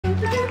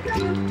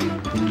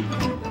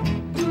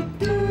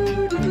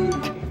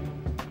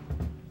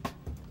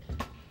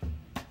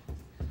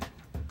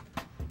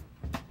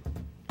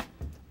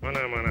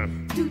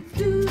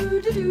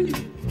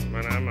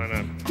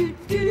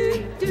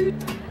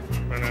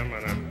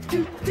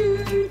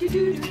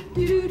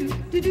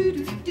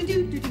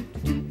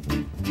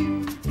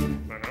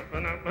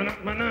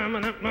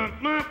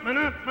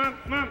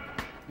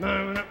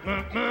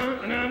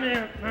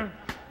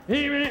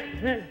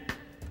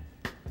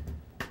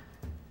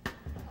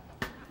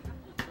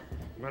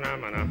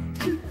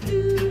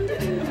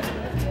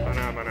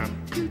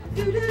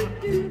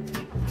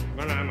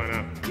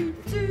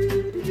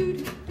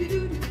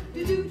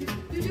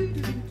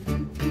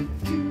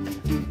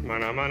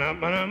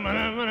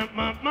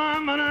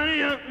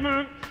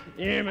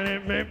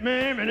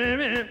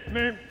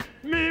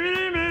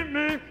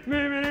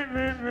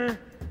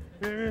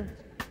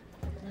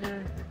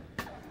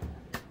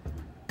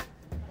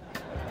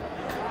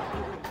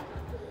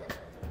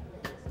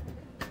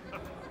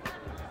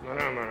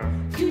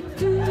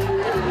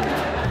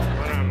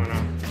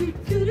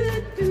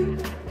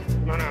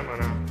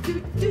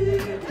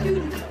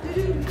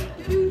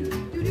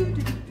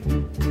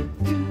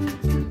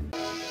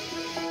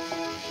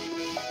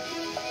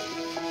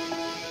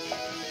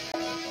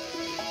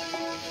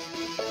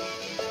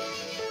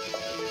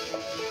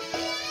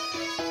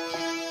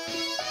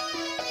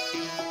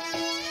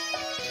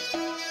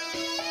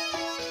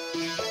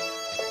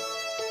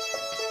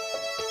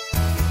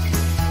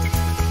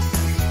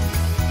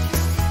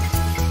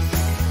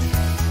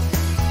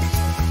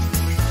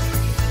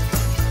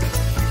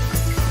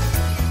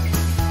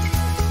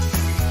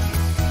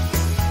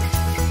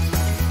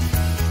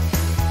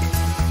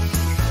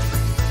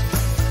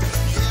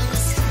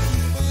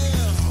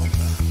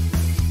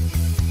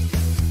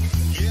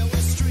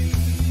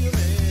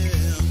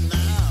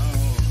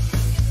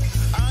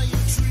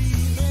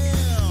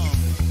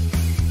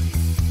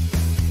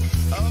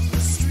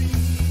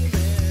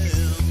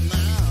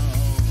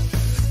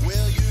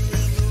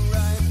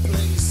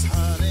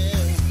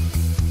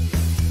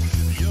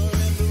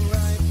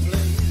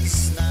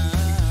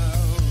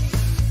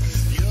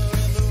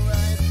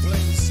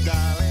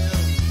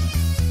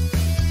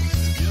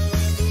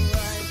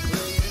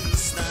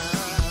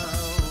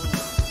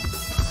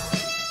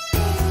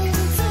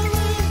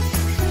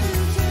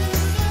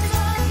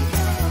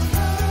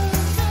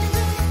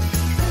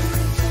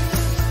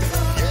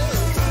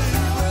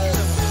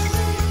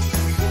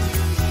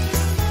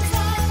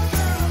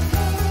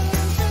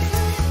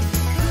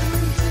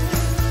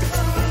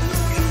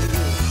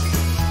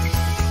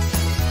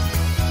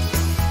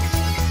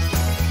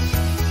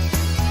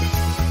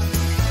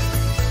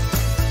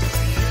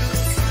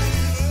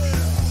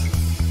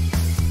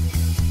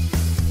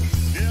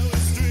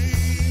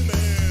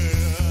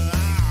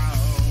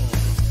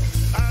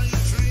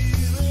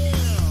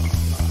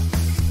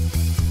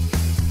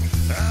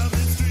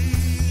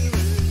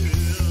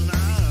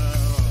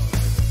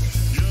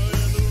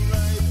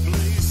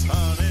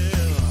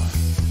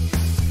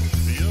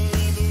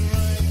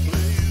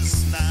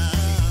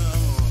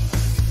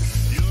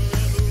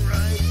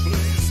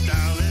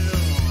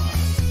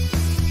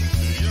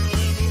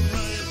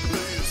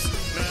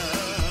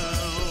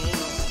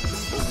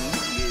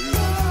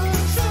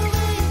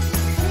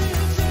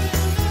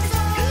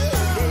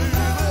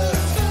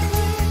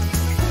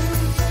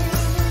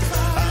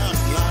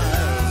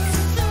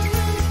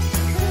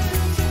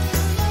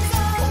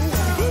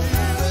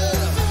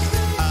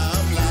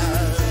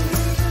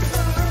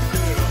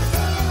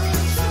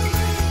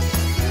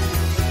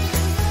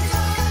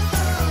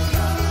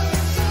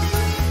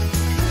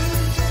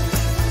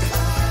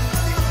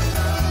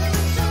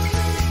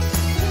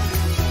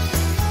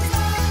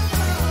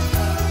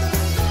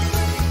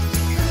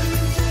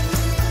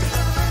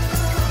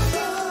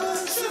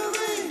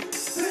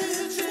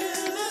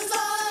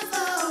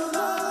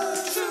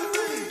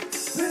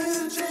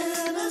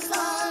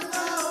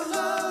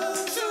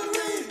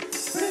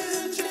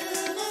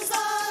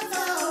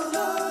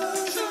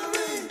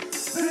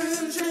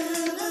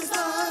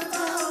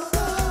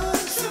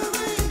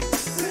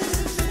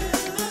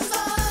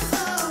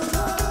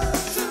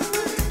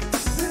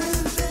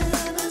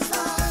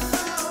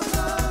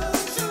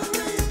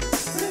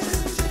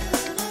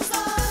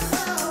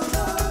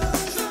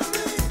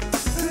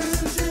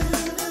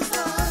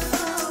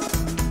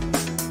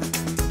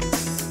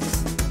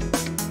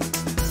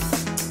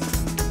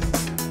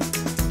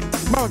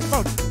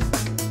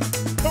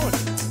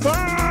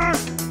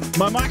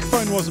My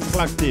microphone wasn't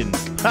plugged in.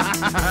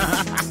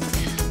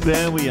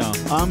 There we are.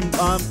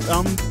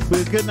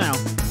 We're good now.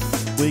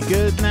 We're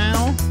good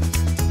now.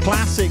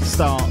 Classic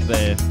start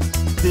there.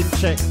 Didn't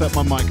check that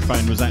my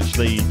microphone was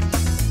actually,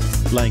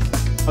 like,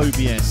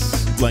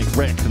 OBS, like,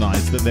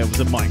 recognised that there was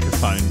a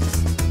microphone.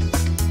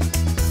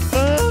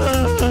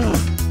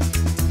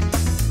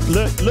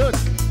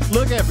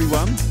 Look,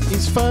 everyone.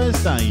 It's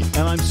Thursday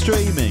and I'm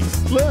streaming.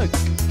 Look,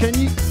 can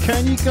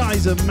you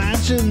guys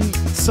imagine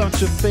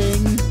such a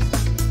thing?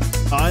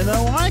 I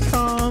know I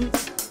can't.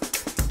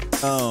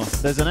 Oh,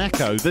 there's an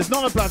echo. There's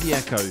not a bloody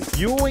echo.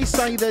 You always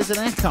say there's an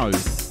echo.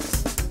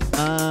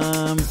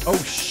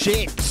 Oh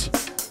shit.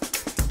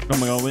 Oh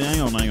my god,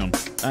 hang on.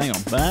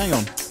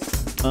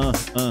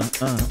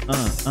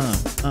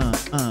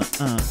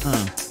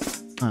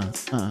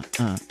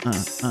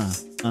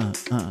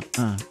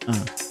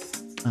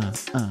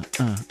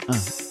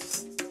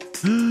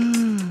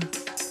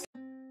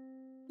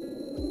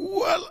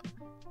 Well,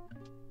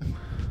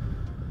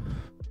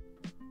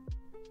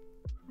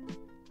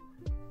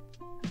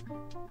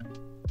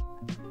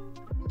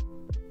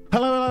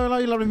 Hello,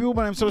 lovely people.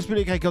 My name's Thomas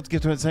Billy. Okay, God's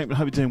gift to entertainment.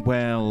 Hope you're doing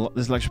well.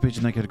 This is a lecture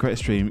picture naked, a great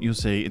stream. You'll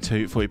see in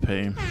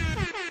 240p.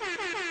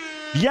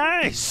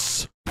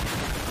 Yes!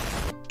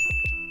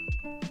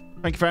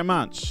 Thank you very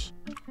much.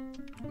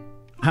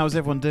 How's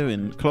everyone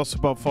doing? Colossal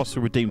Bob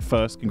Foster redeemed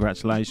first.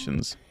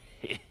 Congratulations.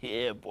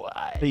 Yeah, boy.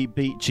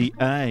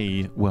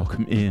 BBGA,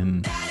 welcome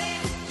in.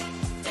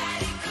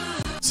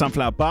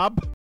 Sunflower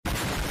Bub.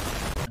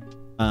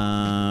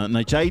 No,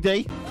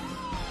 JD.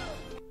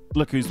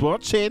 Look who's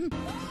watching.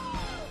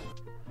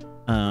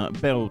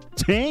 Bell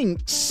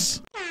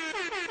Tinks.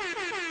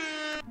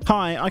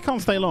 Hi, I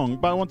can't stay long,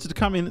 but I wanted to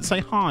come in and say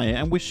hi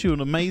and wish you an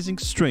amazing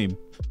stream.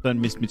 Don't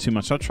miss me too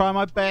much. I'll try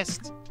my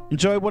best.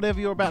 Enjoy whatever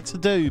you're about to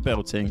do,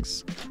 Bell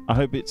Tinks. I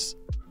hope it's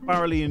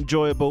thoroughly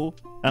enjoyable,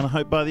 and I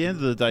hope by the end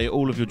of the day,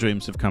 all of your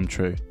dreams have come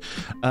true.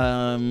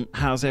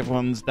 How's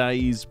everyone's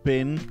days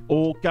been?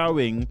 Or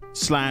going /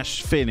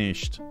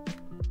 finished?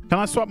 Can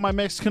I swap my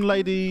Mexican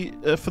lady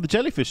for the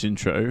jellyfish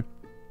intro?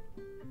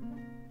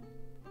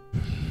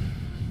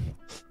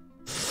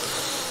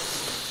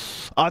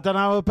 I don't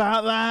know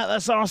about that.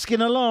 That's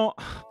asking a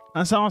lot.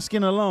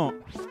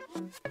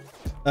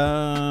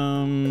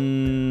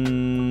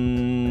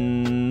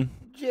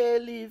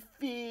 Jellyfish.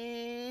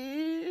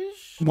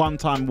 One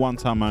time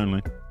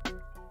only.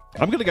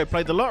 I'm going to go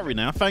play the lottery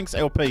now. Thanks,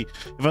 LP.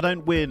 If I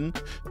don't win,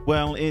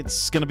 well,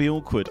 it's going to be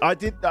awkward. I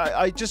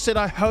just said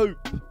I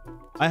hope.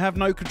 I have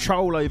no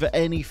control over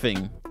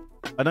anything.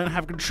 I don't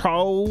have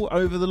control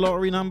over the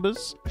lottery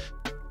numbers.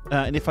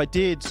 And if I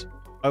did,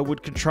 I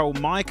would control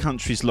my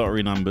country's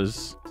lottery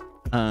numbers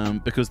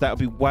because that would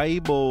be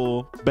way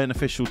more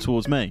beneficial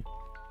towards me.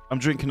 I'm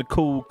drinking a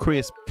cool,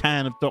 crisp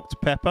can of Dr.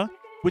 Pepper,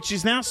 which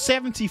is now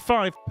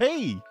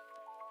 75p.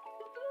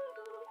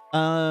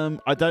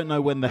 I don't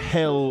know when the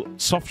hell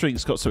soft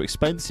drinks got so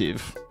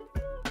expensive.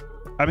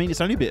 I mean,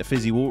 it's only a bit of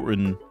fizzy water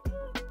and...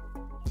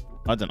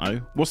 I don't know.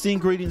 What's the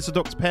ingredients of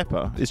Dr.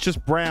 Pepper? It's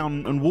just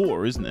brown and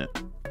water, isn't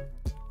it?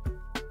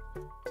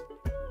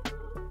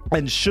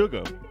 And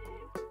sugar.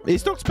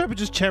 Is Dr. Pepper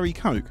just cherry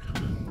Coke?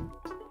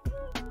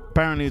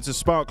 Apparently it's a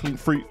sparkling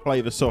fruit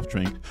flavour soft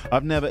drink.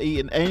 I've never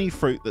eaten any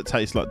fruit that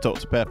tastes like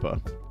Dr. Pepper.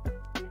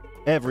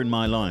 Ever in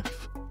my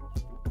life.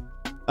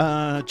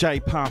 J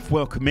Puff,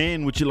 welcome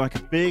in. Would you like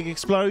a big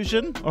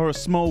explosion or a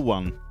small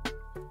one?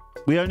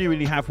 We only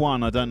really have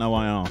one. I don't know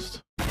why I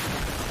asked.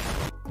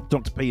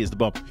 Dr. P is the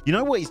bomb. You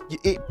know what?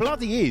 It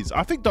bloody is.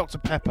 I think Dr.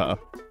 Pepper,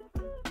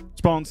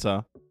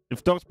 sponsor.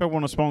 If Dr. Pepper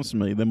want to sponsor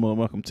me, then more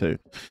welcome to.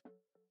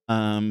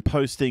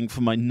 Posting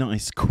for my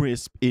nice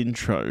crisp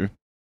intro.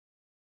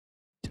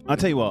 I'll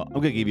tell you what, I'm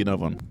gonna give you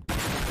another one.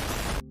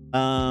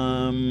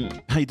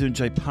 How you doing,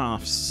 J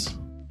Puffs?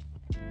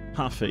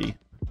 Puffy.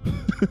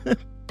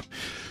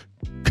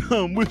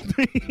 Come with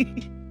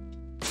me.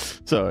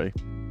 Sorry,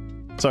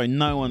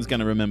 no one's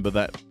gonna remember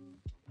that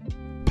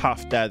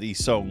Puff Daddy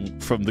song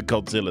from the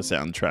Godzilla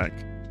soundtrack.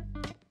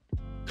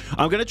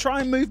 I'm gonna try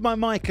and move my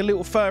mic a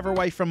little further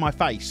away from my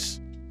face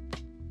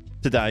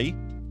today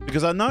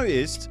because I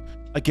noticed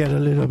I get a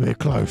little bit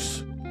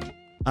close.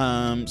 So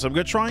I'm going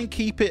to try and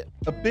keep it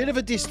a bit of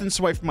a distance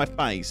away from my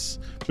face.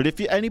 But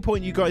if at any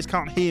point you guys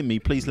can't hear me,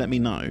 please let me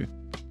know.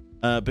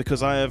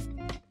 Because I have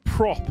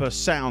proper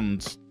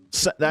sound.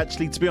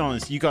 Actually, to be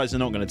honest, you guys are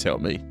not going to tell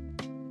me.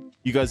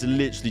 You guys are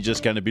literally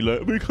just going to be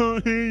like, we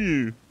can't hear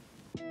you.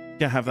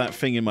 Can't have that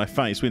thing in my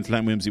face.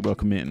 Winterland Whimsy,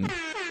 welcome in.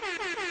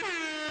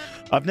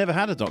 I've never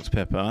had a Dr.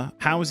 Pepper.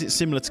 How is it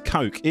similar to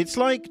Coke? It's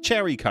like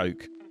cherry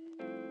Coke.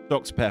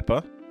 Dr.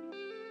 Pepper.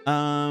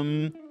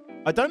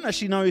 I don't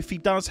actually know if he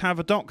does have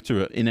a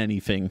doctorate in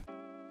anything.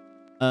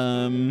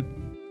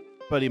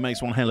 But he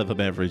makes one hell of a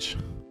beverage.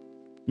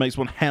 My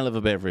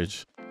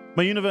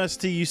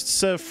university used to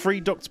serve free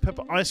Dr.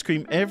 Pepper ice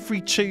cream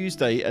every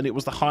Tuesday, and it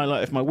was the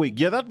highlight of my week.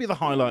 Yeah, that'd be the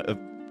highlight of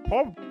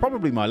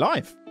probably my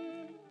life.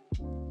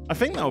 I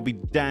think that would be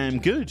damn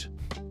good.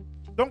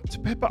 Dr.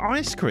 Pepper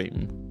ice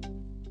cream.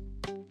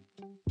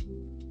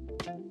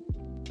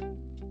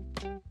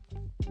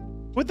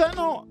 Would that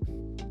not...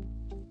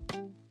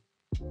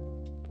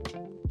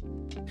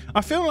 I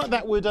feel like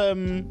that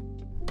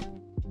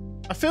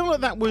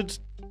would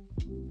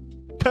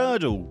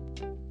curdle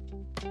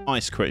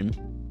ice cream.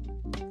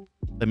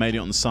 They made it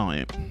on the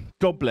site.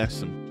 God bless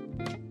them.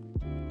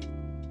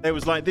 It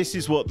was like, this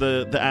is what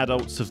the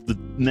adults of the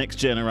next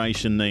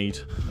generation need.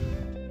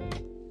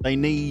 They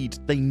need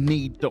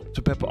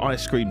Dr. Pepper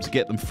ice cream to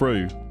get them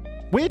through.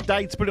 Weird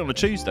day to put it on a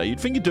Tuesday. You'd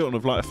think you'd do it on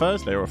like a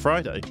Thursday or a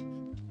Friday.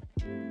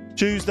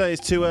 Tuesday is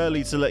too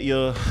early to let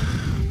your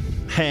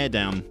hair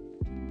down.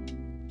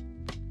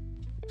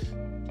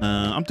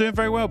 I'm doing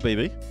very well,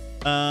 baby.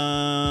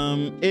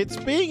 It's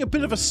being a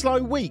bit of a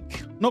slow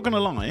week. Not gonna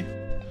lie.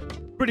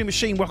 Pretty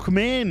Machine, welcome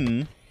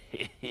in.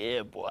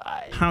 Yeah, boy.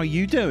 How are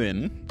you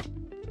doing?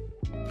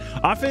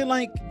 I feel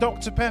like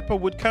Dr. Pepper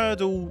would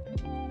curdle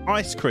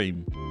ice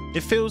cream.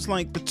 It feels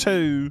like the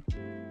two...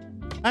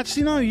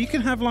 Actually, no, you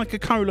can have like a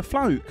cola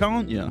float,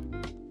 can't you?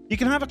 You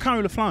can have a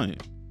cola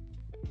float.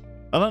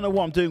 I don't know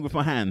what I'm doing with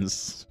my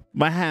hands.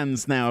 My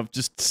hands now have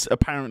just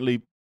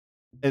apparently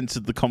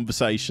entered the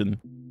conversation.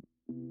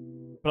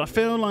 But I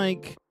feel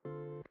like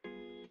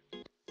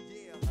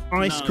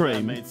ice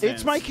cream.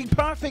 It's making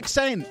perfect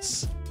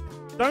sense.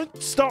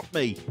 Don't stop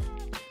me.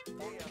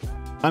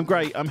 I'm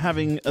great. I'm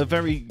having a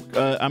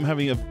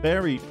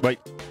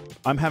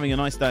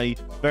nice day.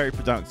 Very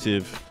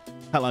productive.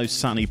 Hello,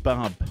 Sunny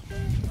Bub.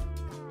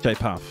 J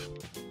Puff.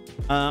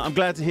 I'm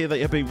glad to hear that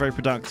you're being very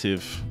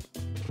productive.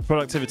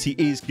 Productivity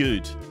is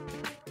good.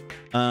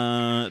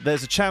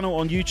 There's a channel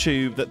on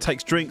YouTube that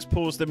takes drinks,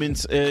 pours them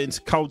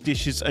into cold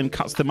dishes, and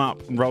cuts them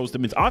up and rolls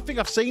them into. I think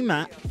I've seen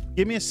that.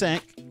 Give me a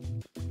sec.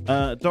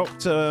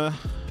 Dr.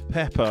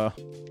 Pepper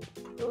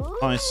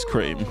ice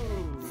cream.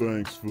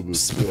 Thanks for the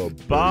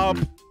sub, Bob.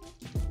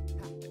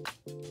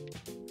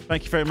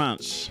 Thank you very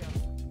much.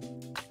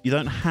 You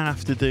don't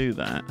have to do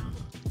that.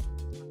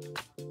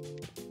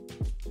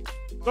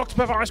 Dr.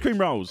 Pepper ice cream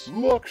rolls.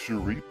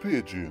 Luxury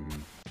pigeon.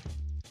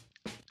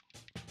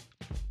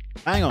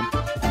 Hang on.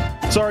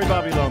 Sorry,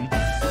 Babylon.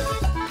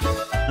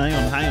 Hang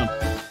on.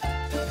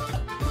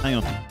 Hang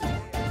on.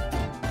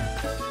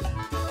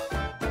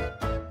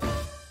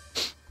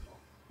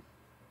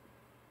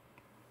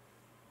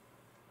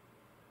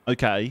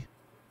 Okay.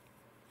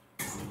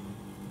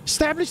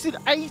 Established in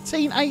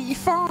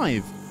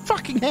 1885.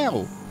 Fucking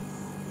hell.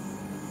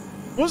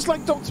 Was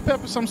like Dr.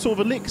 Pepper some sort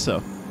of elixir?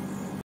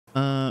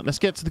 Let's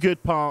get to the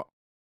good part.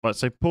 Right,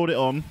 so poured it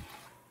on.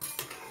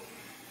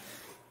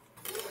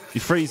 He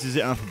freezes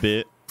it up a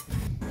bit.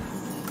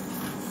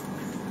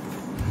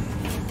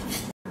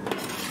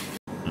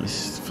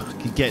 Let's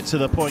fucking get to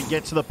the point.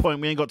 Get to the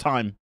point. We ain't got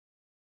time.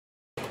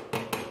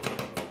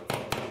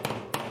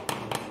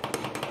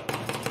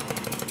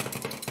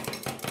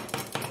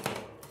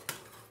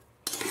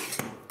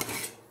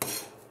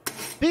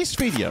 This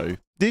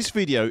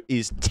video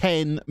is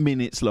 10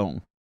 minutes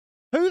long.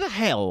 Who the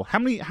hell? How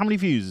many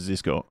views has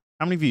this got?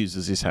 How many views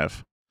does this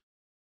have?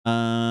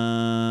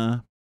 Oh,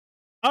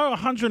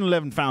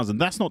 111,000.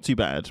 That's not too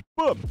bad.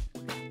 Boom.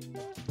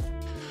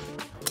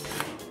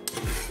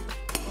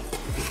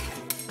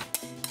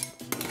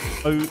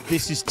 Oh,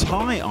 this is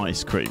Thai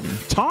ice cream.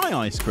 Thai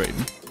ice cream?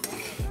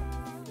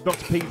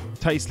 Dr. Pete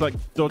tastes like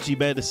dodgy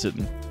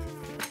medicine.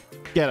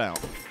 Get out.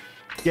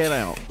 Get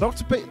out.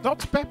 Dr.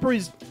 Pepper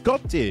is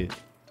God tier.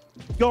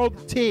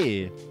 God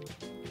tier.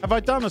 Have I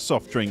done a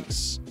soft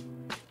drinks?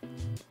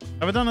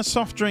 Have I done a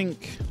soft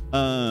drink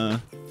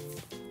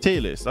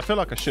tier list? I feel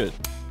like I should.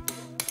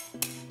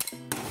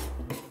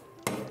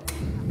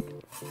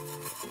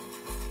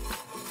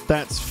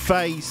 That's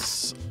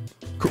face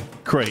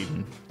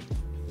cream.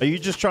 Are you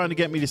just trying to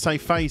get me to say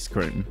face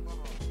cream?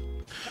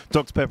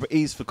 Dr. Pepper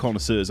is for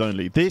connoisseurs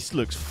only. This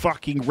looks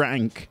fucking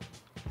rank.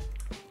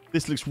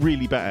 This looks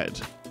really bad.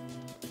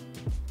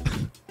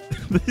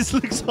 This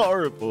looks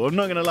horrible. I'm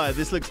not gonna lie.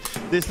 This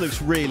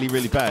looks really,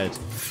 really bad.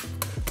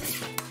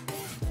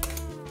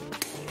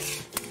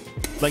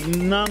 Like,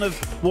 none of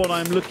what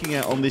I'm looking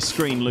at on this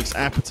screen looks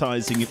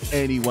appetizing in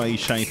any way,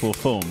 shape, or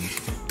form.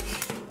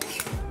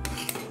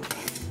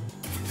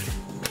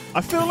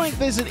 I feel like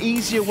there's an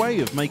easier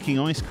way of making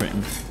ice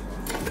cream.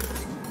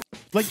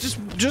 Like,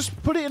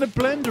 just put it in a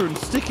blender and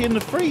stick it in the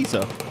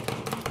freezer.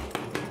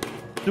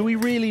 Do we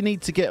really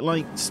need to get,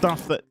 like,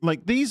 stuff that...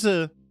 Like, these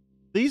are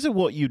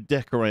what you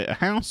decorate a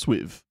house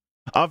with.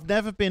 I've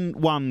never been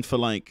one for,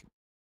 like,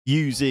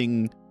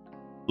 using,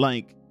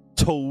 like,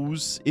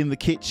 tools in the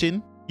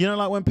kitchen. You know,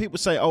 like when people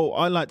say, oh,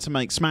 I like to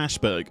make smash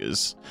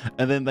burgers,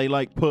 and then they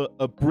like put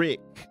a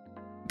brick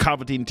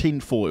covered in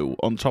tinfoil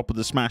on top of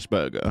the smash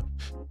burger.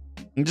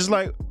 I'm just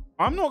like,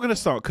 I'm not going to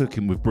start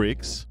cooking with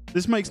bricks.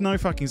 This makes no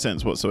fucking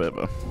sense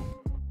whatsoever.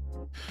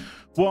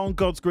 What on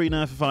God's green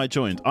earth have I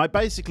joined? I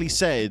basically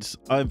said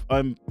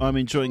I'm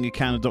enjoying a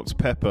can of Dr.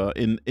 Pepper.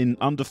 In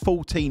under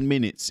 14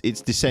 minutes,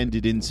 it's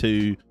descended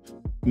into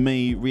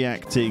me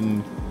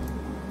reacting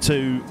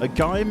to a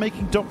guy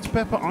making Dr.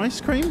 Pepper ice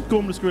cream.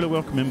 Gormless Gorilla,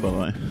 welcome in, by the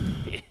way.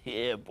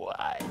 Yeah, boy.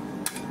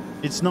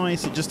 It's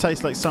nice. It just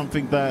tastes like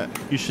something that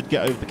you should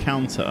get over the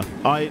counter.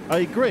 I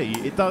agree.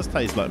 It does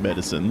taste like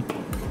medicine.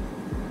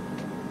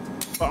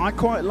 But I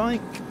quite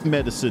like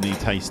medicine-y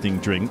tasting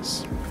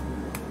drinks.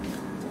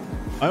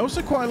 I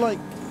also quite like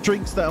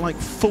drinks that are like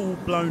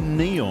full-blown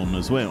neon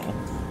as well.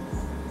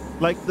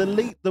 Like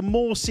the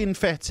more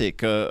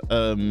synthetic a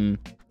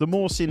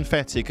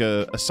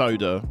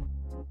soda.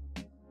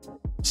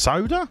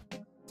 Soda?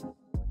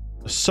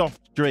 A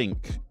soft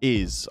drink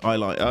is.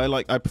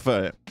 I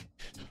prefer it.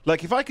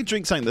 Like, if I could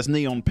drink something that's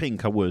neon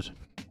pink, I would.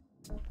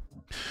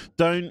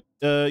 You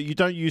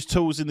don't use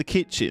tools in the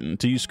kitchen.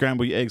 Do you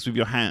scramble your eggs with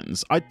your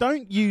hands? I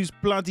don't use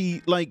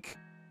bloody, like,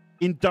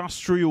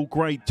 industrial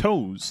grade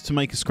tools to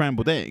make a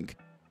scrambled egg.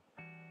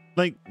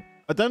 Like,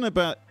 I don't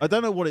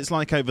know what it's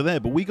like over there,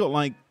 but we got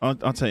like, I'll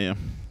tell you.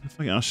 I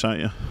think I'll show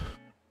you.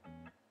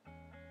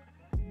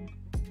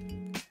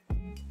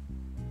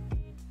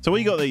 So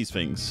we got these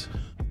things.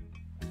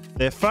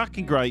 They're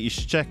fucking great. You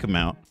should check them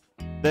out.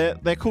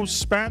 They're called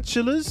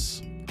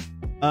spatulas.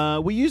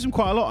 We use them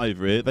quite a lot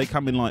over here. They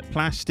come in like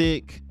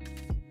plastic.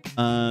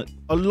 A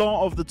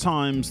lot of the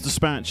times the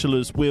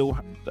spatulas will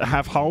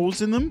have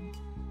holes in them.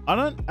 I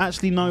don't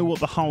actually know what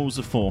the holes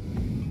are for.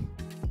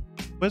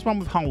 Where's one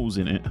with holes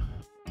in it?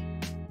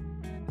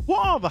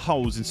 What are the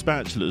holes in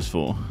spatulas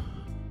for?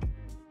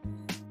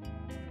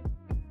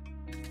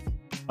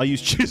 I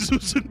use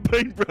chisels and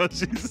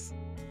paintbrushes.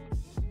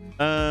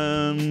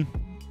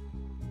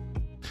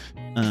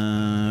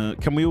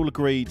 Can we all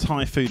agree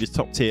Thai food is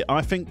top tier?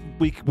 I think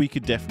we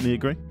could definitely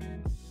agree.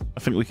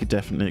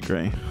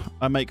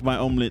 I make my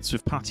omelettes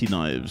with putty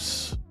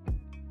knives.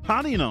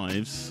 Putty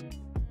knives?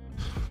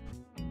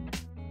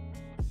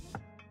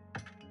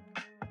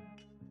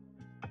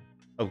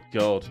 Oh,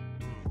 God.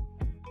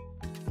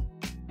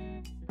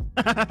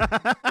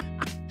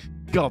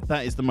 God,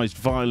 that is the most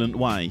violent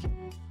way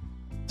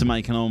to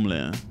make an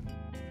omelette.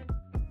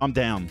 I'm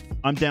down.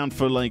 I'm down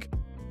for, like...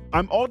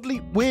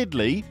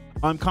 weirdly,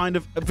 I'm kind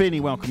of...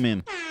 Vinny, welcome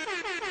in.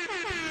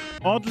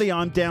 Oddly,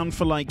 I'm down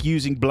for, like,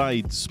 using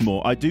blades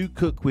more. I do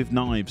cook with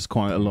knives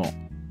quite a lot.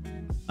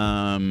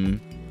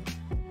 I'm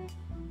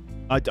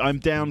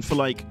down for,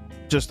 like,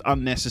 just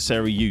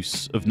unnecessary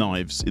use of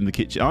knives in the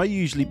kitchen. I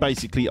usually,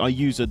 basically, I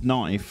use a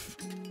knife.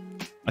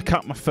 I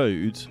cut my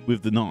food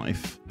with the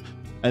knife.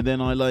 And then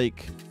I,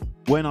 like...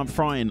 When I'm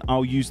frying,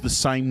 I'll use the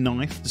same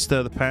knife to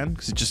stir the pan.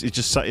 Because it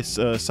just saves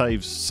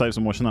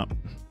them washing up.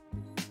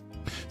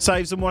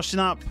 Saves them washing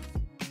up.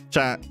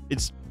 Chat,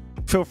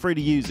 feel free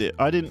to use it.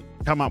 I didn't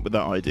come up with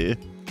that idea.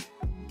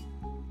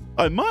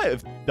 I might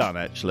have done,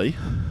 actually.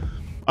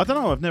 I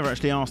don't know. I've never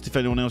actually asked if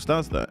anyone else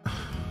does that.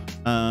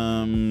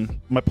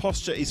 My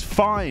posture is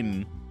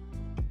fine.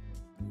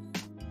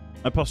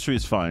 My posture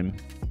is fine.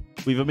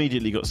 We've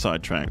immediately got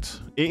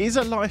sidetracked. It is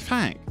a life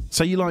hack.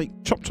 So you like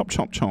chop, chop,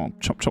 chop, chop,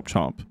 chop, chop,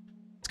 chop.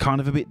 It's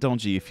kind of a bit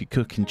dodgy if you're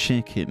cooking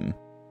chicken.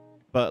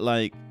 But,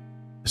 like,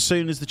 as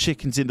soon as the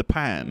chicken's in the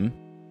pan,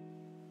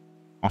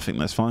 I think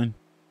that's fine.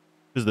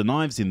 Because the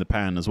knife's in the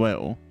pan as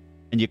well.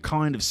 And you're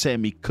kind of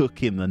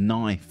semi-cooking the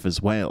knife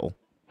as well.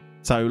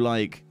 So,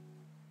 like...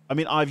 I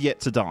mean, I've yet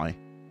to die.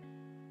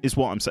 Is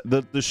what I'm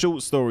saying. The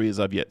short story is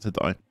I've yet to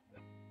die.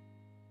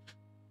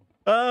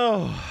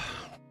 Oh.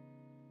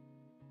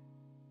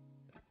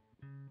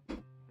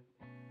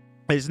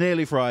 It's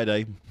nearly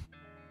Friday.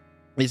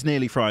 It's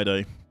nearly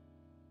Friday.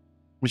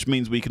 Which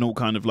means we can all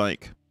kind of,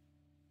 like...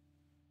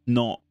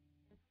 Not...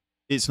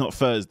 It's not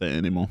Thursday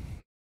anymore.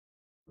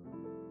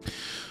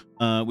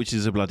 Which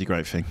is a bloody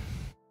great thing.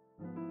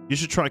 You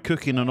should try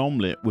cooking an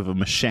omelette with a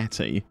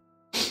machete.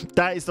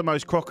 That is the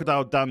most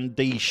Crocodile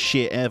Dundee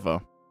shit ever.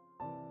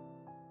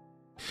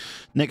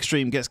 Next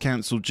stream gets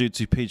cancelled due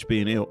to Peach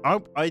being ill.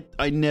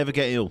 I never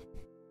get ill.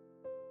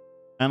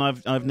 And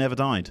I've never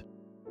died.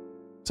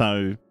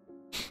 So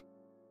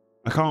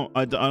I don't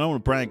want to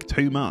brag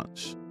too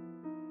much.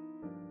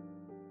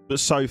 But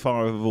so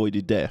far I've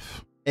avoided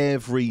death.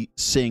 Every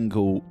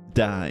single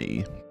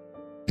day.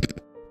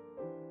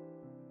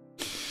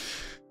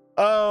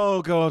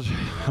 Oh, God.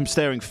 I'm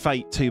staring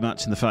fate too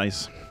much in the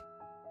face.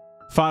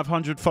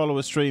 500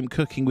 follower stream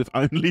cooking with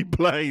only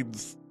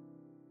blades.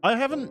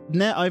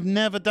 I've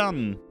never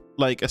done,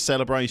 like, a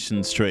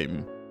celebration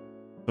stream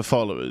for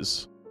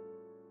followers.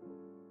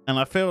 And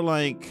I feel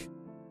like...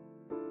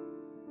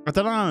 I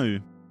don't know.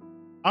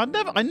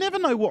 I never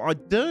know what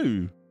I'd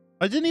do.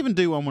 I didn't even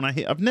do one when I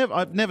hit... I've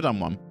never done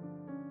one.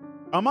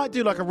 I might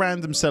do, like, a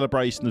random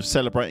celebration of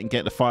celebrating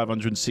get to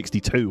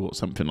 562 or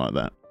something like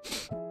that.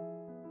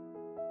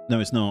 No,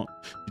 it's not.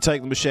 You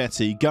take the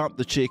machete, gut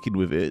the chicken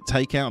with it,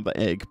 take out the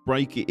egg,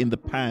 break it in the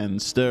pan,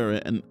 stir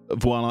it, and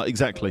voila,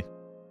 exactly.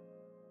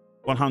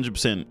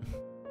 100%.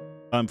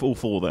 I'm all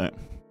for that.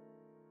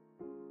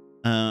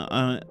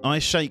 I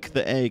shake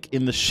the egg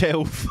in the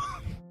shelf.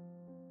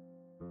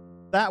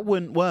 That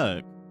wouldn't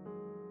work.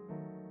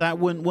 That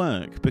wouldn't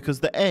work because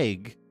the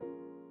egg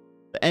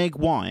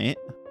white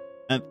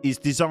is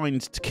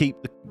designed to keep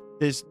the...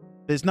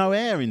 There's no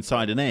air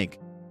inside an egg.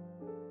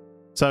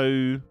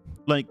 So...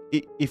 Like,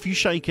 if you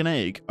shake an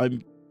egg,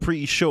 I'm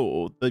pretty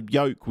sure the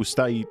yolk will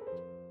stay...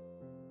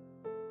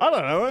 I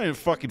don't know, I ain't a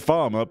fucking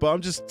farmer, but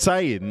I'm just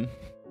saying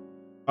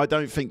I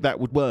don't think that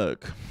would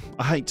work.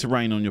 I hate to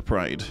rain on your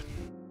parade.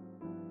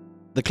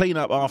 The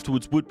cleanup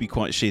afterwards would be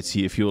quite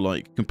shitty if you're,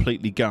 like,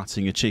 completely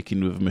gutting a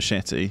chicken with a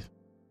machete.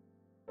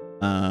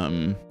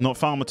 Not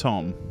Farmer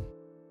Tom.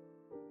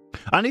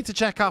 I need to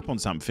check up on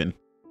something.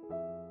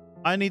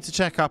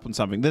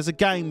 There's a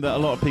game that a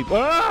lot of people...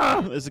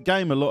 There's a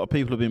game a lot of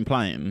people have been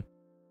playing.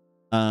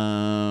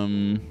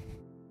 And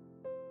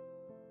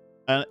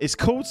it's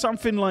called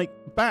something like...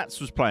 Bats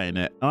was playing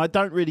it, and I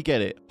don't really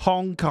get it.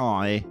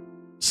 Honkai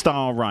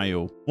Star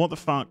Rail. What the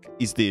fuck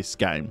is this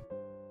game?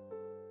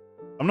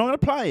 I'm not going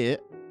to play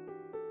it.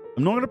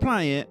 I'm not going to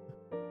play it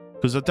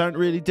because I don't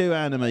really do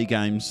anime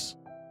games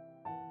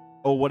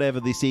or whatever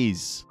this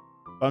is.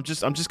 I'm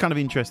just kind of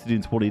interested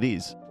into what it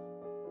is.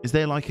 Is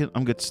there like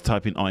I'm going to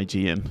type in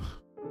IGN.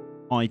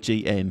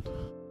 IGN.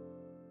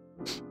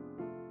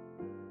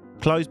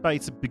 Closed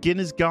beta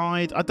beginner's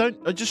guide.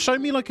 Just show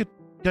me like a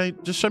game.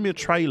 Just show me a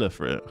trailer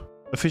for it.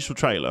 Official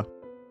trailer.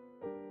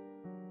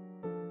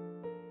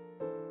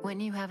 When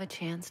you have a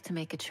chance to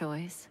make a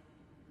choice,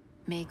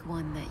 make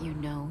one that you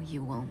know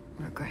you won't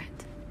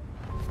regret.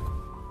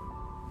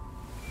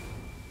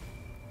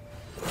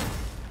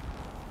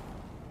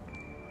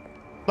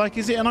 Like,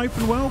 is it an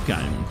open world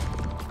game?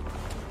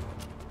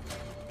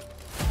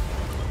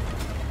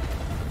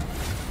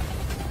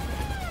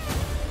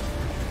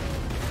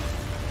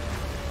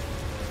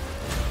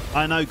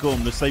 I know,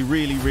 Gormless, they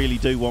really, really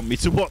do want me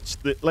to watch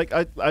the... Like,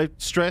 I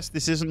stress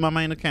this isn't my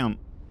main account.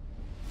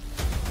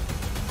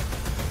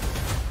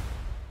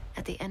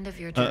 At the end of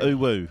your journey, Ooh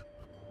woo.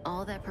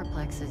 all that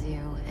perplexes you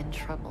and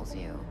troubles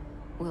you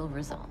will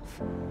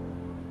resolve.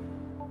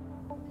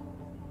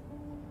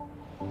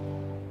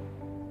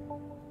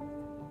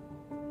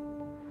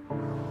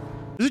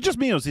 Is it just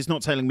me or is this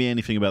not telling me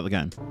anything about the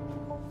game?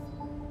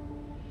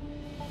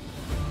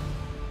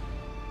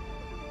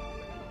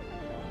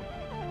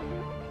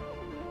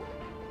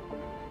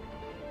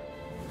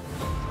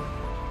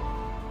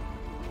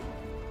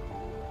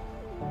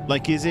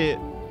 Like, is it...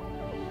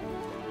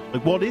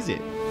 Like, what is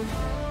it?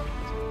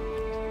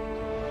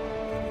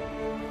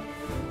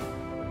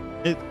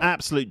 It's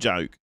absolute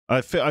joke.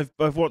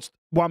 I've watched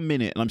 1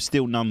 minute and I'm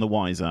still none the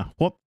wiser.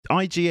 What?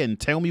 IGN,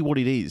 tell me what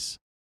it is.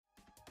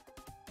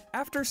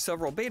 After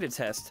several beta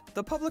tests,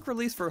 the public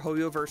release for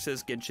Hoyo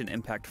vs. Genshin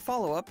Impact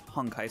follow-up,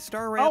 Honkai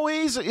Star Rail... Oh,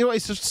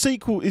 it's a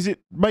sequel. Is it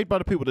made by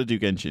the people that do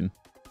Genshin?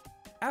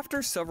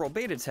 After several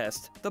beta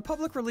tests, the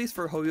public release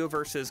for Hoyo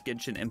vs.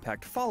 Genshin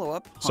Impact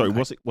follow-up... Sorry,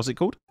 what's it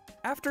called?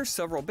 After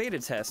several beta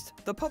tests,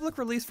 the public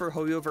release for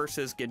Hoyo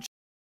vs. Genshin...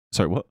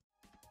 Sorry, what?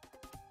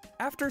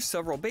 After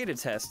several beta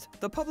tests,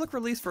 the public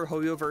release for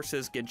Hoyo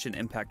vs. Genshin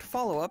Impact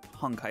follow-up,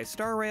 Honkai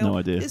Star Rail, No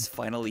idea. is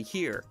finally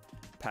here.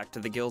 Packed to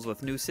the gills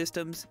with new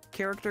systems,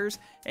 characters,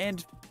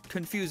 and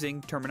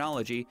confusing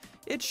terminology,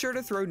 it's sure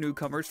to throw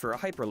newcomers for a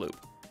hyperloop.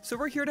 So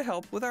we're here to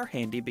help with our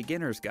handy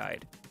beginner's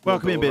guide.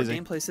 Welcome in, We'll go Busy.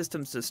 over gameplay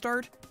systems to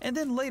start, and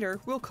then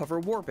later we'll cover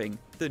warping,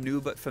 the new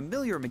but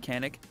familiar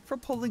mechanic for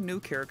pulling new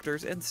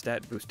characters and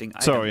stat boosting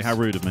items. Sorry, how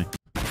rude of me.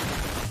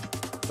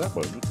 That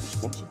moment was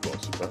sponsored by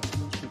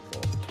Sebastian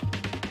Streetcar.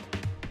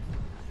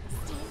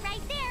 Stand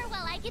right there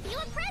while I give you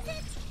a present.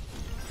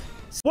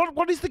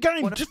 What is the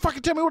game? Just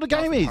fucking tell me what the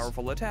game is.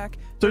 Powerful attack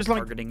So for it's like-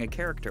 targeting a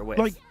character with.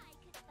 Like,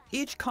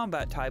 Each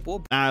combat type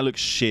will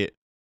looks shit.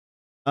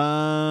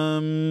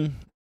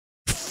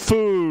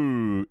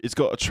 Foo. It's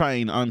got a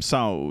train. I'm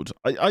sold.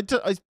 I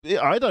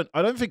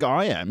don't think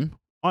I am.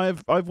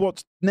 I've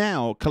watched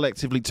now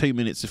collectively 2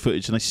 minutes of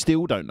footage and I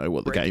still don't know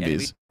what the break game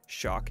enemy, is.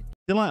 shock, Is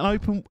it like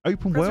an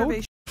open world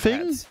preservation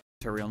thing? stats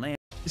to real name.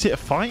 Is it a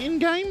fighting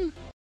game?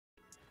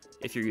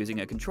 If you're using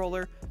a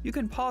controller, you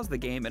can pause the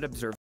game and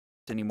observe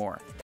anymore.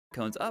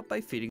 Cones up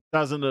by feeding.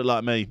 Doesn't look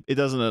like me. It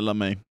doesn't look like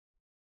me.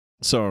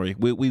 Sorry,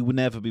 we will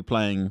never be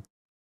playing.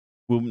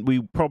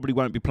 We probably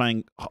won't be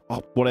playing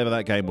whatever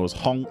that game was.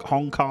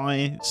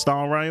 Honkai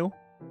Star Rail.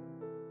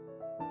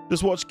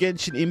 Just watch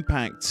Genshin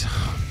Impact.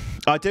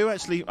 I do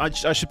actually. I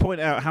should point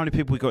out how many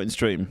people we got in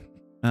stream.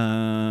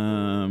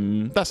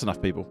 That's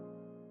enough people.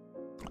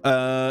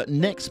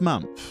 Next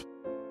month,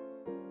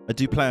 I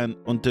do plan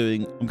on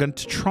doing. I'm going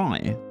to try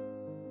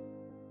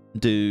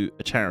and do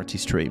a charity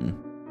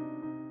stream.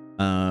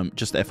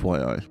 Just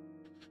FYI.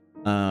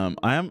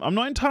 I'm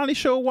not entirely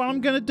sure what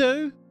I'm going to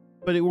do,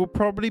 but it will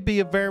probably be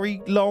a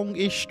very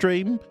long-ish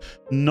stream,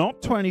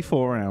 not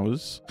 24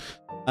 hours.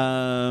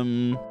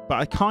 But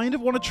I kind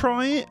of want to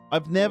try it.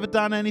 I've never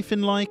done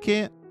anything like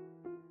it.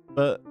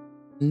 But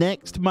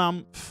next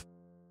month,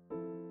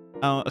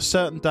 a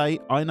certain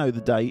date, I know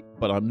the date,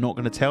 but I'm not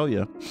going to tell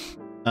you.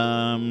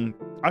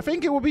 I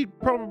think it will be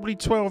probably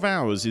 12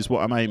 hours is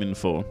what I'm aiming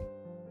for.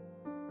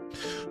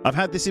 I've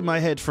had this in my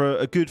head for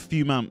a good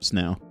few months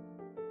now.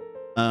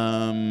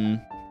 And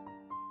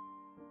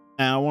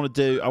I want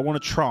to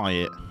try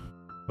it,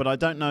 but I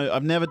don't know.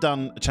 I've never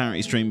done a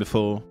charity stream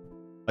before.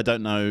 I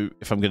don't know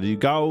if I'm going to do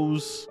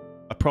goals.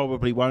 I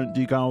probably won't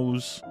do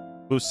goals.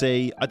 We'll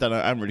see. I don't know.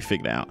 I haven't really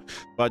figured it out.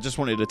 But I just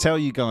wanted to tell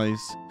you guys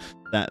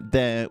that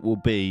there will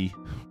be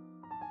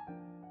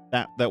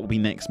that will be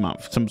next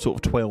month. Some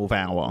sort of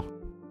 12-hour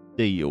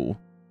deal.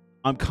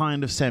 I'm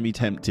kind of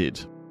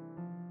semi-tempted.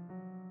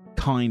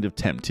 Kind of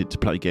tempted to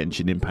play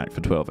Genshin Impact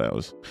for 12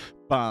 hours.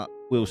 But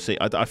we'll see.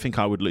 I think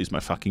I would lose my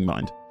fucking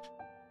mind.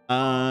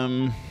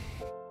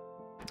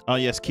 Oh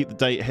yes, keep the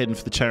date heading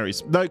for the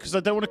charities. No, because I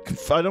don't want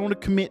to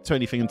commit to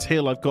anything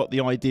until I've got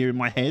the idea in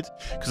my head.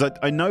 Because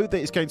I know that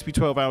it's going to be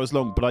 12 hours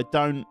long, but I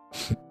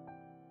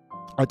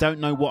don't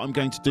know what I'm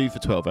going to do for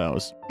 12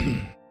 hours.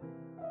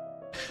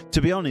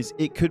 To be honest,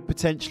 it could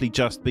potentially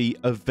just be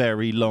a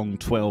very long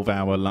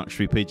 12-hour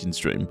luxury pigeon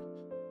stream.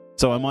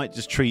 So I might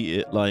just treat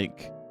it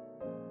like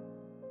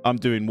I'm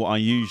doing what I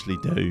usually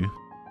do,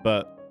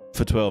 but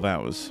for 12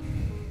 hours.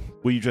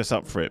 Will you dress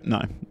up for it?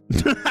 No.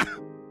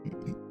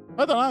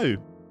 I don't know.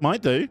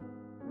 Might do.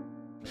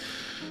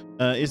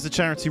 Is the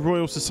charity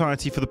Royal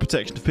Society for the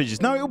Protection of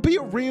Pigeons? No, it will be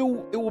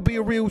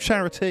a real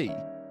charity.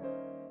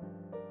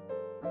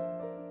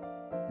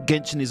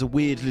 Genshin is a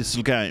weird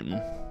little game.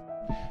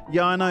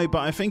 Yeah, I know, but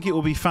I think it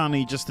will be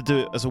funny just to do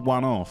it as a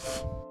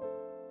one-off.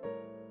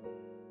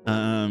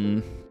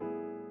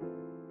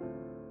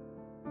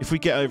 If we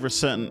get over a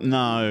certain...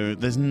 No,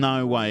 there's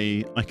no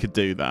way I could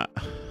do that.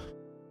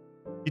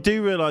 You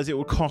do realise it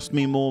would cost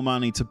me more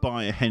money to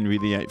buy a Henry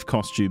VIII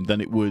costume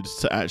than it would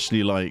to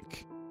actually,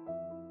 like...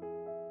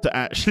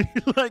 I'd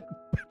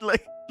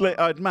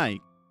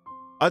make.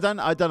 I don't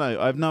know.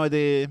 I have no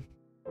idea.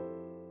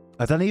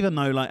 I don't even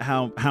know, like,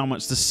 how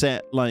much the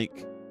set,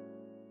 like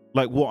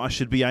what I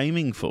should be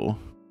aiming for.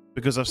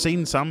 Because I've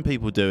seen some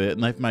people do it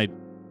and they've made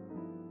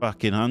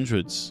fucking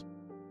hundreds.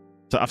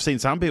 So I've seen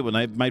some people and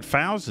they've made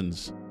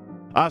thousands.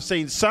 I've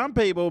seen some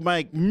people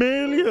make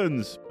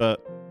millions, but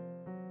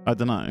I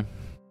don't know.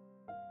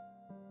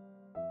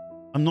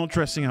 I'm not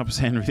dressing up as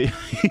Henry VIII.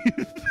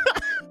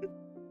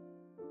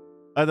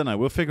 I don't know.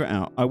 We'll figure it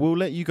out. I will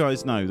let you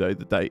guys know, though,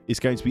 the date. It's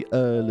going to be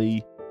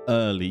early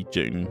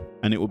June,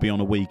 and it will be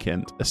on a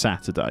weekend, a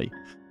Saturday.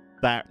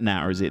 That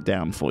narrows it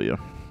down for you.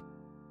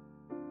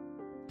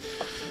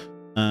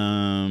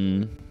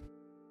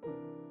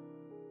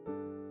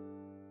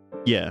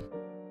 Yeah.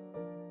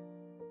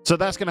 So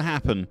that's going to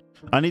happen.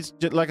 I need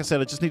to, like I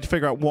said, I just need to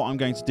figure out what I'm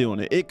going to do on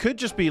it. It could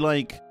just be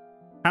like,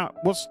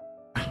 what's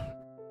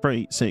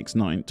 3, 6,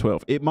 9,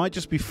 12? It might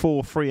just be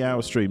 4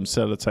 3-hour streams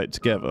sellotaped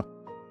together.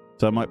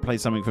 So I might play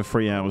something for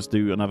 3 hours,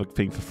 do another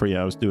thing for 3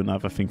 hours, do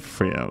another thing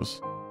for 3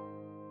 hours.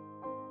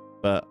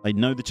 But I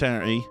know the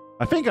charity.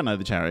 I think I know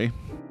the charity.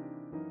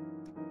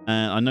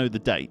 And I know the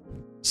date.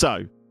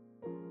 So,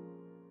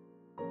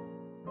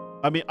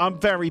 I mean, I'm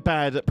very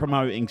bad at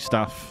promoting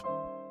stuff.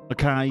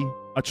 Okay?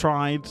 I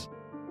tried.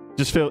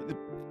 Just feel...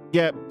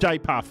 Yeah, J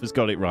Puff has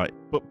got it right.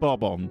 But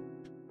Bob on.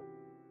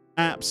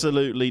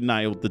 Absolutely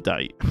nailed the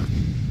date.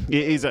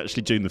 It is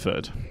actually June the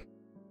 3rd.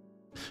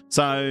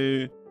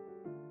 So...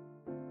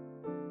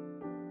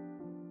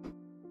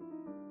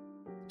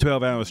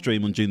 12-hour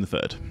stream on June the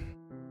 3rd.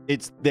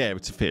 It's there.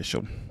 It's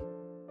official.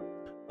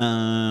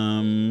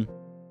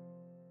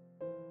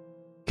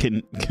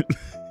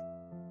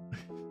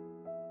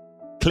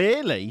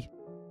 Clearly,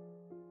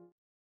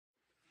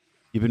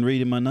 you've been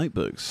reading my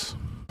notebooks.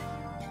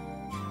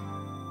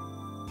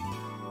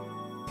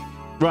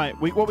 Right.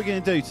 What we're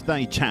going to do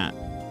today, chat,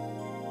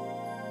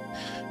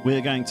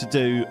 we're going to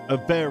do a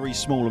very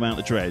small amount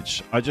of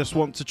Dredge. I just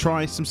want to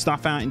try some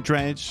stuff out in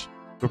Dredge.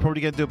 We're probably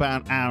going to do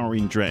about an hour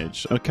in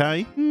Dredge,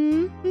 okay?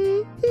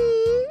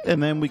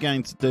 And then we're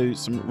going to do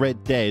some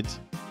Red Dead.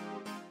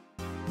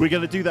 We're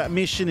going to do that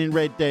mission in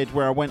Red Dead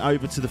where I went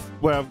over to the...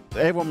 where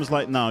everyone was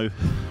like, no,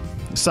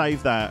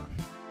 save that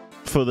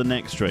for the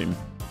next stream.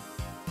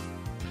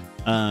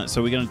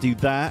 So we're going to do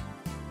that.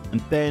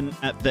 And then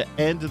at the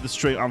end of the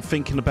stream, I'm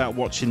thinking about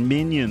watching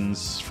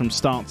Minions from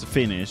start to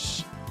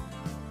finish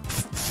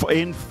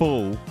in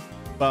full.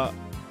 But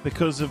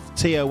because of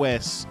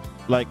TOS...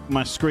 like,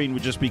 my screen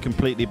would just be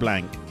completely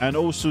blank. And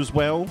also, as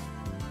well,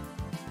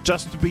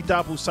 just to be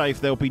double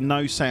safe, there'll be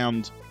no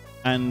sound.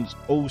 And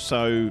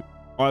also,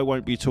 I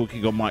won't be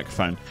talking on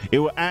microphone. It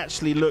will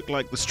actually look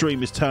like the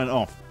stream is turned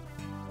off.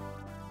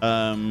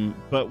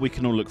 But we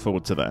can all look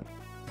forward to that.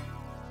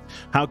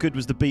 How good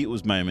was the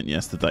Beatles moment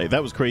yesterday?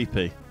 That was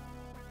creepy.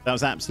 That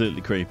was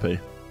absolutely creepy.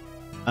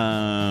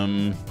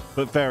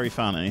 But very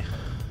funny.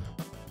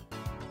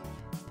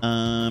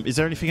 Is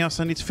there anything else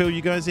I need to fill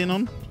you guys in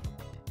on?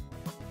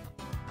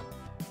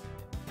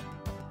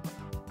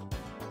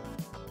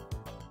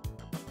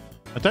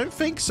 I don't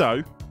think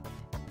so.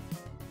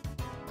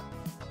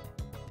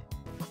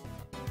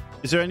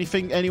 Is there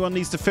anything anyone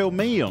needs to fill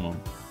me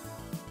on?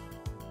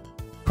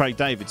 Craig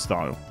David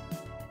style.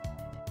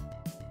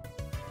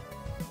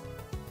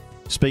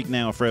 Speak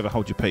now or forever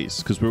hold your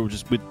peace, because we're all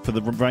just, for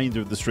the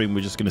remainder of the stream,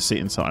 we're just going to sit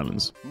in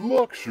silence.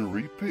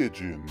 Luxury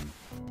pigeon.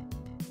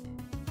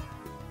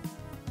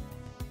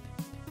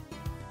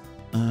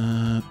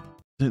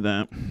 Do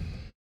that.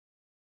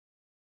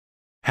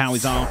 How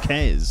is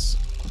Arquez?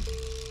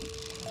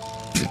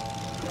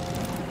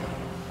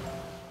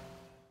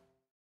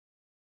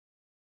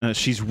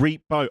 She's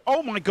repo.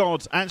 Oh my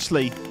god!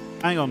 Actually,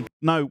 hang on.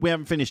 No, we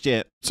haven't finished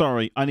yet.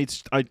 Sorry,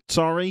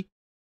 sorry.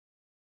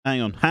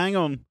 Hang on.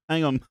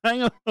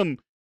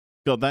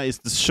 God, that is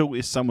the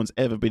shortest someone's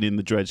ever been in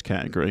the Dredge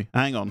category.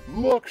 Hang on.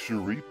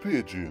 Luxury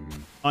pigeon.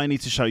 I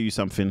need to show you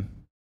something.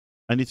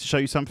 Hang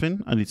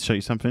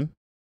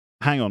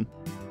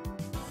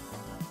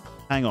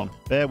on.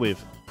 Bear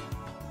with.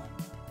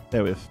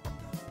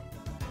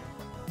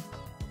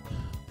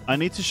 I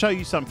need to show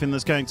you something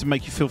that's going to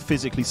make you feel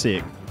physically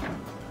sick.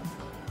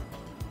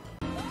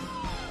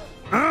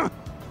 Ah!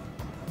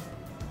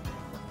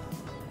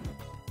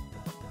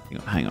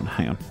 Hang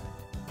on.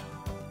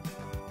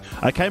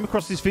 I came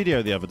across this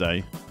video the other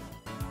day.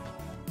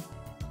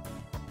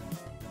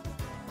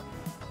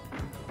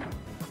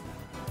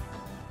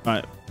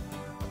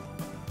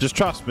 Just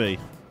trust me.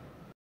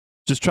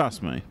 Just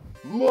trust me.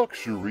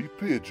 Luxury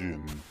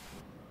pigeon.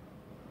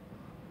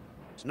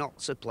 It's not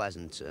so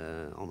pleasant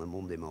on a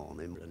Monday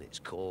morning, and it's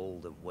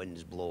cold and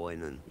wind's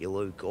blowing, and you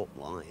look up,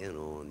 like, you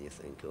know, and you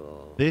think,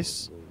 oh,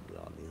 This. oh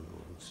God, you know.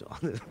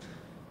 So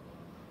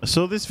I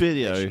saw this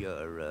video, this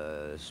year,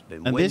 it's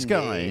been and windy this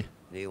guy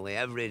nearly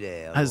every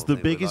day. I has don't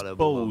the think we've biggest had above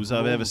balls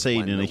I've ever month seen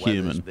when in a the weather's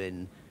human.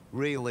 been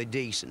really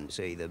decent. It's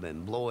either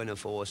been blowing a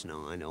force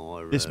 9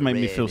 or This made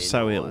me feel raining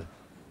so or, ill.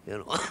 You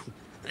know,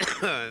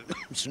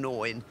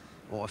 snowing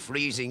or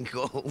freezing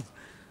cold.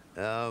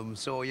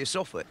 So you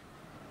suffer.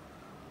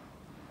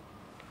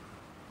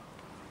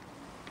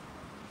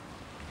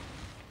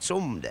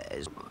 Some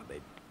days might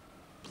be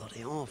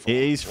bloody awful. It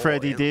is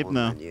Fred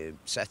Dibnah. And you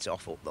set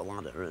off up the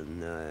ladder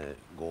and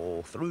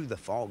go through the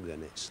fog,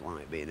 and it's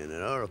like being in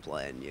an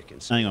aeroplane. You can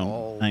see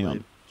all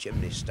the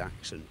chimney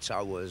stacks and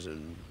towers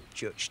and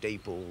church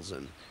steeples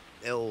and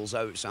hills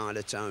outside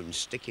of town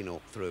sticking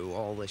up through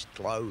all this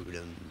cloud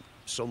and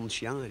sun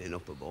shining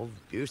up above.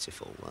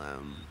 Beautiful.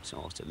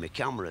 Sort of. My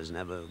camera's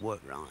never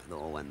worked right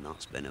though when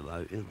that's been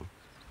about, you know.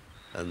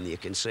 And you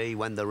can see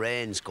when the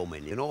rain's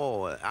coming, you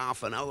know,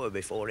 half an hour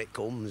before it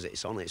comes,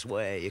 it's on its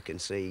way. You can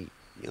see,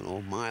 you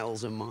know,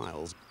 miles and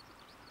miles.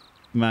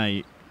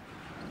 Mate.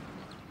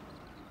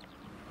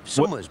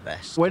 Summer's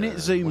best. When it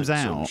zooms when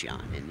out. sun's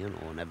shining, you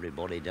know, and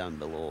everybody down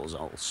below's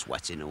all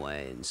sweating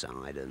away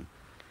inside, and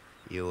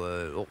you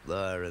were up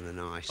there in a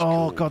nice. Oh,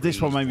 cool God,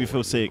 this one made me feel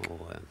breeze, sick. you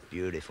know,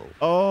 beautiful.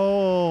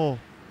 Oh.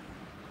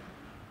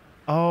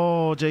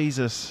 Oh,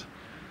 Jesus.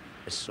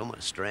 It's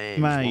somewhat strange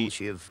mate,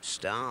 once you've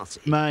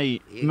started.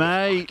 Mate,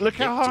 look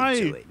how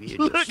high.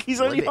 Look,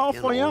 he's only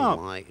halfway up.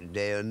 Like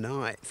day and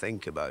night,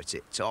 think about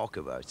it, talk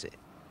about it.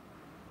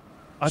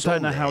 I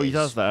don't know how he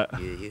does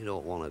that. You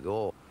don't want to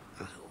go.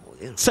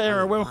 You know,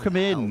 Sarah, welcome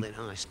in. How did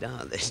I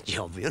start this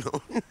job, you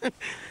know?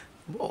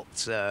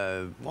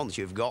 But once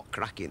you've got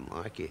cracking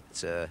like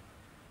it,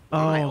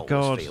 I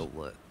always feel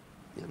that,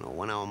 you know,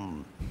 when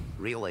I'm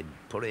really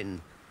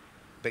putting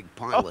big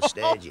pile of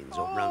stagings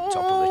up round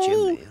top of a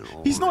chimney, you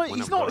know. He's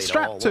not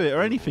strapped to it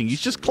or anything.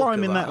 He's just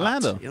climbing that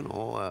ladder. You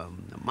know,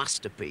 a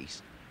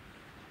masterpiece.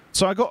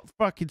 So I got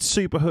fucking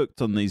super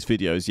hooked on these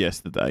videos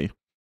yesterday,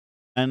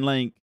 and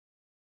like,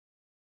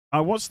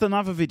 I watched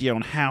another video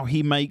on how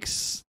he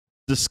makes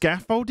the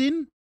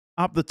scaffolding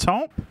up the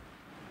top.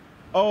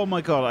 Oh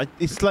my God,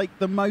 it's like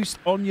the most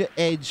on your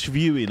edge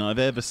viewing I've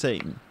ever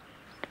seen.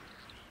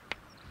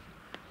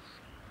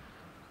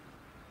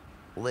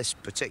 This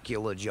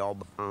particular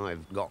job,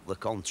 I've got the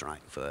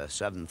contract for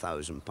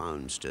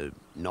 £7,000 to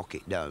knock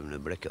it down a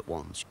brick at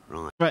once,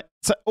 right? Right.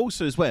 So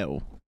also as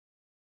well,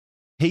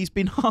 he's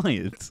been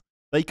hired.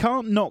 They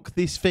can't knock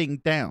this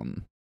thing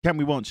down. Can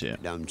we watch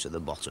it? Down to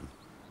the bottom.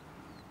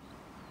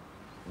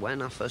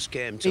 When I first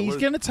came to he's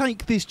going to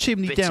take this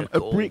chimney down a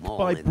brick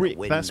by brick.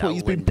 That's what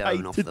he's been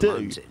paid to do.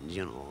 Mountains,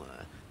 you know,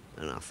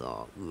 and I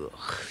thought,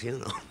 ugh, you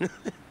know.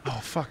 Oh,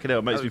 fucking hell,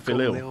 it makes me feel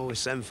ill. They always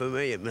send for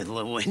me in the middle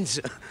of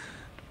winter.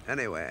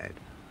 Anyway,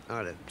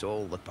 I'd have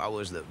told the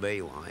powers that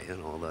be, like, you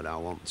know, that I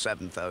want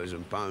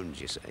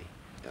 £7,000, you see.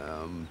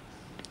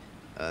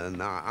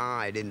 And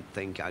I didn't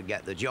think I'd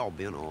get the job,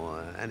 you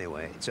know.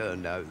 Anyway, it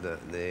turned out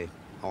that they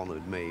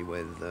honoured me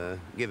with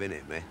giving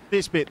it me.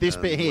 This bit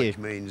here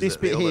made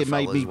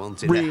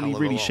me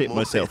really shit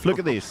myself. Look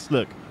at this,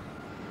 look.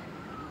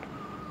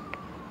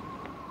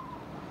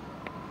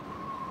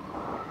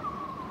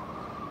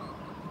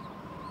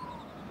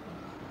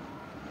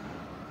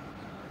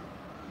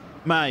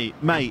 Mate,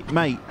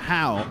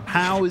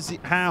 how is it,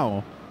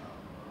 how?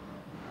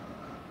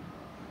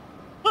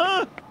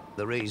 Ah!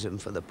 The reason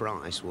for the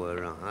price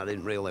were I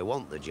didn't really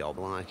want the job.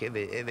 Like, if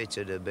it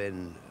had have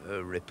been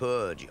a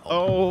repair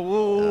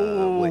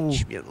job,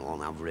 which, you know,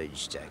 on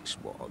average takes,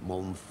 what, a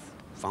month,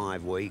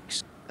 5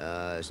 weeks,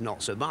 it's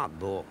not so bad,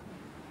 but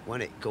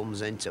when it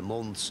comes into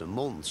months and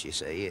months, you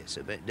see, it's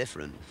a bit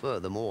different.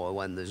 Furthermore,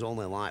 when there's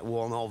only like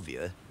one of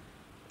you,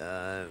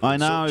 I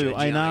know, such a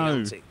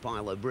gigantic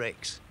pile of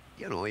bricks,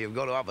 you know, you've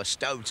got to have a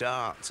stout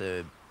heart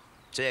to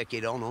take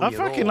it on I your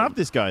fucking own. love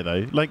this guy,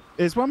 though. Like,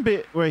 there's one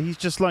bit where he's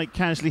just, like,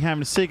 casually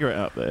having a cigarette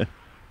up there.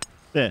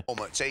 There. Home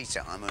at tea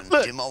time and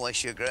Look.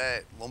 demolish a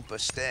great lump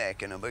of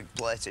steak and a big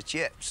plate of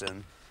chips,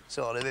 and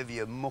sort of if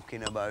you're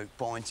mucking about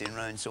pointing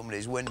round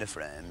somebody's window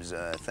frames,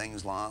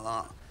 things like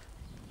that.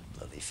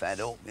 Bloody fed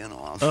up, you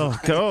know. Oh,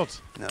 God.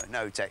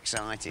 No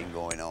exciting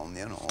going on,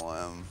 you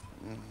know.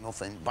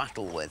 Nothing to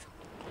battle with.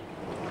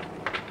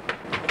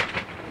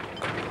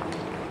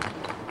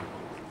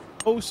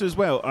 Also, as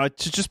well,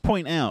 to just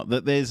point out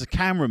that there's a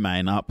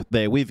cameraman up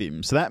there with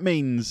him. So that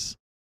means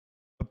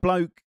a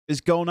bloke has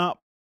gone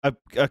up, a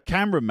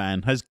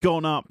cameraman has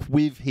gone up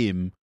with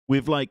him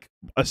with, like,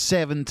 a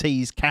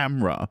 70s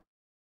camera.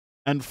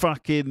 And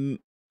fucking,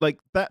 like,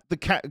 that,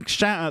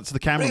 shout out to the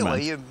cameraman.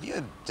 Really,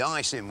 you're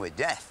dicing with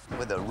death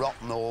with a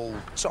rotten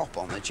old top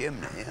on the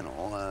chimney, you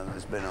know.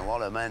 There's been a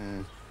lot of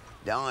men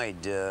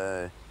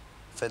died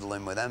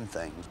fiddling with them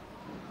things.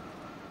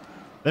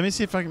 Let me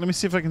see if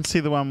I can see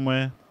the one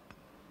where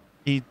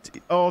he.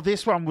 Oh,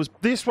 this one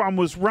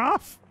was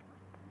rough.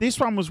 This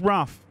one was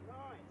rough.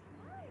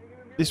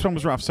 This one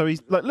was rough. So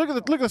he's like, look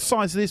at the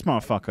size of this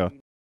motherfucker.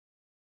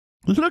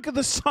 Look at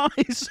the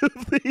size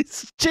of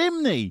this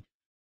chimney.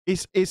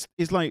 It's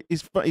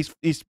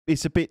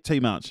a bit too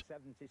much.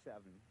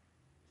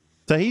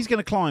 So he's going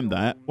to climb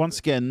that once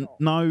again.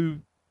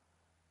 No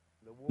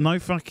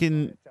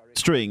fucking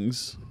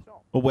strings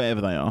or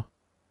whatever they are.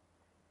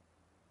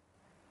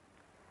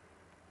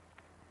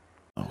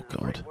 Oh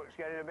god.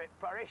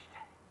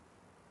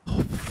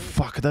 Oh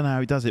fuck! I don't know how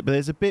he does it, but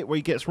there's a bit where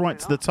he gets right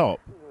to the top.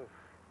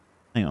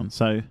 Hang on.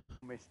 So.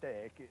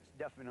 Mistake. It's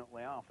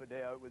definitely half a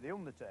day out with the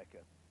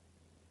Undertaker.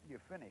 You're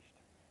finished.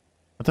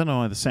 I don't know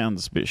why the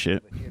sound's a bit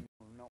shit. Hang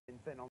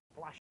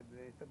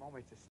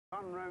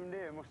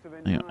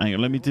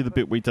on, let me do the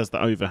bit where he does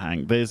the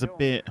overhang. There's a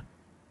bit.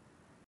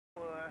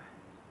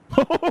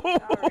 You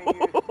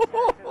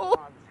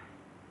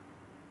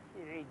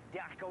need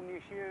dack on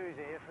your shoes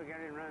here for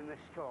getting round this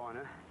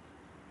corner.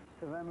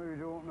 For them who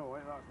don't know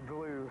it, that's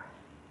glue.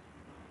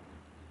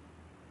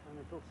 And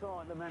it'll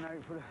sort the men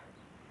out for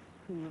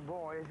the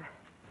boys.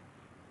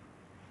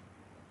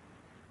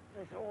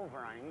 This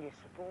overhang is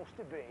supposed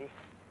to be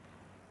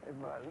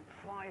about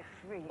 5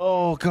 feet.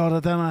 Oh god, I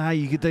don't know how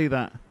you could do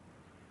that.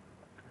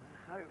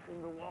 Out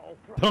from the wall.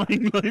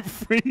 Dying like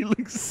free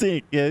looks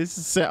sick. Yeah, this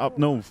is set up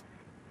north.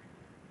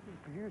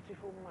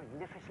 Beautiful,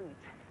 magnificent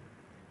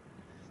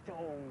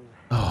stones.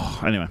 Oh,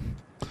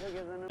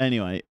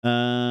 anyway,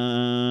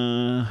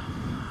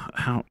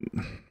 how?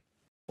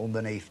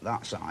 Underneath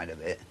that side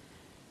of it,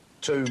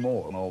 2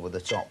 more over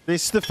the top.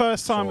 This is the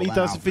first time he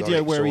does a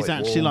video where he's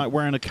actually like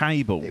wearing a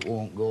cable. It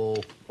won't go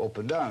up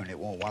and down. It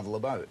won't waddle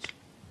about.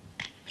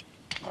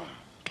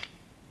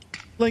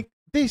 Like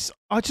this,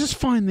 I just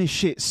find this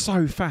shit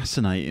so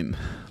fascinating.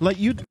 Like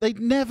they'd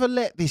never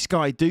let this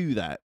guy do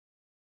that.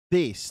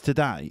 This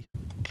today,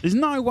 there's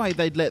no way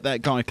they'd let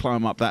that guy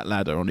climb up that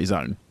ladder on his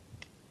own.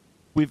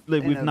 With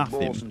nothing. In a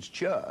bosun's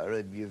chair,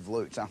 if you've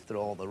looked after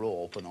all the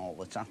rope and all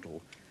the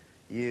tattle,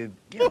 you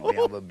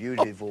have a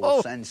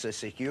beautiful sense of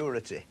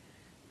security.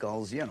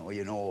 Because, you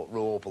know,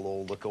 rope will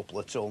hold a couple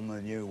of ton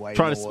and you weigh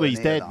trying to squeeze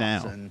dead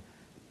now. And,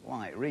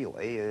 like,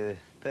 really,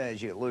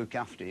 pays you to look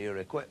after your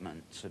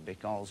equipment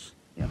because,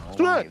 you know,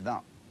 like if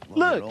that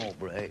rope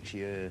breaks,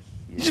 you're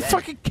he's just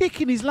fucking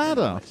kicking his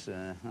ladder. It's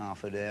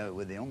half a day out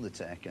with the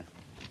Undertaker.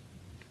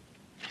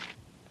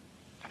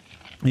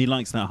 He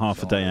likes that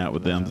half a day out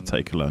with the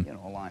Undertaker alone. You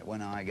know, like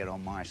when I get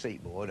on my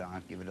seat board,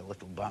 I give it a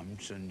little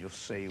bounce and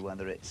just see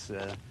whether it's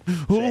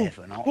safe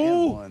or not. You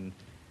know, and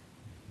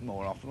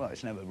more often, well,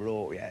 it's never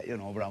broke yet, you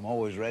know, but I'm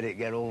always ready to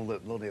get all the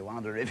bloody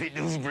ladder if it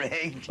does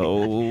break.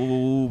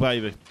 Oh,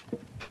 baby.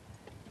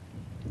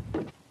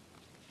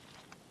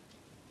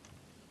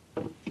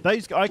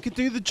 I could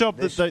do the job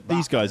that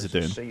these guys are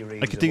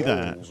doing. I could do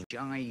that. Which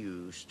I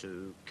use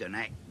to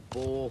connect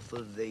both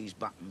of these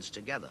buttons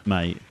together.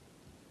 Mate,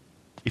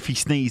 if he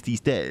sneezed, he's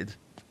dead.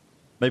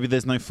 Maybe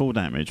there's no fall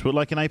damage. But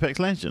like in Apex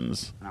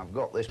Legends. And I've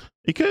got this.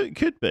 It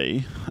could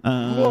be.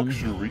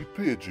 Luxury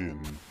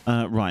pigeon.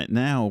 Right,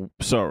 now,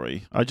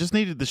 sorry. I just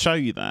needed to show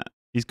you that.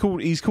 He's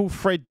called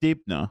Fred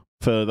Dibnah,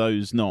 for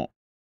those not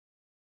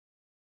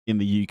in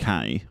the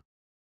UK.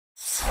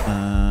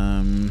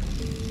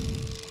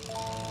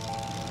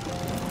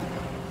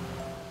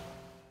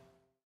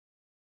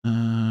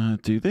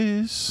 Do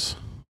this.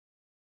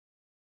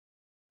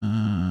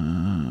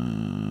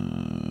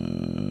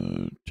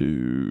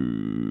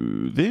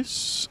 Do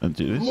this and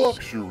do this.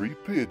 Luxury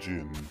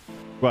pigeon.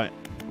 Right.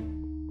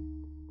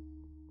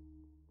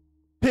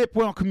 Pip,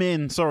 welcome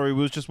in. Sorry,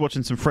 we was just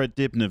watching some Fred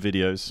Dibnah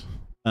videos.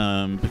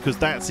 Because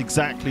that's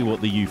exactly what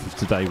the youth of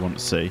today want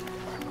to see.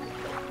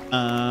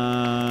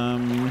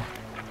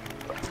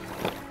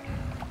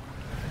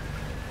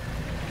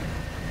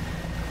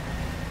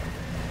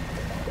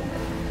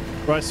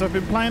 Right, so I've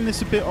been playing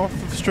this a bit off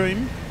of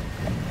stream.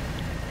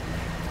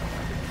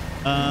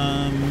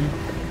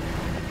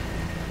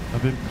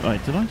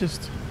 Wait, did I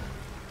just...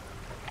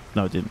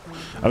 No, I didn't.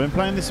 I've been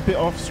playing this a bit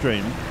off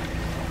stream.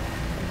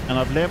 And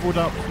I've leveled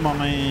up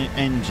my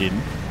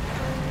engine.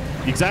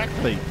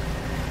 Exactly.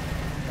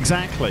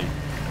 Exactly.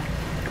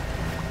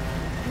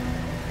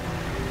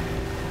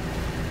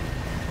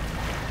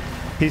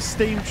 His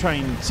Steam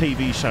Train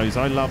TV shows,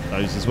 I love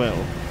those as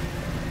well.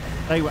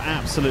 They were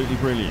absolutely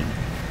brilliant.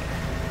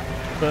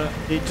 But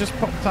it just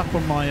popped up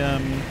on my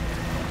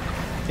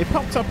it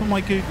popped up on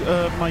my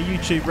Google, my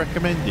YouTube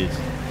recommended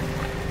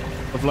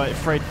of like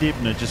Fred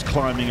Dibnah just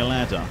climbing a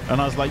ladder, and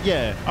I was like,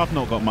 yeah, I've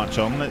not got much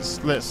on.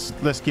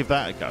 Let's give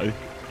that a go.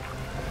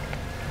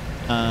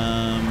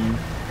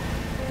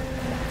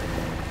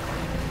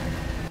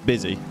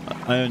 Busy.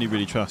 I only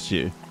really trust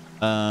you.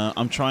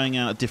 I'm trying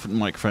out a different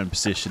microphone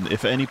position.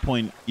 If at any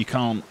point you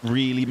can't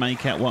really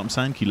make out what I'm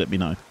saying, can you let me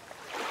know?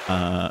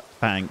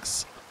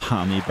 Thanks,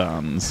 honey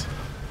buns.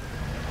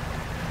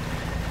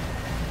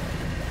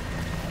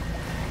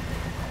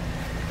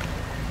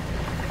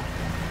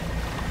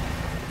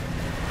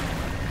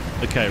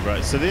 Okay,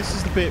 right, so this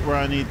is the bit where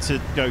I need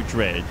to go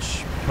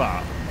dredge,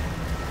 but...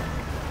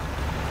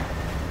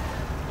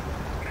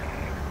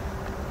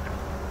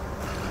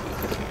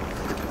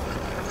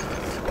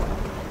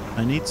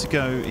 I need to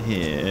go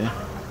here.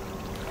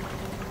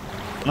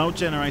 An old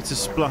generator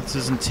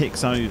splutters and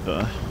ticks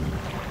over.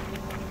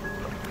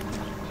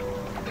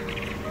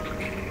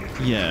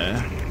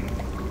 Yeah.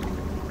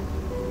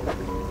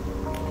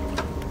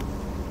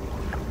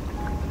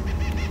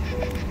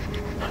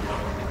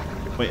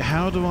 Wait,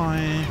 how do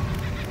I...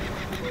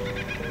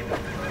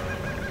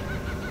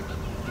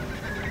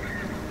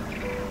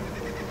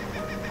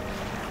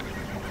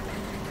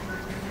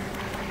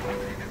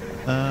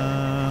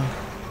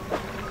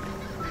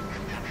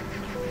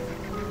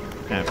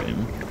 Have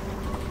him.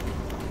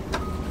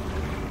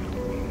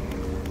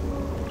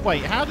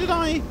 Wait, how did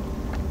I...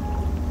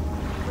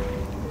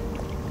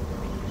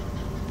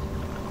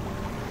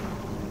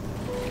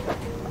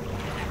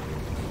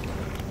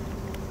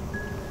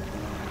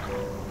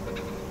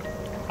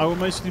 I will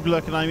mostly be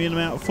lurking Amy in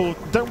about 4.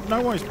 Don't,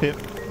 no worries, Pip.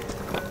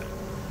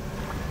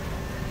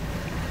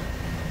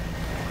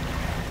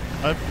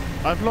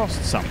 I've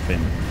lost something.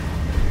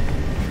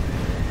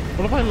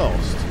 What have I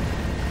lost?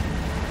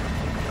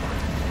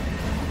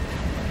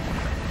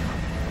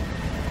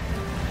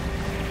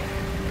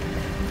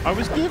 I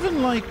was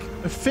given like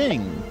a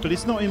thing, but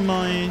it's not in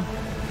my...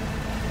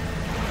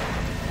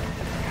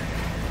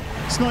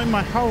 It's not in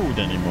my hold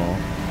anymore.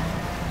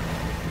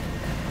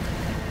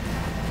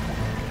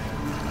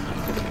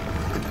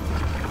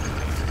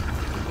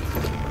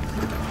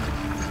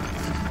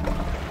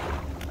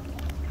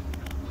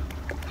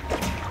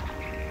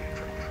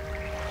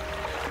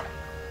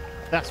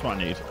 That's what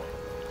I need.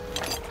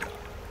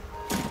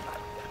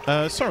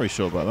 Sorry,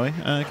 Shaw, by the way.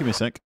 Give me a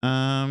sec.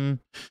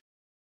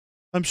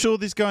 I'm sure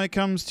this guy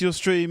comes to your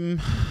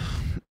stream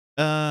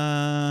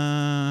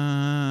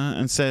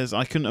and says,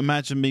 I couldn't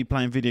imagine me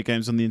playing video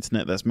games on the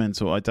internet. That's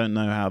mental. I don't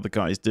know how the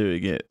guy's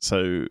doing it.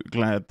 So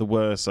glad the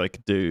worst I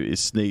could do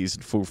is sneeze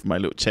and fall from my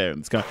little chair in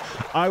the sky.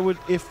 I would,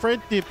 if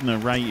Fred Dibnah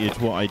rated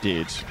what I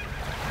did,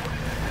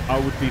 I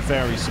would be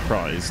very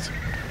surprised.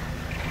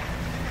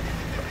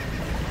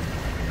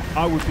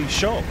 I would be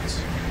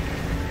shocked,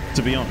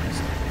 to be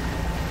honest.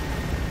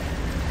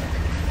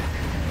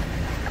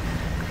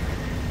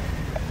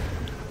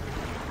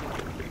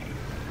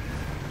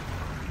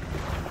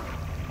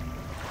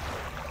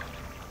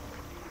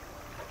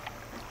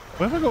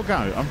 Where have I got to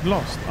go? I'm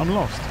lost. I'm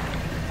lost.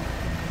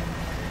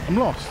 I'm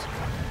lost.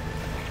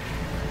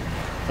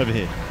 Over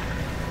here.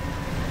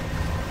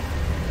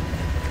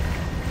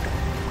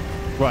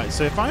 Right,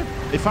 so if I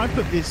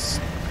put this...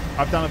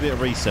 I've done a bit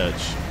of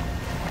research.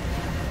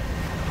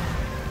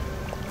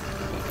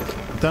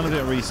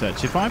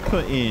 If I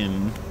put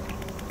in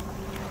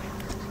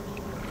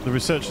the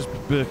researchers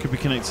could be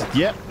connected.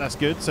 Yep, that's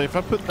good. So if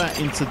I put that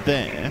into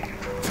there,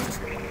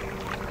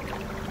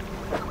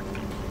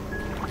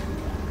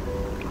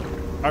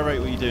 I rate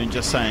what you're doing.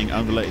 Just saying,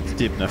 I'm related to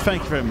Dibnah.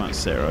 Thank you very much,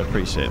 Sarah. I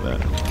appreciate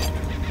that.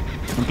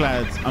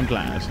 I'm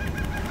glad.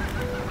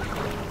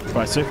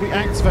 Right. So if we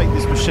activate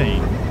this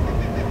machine,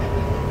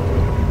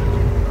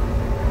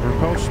 the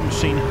repulsion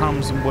machine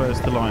hums and whirs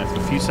to life.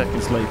 A few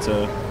seconds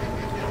later,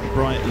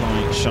 bright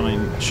light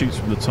shoots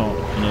from the top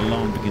and an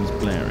alarm begins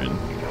blaring.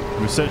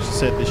 The researcher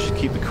said this should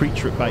keep the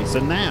creature at bay. So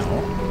now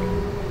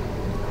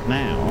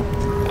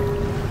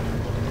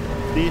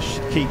this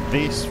should keep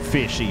this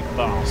fishy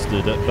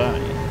bastard at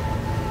bay.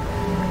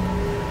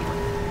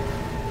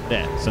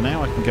 There. So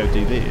now I can go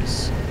do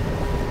this.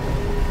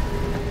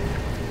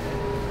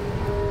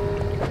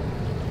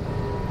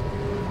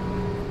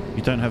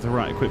 You don't have the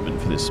right equipment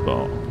for this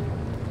spot.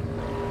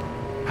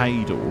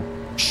 Hadal.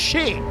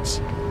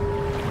 Shit!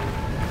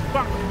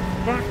 Fuck!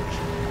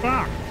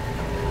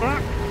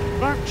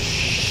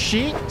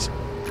 Shit!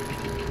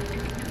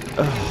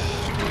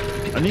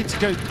 Ugh. I need to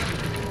go.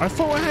 I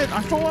thought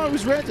I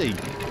was ready.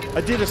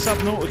 I did a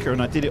Subnautica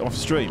and I did it off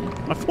stream.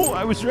 I thought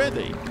I was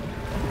ready.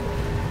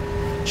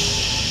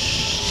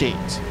 Shit.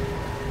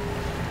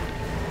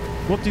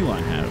 What do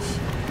I have?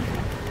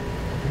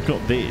 I've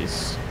got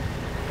this,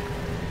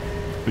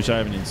 which I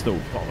haven't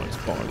installed.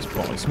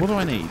 Bollocks. What do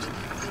I need?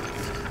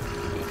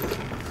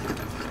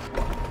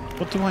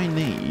 What do I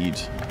need?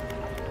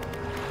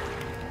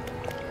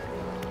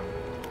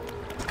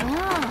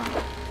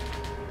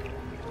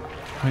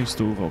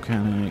 Coastal,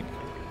 volcanic.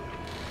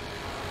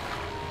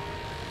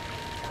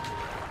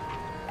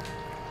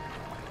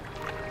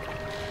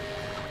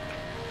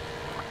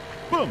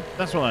 Boom!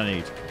 That's what I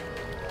need.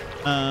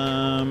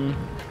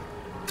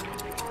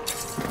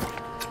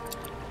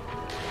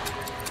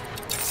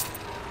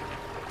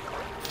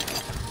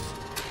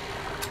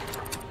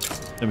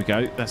 There we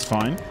go. That's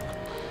fine.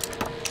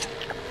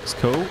 It's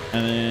cool.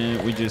 And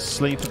then we just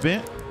sleep a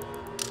bit.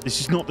 This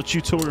is not the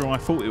tutorial I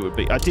thought it would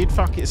be. I did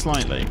fuck it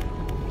slightly.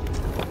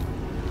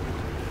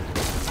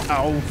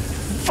 Oh,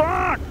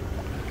 fuck!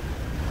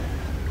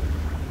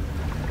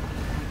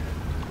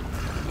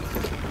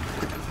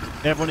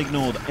 Everyone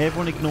ignored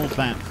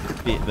that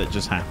bit that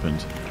just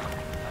happened.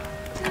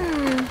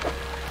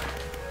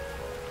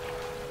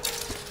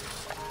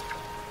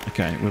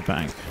 Okay, we're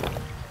back.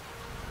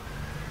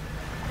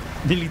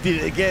 Nearly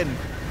did it again.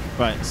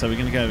 Right, so we're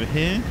going to go over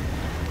here.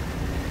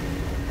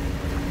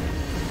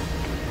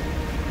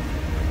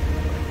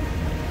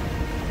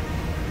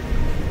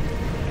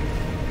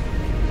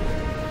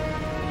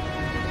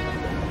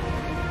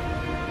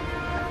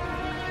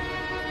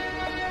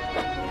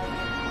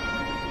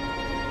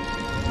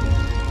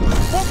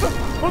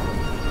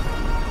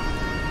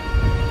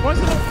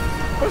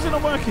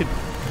 working?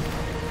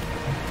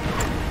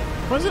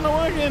 Why is it not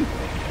working?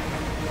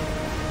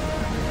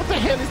 What the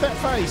hell is that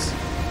face?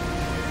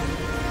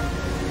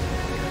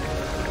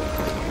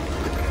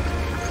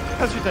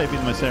 How's your day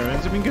been, my Sarah?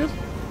 Has it been good?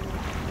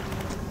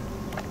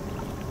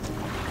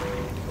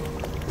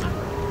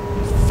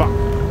 Fuck.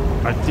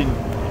 I didn't...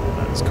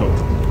 That's cool.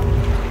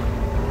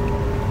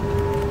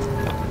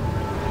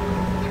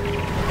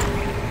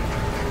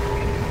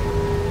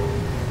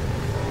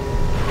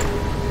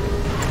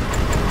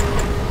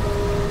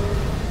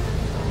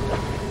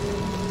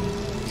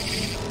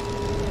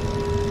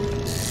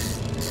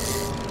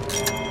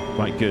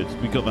 Right, good.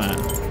 We got that.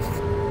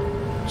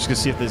 Just gonna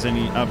see if there's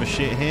any other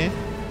shit here.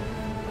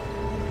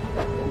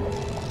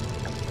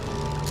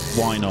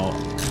 Why not?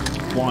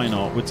 Why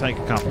not? We'll take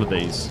a couple of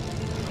these.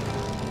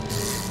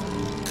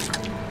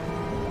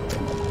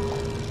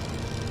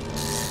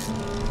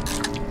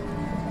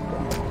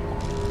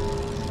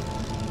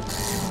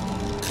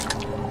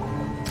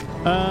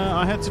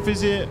 I had to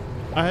visit.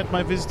 I had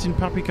my visiting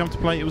puppy come to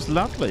play. It was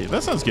lovely.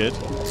 That sounds good.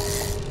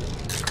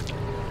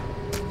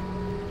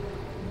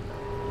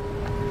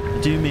 I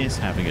do miss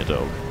having a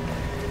dog.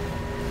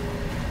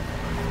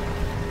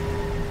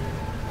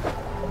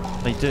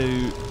 They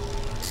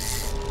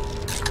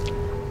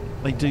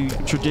do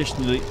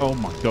traditionally... Oh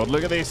my god,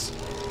 look at this!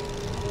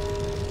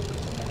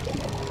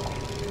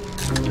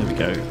 There we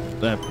go.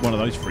 They're one of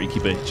those freaky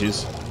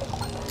bitches.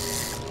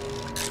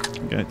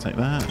 Go, take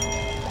that.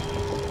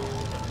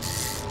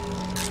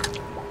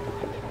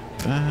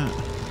 That.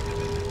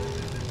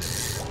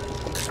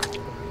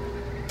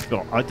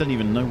 God, I don't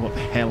even know what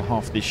the hell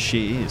half this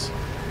shit is.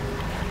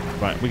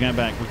 Right, we're going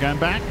back. We're going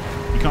back.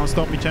 You can't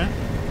stop me, chat.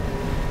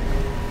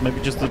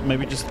 Maybe just one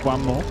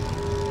more.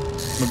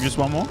 Maybe just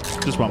one more.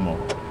 Just one more.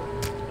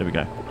 There we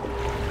go.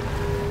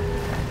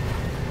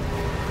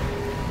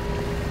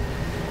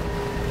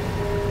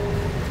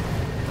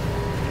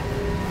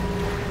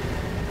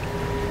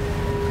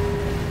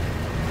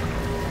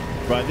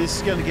 Right, this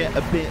is going to get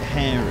a bit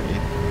hairy.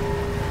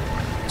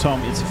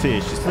 Tom, it's a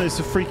fish. It's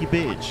a freaky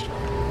bitch.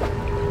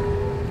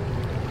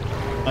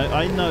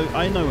 I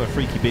know a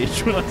freaky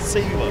bitch when I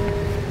see one.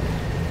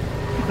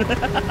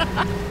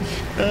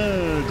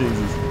 Oh,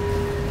 Jesus.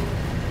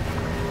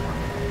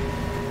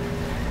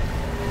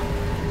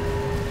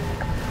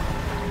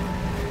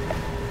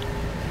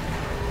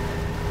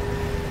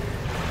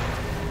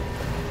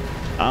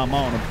 I'm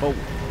on a boat,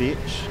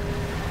 bitch.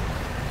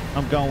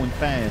 I'm going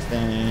fast,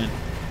 and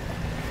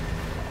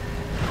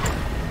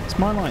is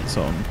my lights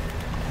on?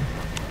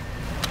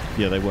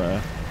 Yeah, they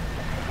were.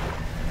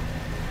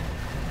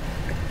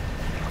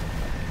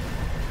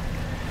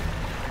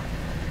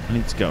 I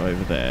need to go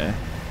over there.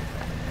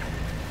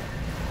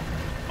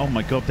 Oh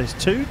my god, there's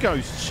 2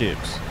 ghost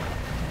ships.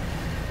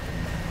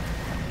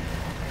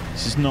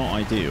 This is not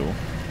ideal.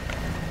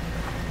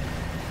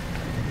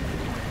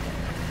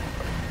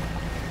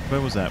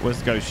 Where was that? Where's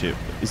the ghost ship?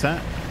 Is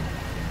that?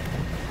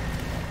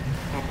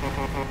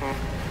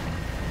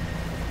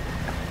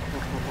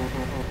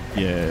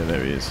 Yeah,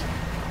 there he is.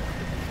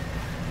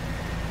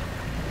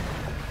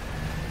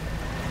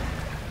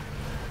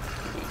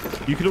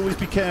 You can always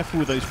be careful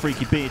with those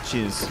freaky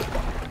bitches.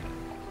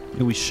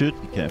 We should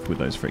be careful with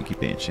those freaky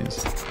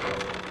bitches.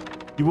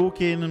 You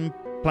walk in and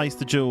place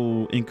the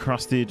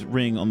jewel-encrusted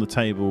ring on the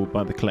table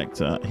by the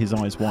collector. His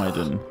eyes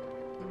widen.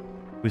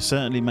 We're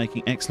certainly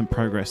making excellent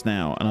progress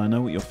now, and I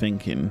know what you're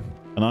thinking.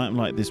 An item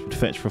like this would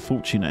fetch for a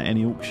fortune at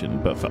any auction,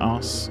 but for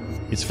us,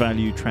 its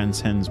value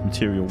transcends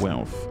material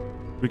wealth.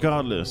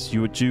 Regardless,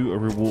 you are due a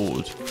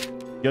reward.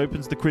 He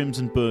opens the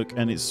crimson book,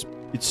 and its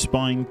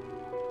spine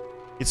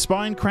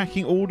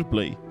cracking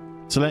audibly.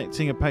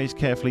 Selecting a page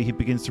carefully, he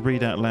begins to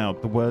read out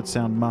loud. The words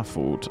sound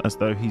muffled, as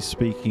though he's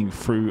speaking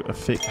through a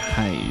thick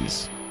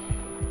haze.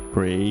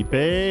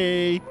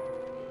 Creepy!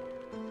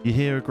 You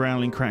hear a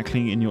growling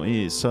crackling in your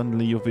ears.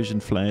 Suddenly your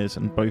vision flares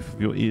and both of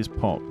your ears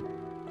pop.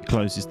 He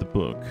closes the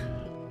book.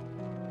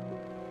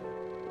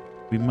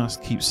 We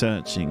must keep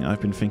searching. I've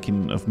been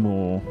thinking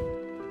more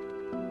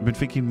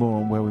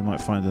on where we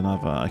might find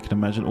another. I can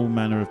imagine all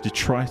manner of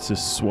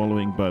detritus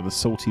swallowing by the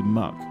salty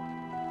muck.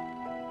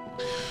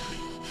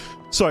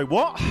 Sorry,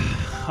 what?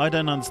 I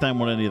don't understand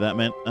what any of that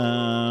meant.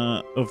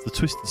 Of the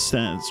Twisted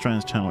Strands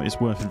channel, it's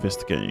worth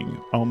investigating.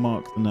 I'll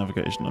mark the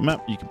navigation on the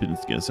map. You can begin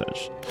to get a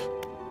search.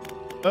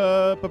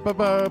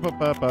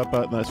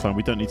 That's fine.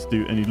 We don't need to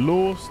do any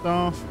lore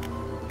stuff.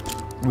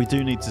 We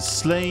do need to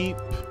sleep.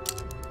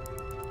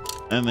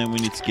 And then we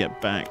need to get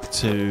back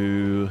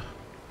to...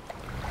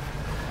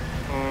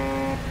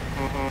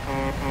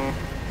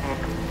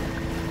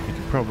 We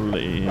could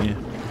probably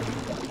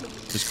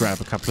just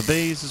grab a couple of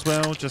these as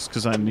well, just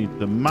because I need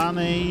the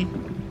money.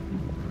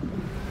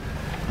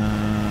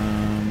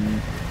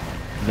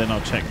 Then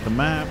I'll check the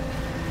map.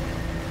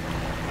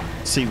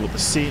 See what the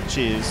sitch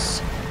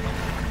is.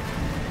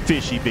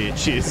 Fishy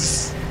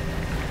bitches.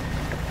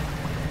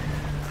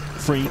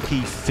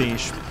 Freaky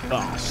fish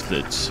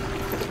bastards.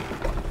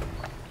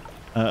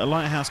 A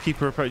lighthouse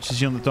keeper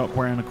approaches you on the dock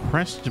wearing a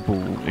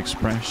questionable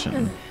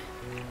expression.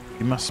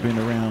 He must have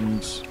been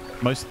around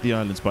most of the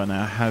islands by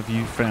now. Have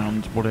you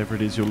found whatever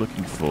it is you're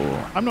looking for?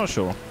 I'm not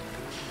sure.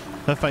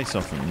 Her face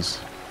softens.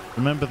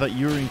 Remember that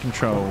you're in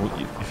control.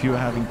 If you are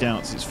having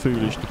doubts, it's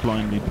foolish to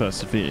blindly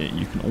persevere.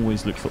 You can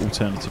always look for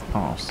alternative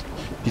paths.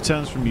 She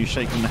turns from you,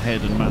 shaking the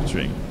head and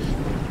muttering.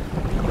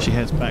 She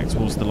heads back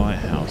towards the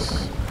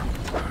lighthouse.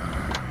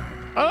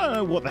 I don't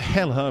know what the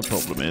hell her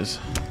problem is.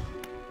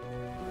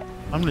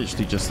 I'm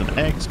literally just an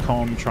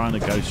ex-con trying to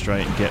go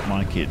straight and get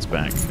my kids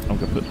back. I'm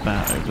going to put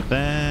that over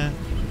there.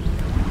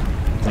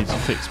 Need to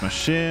fix my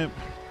ship.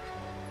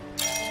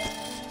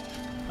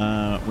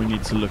 We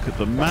need to look at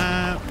the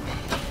map.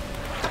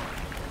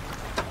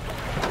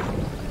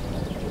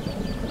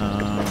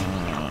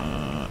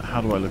 How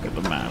do I look at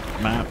the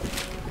map?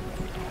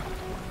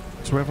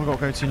 So where have I got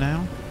to go to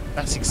now?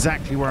 That's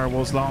exactly where I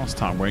was last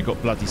time, where it got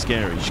bloody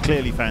scary. She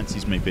clearly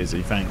fancies me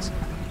busy, thanks.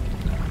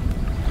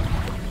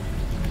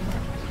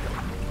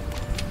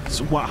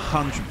 It's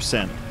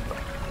 100%.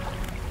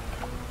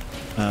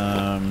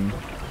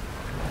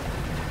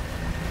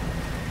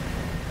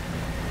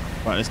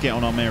 Right, let's get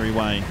on our merry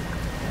way.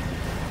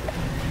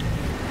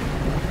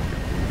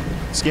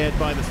 Scared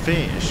by the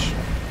fish.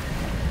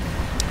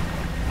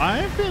 I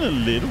have been a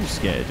little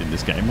scared in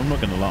this game, I'm not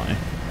going to lie.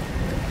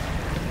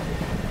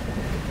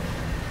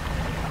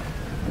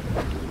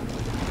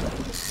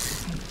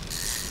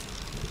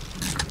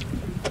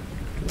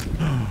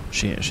 Oh,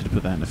 shit, I should have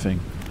put that in the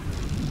thing.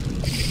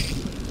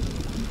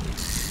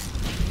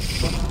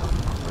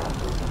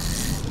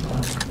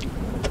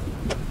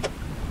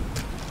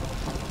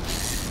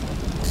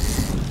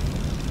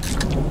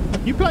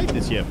 You played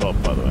this yet,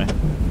 Bob, by the way?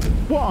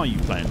 What are you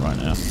playing right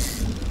now?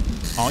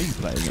 Are you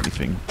playing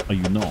anything? Are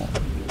you not?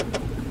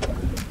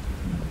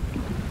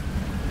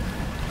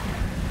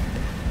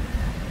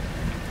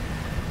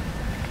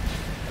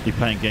 You're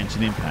playing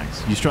Genshin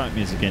Impact. You strike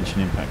me as a Genshin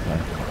Impact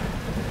player.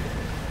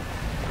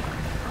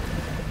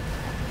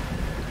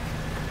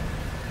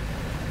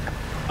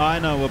 I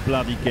know a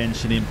bloody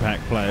Genshin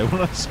Impact player.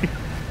 When I see...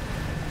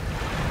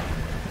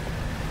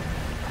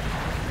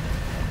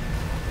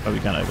 Oh, we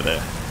going over there.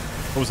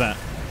 What was that?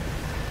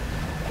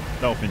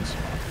 Dolphins.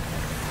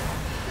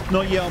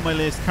 Not yet on my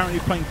list. Currently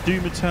playing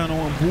Doom Eternal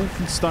and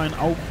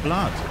Wolfenstein Old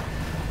Blood.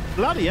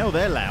 Bloody hell,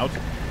 they're loud.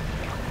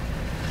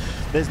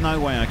 There's no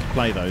way I could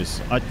play those.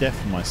 I'd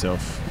deafen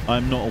myself.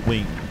 I'm not a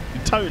wing.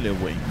 You're totally a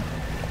wing.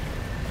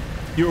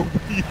 You're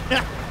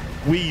a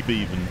weeb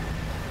even.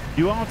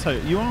 You are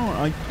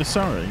I'm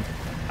sorry.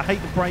 I hate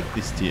to break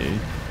this to you,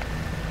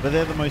 but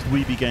they're the most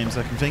weeby games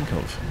I can think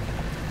of.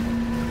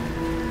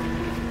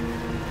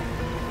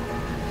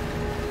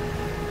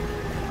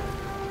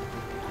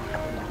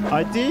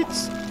 I did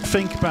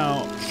think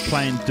about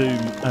playing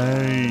Doom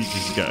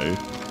ages ago.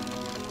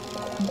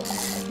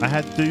 I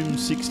had Doom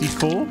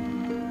 64.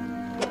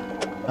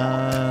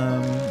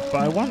 But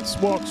I once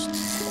watched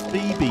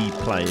BB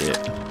play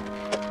it.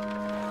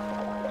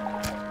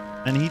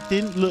 And he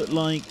didn't look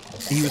like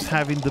he was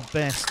having the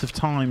best of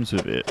times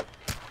with it.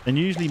 And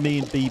usually me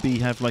and BB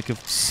have like a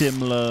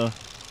similar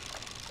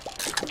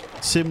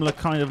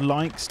kind of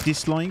likes,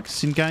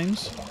 dislikes in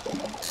games.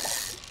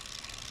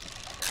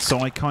 So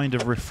I kind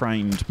of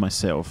refrained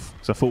myself.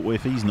 Because I thought, well,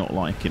 if he's not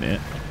liking it,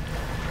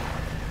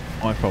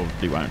 I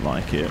probably won't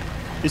like it.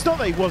 It's not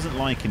that he wasn't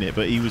liking it,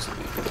 but he was...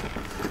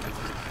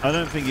 I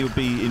don't think it would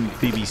be in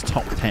BB's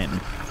top 10.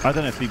 I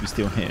don't know if BB's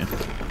still here.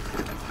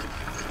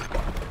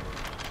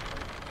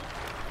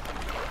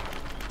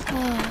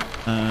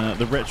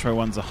 The retro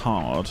ones are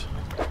hard.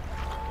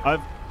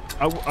 I've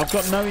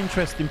got no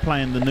interest in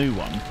playing the new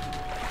one.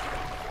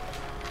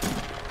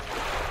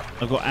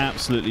 I've got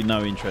absolutely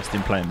no interest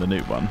in playing the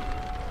new one.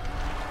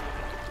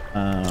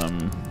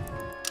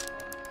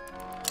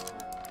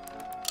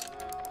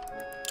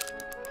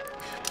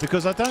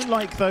 Because I don't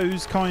like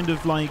those kind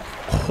of like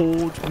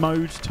horde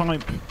mode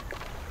type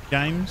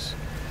games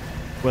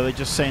where they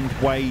just send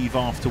wave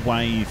after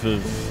wave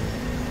of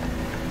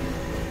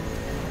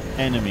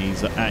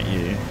enemies at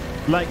you.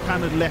 Like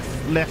kind of Left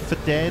 4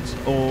 Dead,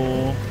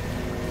 or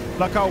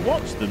like I'll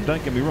watch them,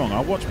 don't get me wrong,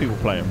 I'll watch people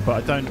play them,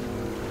 but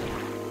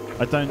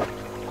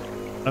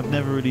I've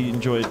never really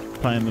enjoyed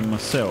playing them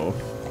myself.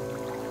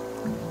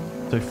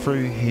 So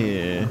through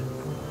here,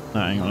 no,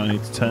 hang on, I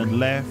need to turn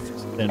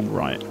left, then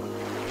right.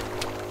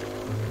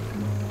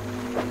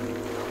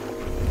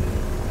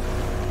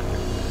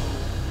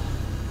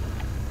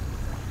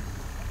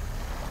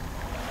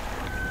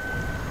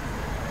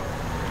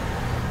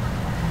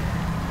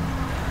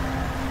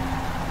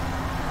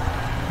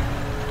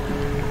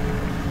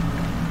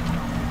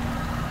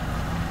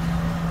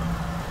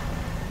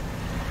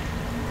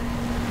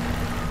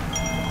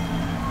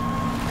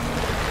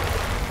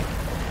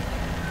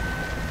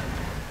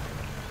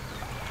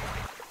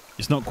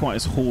 It's not quite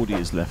as hoardy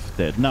as Left 4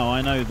 Dead. No,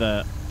 I know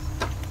that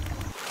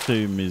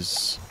Doom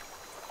is...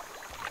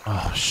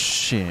 Oh,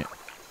 shit.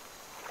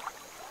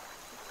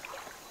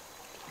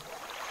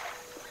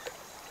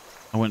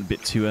 I went a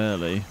bit too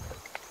early.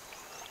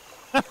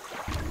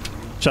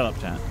 Shut up,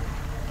 chat.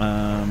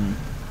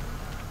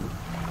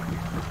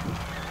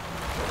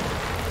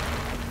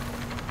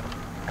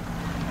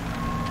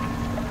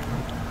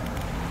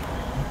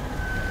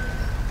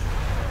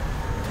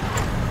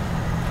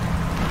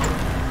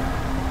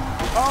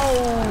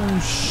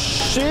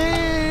 shit!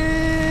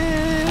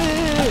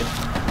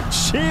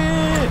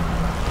 Shit!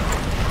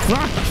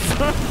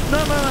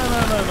 No.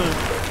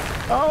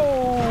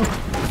 Oh!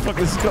 Fuck,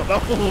 this has got...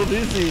 Oh,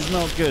 this is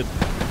not good.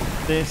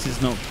 This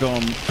has not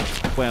gone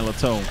well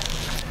at all.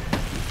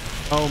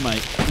 Oh,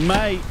 mate.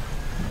 Mate!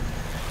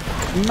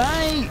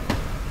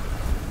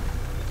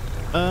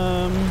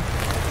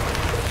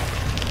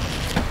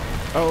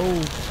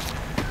 Oh.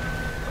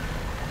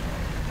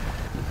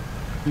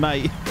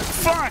 Mate.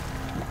 Fuck!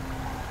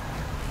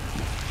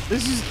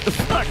 This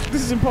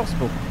is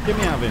impossible. Get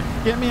me out of here.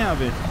 Get me out of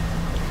here.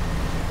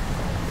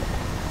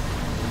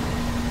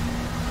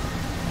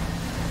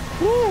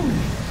 Woo!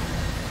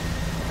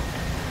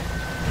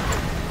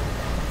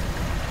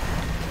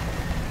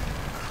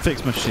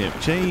 Fix my ship.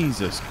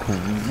 Jesus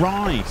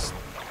Christ.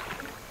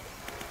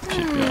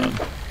 Shipyard.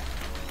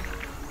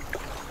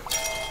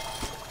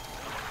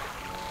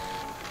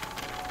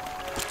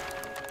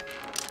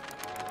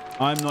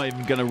 I'm not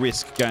even going to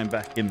risk going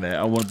back in there.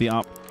 I want to be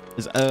up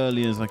as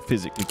early as I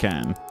physically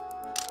can.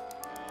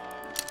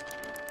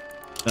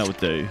 That would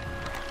do.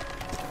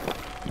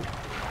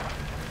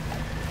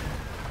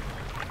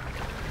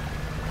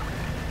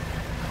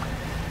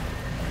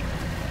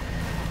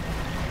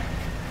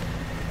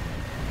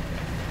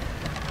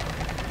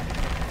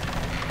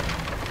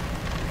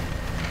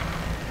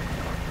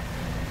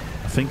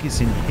 I think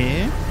it's in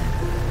here.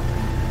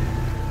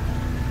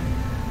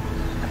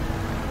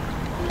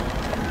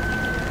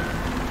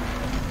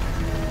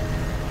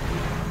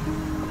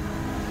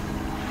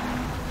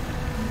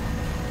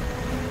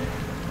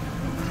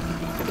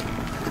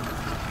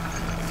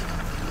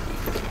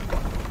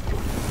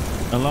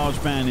 A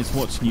large man is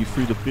watching you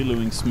through the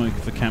billowing smoke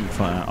of a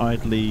campfire,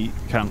 idly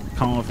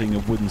carving a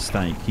wooden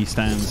stake. He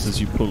stands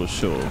as you pull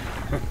ashore.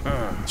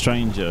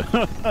 Stranger.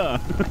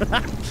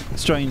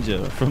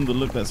 Stranger, from the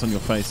look that's on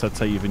your face, I'd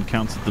say you've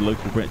encountered the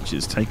local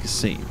wretches. Take a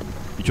seat.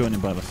 You join him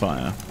by the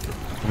fire.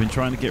 I've been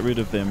trying to get rid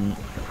of them.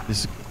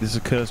 This is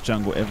a cursed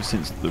jungle ever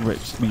since the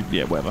wretches...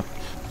 Yeah, whatever.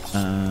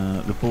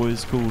 The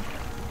boys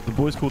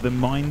called them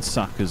mind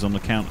suckers on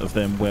account of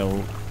them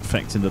well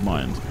affecting the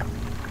mind.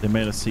 They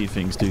made us see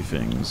things, do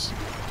things.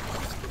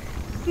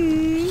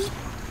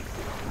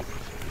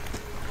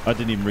 I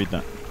didn't even read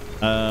that.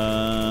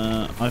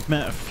 I've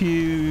met a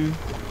few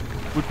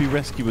would-be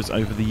rescuers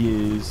over the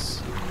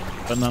years,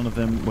 but none of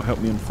them will help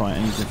me in fight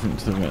any different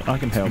to the... I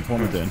can help.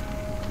 What am I doing?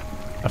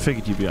 I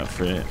figured you'd be up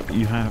for it.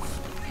 You have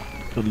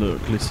to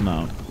look. Listen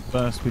up.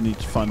 First, we need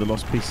to find the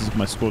lost pieces of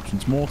my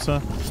squadron's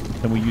mortar.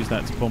 Then we use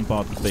that to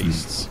bombard the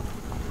beasts.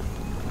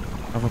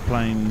 Other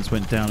planes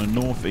went down and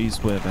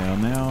northeast where they are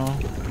now.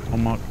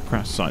 On mark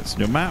crash sites on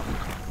your map.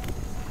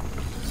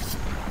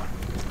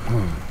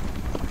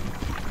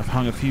 I've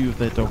hung a few of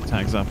their dog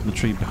tags up in the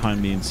tree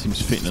behind me and seems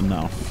fitting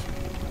enough.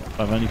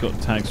 I've only got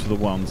tags for the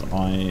ones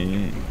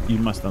you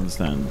must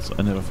understand.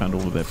 I never found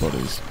all of their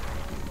bodies.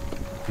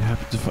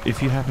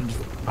 If you happen to...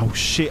 Oh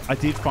shit, I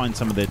did find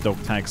some of their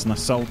dog tags and I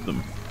sold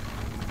them.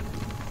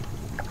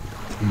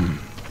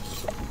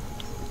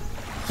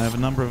 I have a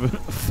number of...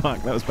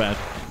 Fuck, that was bad.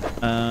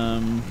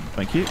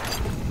 Thank you.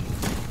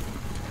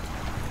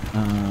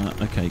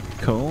 Okay,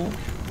 cool.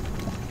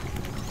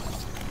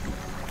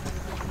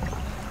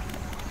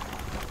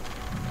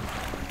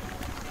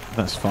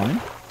 That's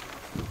fine.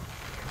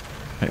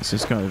 Okay, so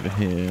let's go over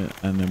here,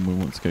 and then we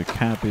want to go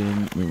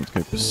cabin, we want to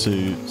go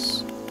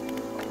pursuits.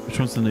 Which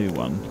one's the new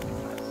one?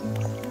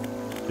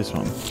 This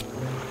one.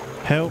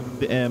 Help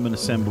the airmen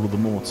assemble the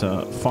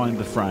mortar, find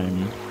the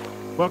frame.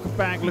 Welcome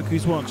back, look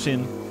who's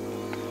watching.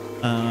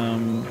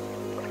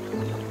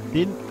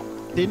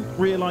 Didn't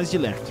realise you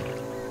left.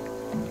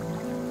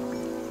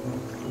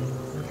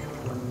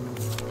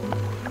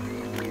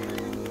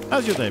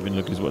 How's your day been,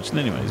 look who's watching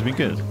anyway? It's been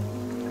good.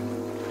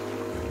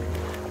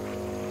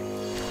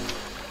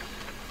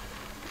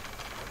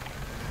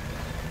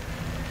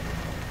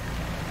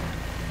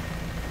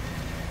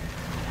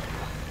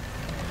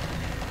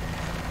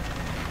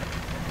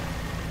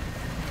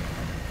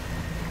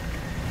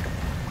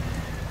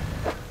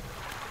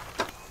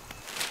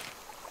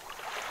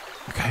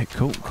 Okay,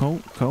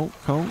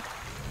 cool.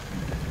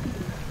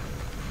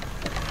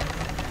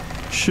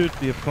 Should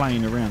be a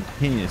plane around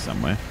here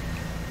somewhere.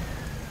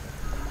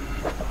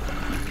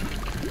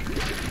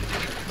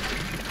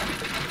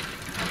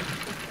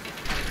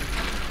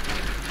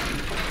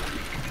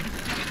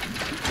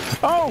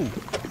 Oh!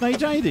 Hey,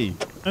 JD.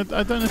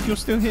 I don't know if you're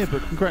still here,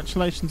 but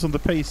congratulations on the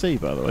PC,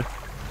 by the way.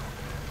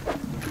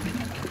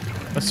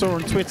 I saw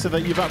on Twitter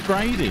that you've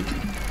upgraded.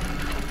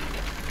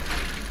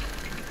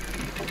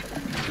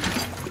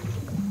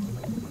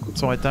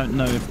 So I don't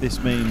know if this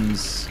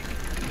means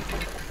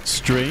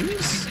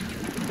streams?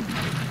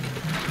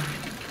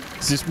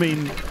 Does this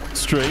mean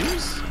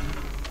streams?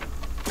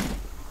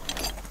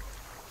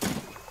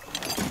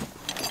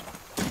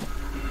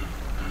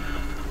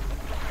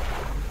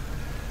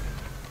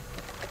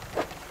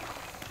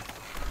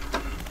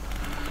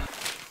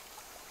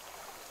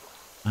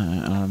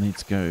 I need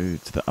to go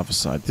to the other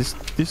side. This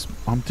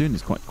I'm doing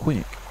this quite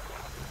quick.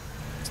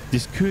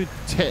 This could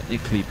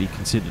technically be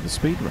considered a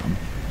speed run.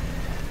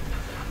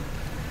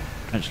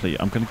 Actually,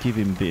 I'm going to give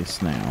him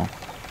this now.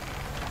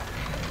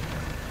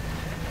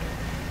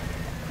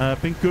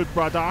 Been good,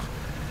 brother.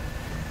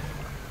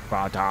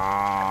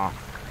 Brother.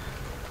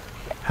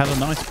 Had a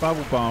nice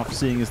bubble bath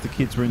seeing as the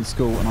kids were in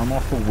school and I'm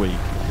off all week.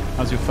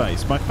 How's your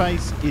face? My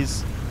face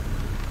is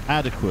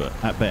adequate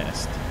at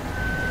best.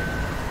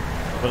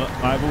 But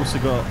I've also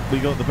we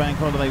got the bank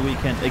holiday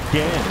weekend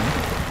again.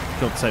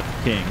 God save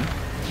the king.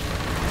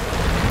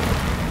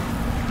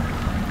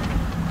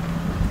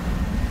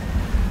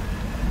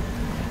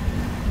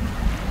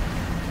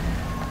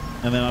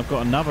 And then I've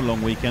got another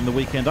long weekend the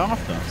weekend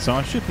after. So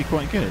I should be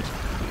quite good.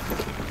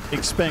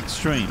 Expect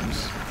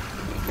streams.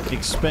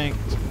 Expect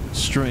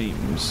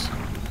streams.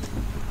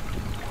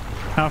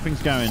 How are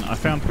things going? I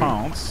found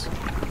parts.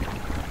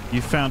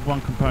 You found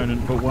one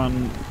component, but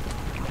one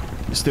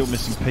is still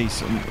missing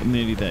piece. I'm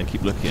nearly there.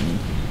 Keep looking.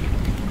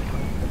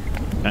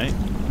 Okay.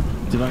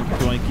 Do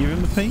I give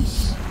him the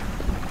piece?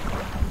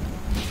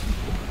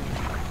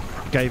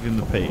 Gave him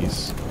the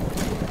piece.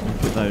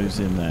 Put those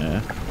in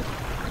there.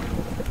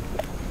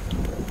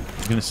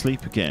 I'm going to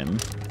sleep again.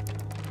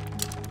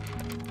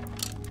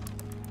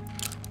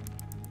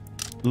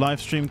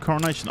 Live stream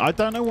coronation. I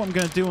don't know what I'm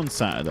going to do on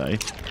Saturday.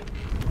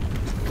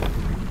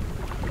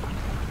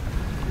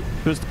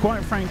 Because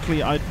quite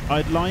frankly, I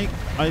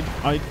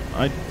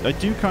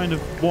do kind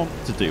of want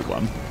to do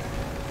one.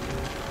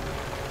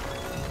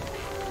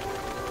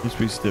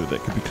 Mystery still that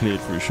could be cleared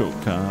for a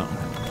shortcut.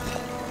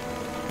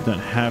 Don't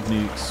have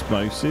any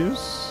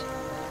explosives.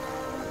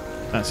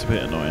 That's a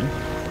bit annoying.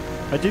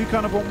 I do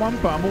kind of want one,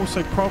 but I'm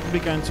also probably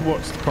going to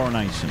watch the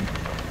coronation.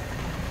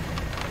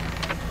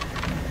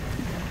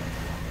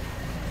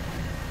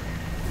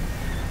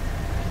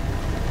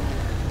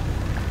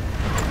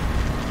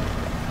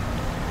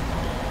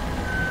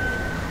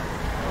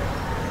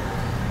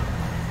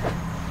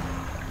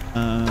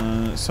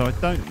 So I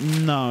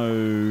don't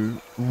know,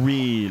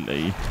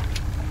 really.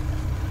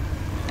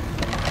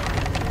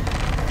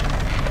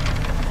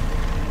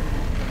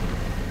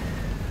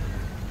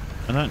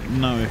 I don't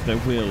know if there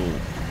will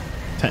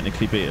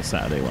technically be a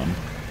Saturday one.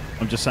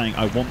 I'm just saying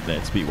I want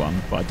there to be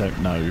one, but I don't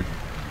know.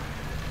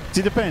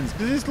 It depends,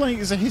 because it's like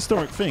it's a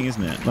historic thing,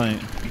 isn't it? Like,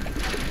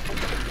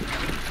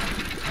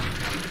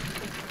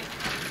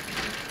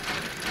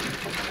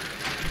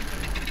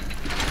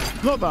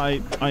 not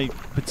that I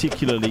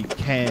particularly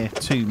care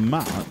too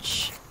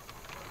much.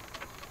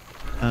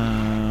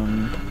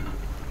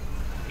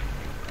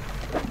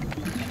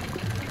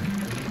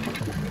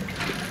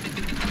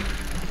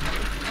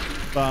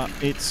 But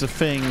it's a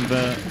thing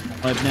that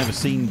I've never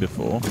seen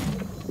before.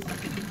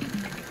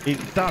 It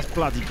does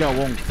bloody go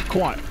on for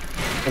quite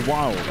a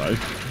while, though.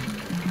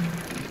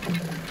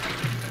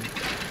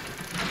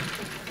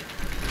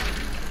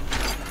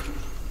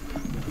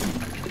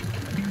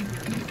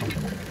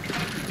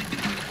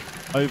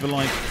 Over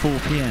like 4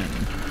 PM.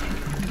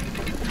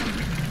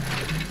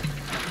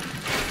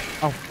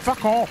 Oh,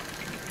 fuck off!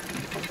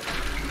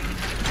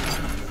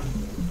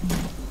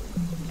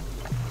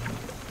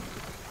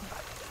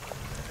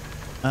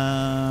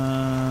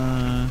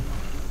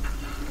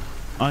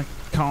 I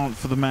can't,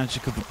 for the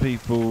magic of the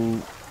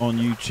people on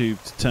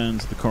YouTube, to turn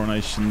the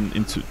coronation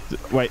into...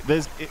 Wait,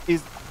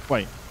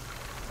 wait.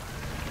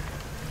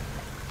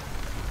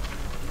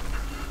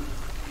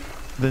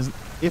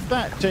 If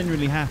that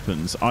genuinely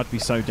happens, I'd be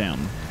so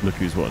down. Look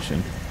who's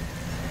watching.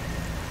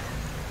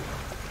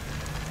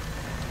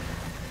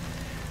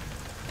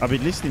 I've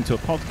been listening to a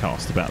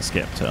podcast about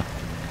Skepta.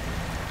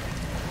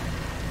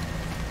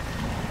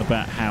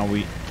 About how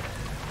we...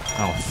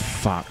 Oh,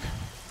 fuck.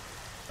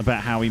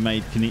 About how he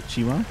made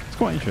Konnichiwa. It's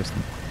quite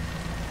interesting.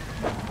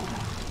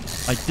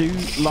 I do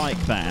like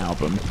that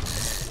album.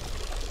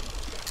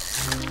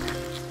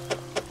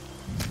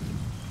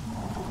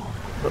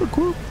 A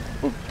group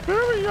of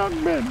very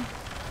young men.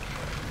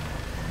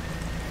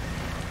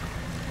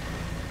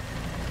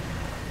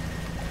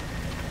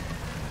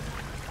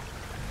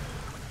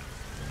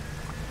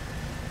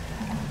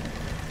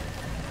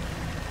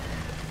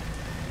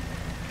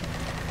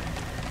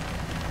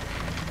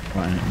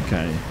 Right,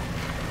 okay.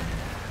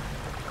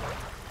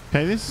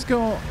 Okay, this has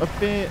got a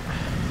bit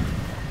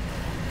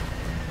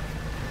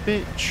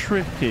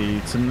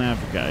tricky to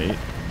navigate.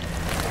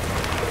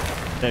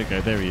 There we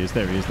go, there he is,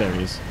 there he is, there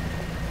he is.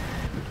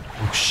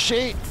 Oh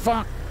shit,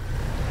 fuck!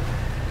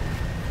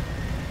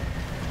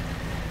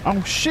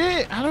 Oh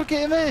shit, how do I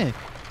get in there?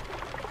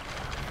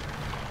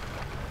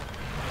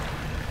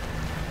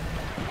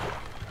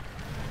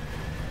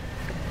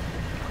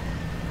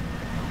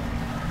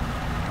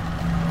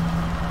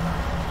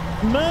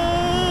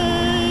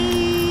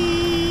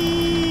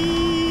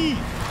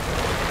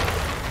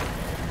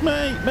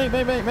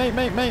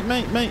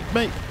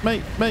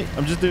 Mate.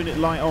 I'm just doing it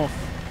light off.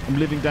 I'm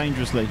living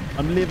dangerously.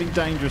 I'm living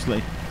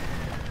dangerously.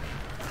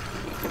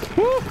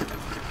 Woo!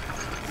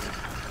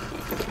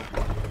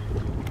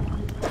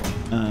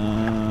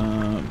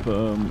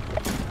 Boom.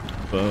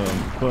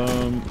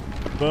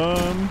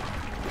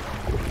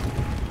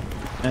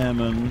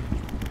 Airman.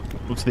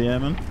 What's the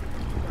airman?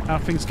 How are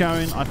things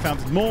going? I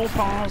found more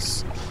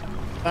parts.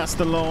 That's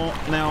the law.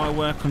 Now I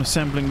work on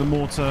assembling the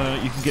mortar.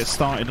 You can get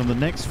started on the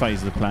next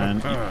phase of the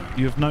plan.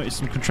 You have noticed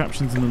some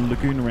contraptions in the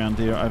lagoon around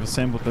here. I've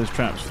assembled those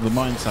traps for the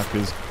mine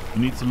suckers.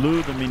 You need to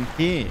lure them in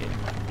here.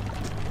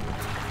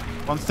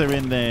 Once they're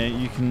in there,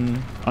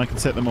 I can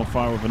set them on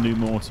fire with a new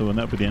mortar, and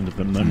that'll be the end of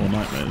them. No more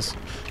nightmares.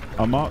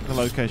 I'll mark the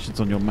locations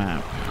on your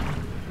map.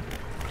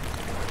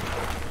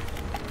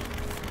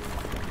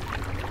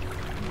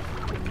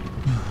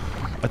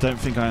 I don't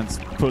think I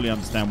fully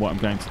understand what I'm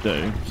going to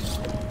do.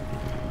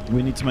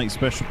 We need to make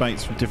special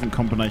baits from different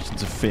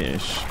combinations of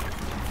fish.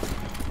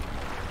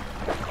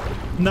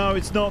 No,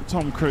 it's not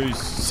Tom Cruise.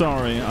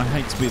 Sorry, I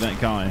hate to be that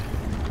guy.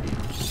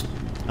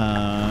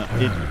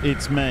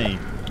 It's me.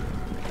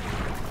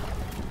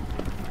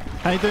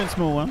 How you doing,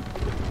 small one?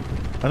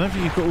 I don't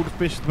think you've got all the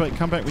fish for the bait.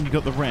 Come back when you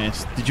got the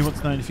rest. Did you want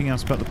to know anything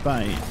else about the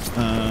bait?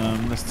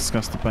 Let's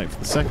discuss the bait for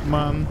the second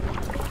one.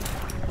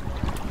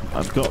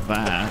 I've got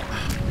that.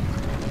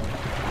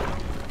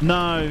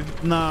 No,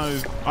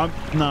 I'm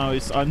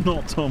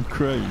not Tom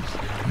Cruise.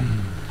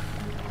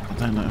 I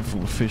don't know if all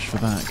the fish for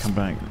that. Come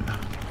back.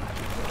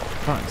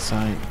 Fuck's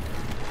sake.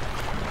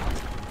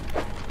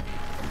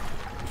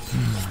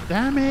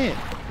 Damn it.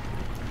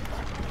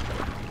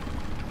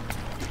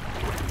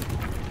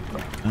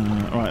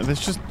 Alright,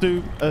 let's just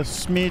do a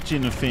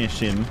smidgen of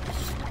fishing.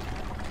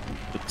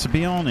 But to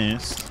be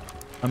honest,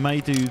 I may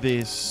do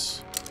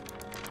this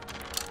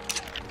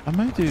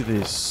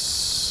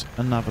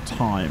another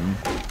time.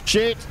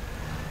 Shit!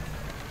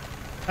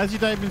 How's your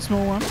day been,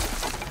 small one?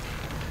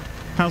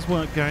 How's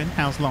work going?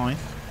 How's life?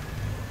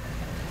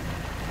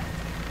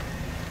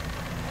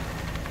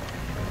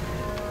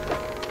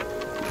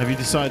 Have you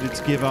decided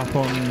to give up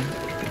on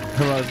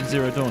Horizon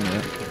Zero Dawn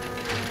yet?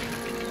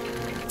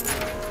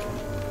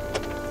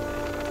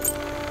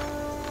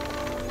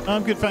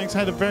 I'm good, thanks. I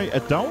had a very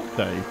adult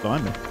day,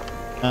 blimey.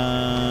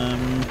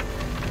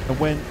 I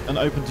went and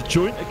opened a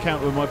joint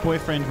account with my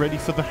boyfriend, ready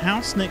for the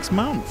house next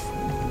month.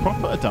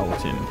 Proper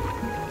adulting.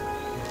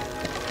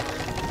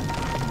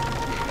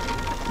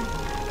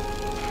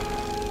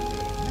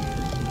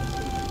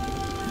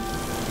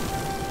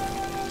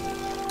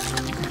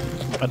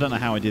 I don't know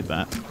how I did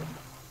that.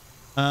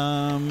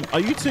 Are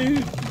you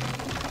two?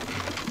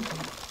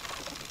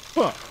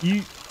 What?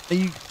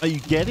 Are you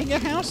getting a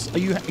house? Are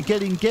you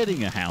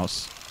getting a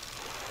house?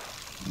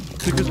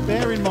 Because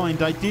bear in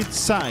mind, I did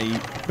say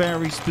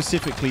very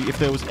specifically if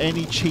there was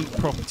any cheap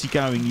property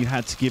going, you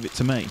had to give it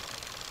to me.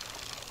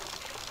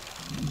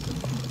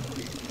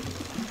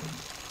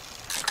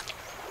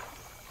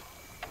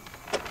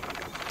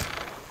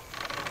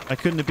 I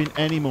couldn't have been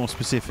any more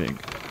specific.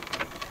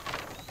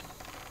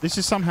 This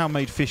has somehow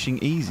made fishing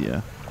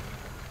easier.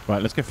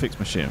 Right, let's go fix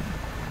my ship.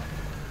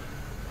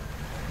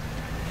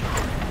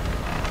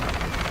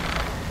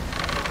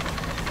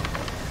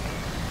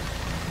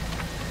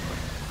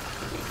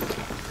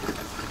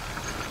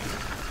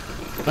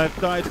 I've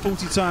died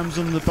 40 times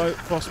on the boat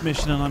boss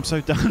mission and I'm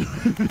so done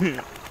with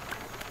it.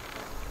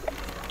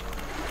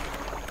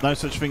 No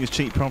such thing as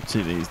cheap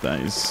property these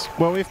days.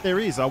 Well, if there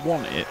is, I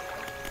want it.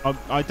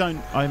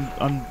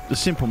 I'm a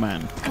simple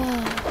man.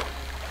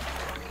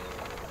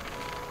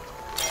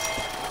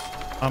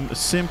 I'm a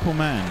simple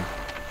man.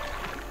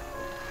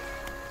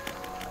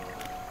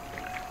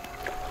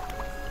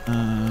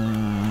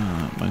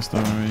 My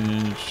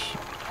storage.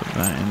 Put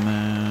that in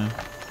there.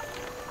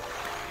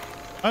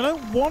 I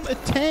don't want a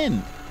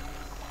tent.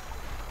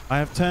 I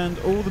have turned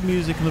all the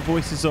music and the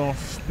voices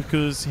off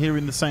because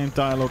hearing the same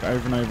dialogue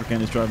over and over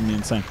again is driving me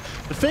insane.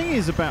 The thing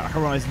is about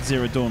Horizon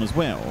Zero Dawn as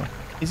well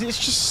is it's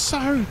just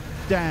so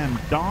damn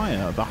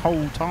dire the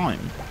whole time.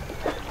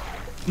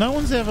 No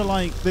one's ever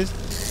like this.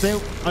 I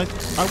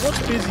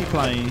watched Busy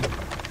play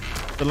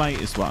the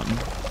latest one,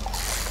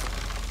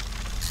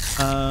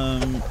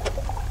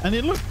 and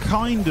it looked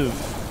kind of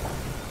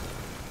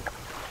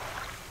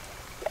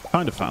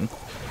fun.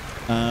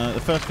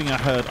 The first thing I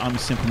heard, I'm a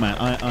simple man.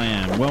 I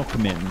am.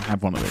 Welcome in.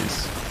 Have one of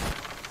these.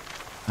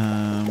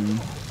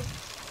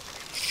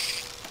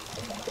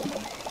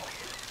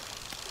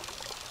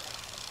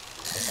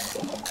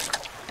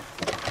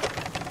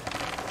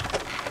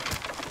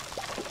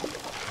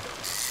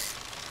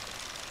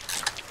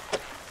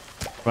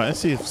 Right, let's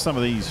see if some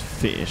of these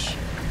fish.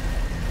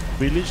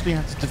 We literally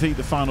have to defeat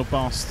the final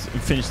boss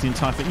and finish the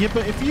entire thing. Yeah,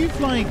 but if you've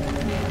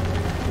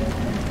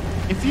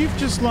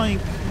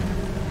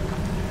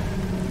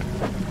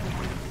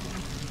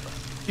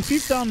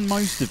done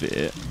most of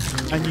it,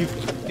 and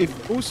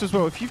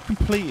if you've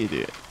completed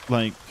it,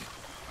 like,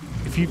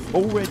 if you've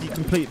already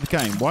completed the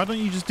game, why don't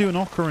you just do an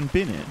ochre and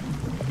bin it?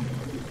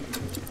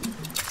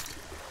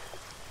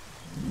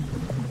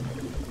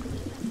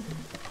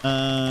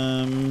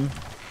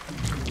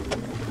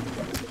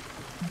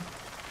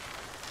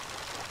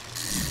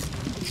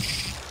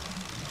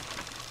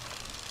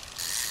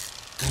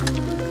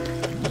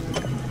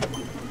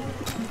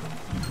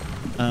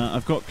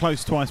 I've got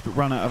close twice but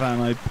run out of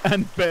ammo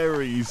and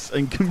berries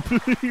and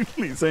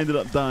completely ended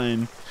up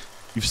dying.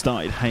 You've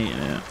started hating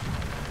it.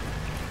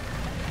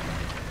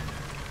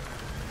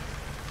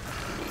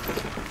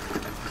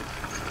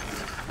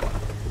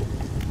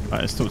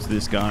 Right, let's talk to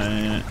this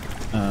guy.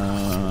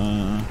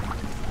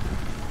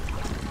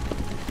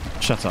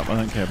 Shut up! I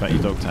don't care about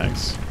your dog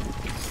tags.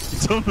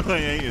 It's on my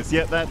hiatus.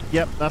 Yep,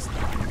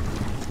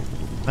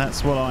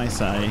 that's what I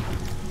say.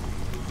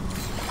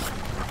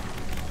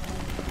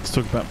 Let's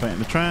talk about baiting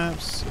the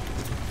traps.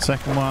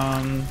 Second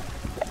one.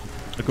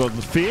 I got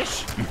the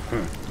fish.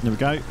 There we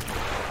go.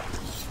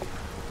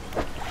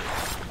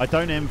 I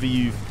don't envy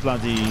you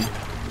bloody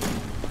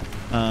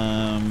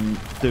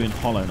doing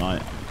Hollow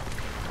Knight.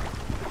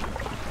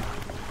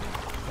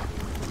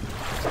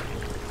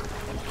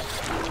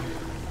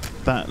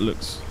 That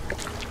looks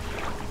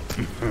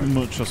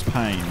muchos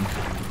pain.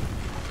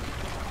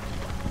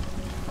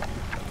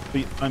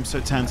 But I'm so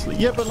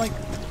tantalized. Yeah, but like,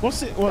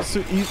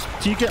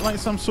 do you get like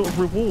some sort of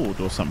reward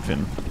or something?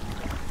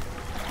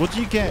 What do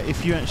you get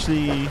if you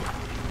actually...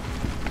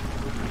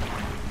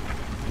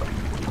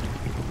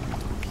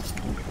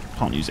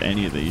 Can't use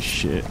any of these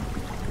shit.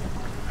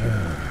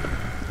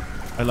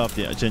 I loved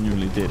it. I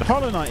genuinely did.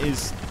 Hollow Knight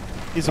is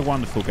a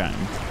wonderful game.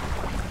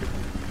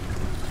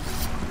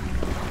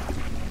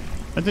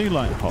 I do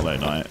like Hollow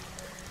Knight.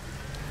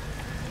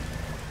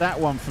 That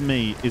one for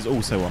me is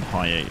also on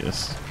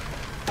hiatus.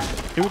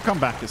 It will come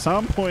back at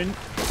some point.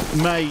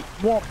 Mate,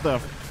 what the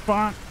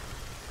fuck?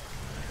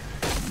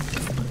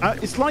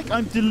 It's like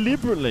I'm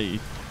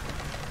deliberately...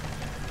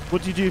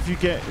 What do you do if you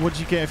get... What do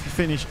you get if you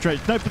finish Dredge?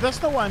 No, but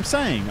that's not what I'm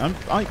saying.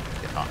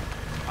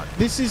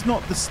 This is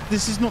not the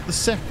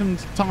second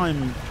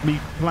time me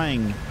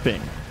playing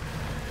thing.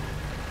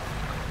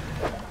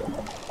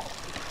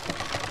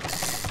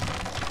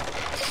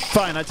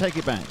 Fine, I take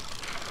it back.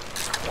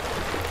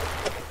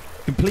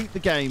 Complete the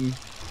game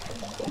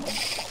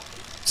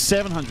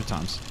 700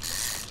 times.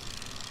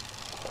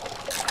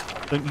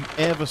 Don't you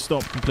ever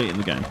stop completing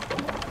the game.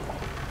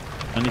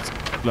 I need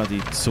to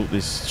bloody sort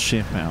this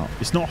ship out.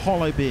 It's not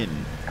Hollow Bin.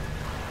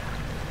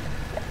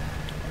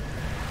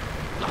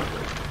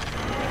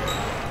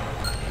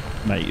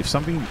 Mate, if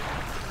something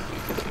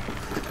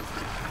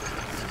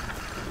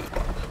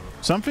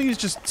is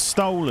just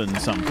stolen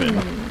something.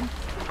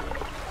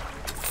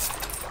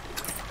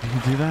 You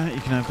can do that.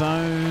 You can have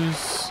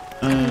those.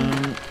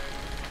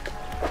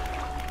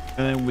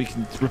 And then we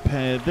can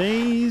repair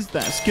these.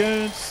 That's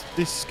good.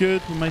 This is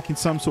good. We're making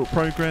some sort of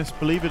progress.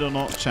 Believe it or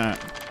not, chat.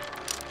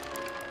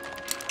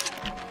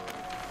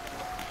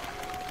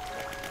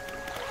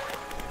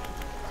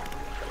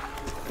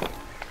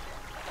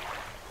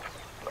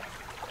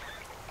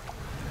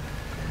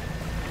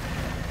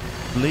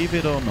 Believe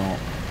it or not.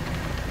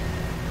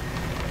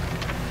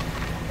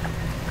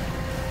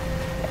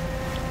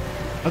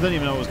 I don't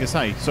even know what I was going to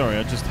say. Sorry,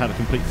 I just had a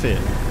complete fit.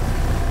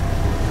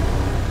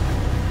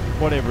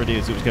 Whatever it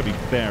is, it was going to be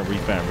very,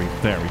 very,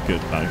 very good,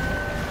 though.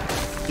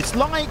 It's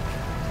like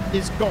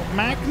it's got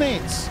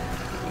magnets.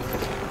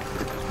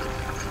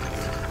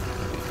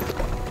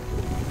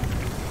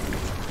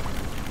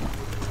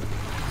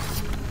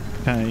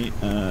 Okay,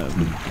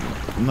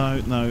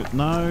 no,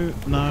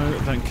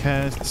 don't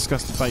care.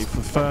 Discuss the bait for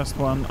the first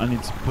one. I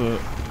need to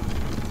put...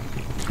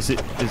 Is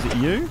it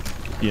you?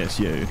 Yes,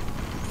 you.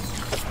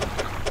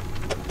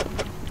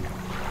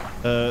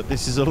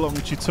 This is a long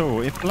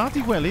tutorial. It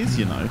bloody well is,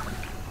 you know.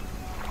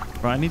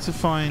 Right, I need to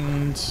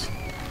find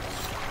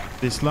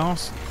this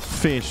last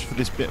fish for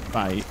this bit of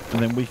bait,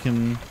 and then we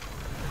can...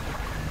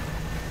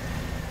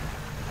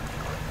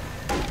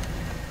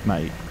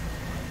 Mate.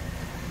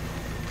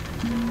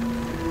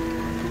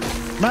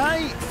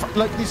 Mate!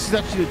 Like, this is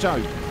actually a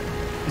joke.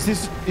 Is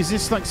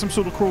this like some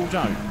sort of cruel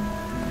joke?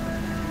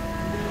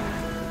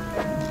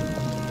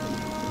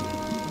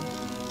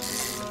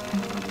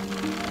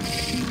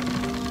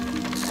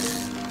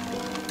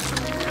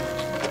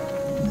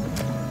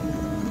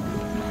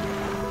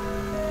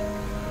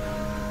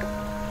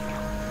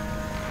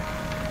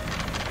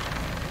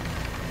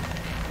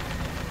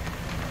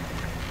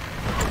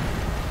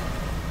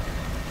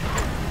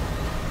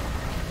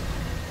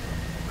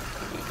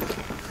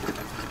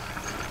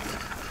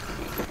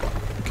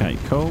 Okay,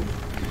 cool.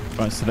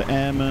 Right, so the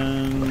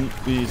airman,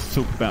 we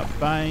talk about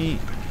bait.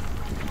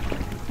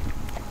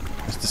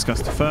 Let's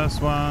discuss the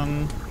first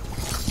one.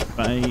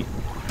 Bait,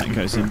 that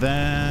goes in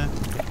there.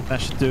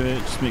 That should do it.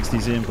 Just mix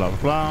these in, blah,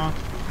 blah, blah.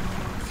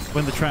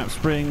 When the trap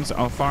springs,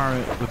 I'll fire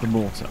it with the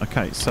mortar.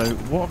 Okay, so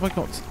what have I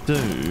got to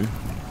do? Do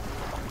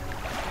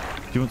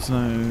you want to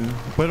know...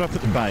 Where do I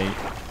put the bait?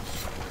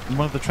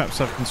 One of the traps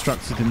I've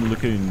constructed in the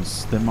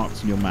lagoons. They're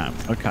marked on your map.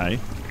 Okay.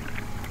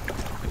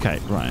 Okay,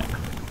 right.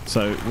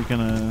 So we're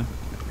going to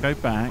go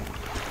back,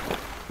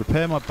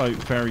 repair my boat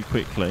very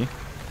quickly.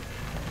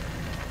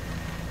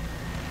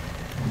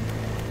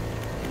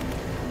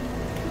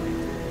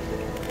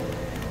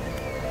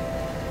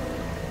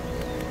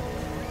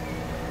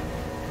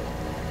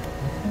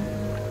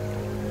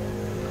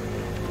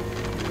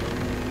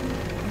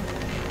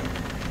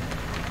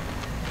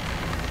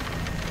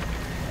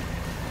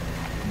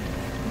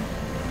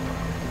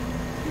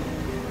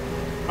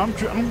 I'm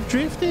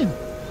drifting.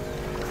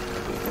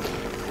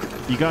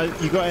 You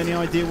got any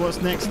idea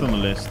what's next on the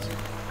list?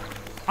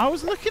 I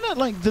was looking at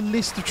like the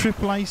list of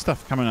AAA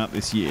stuff coming out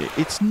this year.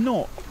 It's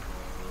not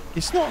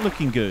It's not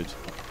looking good.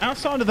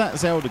 Outside of that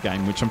Zelda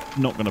game, which I'm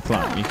not going to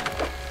play,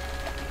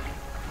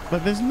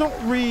 but there's not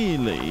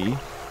really...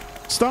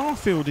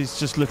 Starfield is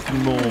just looking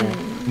more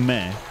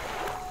meh.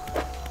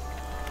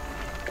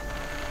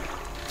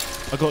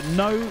 I got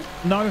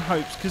no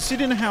hopes,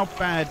 considering how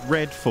bad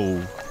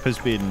Redfall has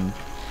been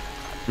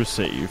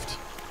received.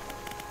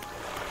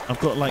 I've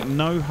got like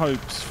no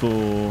hopes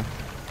for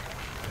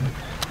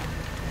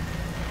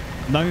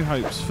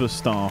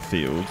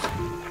Starfield.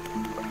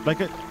 Like,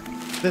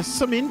 there's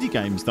some indie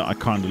games that I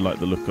kind of like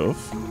the look of.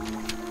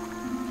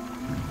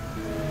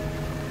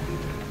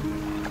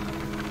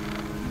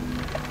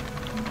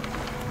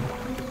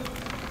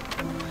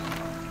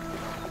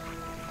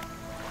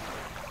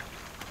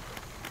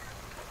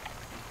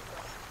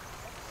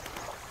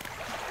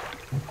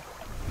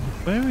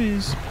 Where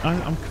is...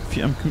 I'm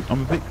a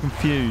bit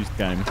confused,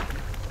 game.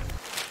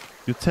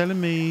 You're telling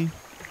me...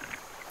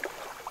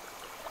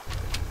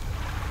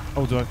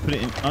 Oh, do I put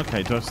it in...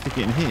 Okay, do I stick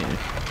it in here?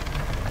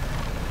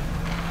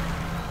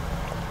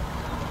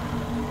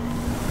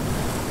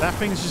 That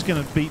thing's just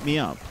going to beat me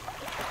up.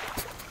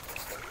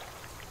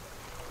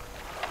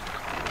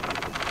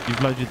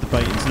 You've loaded the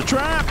bait into the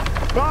trap!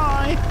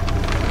 Bye!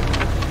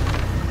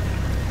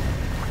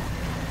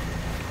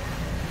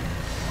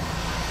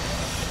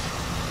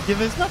 Yeah,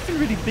 there's nothing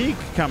really big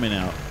coming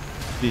out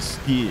this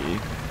year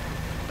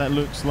that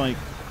looks like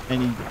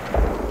any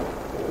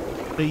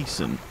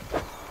decent.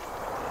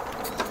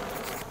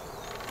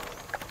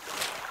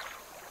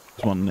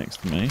 There's one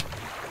next to me.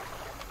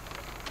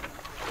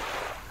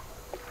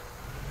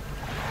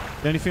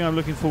 The only thing I'm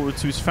looking forward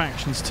to is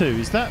Factions 2.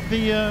 Is that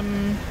the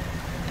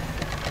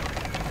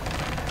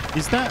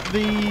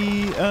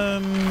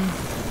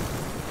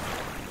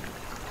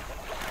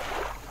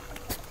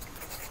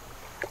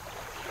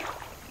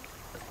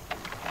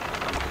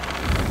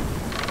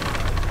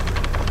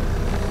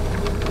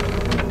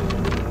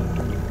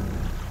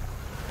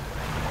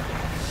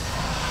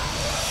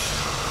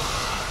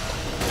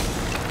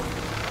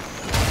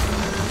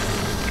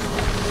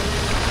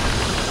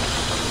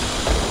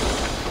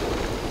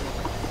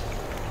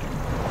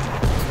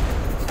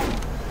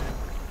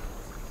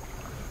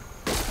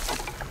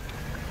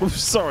Oh,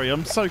 sorry,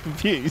 I'm so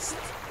confused.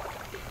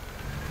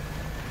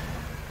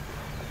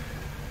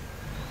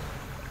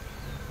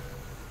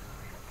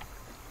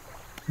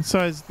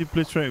 Besides the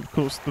obliterate, of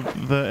course,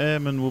 the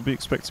airman will be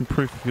expecting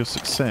proof of your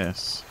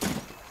success.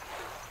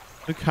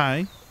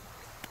 Okay.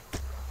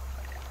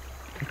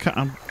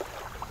 Okay.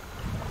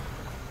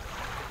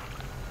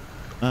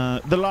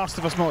 The Last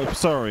of Us multiplayer.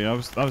 Sorry,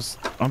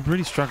 I'm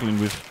really struggling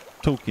with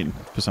talking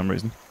for some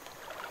reason.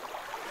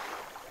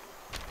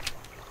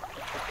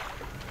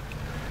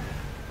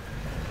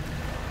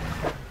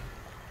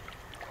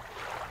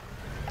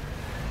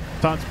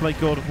 Time to play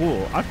God of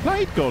War. I've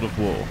played God of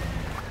War.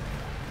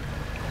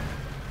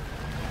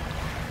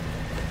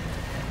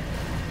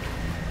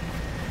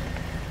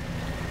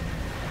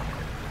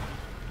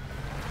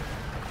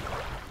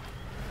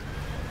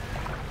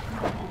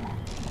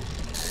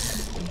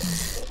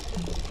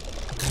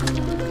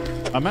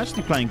 I'm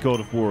actually playing God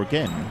of War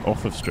again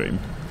off of stream.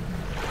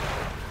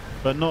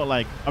 But not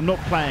like... I'm not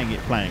playing it.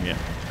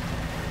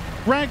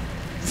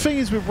 Thing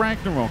is with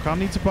Ragnarok, I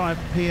need to buy a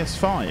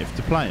PS5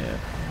 to play it.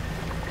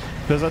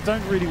 Because I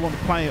don't really want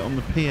to play it on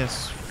the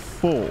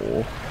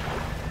PS4.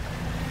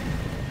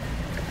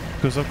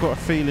 Because I've got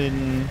a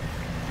feeling...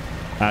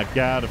 that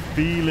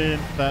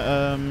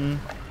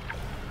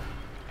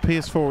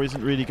PS4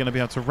 isn't really going to be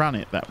able to run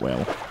it that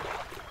well.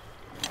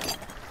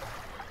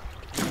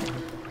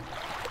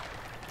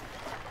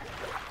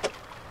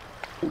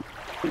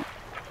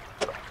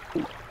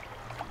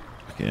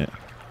 Yeah.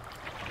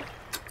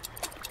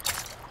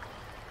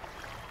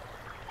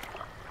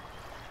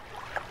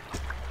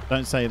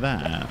 Don't say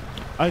that.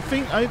 I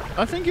think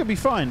it'll be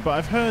fine, but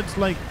I've heard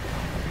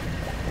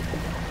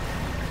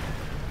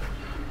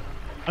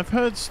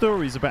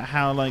stories about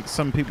how like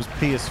some people's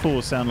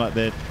PS4 sound like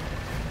they're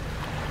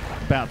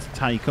about to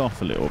take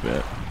off a little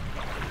bit.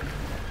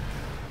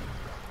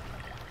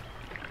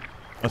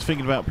 I was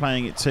thinking about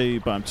playing it too,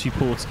 but I'm too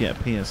poor to get a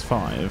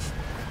PS5.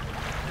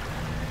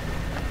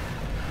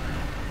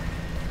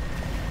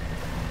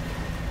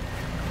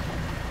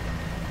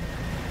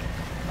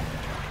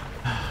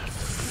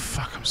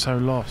 Fuck, I'm so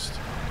lost.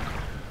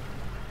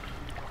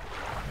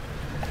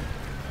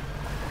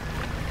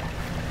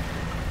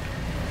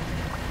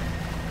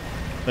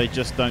 They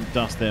just don't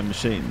dust their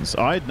machines.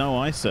 I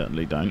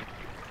certainly don't.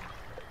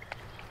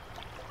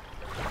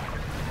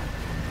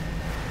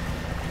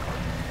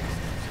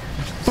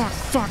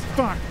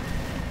 Fuck.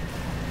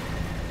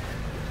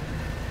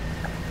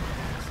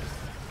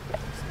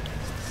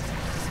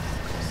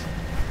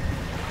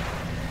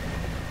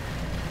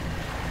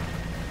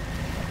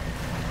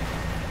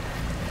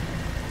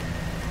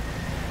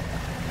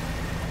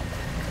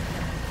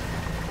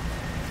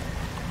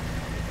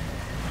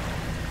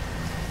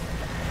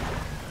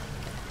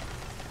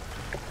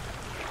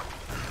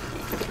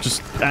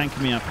 Just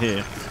anchor me up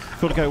here.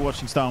 Got to go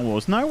watching Star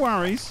Wars. No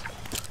worries.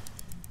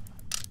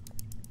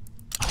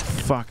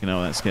 Fucking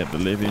hell, that scared the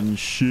living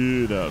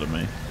shit out of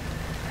me.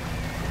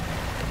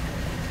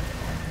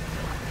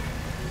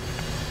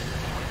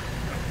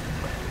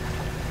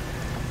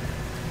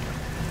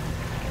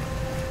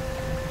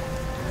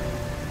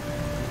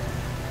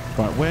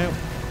 Right, where?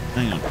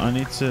 Hang on.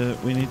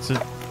 We need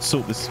to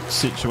sort this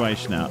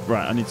situation out.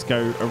 Right, I need to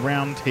go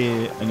around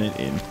here and then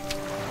in.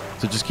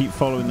 So just keep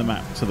following the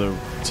map to the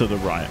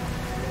right.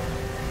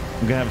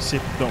 I'm gonna have a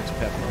sip of Dr.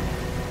 Pepper.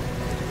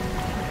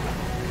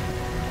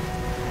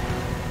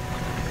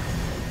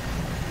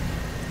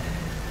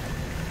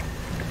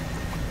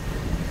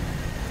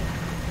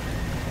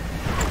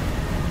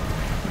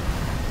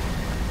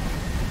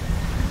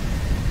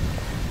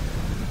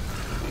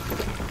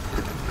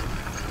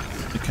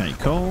 Okay,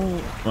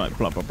 cool. Right,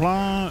 blah, blah,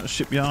 blah.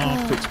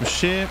 Shipyard, fix my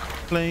ship,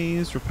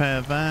 please.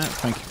 Repair that.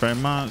 Thank you very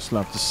much.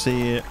 Love to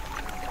see it.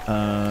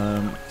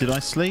 Did I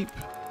sleep?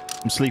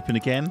 I'm sleeping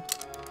again.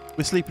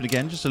 We're sleeping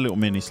again, just a little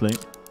mini sleep.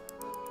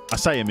 I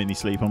say a mini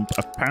sleep.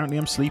 Apparently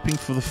I'm sleeping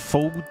for the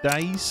full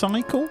day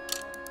cycle,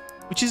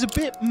 which is a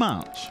bit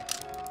much.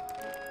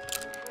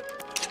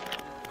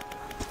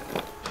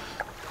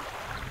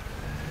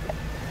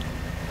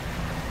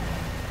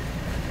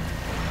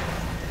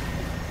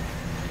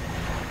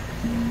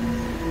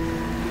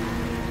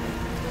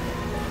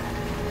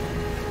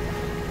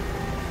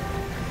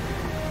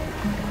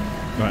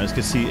 Right, let's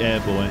go see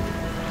Airboy.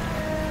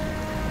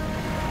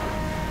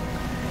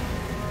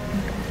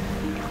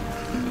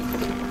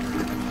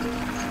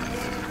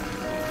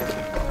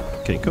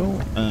 Okay, cool.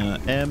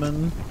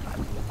 Airman.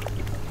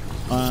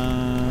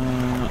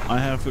 I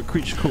have a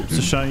creature corpse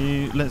to show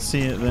you. Let's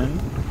see it then.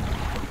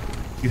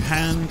 You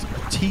hand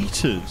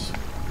teetered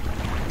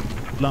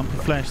lump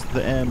of flesh to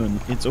the airman.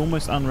 It's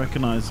almost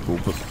unrecognizable,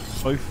 but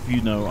both of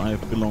you know I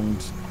have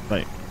belonged.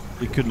 Wait,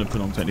 it couldn't have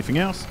belonged to anything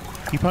else.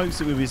 He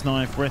pokes it with his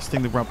knife,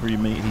 resting the rubbery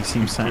meat. He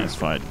seems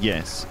satisfied.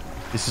 Yes,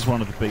 this is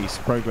one of the beasts.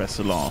 Progress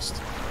at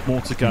last.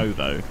 More to go,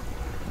 though.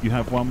 You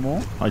have one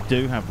more? I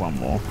do have one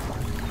more.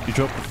 You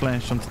drop the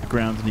flesh onto the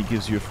ground and he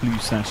gives you a few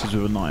slashes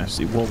with a knife.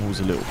 It wobbles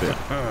a little bit.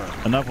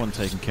 Another one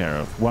taken care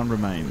of. One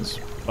remains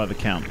by the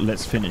count.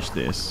 Let's finish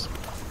this.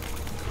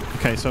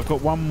 Okay, so I've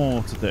got one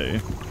more to do.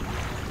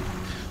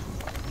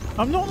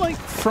 I'm not, like,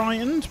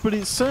 frightened, but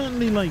it's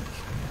certainly, like,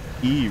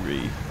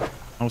 eerie.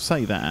 I'll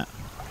say that.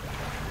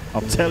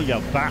 I'll tell you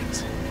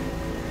that.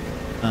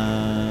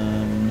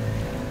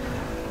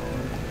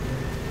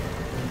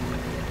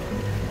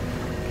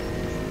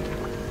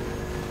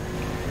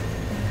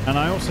 And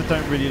I also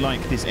don't really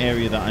like this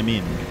area that I'm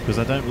in, because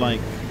I don't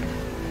like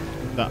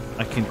that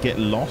I can get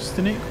lost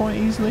in it quite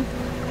easily.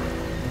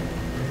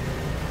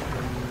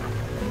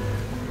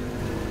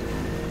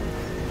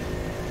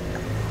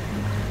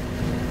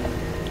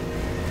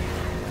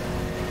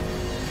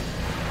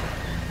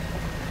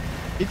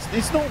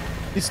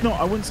 It's not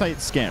I wouldn't say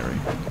it's scary.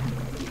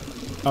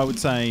 I would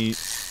say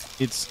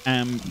it's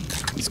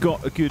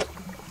got a good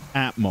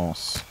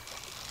atmos,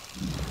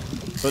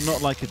 but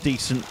not like a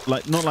decent,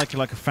 not like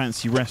a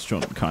fancy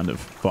restaurant kind of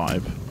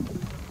vibe.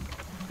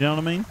 You know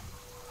what I mean?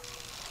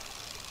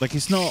 Like,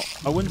 it's not,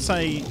 I wouldn't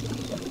say,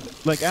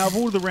 like, out of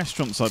all the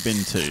restaurants I've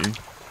been to,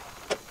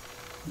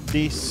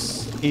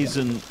 this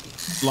isn't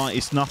like,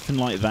 it's nothing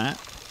like that.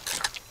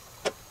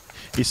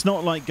 It's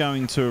not like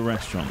going to a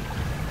restaurant.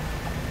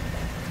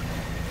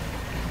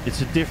 It's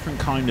a different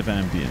kind of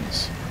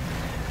ambience.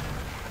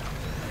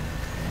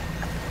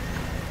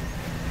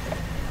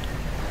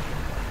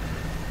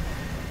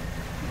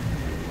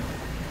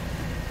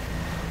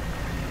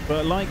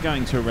 But like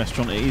going to a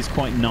restaurant, it is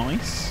quite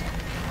nice.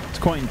 It's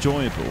quite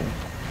enjoyable.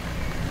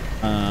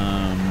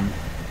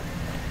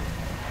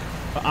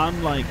 But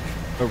unlike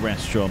a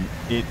restaurant,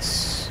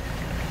 it's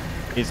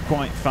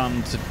quite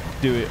fun to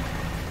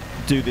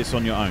do this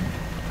on your own.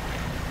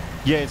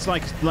 Yeah, it's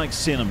like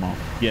cinema.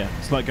 Yeah,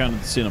 it's like going to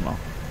the cinema.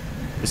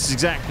 It's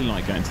exactly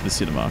like going to the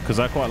cinema, because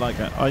I quite like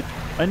it.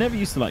 I never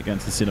used to like going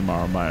to the cinema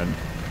on my own,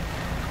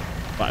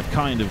 but I've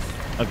kind of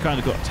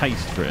got a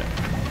taste for it.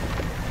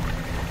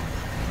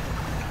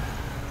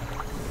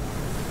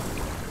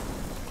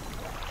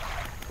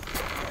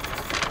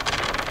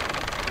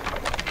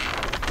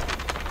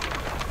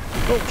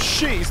 Oh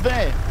shit, he's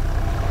there!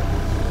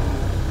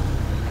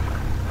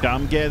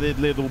 Come get it,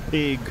 little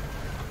pig.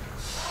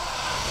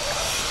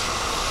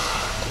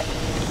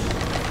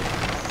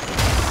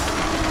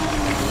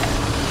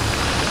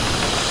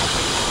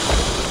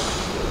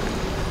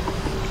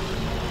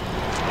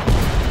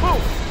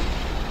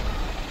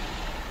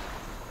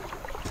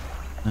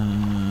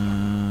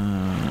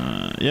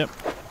 Yep,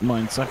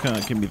 mine sucker,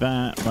 give me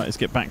that. Right, let's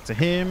get back to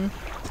him.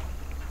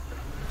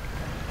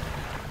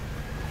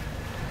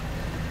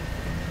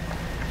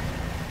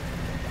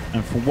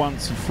 And for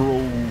once and for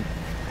all,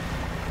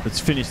 let's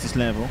finish this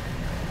level.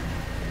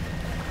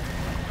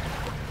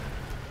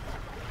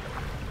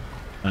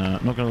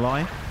 Not gonna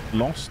lie,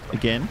 lost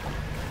again.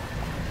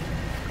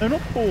 No,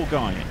 not poor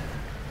guy.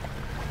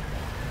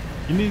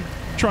 You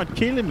tried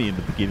killing me in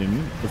the beginning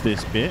of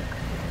this bit.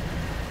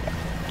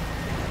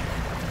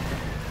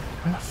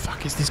 Where the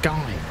fuck is this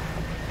guy?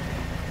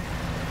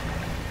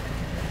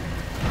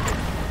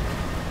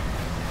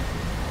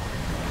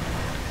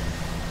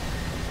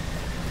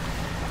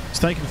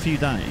 taken a few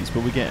days,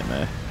 but we're getting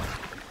there.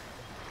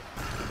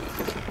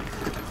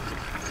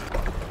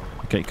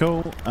 Okay,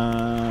 cool. Do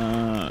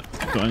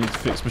I need to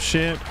fix my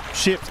ship?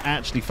 Ship's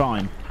actually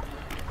fine.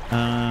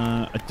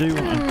 I do.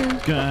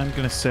 I'm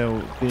gonna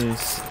sell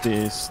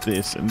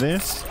this, and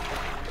this.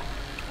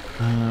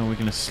 We're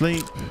gonna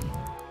sleep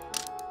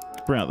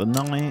throughout the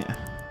night.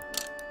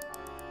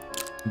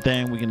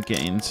 Then we're gonna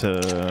get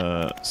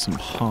into some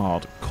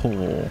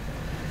hardcore.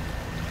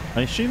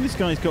 I assume this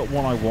guy's got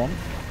what I want.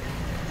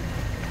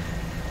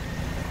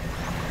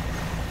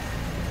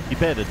 He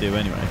better do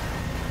anyway,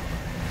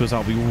 because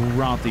I'll be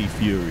ruddy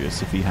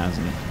furious if he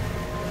hasn't.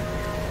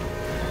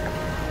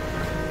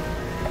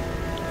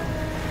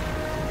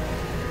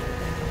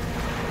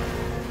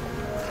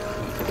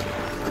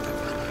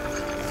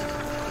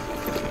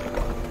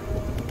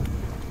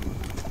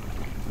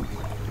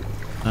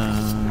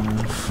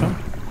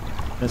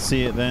 Let's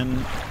see it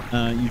then.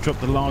 You drop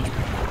the large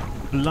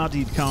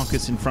bloodied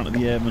carcass in front of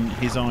the airman.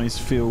 His eyes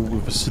fill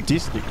with a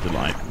sadistic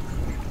delight.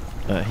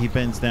 He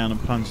bends down and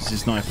plunges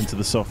his knife into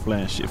the soft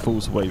flesh. It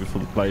falls away before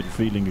the blade,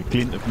 revealing a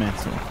glint of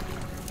metal.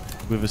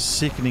 With a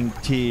sickening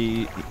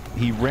tear,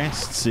 he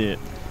rests it.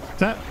 Is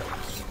that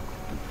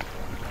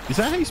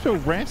how you spell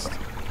rest?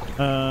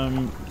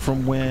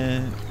 From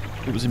where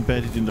it was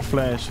embedded in the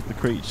flesh of the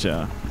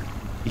creature.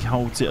 He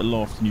holds it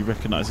aloft and you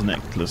recognise a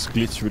necklace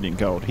glittering in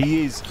gold.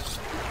 He is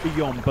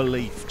beyond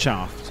belief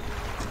chuffed.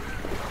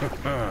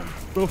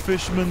 Well,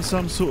 fisherman,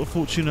 some sort of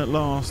fortune at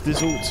last.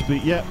 This ought to be...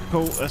 Yep,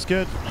 cool, that's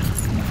good.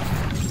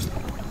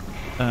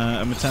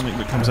 A metallic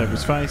that comes over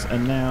his face,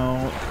 and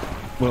now...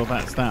 Well,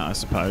 that's that, I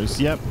suppose.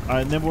 Yep,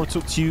 I never want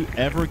to talk to you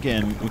ever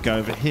again. We'll go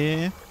over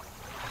here.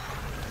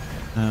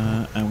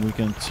 And we're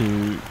going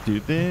to do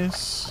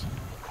this.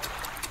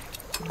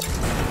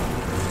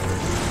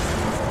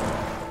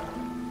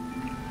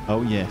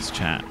 Oh, yes,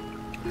 chat.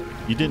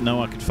 You didn't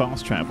know I could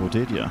fast travel,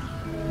 did you?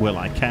 Well,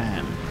 I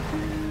can.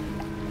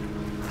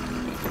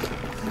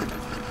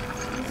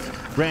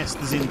 Rest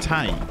is in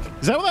take.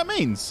 Is that what that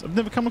means? I've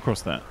never come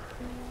across that.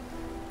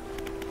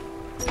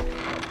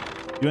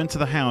 You enter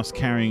the house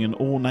carrying an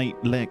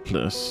ornate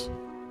necklace.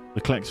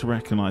 The collector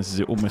recognizes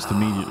it almost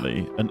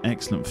immediately. An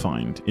excellent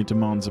find. It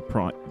demands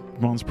pride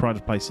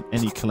of place in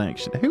any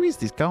collection. Who is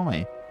this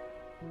guy?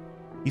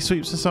 He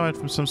sweeps aside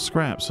from some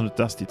scraps on a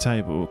dusty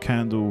table.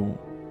 Candle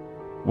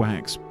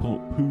wax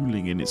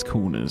pooling in its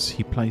corners.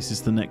 He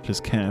places the necklace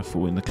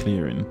careful in the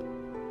clearing.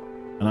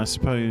 And I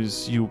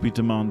suppose you'll be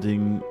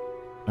demanding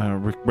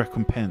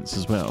recompense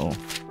as well.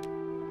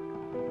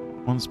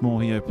 Once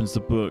more he opens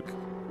the book,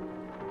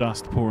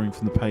 dust pouring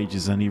from the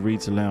pages, and he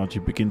reads aloud.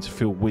 You begin to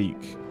feel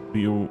weak, but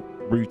you're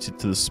rooted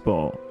to the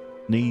spot,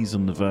 knees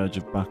on the verge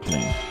of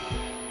buckling.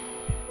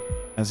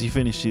 As he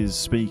finishes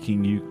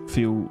speaking, you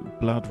feel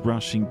blood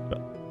rushing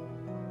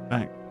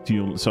back to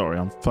your... Sorry,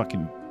 I'm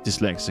fucking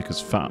dyslexic as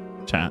fuck,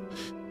 chat.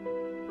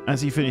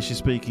 As he finishes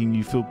speaking,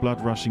 you feel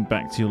blood rushing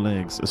back to your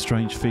legs. A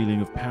strange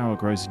feeling of power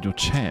grows in your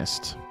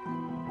chest.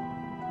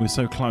 We're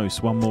so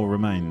close, one more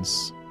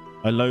remains.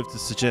 I loathe to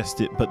suggest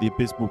it, but the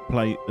abysmal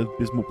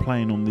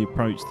plane on the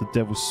approach to the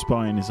Devil's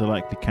Spine is a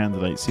likely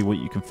candidate. See what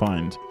you can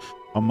find.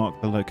 I'll mark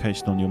the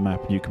location on your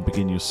map and you can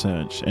begin your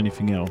search.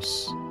 Anything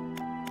else?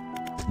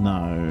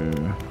 No.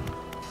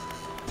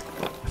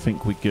 I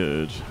think we're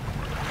good.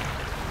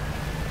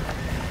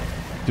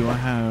 Do I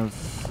have...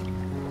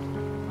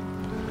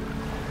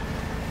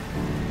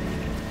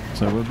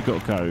 So where have we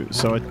got to go?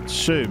 So I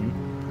assume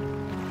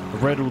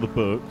I've read all the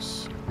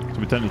books, so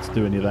we don't need to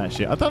do any of that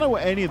shit. I don't know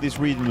what any of this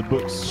reading the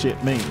books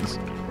shit means.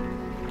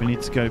 We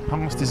need to go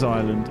past this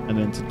island and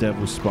then to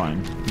Devil's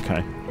Spine.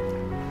 Okay.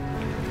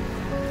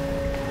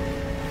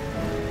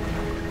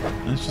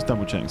 Let's just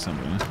double check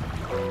something.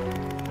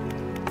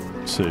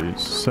 So,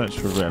 search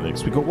for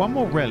relics. We've got one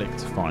more relic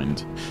to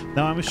find.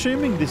 Now, I'm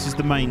assuming this is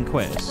the main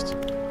quest.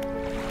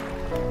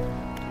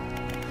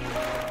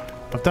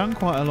 I've done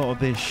quite a lot of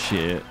this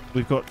shit.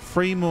 We've got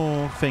 3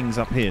 more things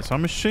up here. So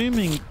I'm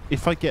assuming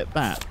if I get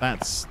that,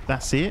 that's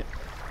it.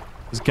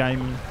 Is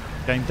game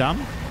done?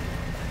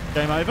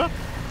 Game over?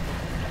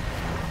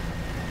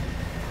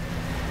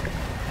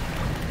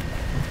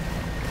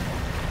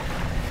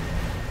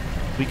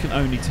 We can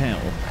only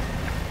tell.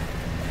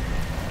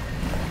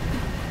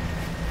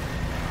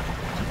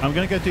 I'm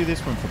going to go do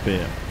this one for a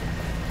bit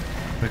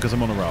because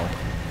I'm on a roll.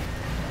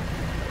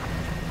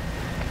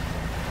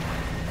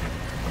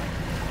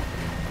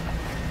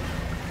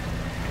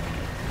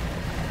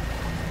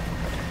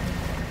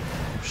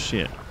 Oh,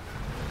 shit.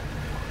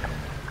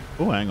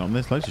 Oh, hang on.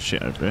 There's loads of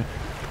shit over here.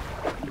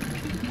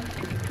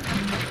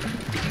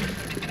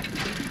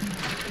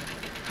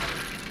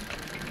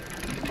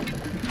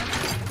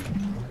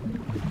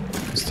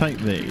 Let's take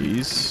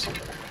these.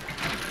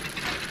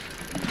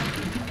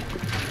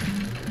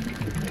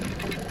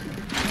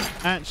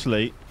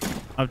 Actually,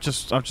 I've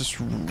just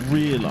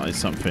realised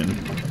something.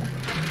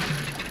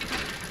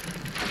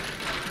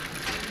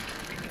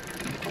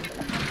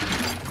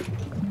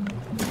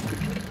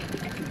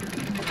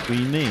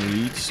 We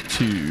need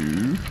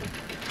to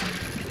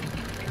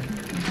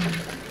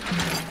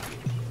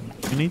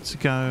We need to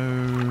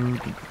go...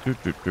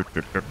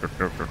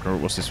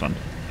 What's this one?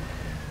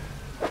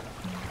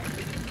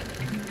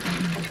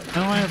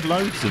 Now I have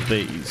loads of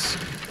these.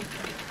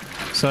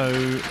 So...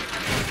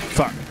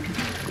 Fuck.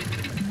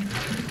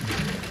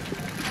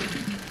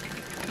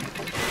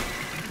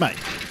 Mate.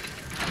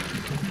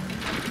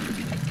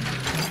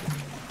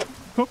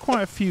 Got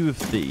quite a few of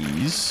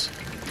these.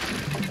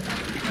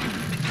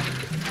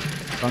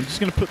 I'm just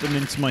going to put them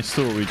into my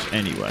storage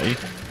anyway.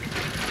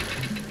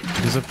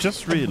 Because I've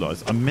just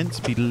realised I'm meant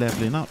to be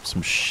levelling up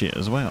some shit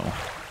as well.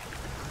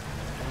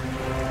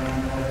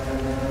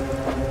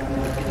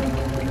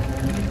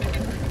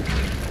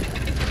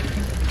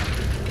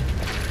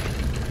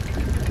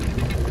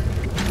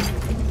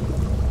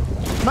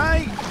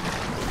 Mate!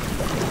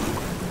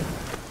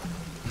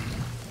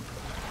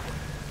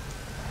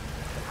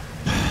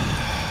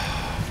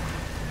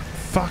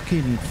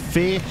 Fucking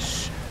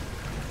fish!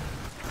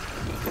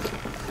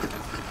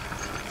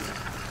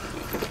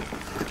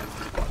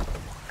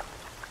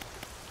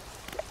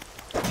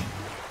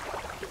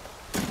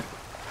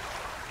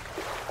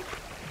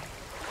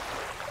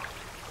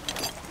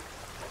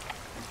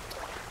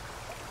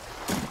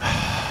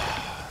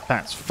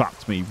 That's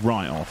fucked me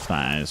right off,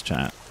 that is,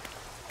 chat.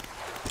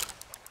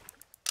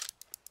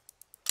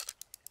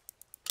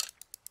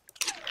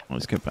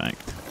 Let's get back.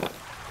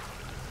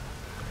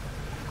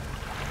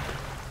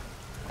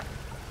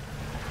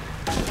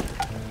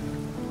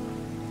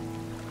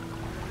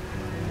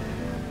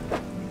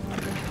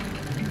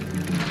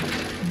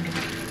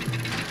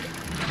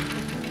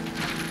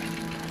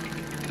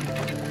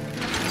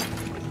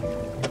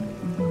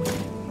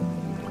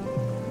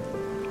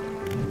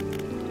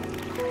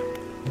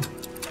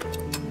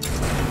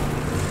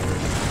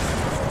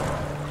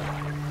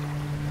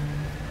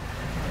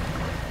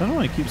 I don't know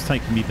why it keeps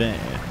taking me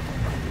there.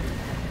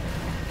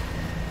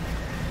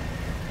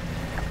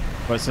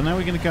 Right, so now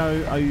we're going to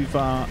go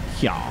over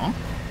here.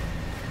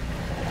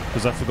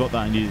 Because I forgot that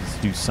I needed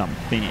to do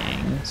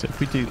something. So if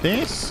we do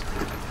this.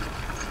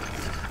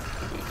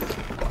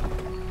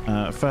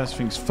 First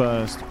things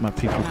first, my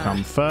people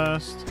come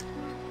first.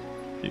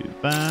 Do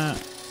that.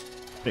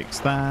 Fix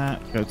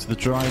that. Go to the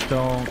dry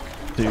dock.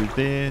 Do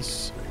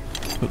this.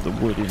 Put the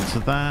wood into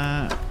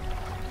that.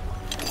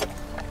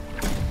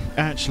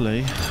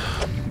 Actually,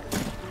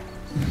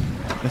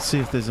 let's see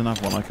if there's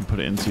another one I can put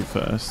it into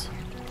first.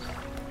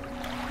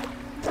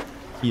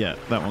 Yeah,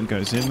 that one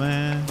goes in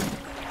there.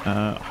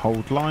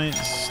 Hold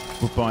lights.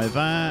 We'll buy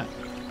that.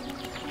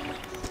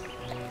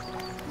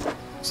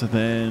 So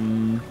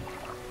then...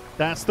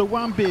 That's the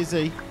one,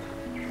 busy.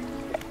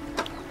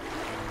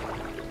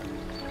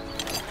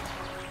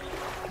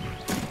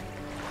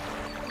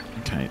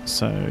 Okay,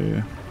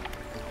 so...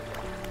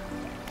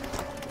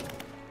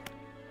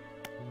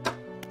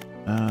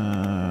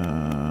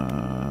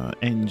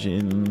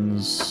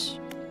 engines...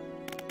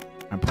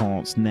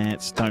 parts,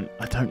 nets, I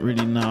don't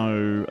really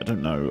know. I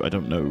don't know.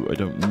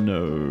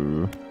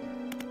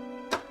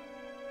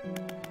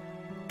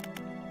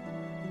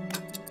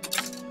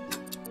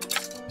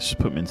 Let's just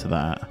put them into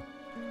that.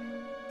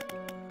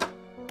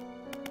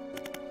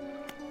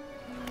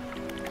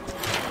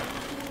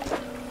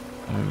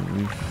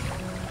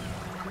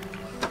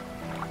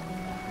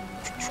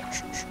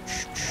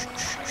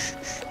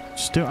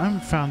 Still, I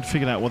haven't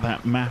figured out what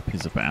that map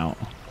is about.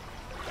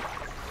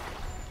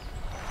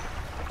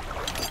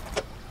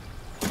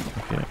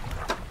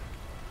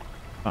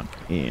 Fuck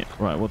it.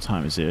 Right, what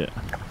time is it?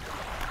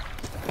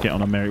 Get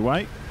on a merry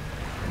way.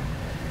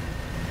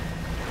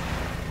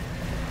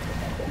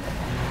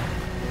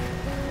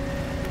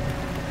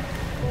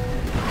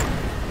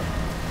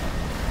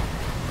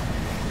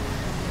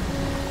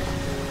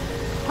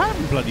 I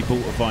haven't bloody bought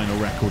a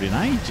vinyl record in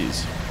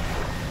ages.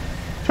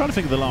 I'm trying to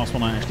think of the last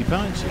one I actually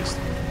purchased.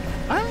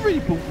 I haven't really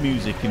bought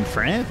music in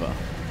forever.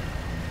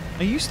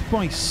 I used to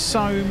buy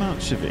so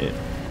much of it.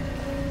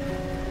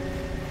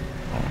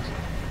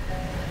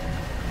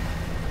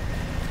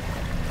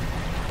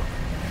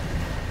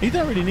 You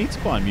don't really need to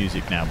buy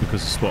music now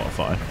because of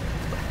Spotify.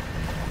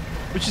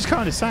 Which is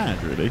kind of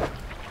sad, really.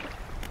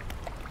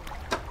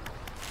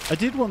 I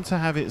did want to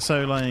have it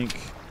so, like...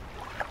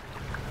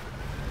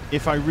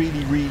 If I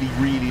really, really,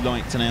 really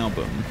liked an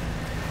album,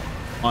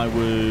 I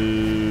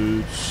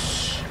would...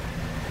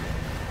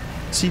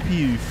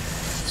 CPU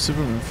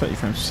 30 frames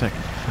per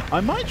second.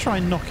 I might try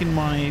knocking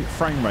my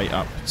frame rate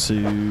up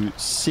to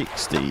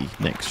 60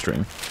 next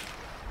stream.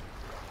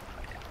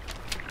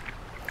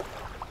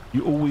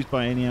 You always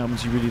buy any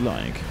albums you really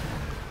like?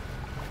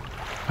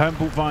 I haven't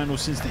bought vinyl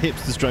since the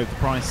hipsters drove the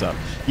price up.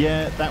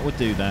 Yeah, that would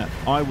do that.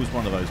 I was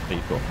one of those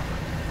people.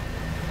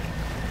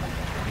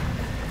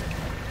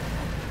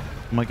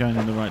 Am I going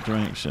in the right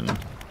direction? Yep,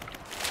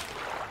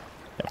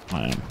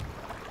 I am.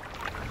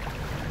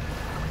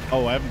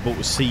 Oh, I haven't bought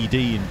a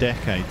CD in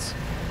decades.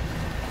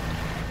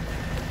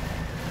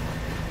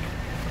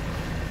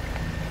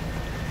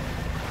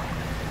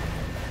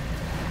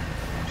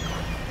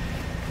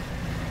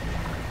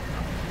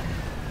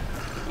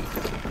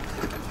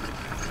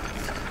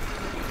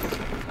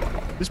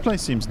 This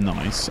place seems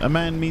nice. A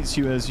man meets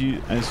you as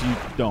you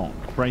dock,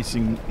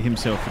 bracing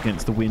himself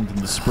against the wind and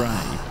the spray.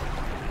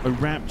 A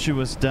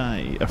rapturous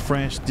day. A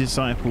fresh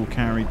disciple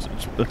carried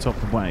atop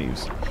the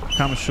waves.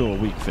 Come ashore,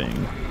 weak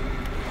thing.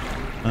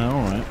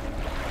 Alright.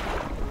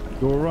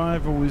 Your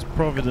arrival is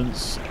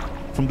providence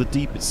from the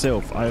deep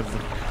itself. I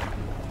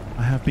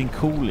have been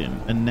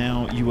calling, and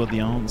now you are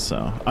the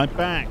answer. I'm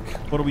back.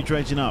 What are we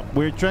dredging up?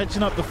 We're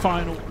dredging up the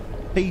final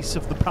piece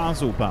of the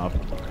puzzle, bub.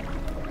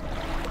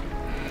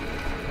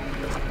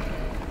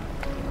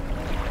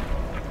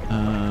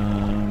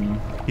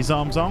 His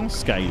arms are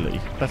scaly.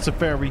 That's a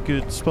very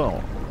good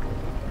spot.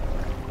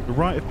 The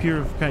rite of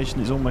purification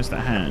is almost at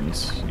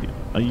hand.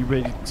 Are you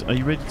ready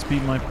to be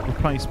my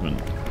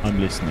replacement? I'm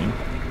listening.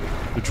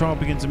 The trial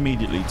begins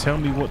immediately. Tell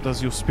me, what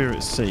does your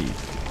spirit see?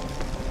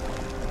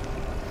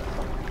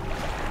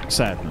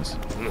 Sadness.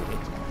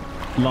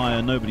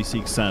 Liar, nobody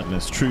seeks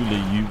sadness. Truly,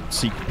 you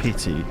seek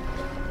pity.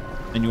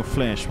 And your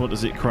flesh, what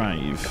does it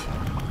crave?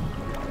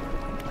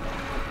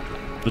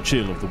 The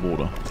chill of the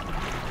water.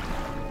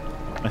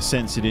 I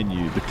sense it in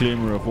you, the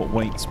glimmer of what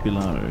waits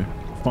below.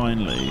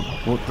 Finally,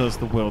 what does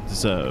the world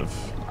deserve?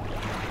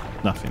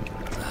 Nothing.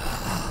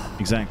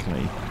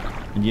 Exactly.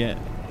 And yet,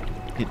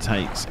 it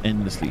takes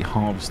endlessly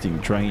harvesting,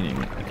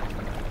 draining.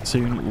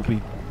 Soon it will be...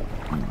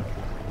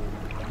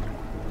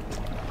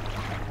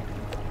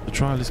 The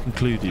trial is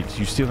concluded.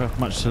 You still have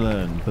much to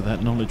learn, but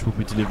that knowledge will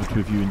be delivered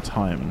with you in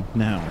time.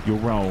 Now, your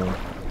role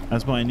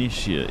as my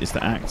initiate is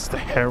to act as the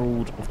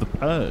herald of the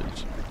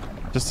purge,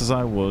 just as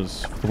I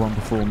was for the one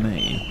before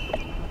me.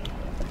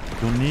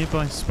 Your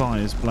nearby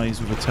spires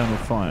blaze with eternal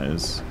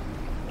fires.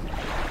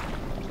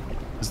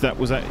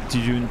 Did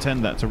you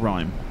intend that to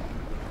rhyme?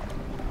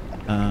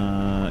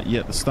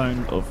 Yet the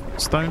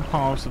stone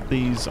halves of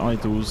these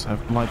idols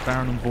have lie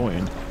barren and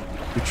void.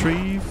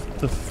 Retrieve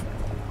the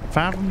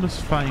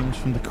fathomless flames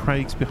from the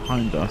crags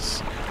behind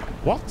us.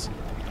 What?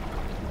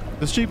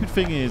 The stupid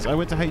thing is, I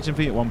went to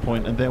HMV at one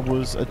point, and there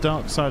was a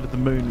Dark Side of the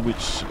Moon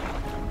which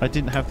I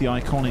didn't have the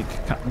iconic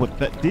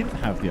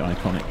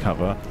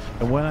cover,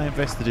 and when I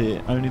invested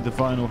it, only the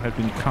vinyl had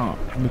been cut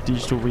from a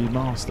digital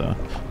remaster.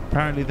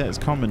 Apparently that's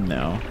common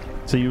now.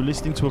 So you're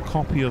listening to a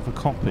copy of a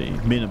copy,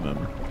 minimum,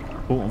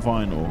 bought on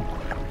vinyl.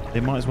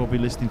 They might as well be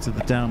listening to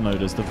the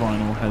download, as the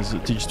vinyl has a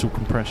digital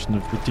compression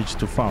of the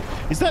digital file.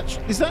 Is that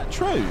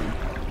true?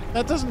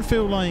 That doesn't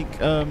feel like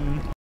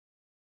that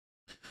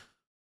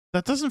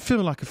doesn't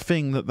feel like a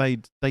thing that they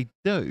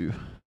do,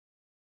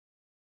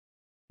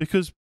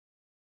 because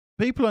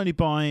people only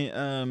buy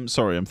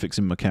sorry, I'm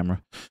fixing my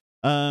camera.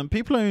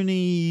 People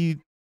only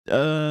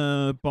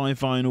buy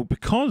vinyl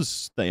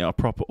because they are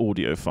proper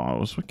audio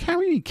files. Well,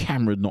 carrying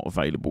camera not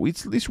available.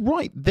 It's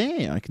right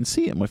there. I can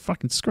see it on my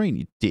fucking screen,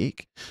 you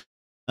dick.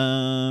 They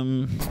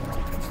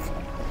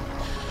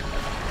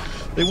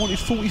wanted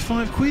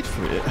 45 quid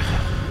for it.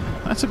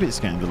 That's a bit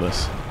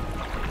scandalous.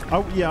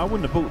 Oh yeah, I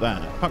wouldn't have bought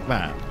that. Fuck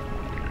that.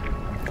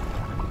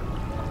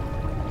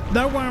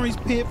 No worries,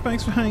 Pip.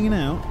 Thanks for hanging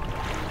out.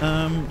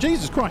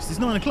 Jesus Christ, it's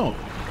 9 o'clock.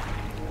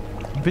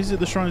 Visit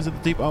the shrines of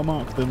the deep. I'll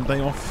mark them.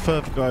 They offer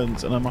further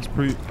guidance, and I must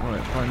prove.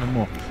 Alright, no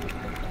more.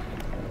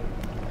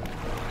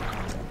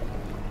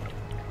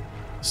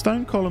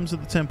 Stone columns of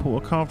the temple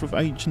are carved with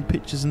ancient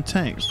pictures and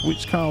text.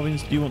 Which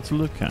carvings do you want to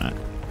look at?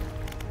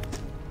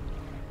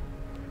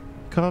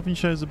 Carving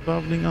shows a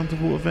bubbling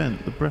underwater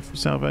vent, the breath of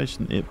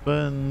salvation. It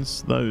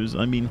burns those,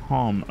 I mean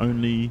harm,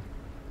 only...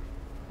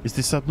 Is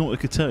this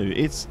Subnautica 2?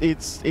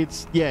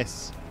 It's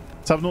yes.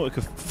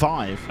 Subnautica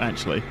 5,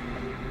 actually.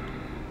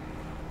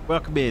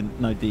 Welcome in,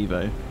 no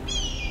Devo.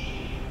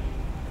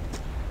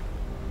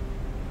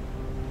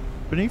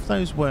 Beneath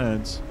those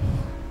words,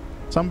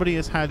 somebody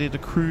has added a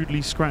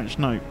crudely scratched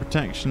note.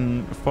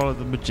 Protection, follow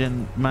the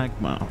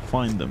magma,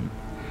 find them.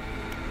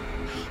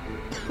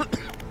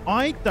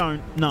 I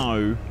don't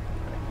know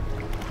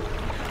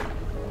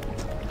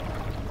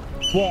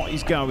what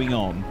is going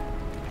on.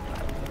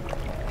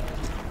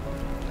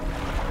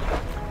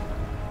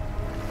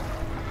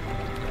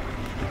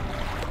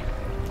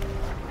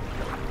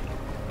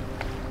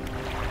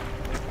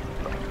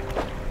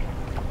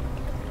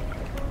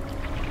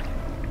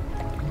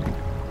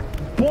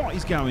 What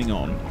is going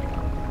on?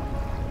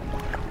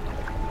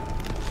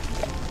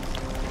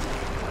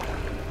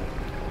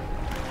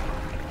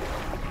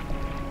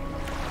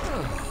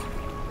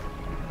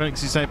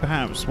 Felix, you say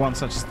perhaps one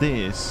such as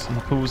this. He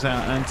pulls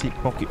out an antique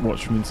pocket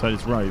watch from inside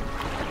his robe.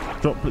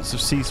 Droplets of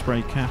sea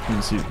spray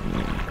cappings.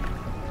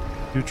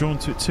 You're drawn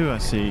to it too, I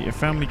see. Your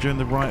family during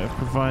the rite of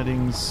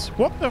providing.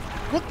 What the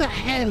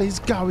hell is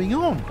going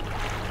on?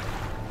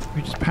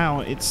 You just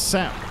power. It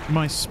sapped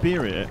my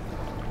spirit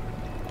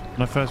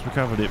when I first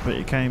recovered it, but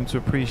it came to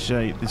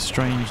appreciate this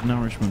strange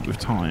nourishment with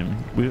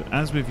time.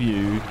 As with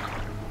you,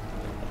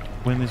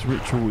 when this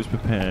ritual is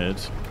prepared,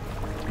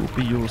 it will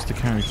be yours to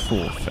carry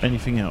forth.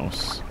 Anything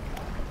else?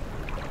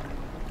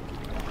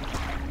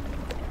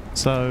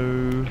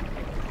 So,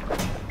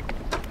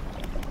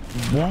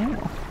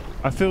 what?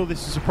 I feel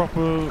this is a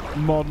proper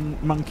modern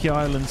Monkey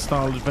Island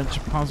style adventure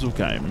puzzle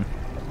game.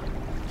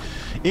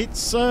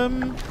 It's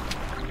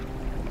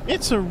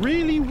It's a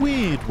really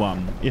weird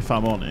one, if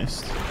I'm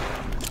honest.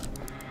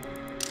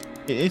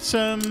 It's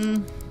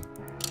kind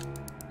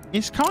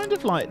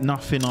of like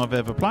nothing I've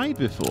ever played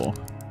before.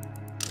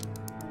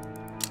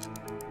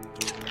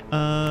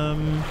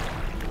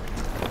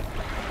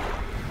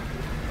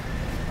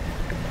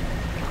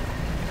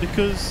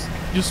 Because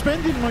you're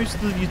spending most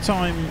of your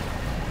time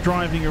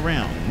driving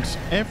around.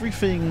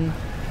 Everything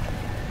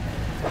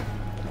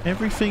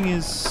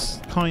is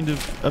kind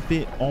of a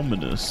bit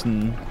ominous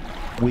and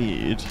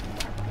weird.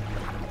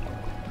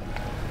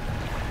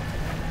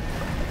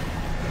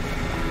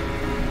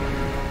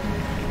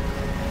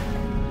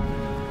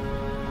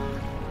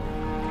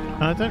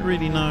 And I don't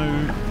really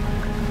know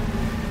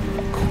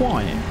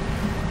quite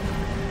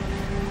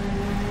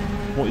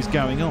what is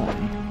going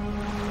on.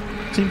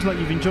 Seems like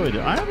you've enjoyed it.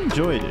 I have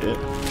enjoyed it.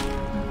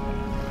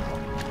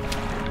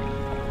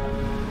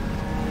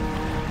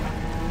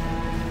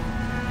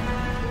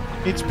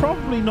 It's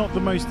probably not the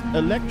most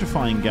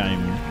electrifying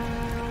game.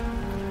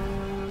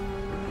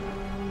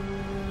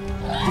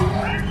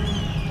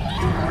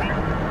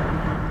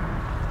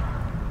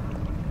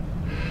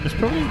 It's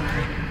probably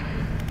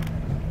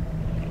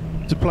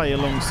to play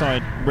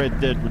alongside Red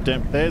Dead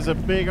Redemption. There's a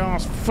big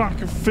ass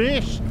fucking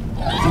fish.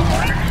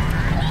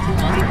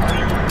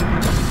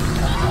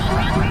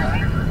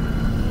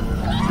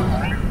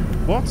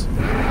 What?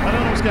 I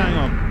don't know what's going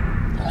on.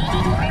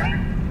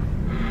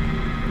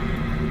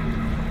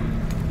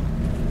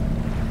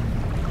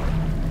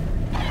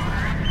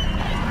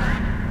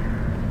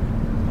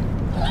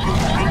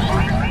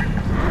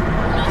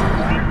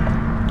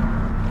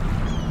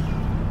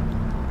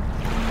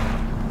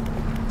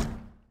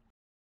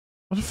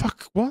 What the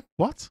fuck? What?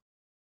 What?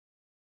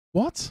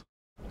 What?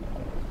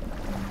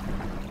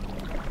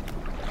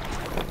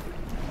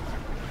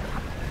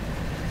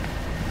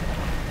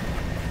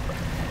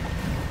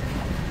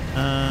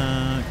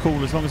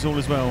 Cool, as long as all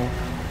is well.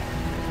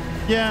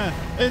 Yeah,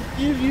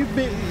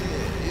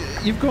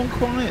 you've gone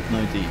quiet,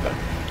 no diva.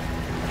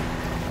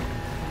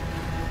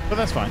 But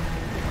that's fine.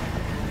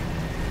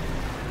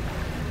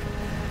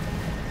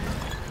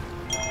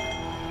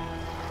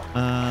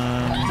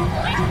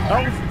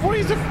 Oh, what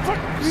is the fuck?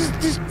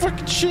 This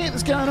fucking shit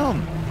that's going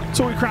on?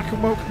 Toy Cracker,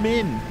 welcome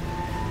in.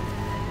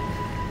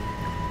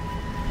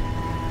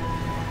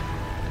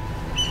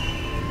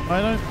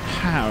 I don't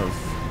have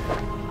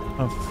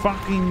a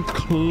fucking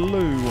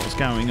clue what's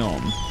going on.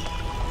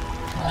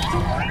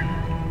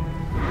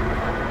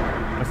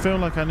 I feel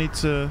like I need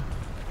to...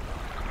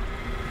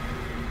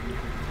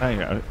 There you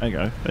go, there you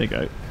go, there you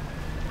go.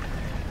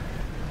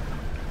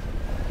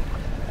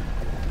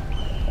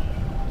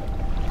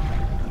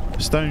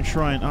 Stone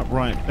shrine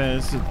upright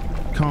bears a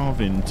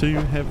carving. Two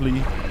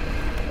heavily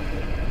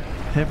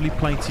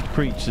plated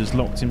creatures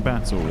locked in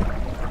battle.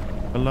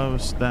 Below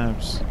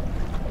stabs.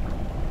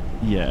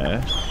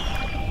 Yeah.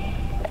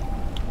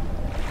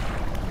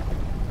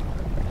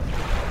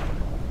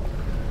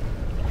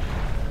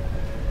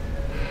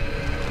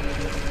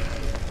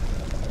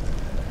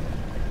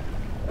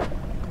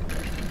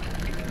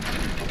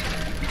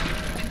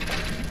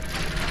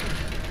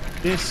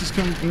 This is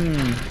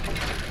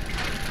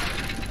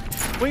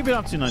what have you been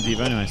up to,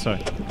 Nadiva? Anyway,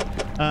 sorry.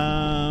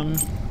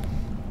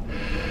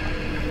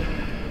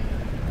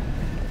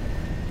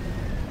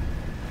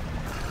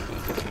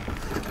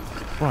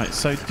 Right,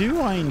 so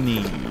do I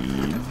need...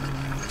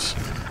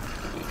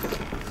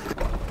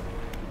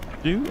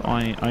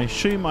 I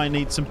assume I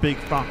need some big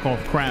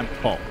fuck-off crab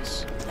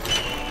pots.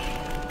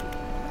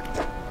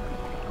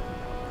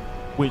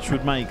 Which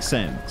would make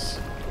sense.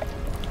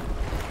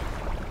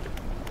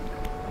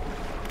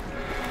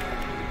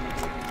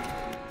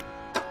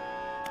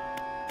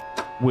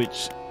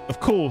 Which, of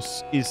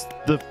course, is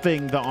the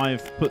thing that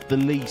I've put the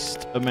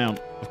least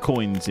amount of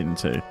coins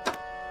into.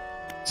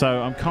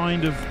 So I'm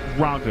kind of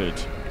rugged.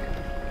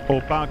 Or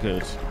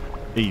buggered,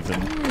 even.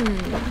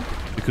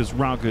 Because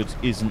rugged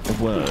isn't a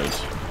word.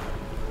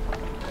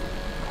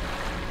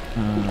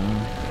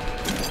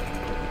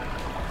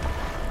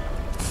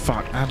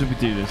 Fuck, how do we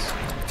do this?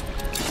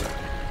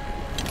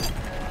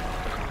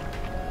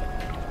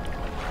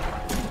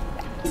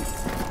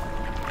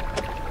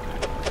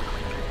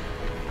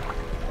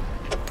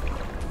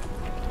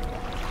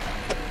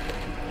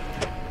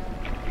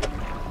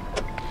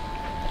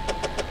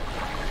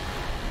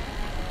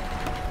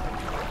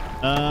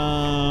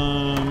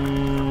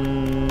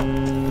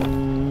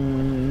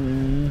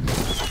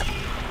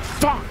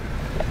 Fuck!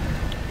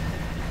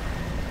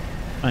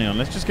 Hang on,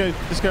 let's go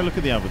look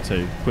at the other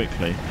two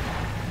quickly.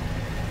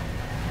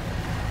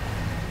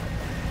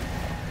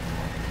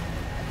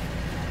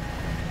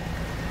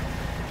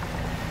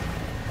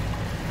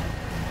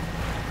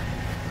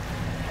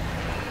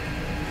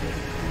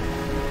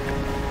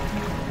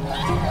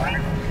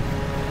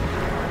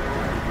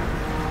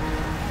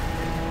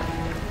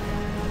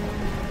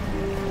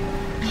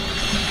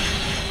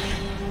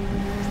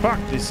 Fuck,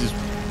 this is...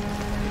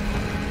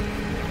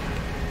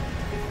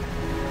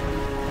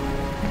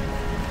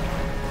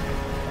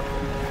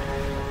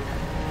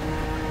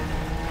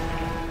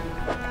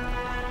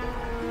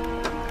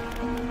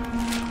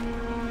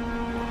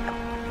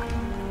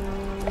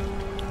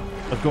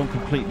 I've gone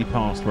completely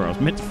past where I was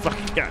meant to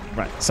fucking go.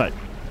 Right, so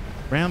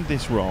round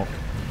this rock.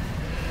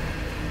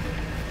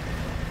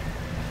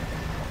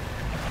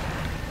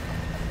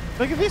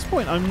 Like at this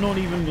point, I'm not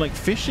even like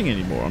fishing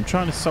anymore. I'm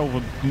trying to solve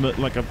a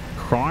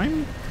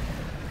crime.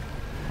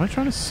 Am I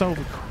trying to solve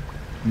a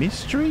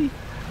mystery?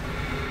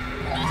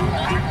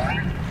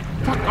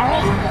 Fuck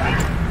off!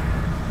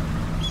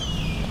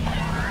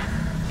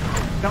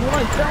 Go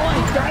away! Go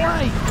away! Go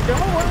away! Go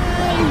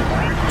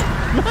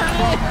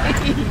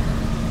away!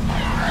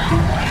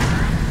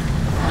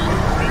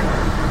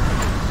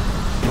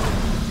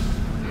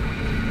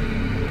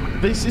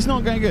 This is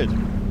not going good.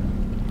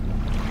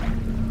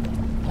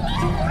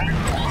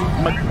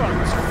 My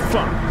boat's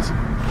fucked.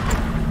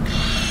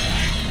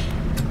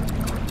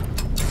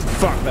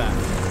 Fuck that.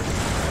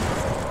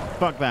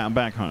 Fuck that, I'm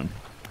back home.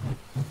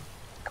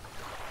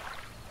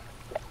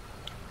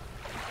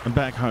 I'm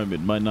back home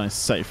in my nice,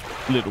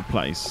 safe little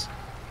place.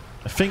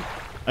 I think,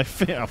 oh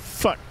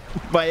fuck,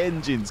 my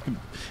engines.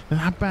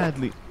 How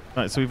badly?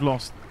 Right, so we've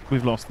lost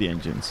the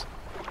engines.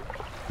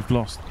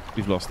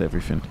 We've lost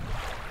everything.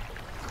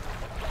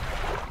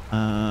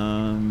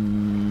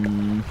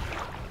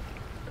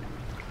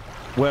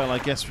 Well, I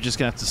guess we're just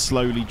gonna have to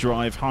slowly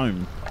drive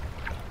home.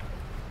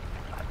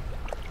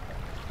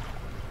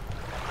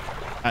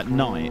 At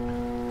night.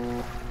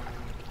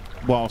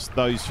 Whilst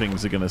those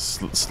things are gonna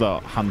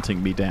start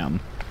hunting me down.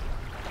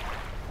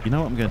 You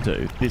know what I'm gonna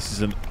do? This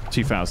is a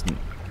 2000.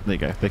 There you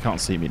go. They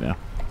can't see me now.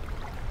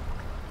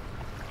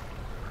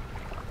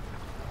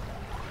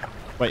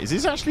 Wait, is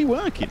this actually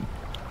working?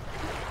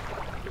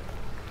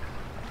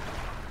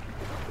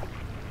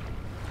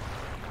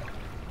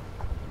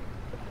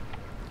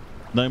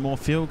 No more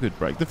feel-good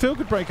break. The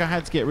feel-good break I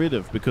had to get rid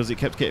of because it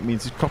kept getting me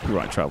into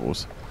copyright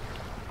troubles.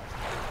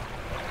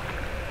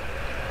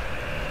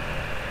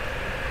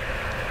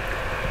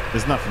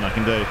 There's nothing I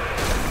can do.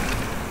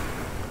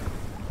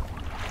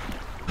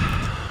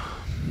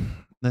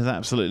 There's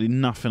absolutely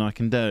nothing I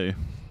can do.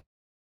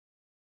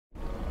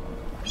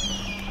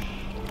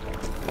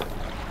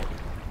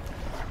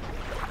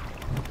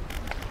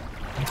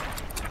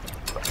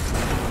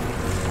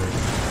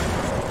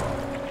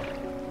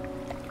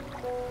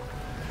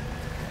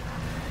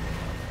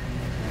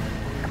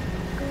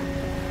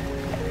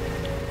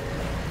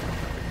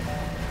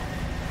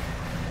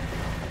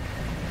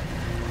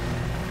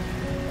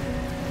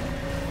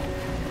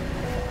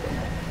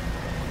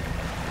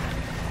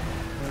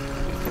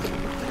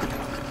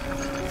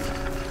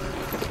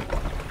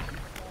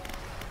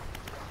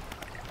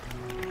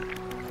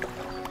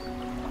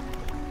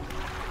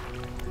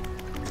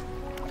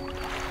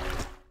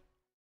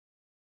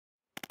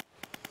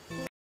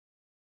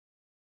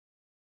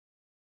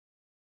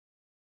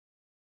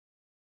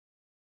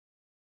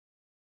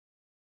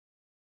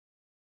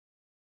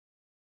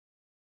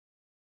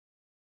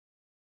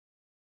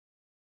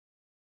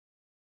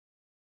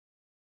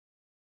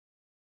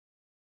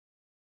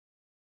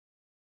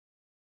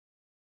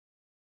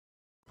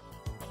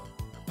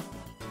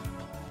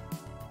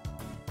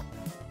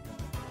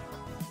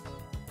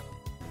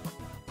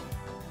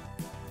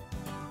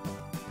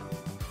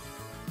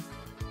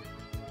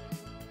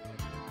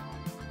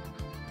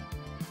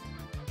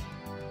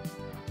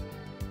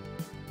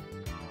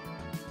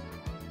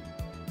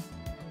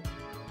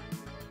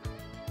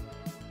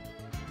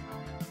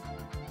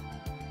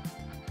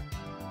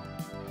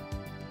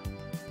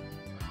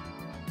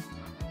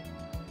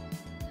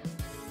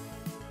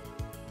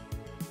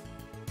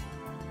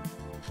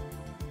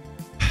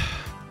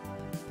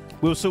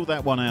 We'll sort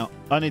that one out.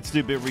 I need to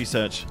do a bit of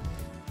research.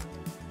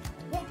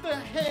 What the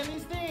hell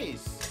is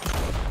this?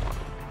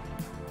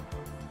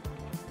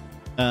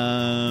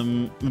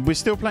 We're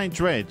still playing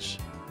Dredge.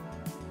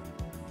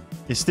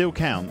 It still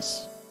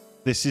counts.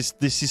 This is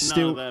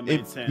still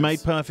it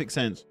made perfect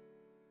sense.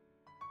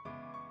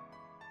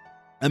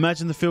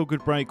 Imagine the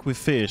feel-good break with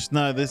fish.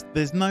 No,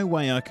 there's no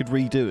way I could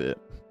redo it.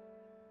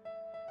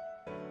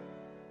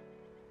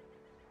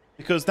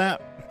 Because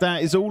that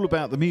is all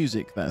about the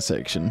music, that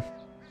section.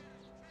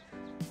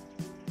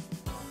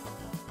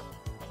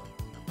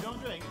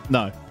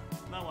 No.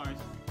 No worries.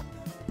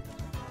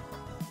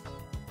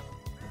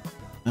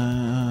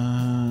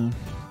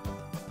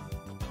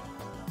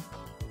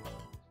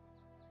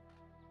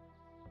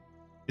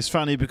 It's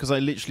funny because I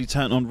literally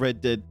turned on Red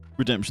Dead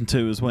Redemption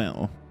 2 as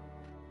well.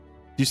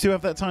 Do you still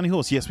have that tiny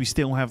horse? Yes, we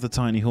still have the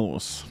tiny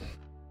horse.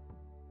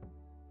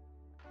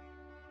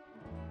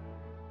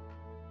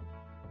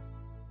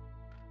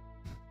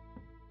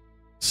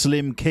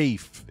 Slim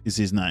Keith is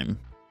his name.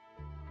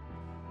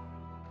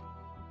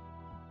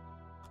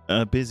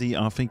 Busy,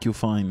 I think you'll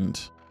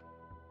find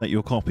that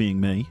you're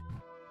copying me.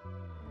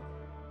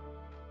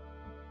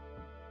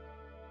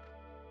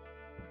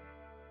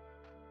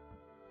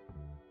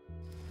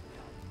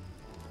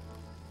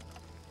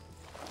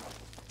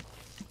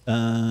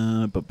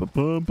 Right,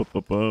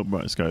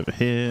 let's go over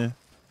here.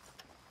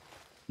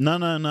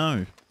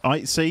 No.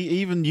 I see,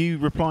 even you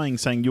replying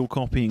saying you're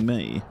copying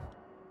me.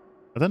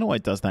 I don't know why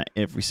it does that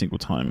every single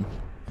time.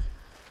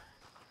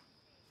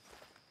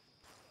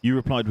 You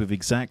replied with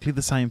exactly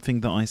the same thing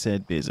that I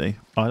said, Busy.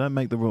 I don't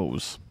make the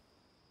rules.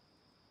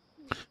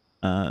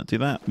 Do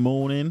that.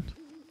 Morning.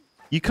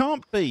 You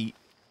can't beat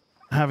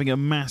having a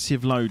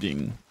massive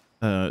loading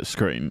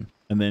screen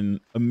and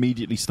then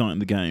immediately starting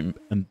the game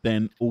and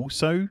then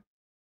also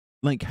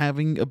like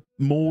having a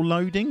more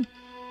loading.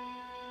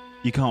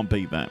 You can't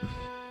beat that.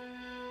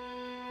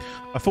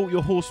 I thought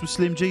your horse was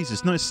Slim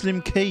Jesus. No, it's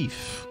Slim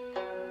Keith.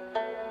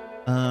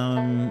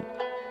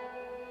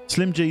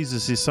 Slim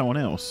Jesus is someone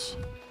else.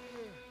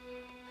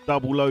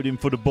 Double loading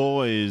for the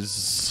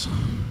boys.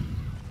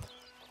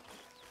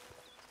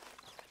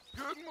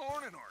 Good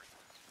morning, Art.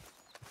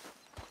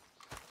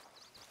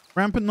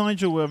 Rampant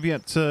Nigel have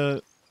yet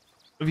to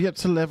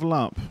level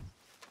up.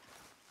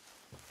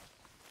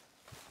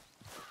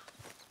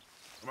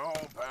 Come on,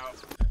 pal.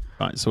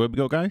 Right, so where we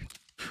got to go?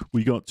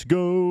 We got to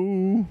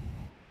go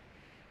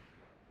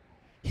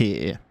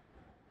here.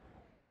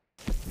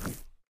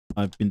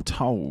 I've been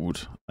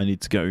told I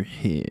need to go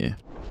here.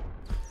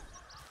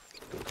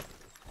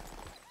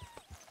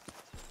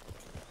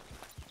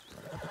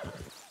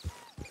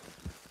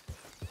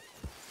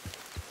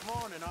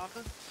 Morning,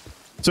 Arthur.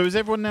 So is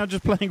everyone now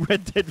just playing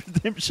Red Dead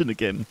Redemption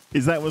again?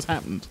 Is that what's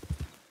happened?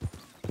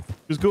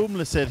 Because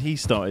Gormler said he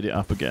started it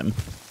up again.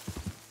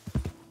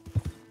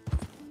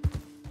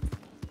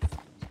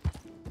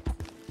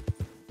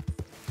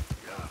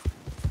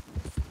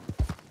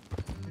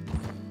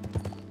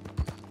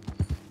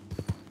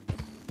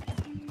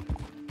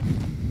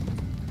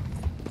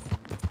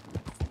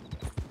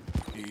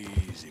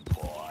 Easy,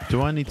 boy.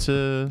 Do I need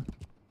to...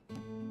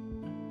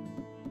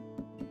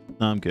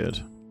 No, I'm good.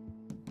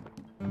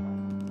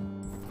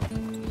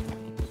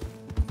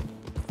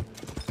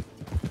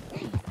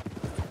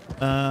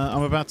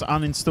 I'm about to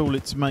uninstall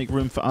it to make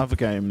room for other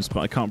games, but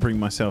I can't bring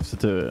myself to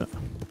do it.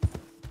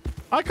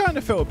 I kind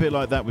of felt a bit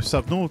like that with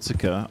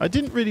Subnautica. I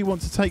didn't really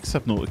want to take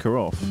Subnautica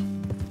off.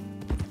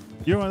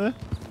 You alright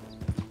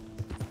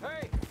there?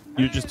 Hey,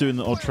 You're just doing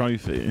the odd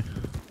trophy.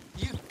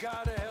 You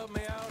gotta help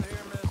me out here,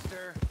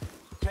 mister.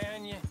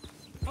 Can you?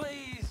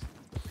 Please.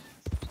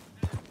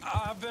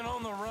 I've been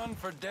on the run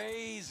for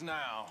days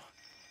now.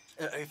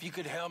 If you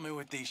could help me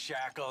with these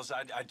shackles,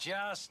 I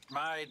just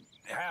might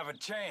have a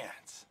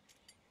chance.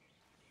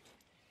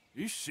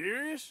 You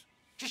serious?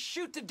 Just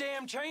shoot the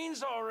damn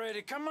chains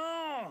already, come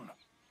on!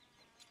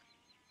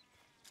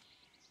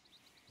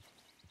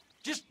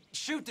 Just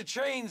shoot the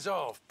chains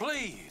off,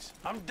 please.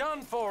 I'm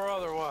done for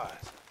otherwise.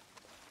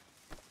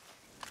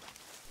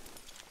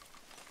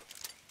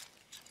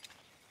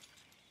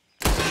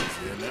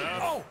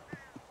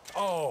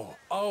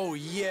 Oh,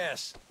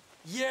 yes.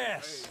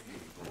 Yes.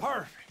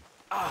 Perfect.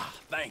 Ah,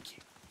 thank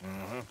you.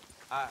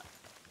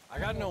 I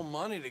got no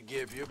money to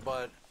give you,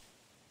 but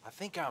I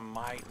think I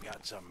might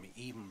got something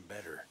even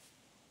better.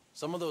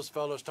 Some of those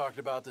fellows talked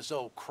about this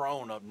old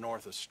crone up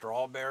north of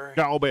Strawberry.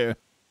 Strawberry.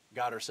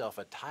 Got herself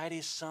a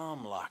tidy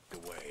sum locked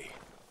away.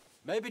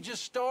 Maybe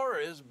just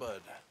stories,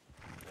 but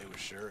they were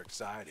sure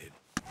excited.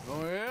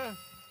 Oh, yeah?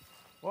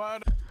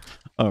 What?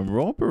 A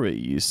robbery,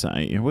 you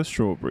say? Where's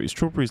Strawberry?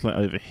 Strawberry's like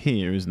over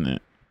here, isn't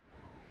it?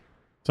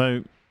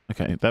 So,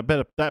 okay, that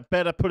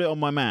better put it on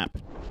my map.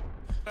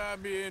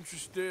 I'd be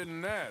interested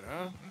in that,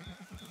 huh?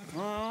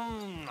 I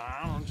don't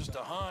know, just a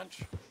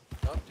hunch.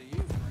 Up to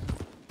you.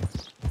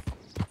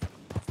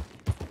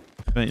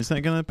 Wait, is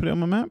that going to put it on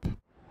my map?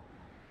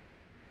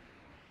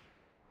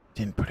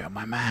 Didn't put it on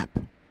my map.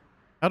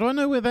 How do I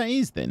know where that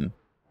is then?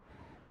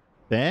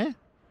 There?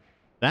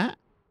 That?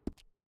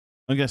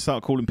 I'm going to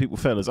start calling people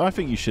fellas. I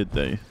think you should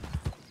do.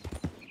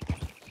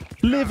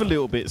 Live a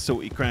little bit,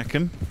 Salty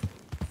Kraken.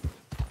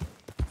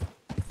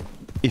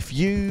 If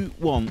you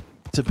want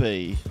to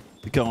be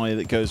the guy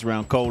that goes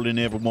around calling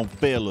everyone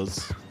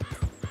fellas,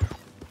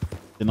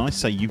 then I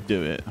say you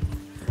do it.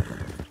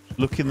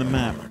 Look in the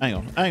map.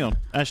 Hang on.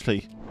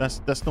 Actually,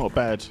 that's not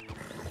bad.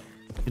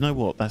 You know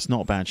what? That's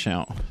not a bad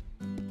shout.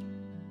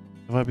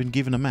 Have I been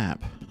given a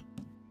map?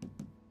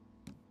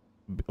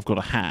 I've got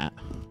a hat.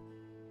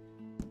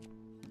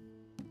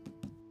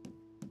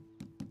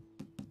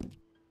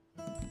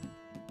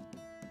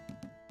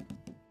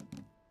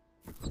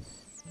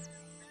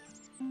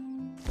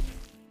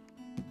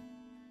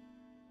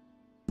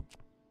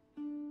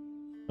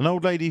 An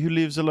old lady who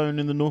lives alone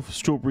in the north of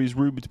Strawberry is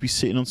rumoured to be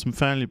sitting on some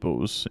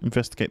valuables.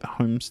 Investigate the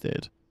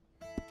homestead.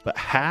 But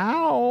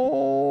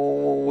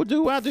how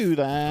do I do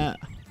that?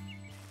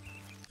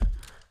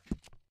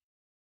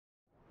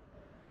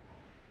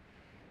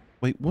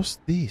 Wait, what's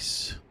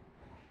this?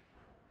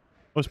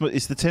 Oh,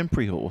 it's the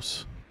temporary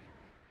horse.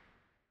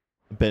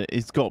 I bet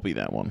it's got to be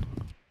that one.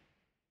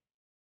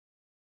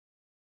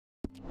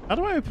 How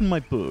do I open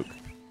my book?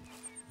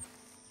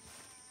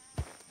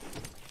 Do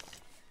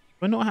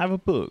I not have a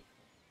book?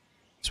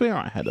 I swear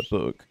I had a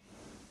book.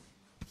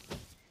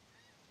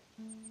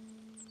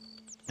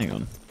 Hang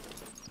on.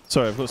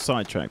 Sorry, I've got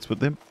sidetracked, but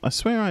then I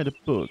swear I had a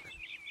book.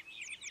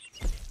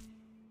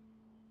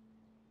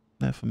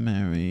 There for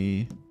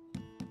Mary.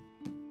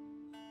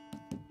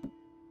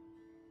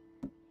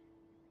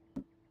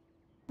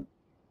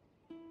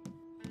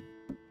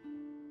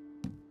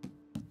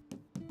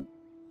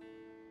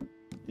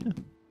 Yeah.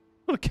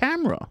 Got a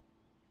camera.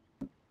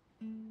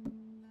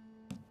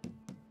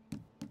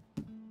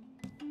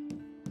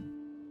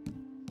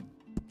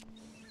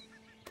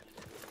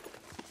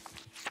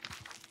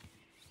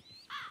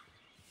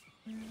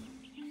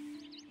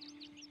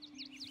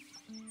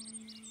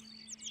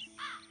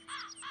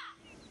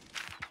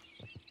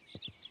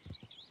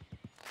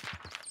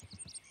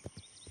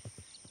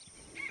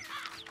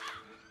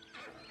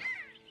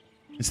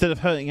 Instead of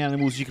hurting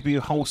animals, you could be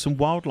a wholesome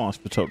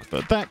wildlife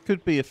photographer. That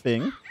could be a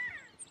thing.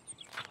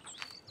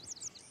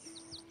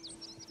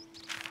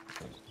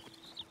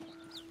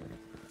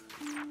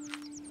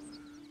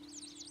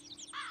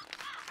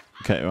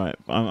 Okay, right.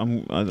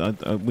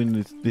 I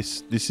win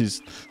this.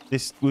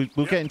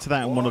 We'll get into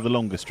that in one of the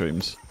longer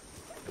streams.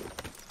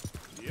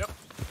 Yep.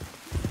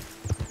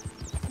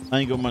 I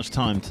ain't got much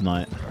time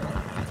tonight.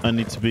 I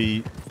need to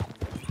be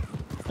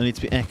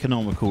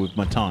economical with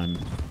my time.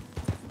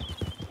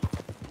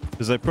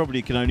 Because I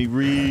probably can only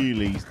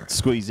really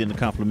squeeze in a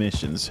couple of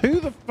missions.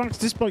 Who the fuck's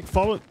this bloke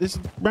follow? This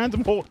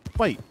random horse.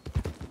 Wait.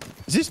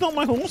 Is this not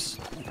my horse?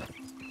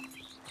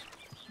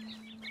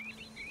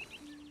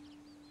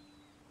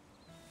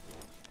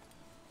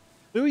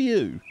 Who are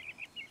you?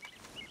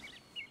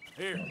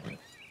 Here.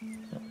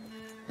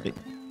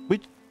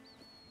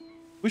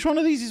 Which one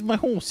of these is my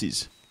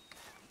horses?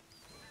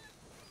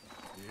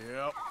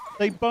 Yep.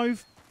 They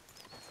both...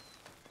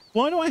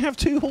 Why do I have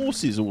two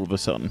horses all of a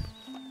sudden?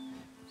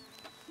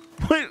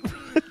 Wait.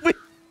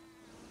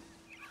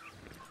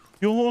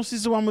 Your horse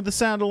is the one with the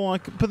saddle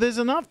like... But there's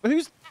enough...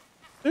 Who's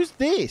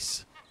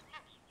this?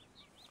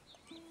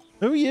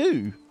 Who are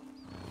you?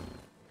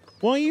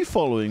 Why are you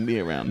following me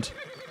around?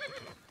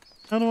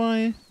 How do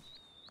I...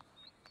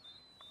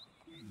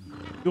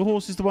 Your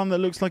horse is the one that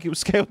looks like it was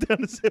scaled down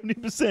to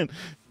 70%.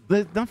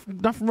 There's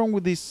nothing wrong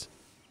with this.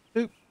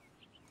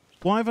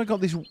 Why have I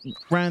got this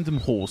random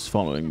horse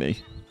following me?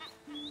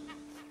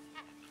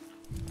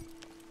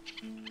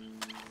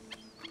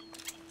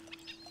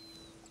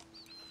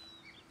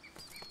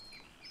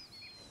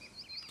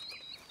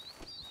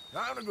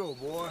 Time to go,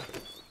 boy.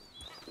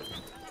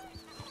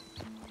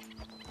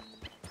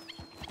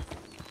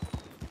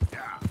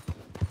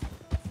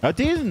 I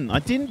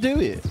didn't do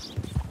it.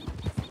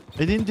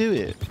 I didn't do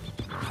it.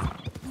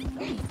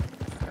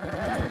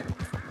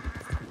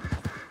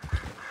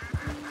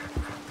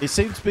 It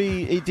seems to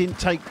be it didn't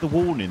take the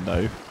warning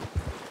though.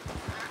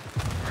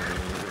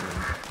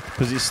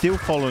 Because it's still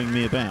following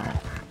me about.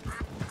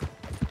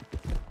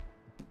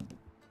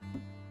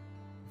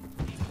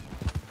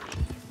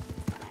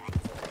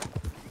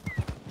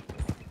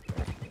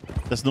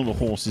 That's not a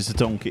horse, it's a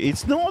donkey.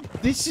 It's not.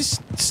 This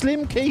is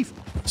Slim Keith.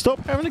 Stop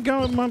having a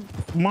go at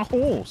my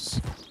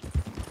horse.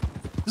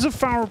 This is a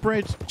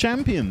thoroughbred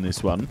champion,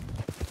 this one.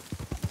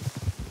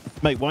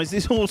 Mate, why is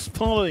this horse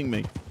following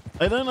me?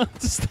 I don't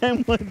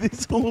understand why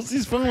this horse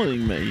is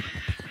following me.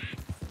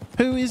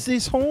 Who is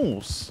this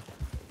horse?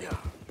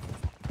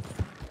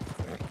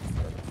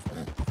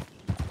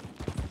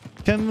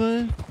 Can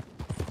the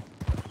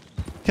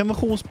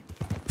horse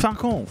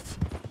fuck off?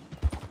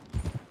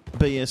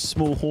 Be a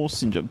small horse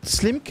syndrome.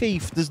 Slim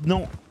Keith does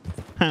not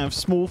have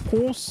small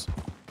horse.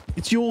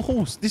 It's your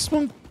horse. This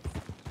one.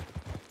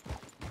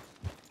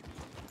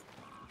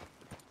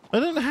 I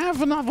don't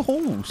have another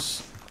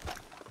horse.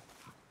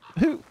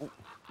 Who?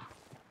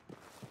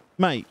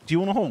 Mate, do you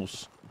want a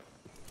horse?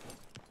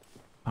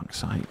 Fuck's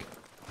sake.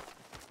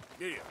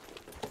 Get him.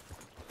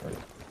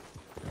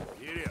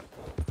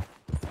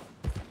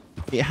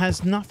 It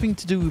has nothing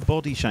to do with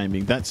body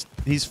shaming. That's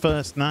his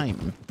first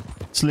name.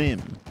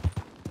 Slim.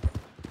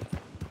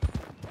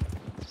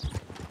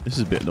 This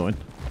is a bit annoying.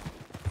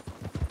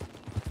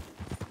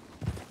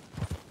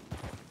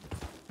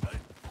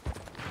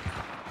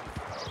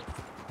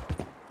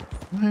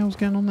 What the hell's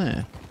going on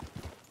there?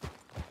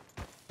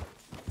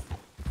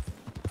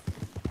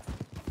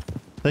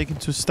 Take him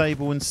to a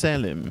stable and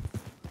sell him.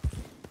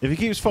 If he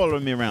keeps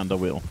following me around, I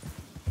will.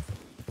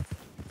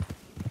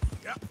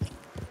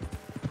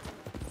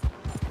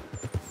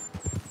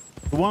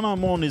 The one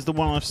I'm on is the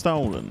one I've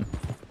stolen.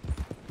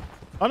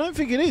 I don't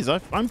think it is.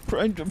 I'm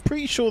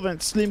pretty sure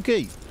that's Slim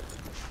Keith.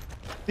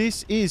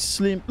 This is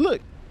Slim...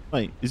 Look.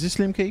 Wait, is this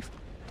Slim Keith?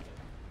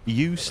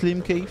 You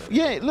Slim Keith?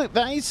 Yeah, look,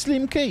 that is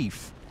Slim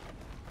Keith.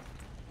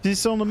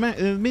 This on the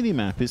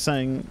mini-map is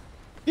saying...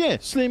 Yeah,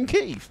 Slim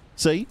Keith.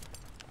 See?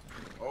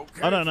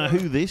 Okay, I don't know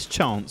who this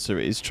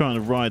chancer is trying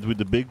to ride with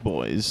the big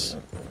boys.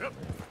 Yep.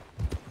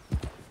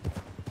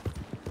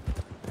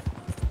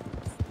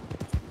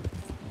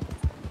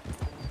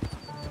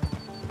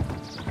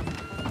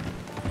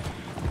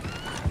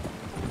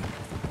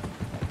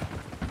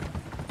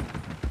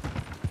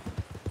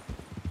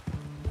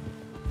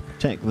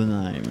 Check the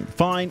name.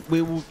 Fine,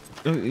 we will...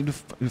 Who the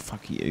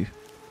fuck are you?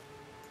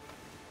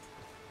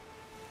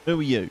 Who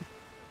are you?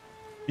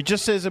 It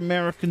just says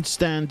American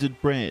Standard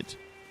Bread.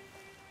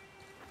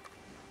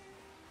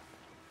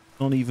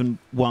 Not even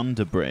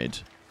Wonder Bread.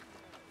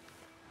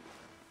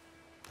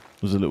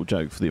 It was a little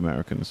joke for the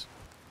Americans.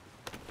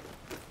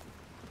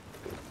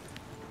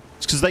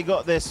 It's because they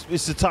got this.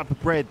 It's the type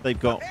of bread they've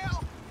got.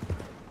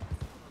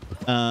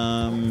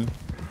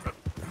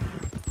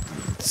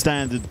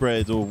 standard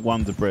bread or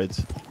Wonder Bread.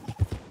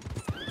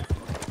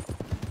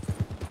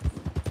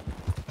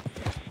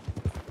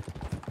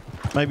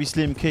 Maybe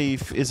Slim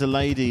Keith is a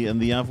lady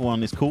and the other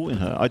one is courting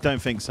her. I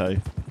don't think so.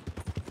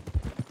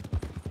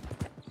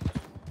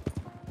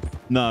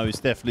 No, it's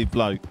definitely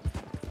bloke.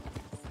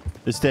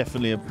 It's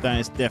definitely that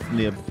is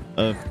definitely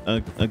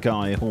a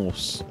guy, a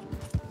horse.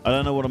 I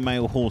don't know what a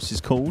male horse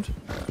is called.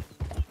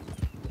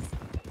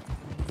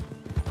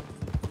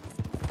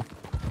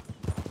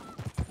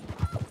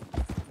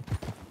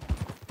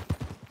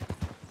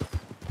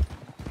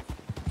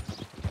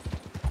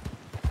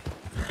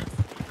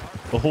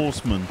 A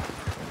horseman.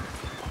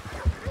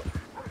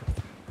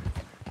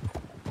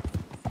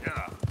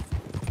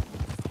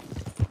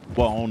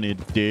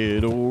 Wanted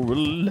dead or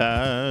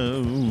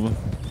alive.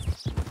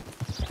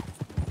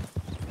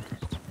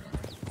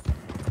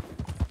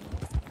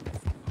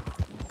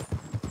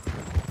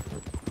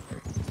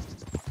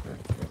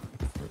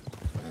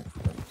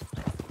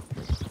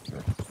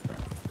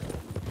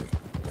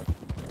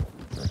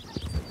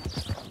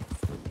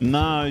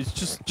 No, it's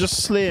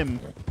just Slim.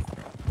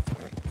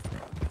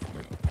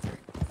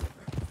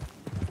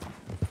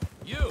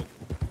 You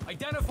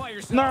identify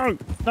yourself. No,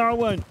 no, I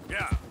won't.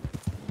 Yeah.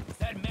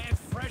 That man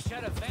fresh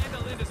out of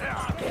Vandal in his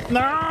pocket.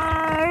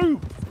 No!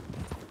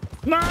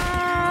 No!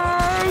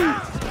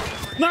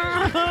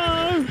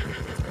 No!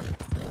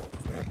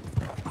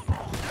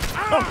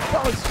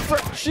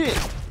 Oh, shit!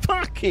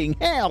 Fucking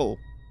hell!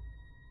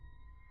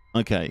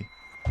 Okay.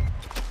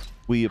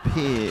 We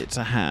appear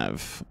to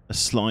have a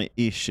slight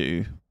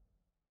issue.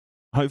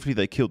 Hopefully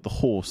they killed the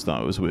horse that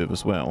I was with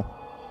as well.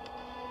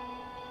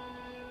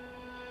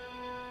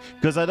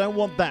 Because I don't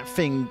want that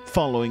thing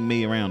following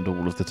me around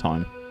all of the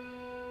time.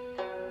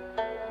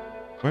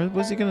 Where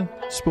was he going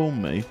to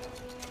spawn me?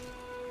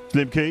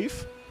 Slim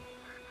Keith?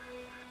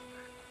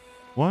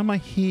 Why am I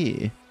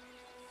here?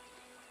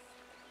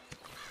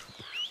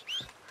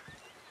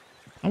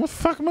 How the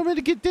fuck am I meant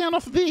to get down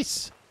off of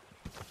this?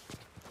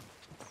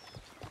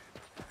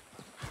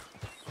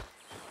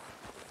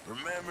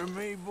 Remember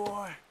me,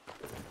 boy?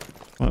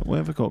 Right, where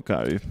have I got to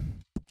go?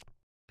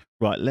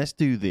 Right, let's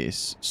do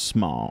this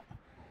smart.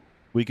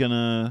 We're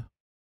gonna...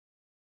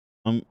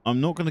 I'm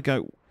not gonna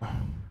go...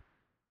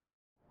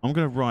 I'm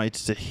gonna ride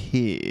to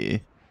here.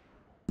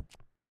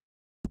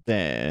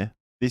 There.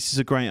 This is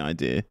a great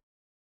idea.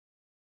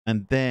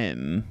 And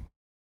then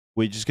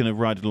we're just gonna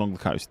ride along the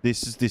coast.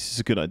 This is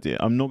a good idea.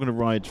 I'm not gonna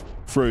ride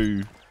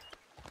through...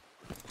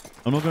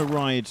 I'm not gonna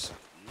ride...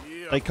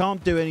 They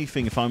can't do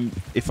anything if I'm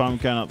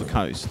going up the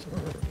coast.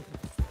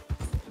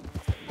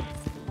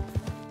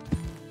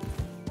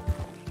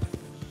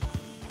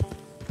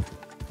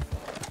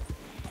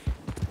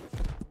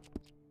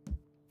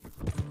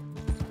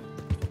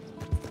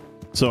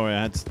 Sorry,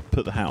 I had to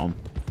put the hat on.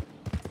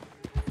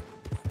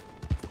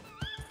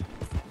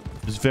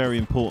 It was very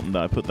important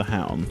that I put the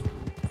hat on.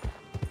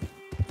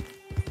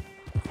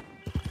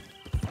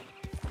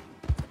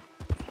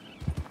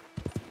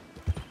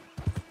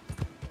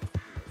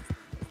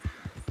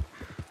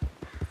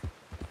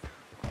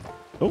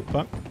 Oh,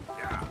 fuck.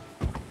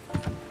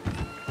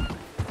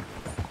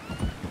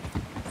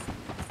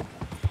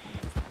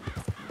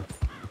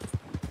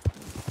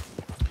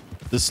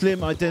 The Slim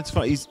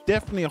identifier, he's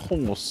definitely a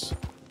horse.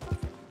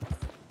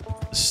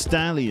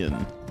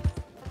 Stallion.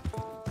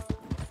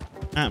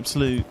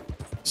 Absolute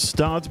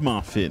stud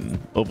muffin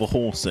of a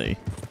horsey.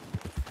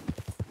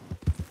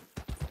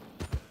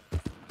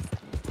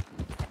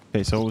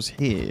 Okay, so I was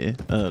here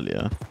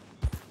earlier.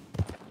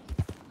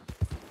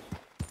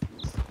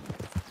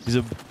 He's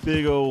a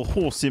big old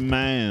horsey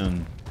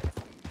man.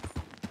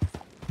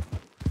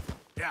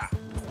 Yeah.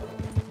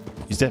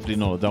 He's definitely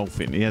not a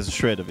dolphin. He has a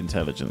shred of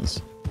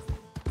intelligence.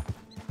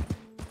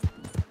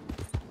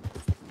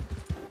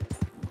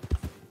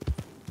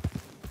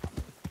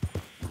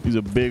 He's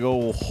a big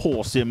old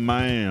horsey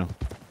man.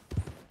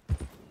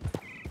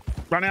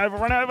 Run over,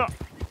 run over.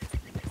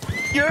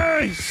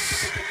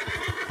 Yes!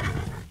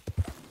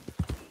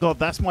 God,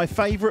 that's my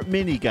favourite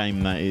mini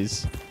game, that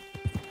is.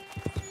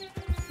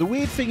 The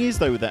weird thing is,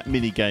 though, with that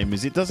mini game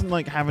is it doesn't,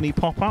 like, have any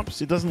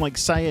pop-ups. It doesn't, like,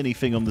 say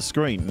anything on the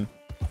screen.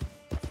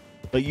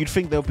 Like, you'd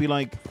think there'll be,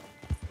 like...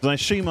 Because I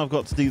assume I've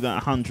got to do that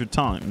 100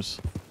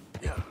 times.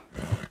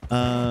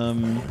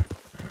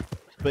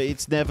 But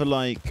it's never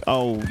like,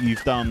 oh,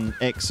 you've done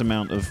X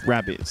amount of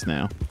rabbits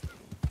now.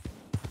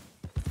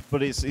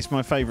 But it's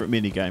my favourite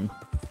mini game.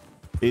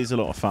 It is a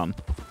lot of fun.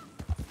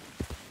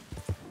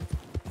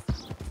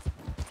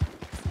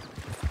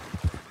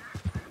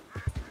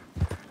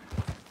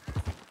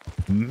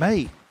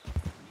 Mate,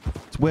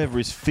 this weather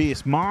is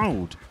fierce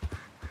mild.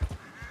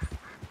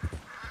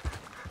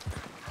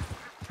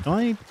 Can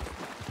I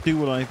do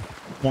what I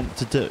want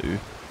to do?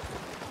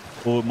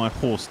 Or will my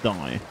horse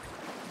die?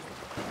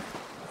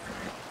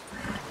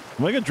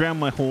 Am I going to drown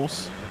my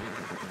horse?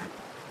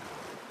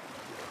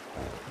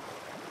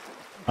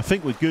 I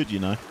think we're good, you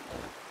know.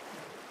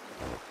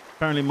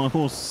 Apparently my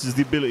horse has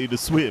the ability to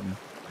swim.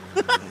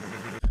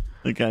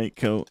 Okay,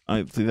 cool.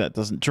 Hopefully that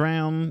doesn't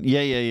drown.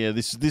 Yeah.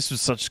 This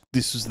was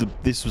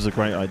a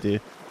great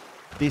idea.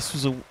 This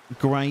was a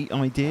great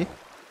idea.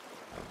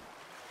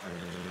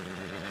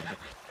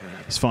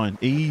 It's fine.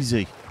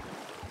 Easy,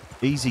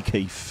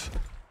 Keith.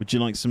 Would you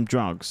like some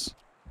drugs?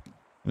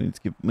 We need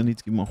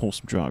to give my horse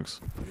some drugs.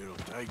 It'll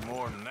take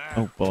more than that.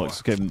 Oh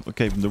bollocks! I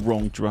gave him the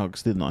wrong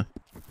drugs, didn't I?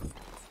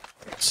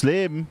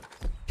 Slim,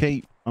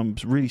 Keith. I'm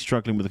really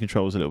struggling with the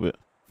controls a little bit.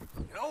 You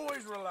can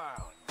always rely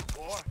on you,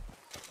 boy.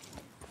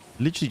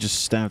 Literally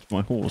just stabbed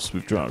my horse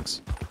with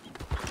drugs.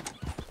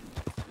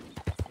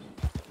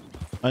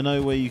 I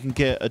know where you can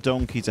get a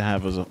donkey to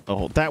have as a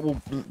horse.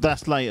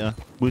 That's later.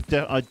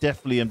 I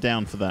definitely am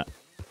down for that.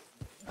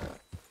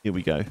 Here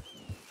we go.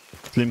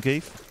 Slim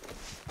Keith.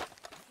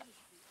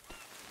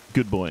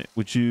 Good boy.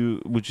 Would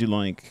you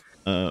like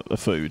a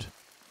food?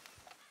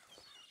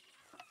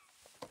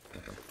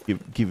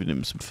 Giving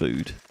him some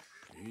food.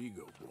 Here you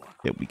go, boy.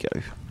 There we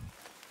go.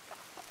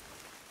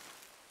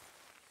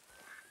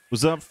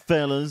 What's up,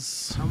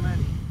 fellas? How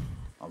many?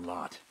 A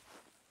lot.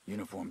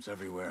 Uniforms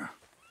everywhere.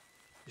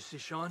 You see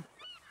Sean?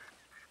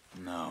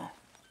 No,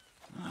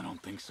 I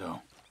don't think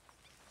so.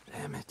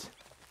 Damn it.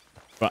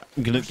 Right,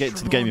 I'm gonna get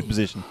to the gaming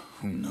position.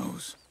 Who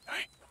knows?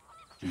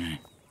 Hey.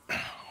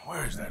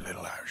 Where's that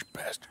little Irish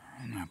bastard?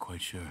 I'm not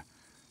quite sure.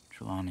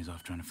 Trelawney's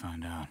off trying to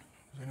find out.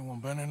 Has anyone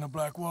been in the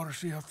Blackwater,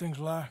 see how things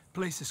lie?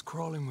 Place is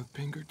crawling with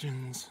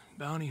Pinkertons,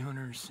 bounty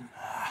hunters, and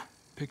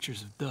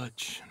pictures of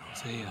Dutch and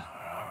Hosea.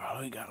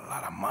 Well, we got a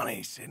lot of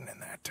money sitting in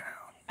that town.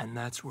 And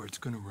that's where it's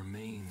gonna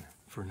remain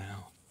for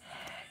now.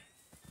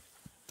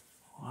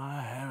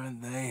 Why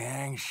haven't they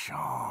hanged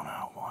Sean,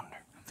 I wonder?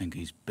 I think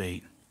he's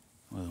bait.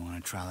 Well, they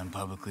want to trial him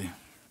publicly.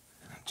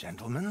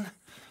 Gentlemen,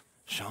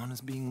 Sean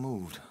is being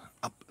moved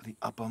up the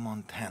upper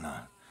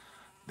Montana,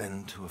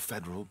 then to a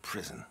federal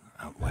prison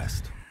out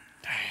west.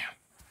 Damn.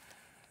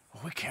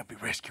 Well, we can't be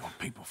rescuing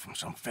people from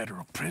some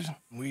federal prison.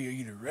 We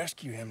either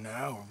rescue him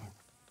now or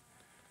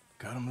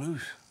cut him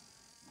loose.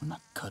 We're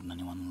not cutting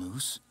anyone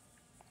loose.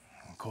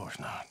 Of course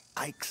not.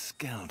 Ike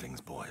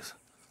Skelding's boys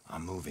are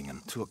moving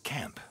him to a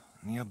camp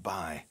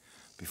nearby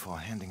before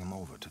handing him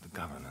over to the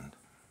government.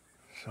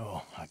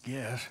 So, I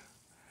guess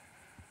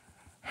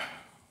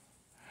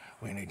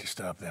we need to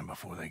stop them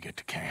before they get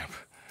to camp.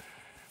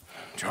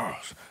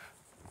 Charles,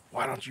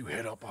 why don't you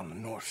head up on the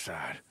north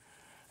side,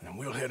 and then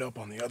we'll head up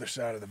on the other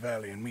side of the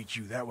valley and meet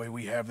you. That way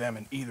we have them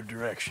in either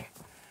direction.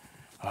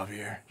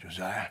 Javier,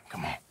 Josiah,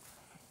 come on.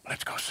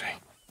 Let's go see.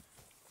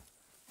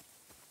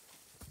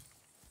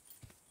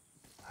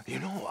 You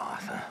know,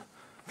 Arthur,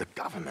 the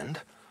government,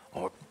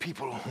 or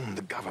people whom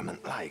the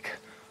government like,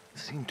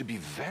 seem to be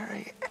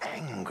very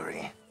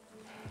angry.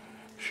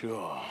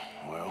 Sure.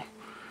 Well,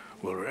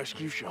 we'll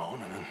rescue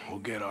Sean, and then we'll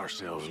get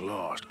ourselves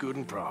lost, good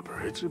and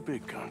proper. It's a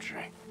big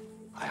country.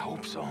 I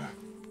hope so.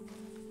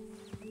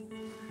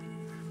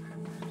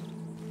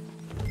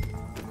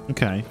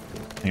 Okay.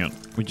 Hang on.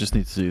 We just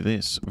need to do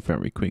this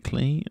very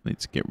quickly. I need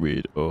to get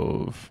rid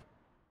of...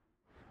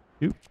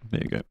 Oop,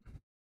 there you go.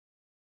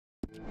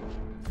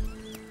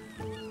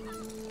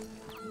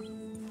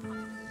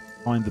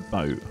 Find the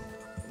boat.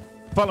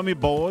 Follow me,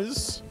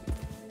 boys.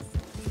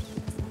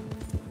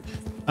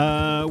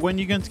 When are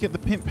you going to get the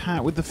pimp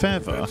hat with the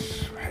feather?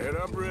 Let's head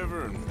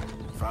upriver and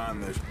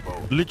find this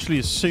boat. Literally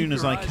as soon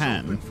as I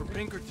can. For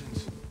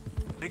Pinkertons.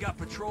 They got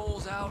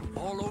patrols out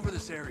all over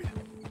this area.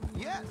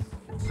 Yes,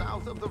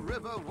 south of the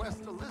river,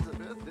 West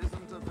Elizabeth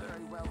isn't a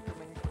very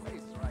welcoming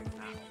place right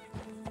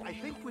now. I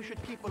think we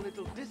should keep a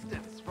little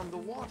distance from the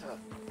water.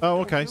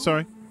 Oh, okay.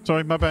 Sorry.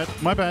 Sorry. My bad.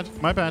 My bad.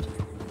 My bad.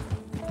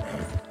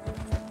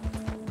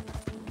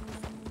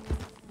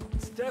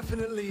 It's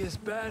definitely as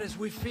bad as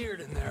we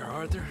feared in there,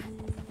 Arthur.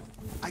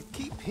 I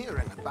keep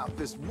hearing about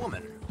this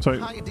woman, Sorry.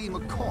 Heidi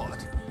McCall.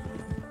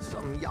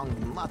 Some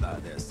young mother,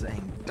 they're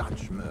saying,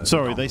 Dutch murder.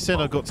 Sorry, they said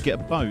I got to get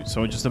a boat,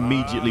 so I just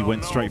immediately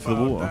went straight for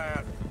the water.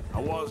 That.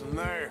 I wasn't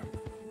there.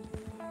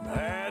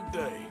 Bad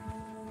day.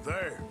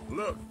 There,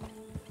 look.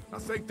 I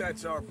think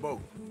that's our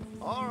boat.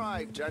 All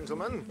right,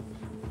 gentlemen.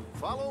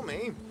 Follow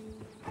me.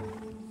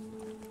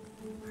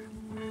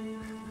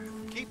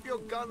 Keep your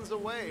guns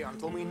away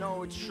until we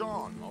know it's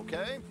Sean,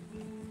 okay?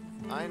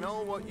 I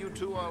know what you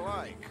two are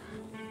like.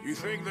 You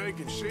think they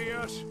can see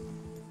us?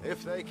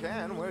 If they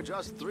can, we're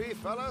just three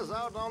fellas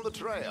out on the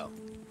trail.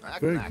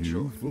 Thank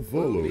you for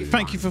following.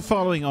 Thank you for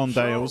following on,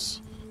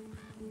 Dales.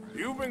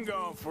 You've been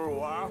gone for a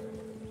while.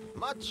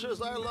 Much as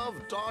I love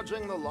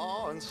dodging the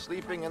law and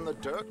sleeping in the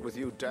dirt with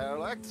you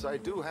derelicts, I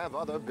do have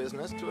other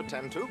business to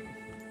attend to.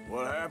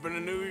 What happened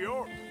in New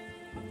York?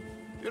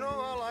 You know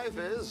how life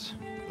is.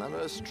 Never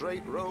a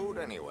straight road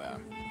anywhere.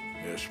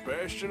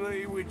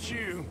 Especially with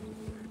you.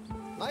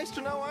 Nice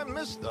to know I'm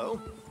missed,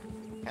 though.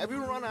 Have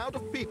you run out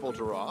of people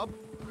to rob?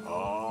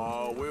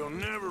 Oh, we'll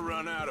never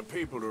run out of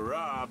people to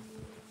rob.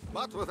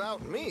 But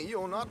without me,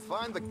 you'll not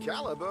find the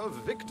caliber of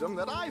victim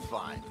that I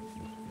find.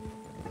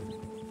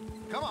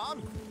 Come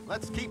on,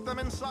 let's keep them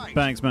in sight.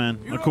 Thanks, man.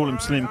 I call him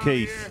Slim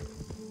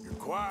Keith. You're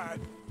quiet.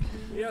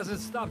 He hasn't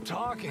stopped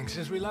talking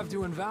since we left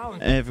you in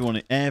Valentine.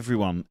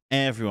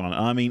 Everyone.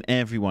 I mean,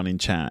 everyone in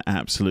chat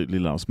absolutely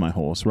loves my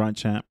horse, right,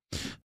 chat?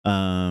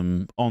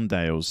 On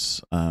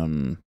Dales,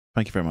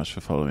 thank you very much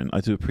for following.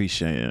 I do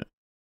appreciate it.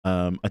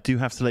 I do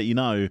have to let you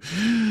know,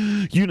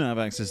 you now have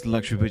access to the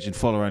Luxury Pigeon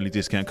follower-only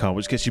discount card,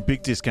 which gets you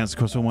big discounts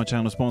across all my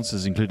channel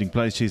sponsors, including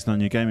Blaze Cheese and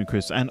Onion Gaming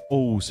Crisps, and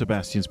all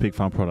Sebastian's Pig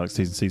Farm products.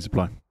 T's and C's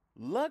apply.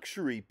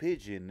 Luxury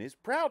Pigeon is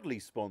proudly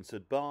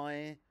sponsored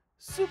by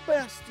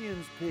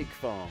Sebastian's Pig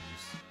Farms,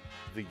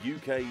 the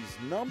UK's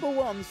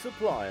 #1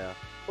 supplier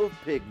of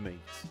pig meat.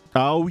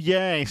 Oh,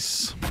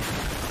 yes.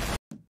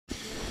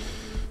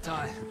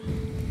 Ty,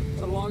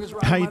 the longest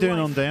ride How of you my doing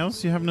life. on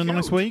Dales? You having a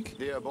nice week?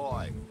 Dear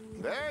boy,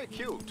 very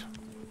cute.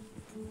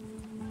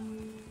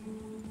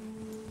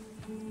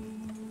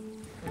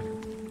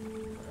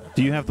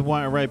 Do you have the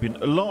White Arabian?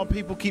 A lot of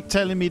people keep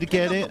telling me to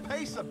get it,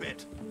 Pace a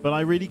bit. but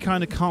I really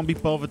kind of can't be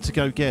bothered to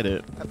go get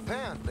it.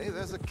 Apparently,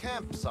 there's a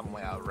camp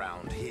somewhere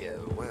around here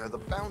where the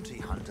bounty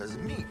hunters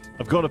meet.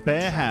 I've got a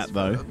bear hat,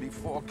 though.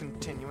 Before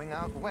continuing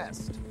out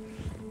west.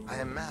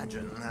 I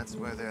imagine that's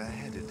where they're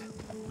headed.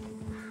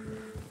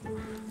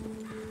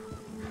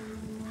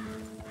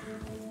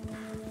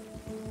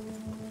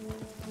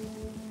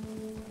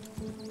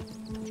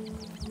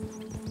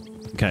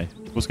 Okay,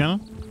 what's going on?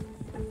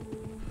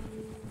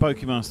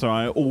 Pokemon Star,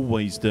 I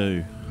always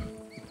do.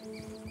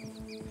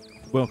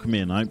 Welcome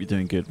in. I hope you're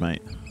doing good,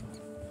 mate.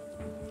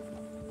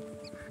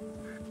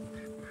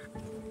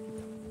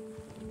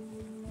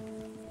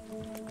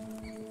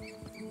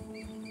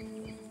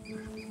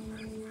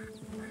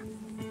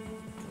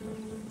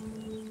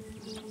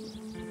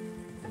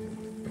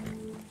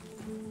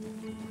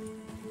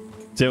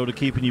 Zelda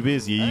keeping you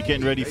busy. Are you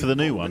getting ready for the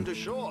new one? To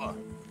shore.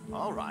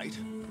 All right,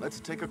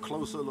 let's take a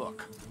closer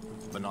look.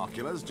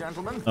 Binoculars,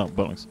 gentlemen. Oh,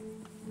 bollocks.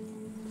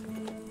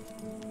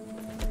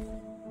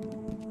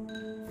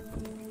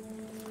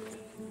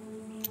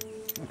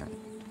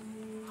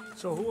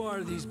 So who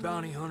are these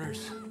bounty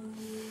hunters?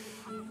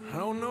 I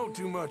don't know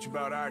too much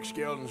about Ike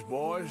Skeldon's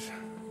boys,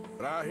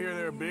 but I hear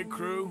they're a big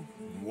crew,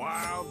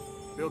 wild,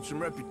 built some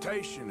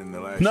reputation in the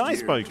last Nice,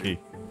 year. Pokey.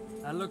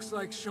 That looks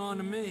like Sean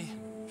to me.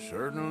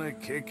 Certainly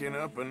kicking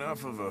up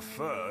enough of a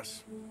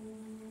fuss.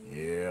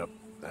 Yep,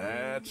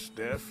 that's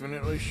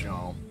definitely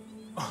Sean.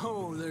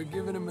 Oh, they're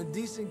giving him a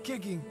decent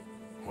kicking.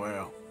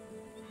 Well,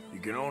 you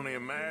can only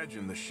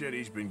imagine the shit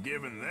he's been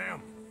giving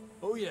them.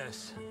 Oh,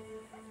 yes.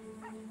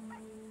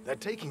 They're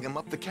taking him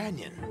up the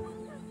canyon.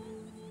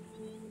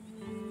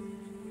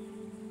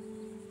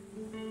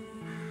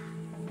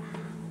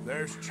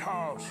 There's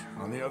Charles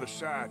on the other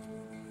side.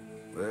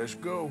 Let's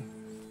go.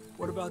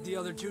 What about the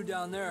other two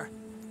down there?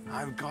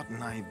 I've got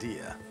an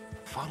idea.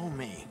 Follow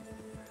me.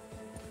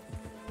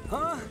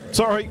 Huh?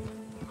 Sorry.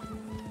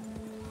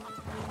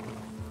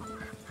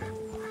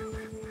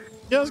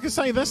 Yeah, I was gonna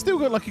say that's still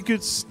got like a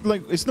good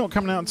like. It's not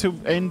coming out until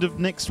end of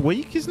next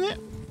week, isn't it?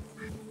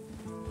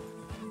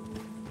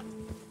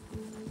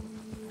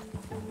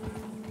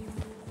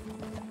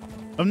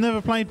 I've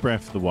never played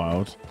Breath of the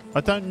Wild.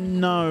 I don't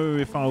know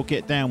if I'll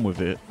get down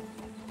with it.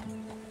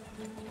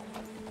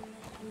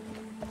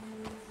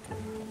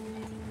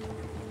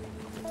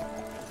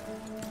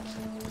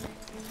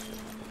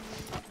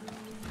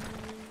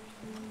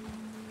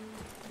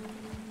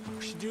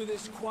 We should do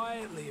this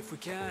quietly if we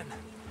can.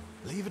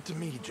 Leave it to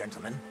me,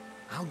 gentlemen.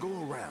 I'll go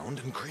around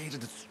and create a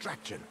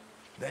distraction.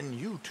 Then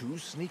you two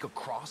sneak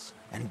across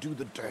and do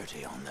the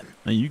dirty on them.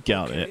 No, you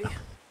got it.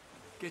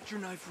 Get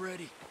your knife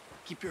ready.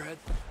 Keep your head.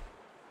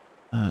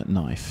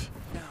 Knife.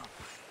 Now,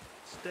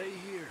 stay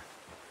here.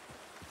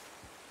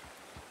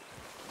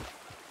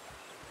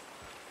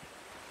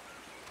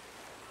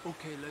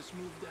 Okay, let's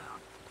move down.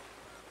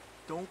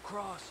 Don't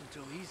cross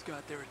until he's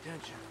got their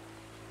attention.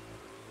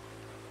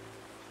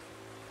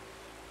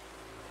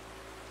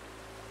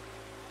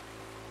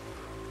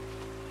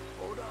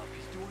 Hold up,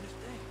 he's doing his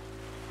thing.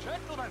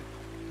 Gentlemen!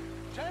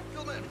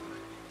 Gentlemen!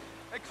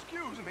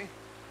 Excuse me.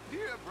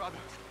 Dear brothers,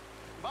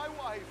 my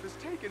wife is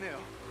taken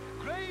ill.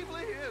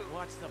 Gravely ill.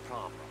 What's the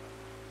problem?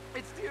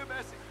 It's dear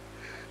Bessie.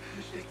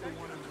 You take the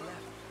one on the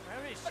left.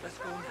 Where is she? Let's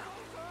go now.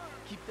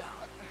 Keep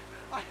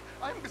down.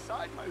 I'm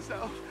beside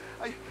myself.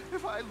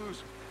 If I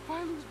lose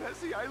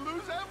Bessie, I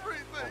lose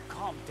everything. Oh,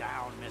 calm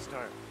down,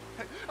 mister.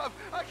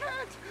 I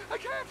can't.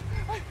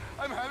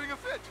 I'm having a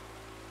fit.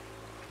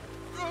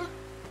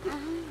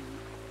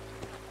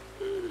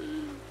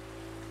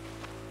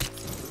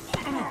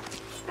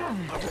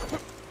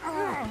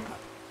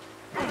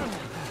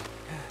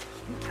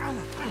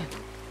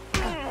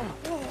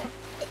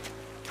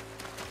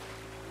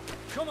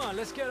 Come on,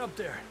 let's get up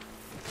there.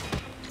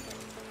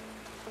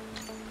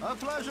 A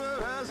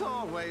pleasure as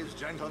always,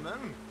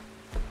 gentlemen.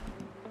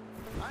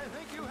 I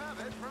think you have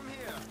it from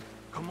here.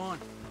 Come on.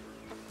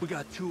 We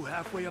got two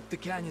halfway up the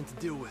canyon to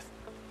deal with.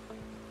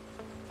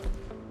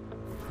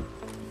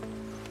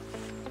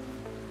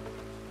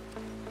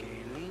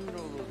 Que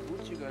lindo those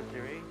boots you got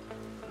there, eh?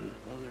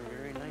 Those are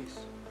very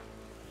nice.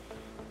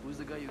 Who's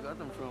the guy you got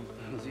them from?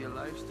 Is he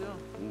alive still?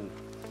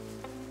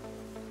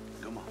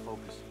 Come on,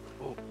 focus.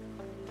 Oh.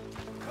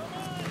 Come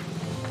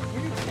on!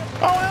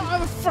 Oh, how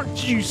the fuck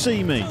did you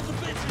see me?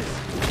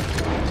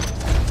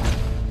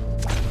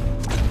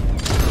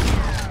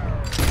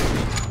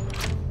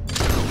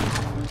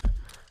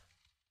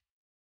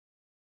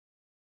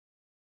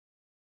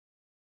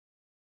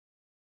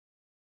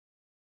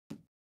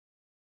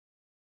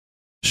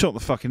 Shot the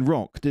fucking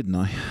rock, didn't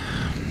I?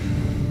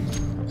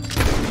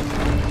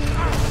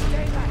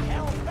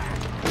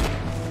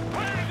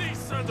 Where did these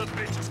sons of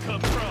bitches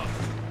come from?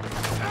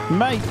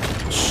 Mate,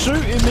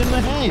 shoot him in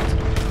the head.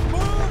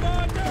 Move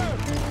on, dude!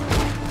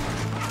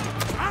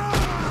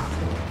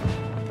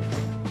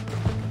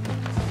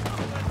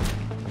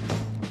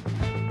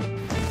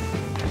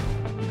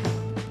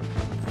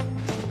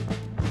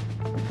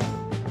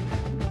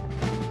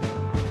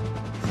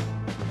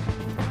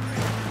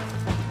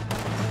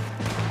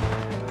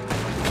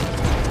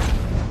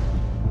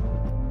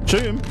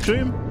 Shoot him, shoot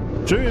him,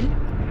 shoot him.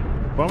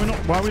 Why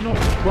are we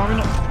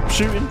not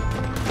shooting?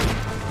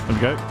 There we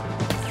go.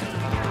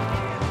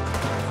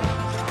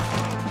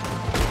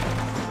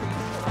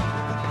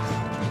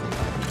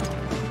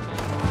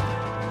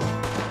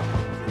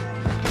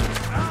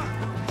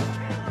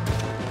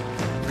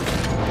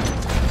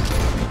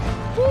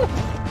 Woo.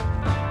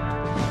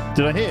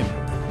 Did I hit him?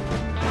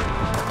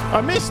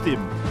 I missed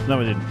him. No,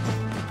 I didn't.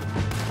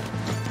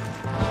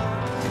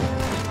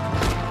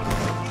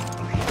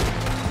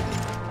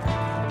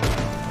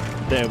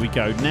 There we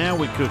go. Now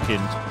we're cooking.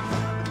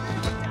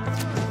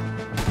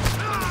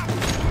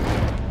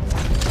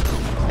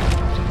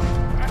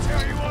 That's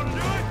how you want to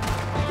do it?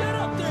 Get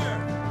up there!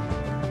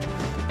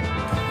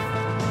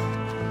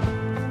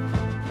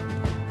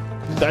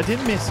 I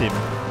didn't miss him.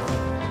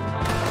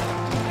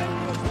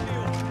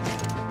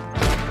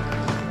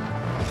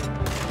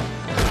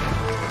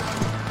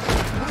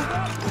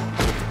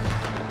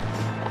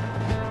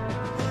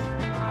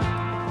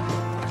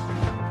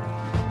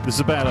 This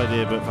is a bad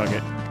idea, but fuck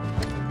it.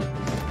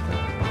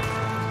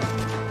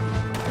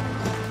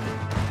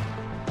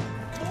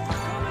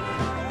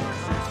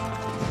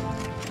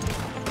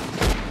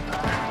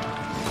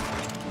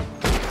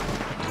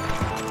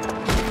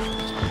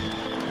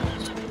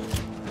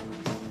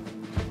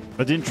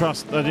 I didn't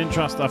trust.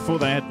 I thought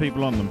they had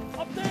people on them.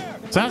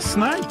 Is that a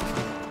snake?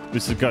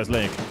 This is the guy's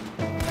leg.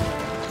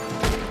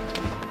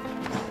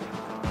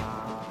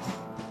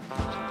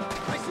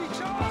 I see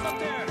Charles up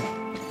there!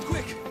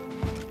 Quick!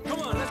 Come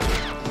on, let's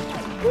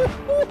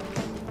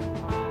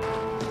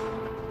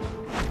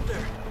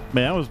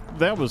Man,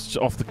 that was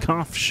off the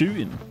cuff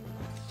shooting.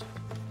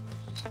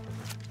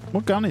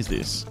 What gun is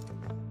this?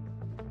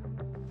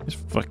 It's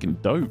fucking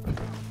dope.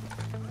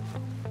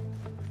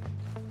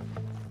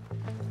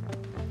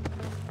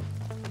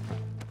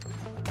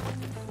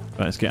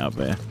 Let's get up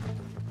there.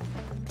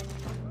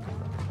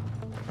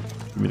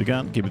 Give me the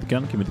gun, give me the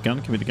gun, give me the gun,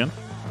 give me the gun.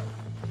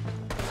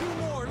 two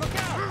more, look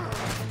out!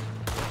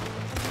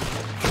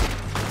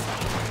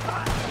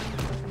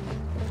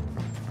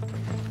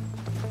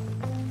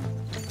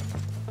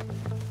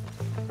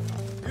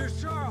 Here's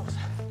Charles.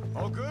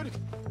 All good?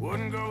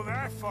 Wouldn't go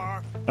that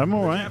far. I'm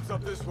all right. Camp's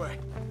up this way.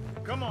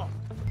 Come on.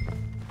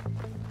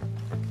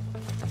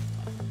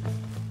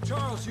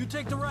 Charles, you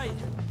take the right.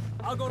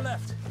 I'll go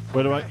left.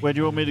 Where do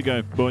you want me to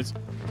go, boys?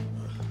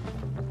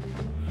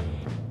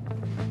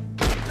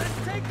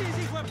 Let's take these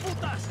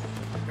hijueputas!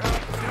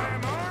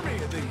 Goddamn army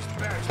of these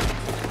bastards.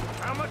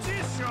 How much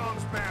is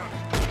Sean's bounty?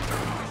 We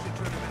should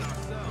turn them in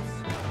ourselves.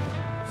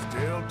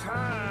 Still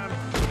time.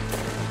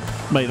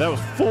 Mate, that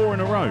was 4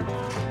 in a row.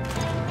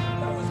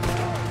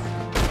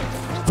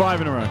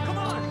 5 in a row. Come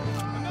on!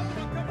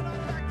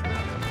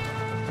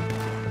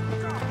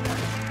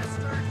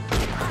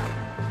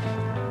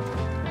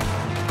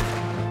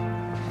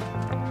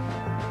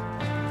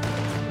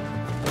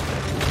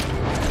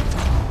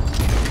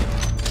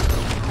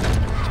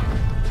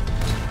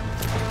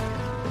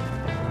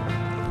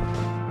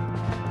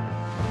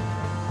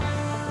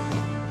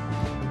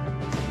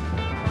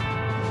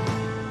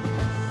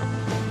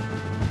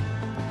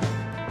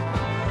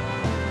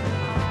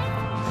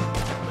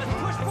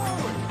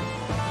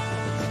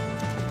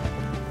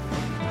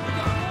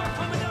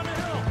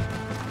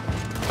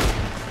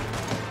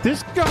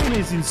 This gun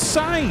is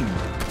insane.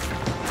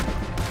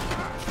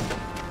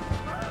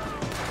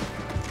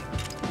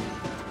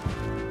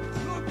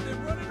 Look, they're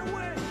running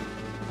away.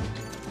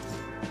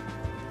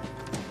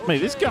 Mate,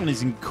 this gun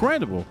is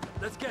incredible.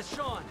 Let's get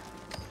Sean.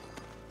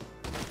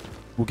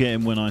 We'll get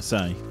him when I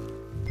say.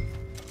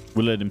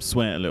 We'll let him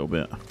sweat a little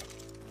bit.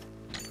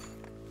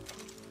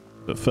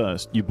 But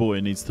first, your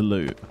boy needs to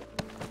loot.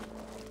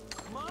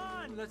 Come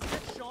on, let's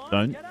get Sean.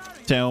 Don't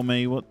tell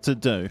me what to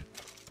do.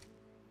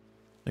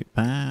 Like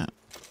that.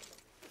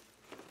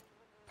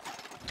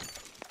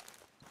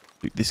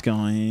 Loot this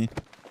guy.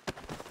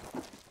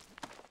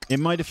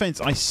 In my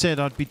defense, I said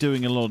I'd be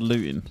doing a lot of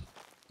looting.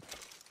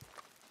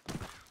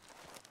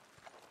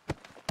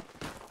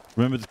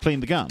 Remember to clean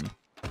the gun?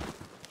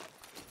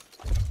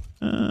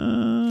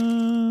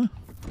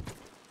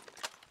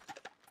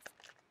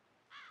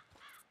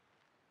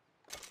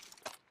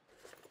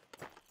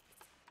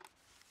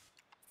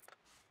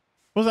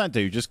 What does that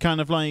do? Just kind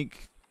of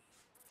like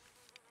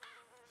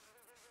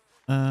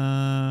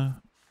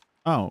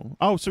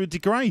Oh, so it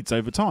degrades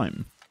over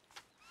time.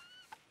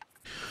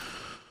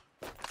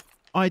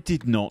 I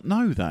did not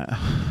know that.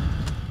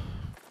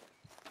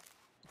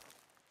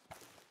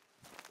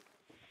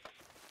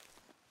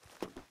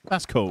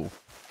 That's cool.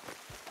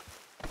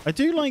 I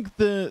do like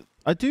the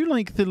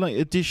like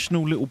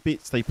additional little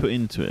bits they put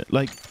into it.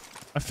 Like,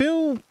 I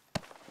feel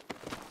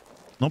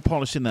not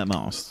polishing that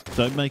mask.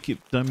 Don't make it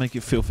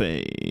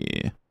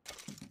filthy.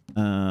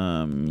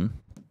 I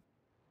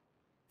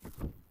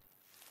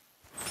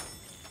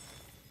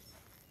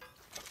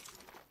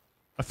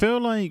feel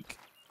like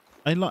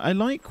I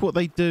like what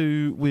they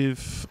do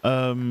with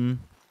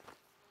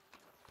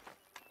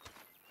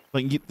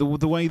like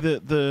the way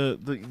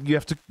that you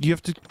have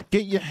to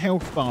get your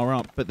health bar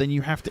up, but then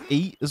you have to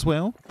eat as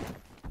well.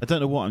 I don't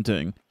know what I'm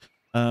doing.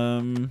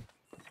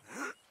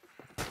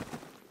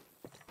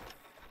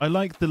 I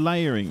like the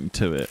layering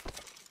to it.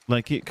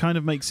 Like, it kind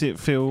of makes it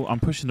feel I'm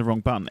pushing the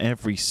wrong button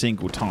every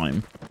single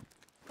time.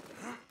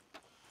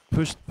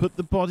 Put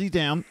the body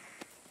down.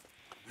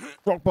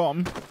 Rock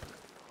bottom.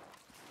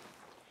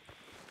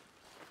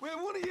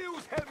 Will one of you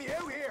help me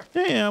out here?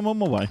 Yeah, I'm on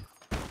my way.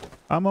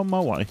 I'm on my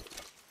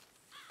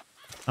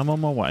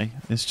way.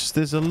 It's just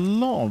there's a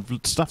lot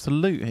of stuff to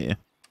loot here.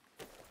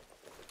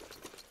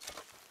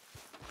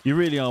 You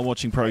really are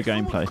watching pro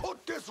gameplay.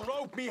 Cut this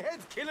rope, me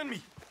head's killing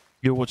me.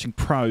 You're watching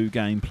pro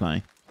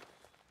gameplay.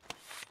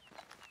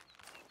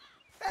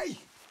 Hey,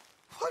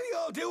 what are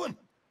y'all doing?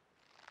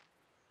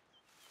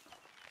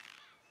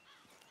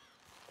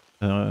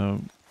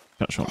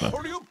 Got shot there.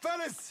 Hurry up,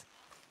 fellas!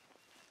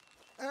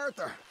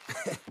 Arthur.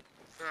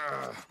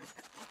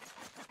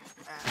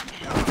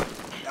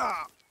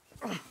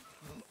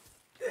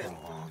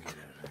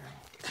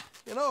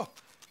 You know,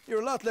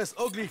 you're a lot less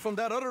ugly from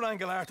that other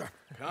angle, Arthur.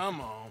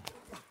 Come on.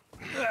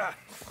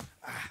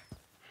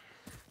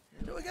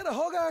 Do we get a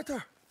hug,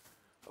 Arthur?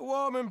 A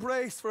warm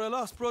embrace for a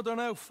lost brother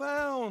now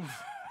found.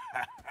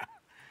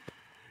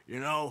 You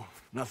know,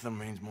 nothing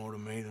means more to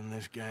me than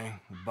this gang.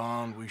 The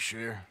bond we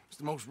share. It's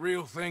the most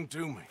real thing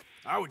to me.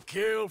 I would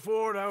kill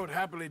for it, I would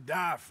happily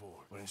die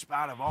for it. But in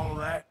spite of all of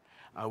that,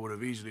 I would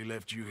have easily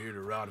left you here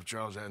to rot if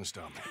Charles hadn't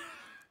stopped me.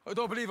 I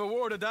don't believe a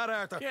word of that,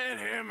 Arthur. Get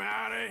him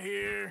out of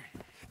here.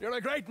 You're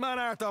a great man,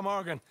 Arthur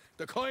Morgan.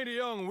 The kind of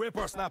young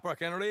whippersnapper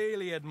can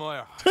really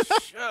admire.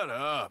 Shut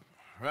up.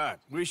 Right,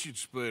 we should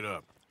split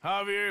up.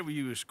 Javier, will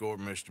you escort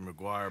Mr.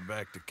 McGuire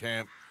back to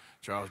camp?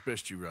 Charles,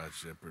 best you ride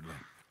separately.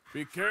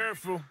 Be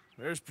careful.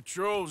 There's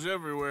patrols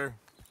everywhere.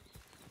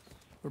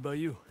 What about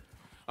you?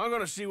 I'm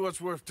gonna see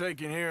what's worth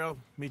taking here. I'll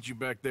meet you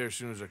back there as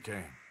soon as I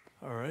can.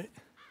 All right.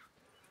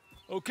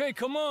 Okay,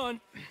 come on.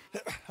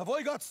 Have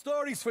I got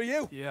stories for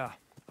you? Yeah,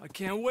 I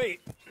can't wait.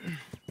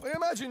 I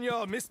imagine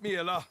y'all missed me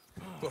a lot,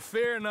 but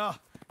fear not.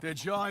 The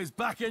joy's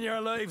back in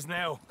your lives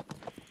now.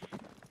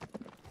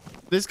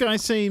 This guy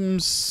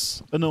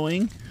seems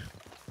annoying.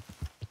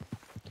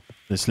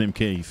 The Slim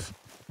Keith.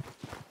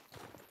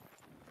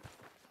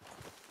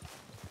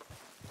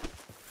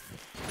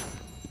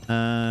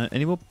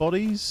 Any more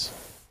bodies?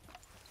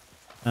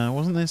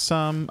 Wasn't there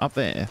some up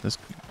there?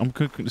 I'm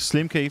cooking.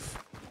 Slim Keith,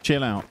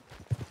 chill out.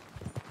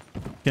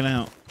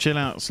 Chill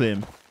out,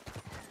 Slim.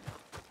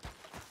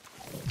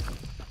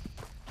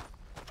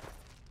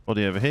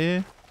 Body over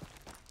here.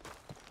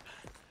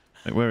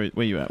 Wait,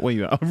 where you at? Where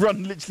you at? I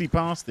run literally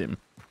past him.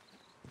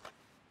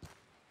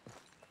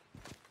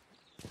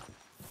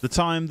 The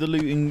time, the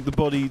looting, the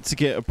body to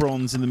get a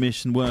bronze in the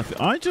mission worth it.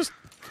 What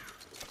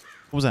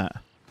was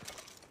that?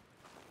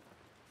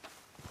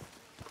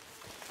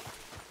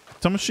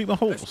 Someone shoot my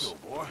horse. Let's go,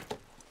 boy.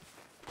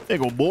 There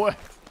you go, boy.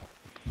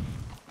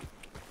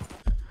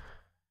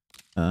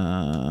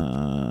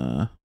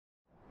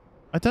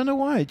 I don't know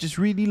why. I just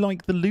really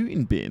like the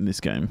looting bit in this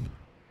game.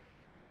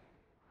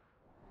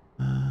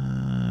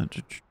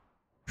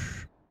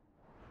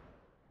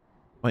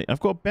 Wait,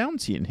 I've got a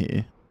bounty in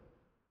here.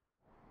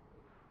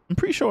 I'm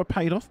pretty sure I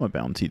paid off my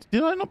bounty.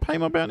 Did I not pay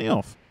my bounty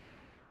off?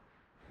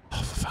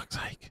 Oh, for fuck's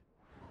sake.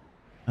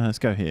 Let's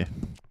go here.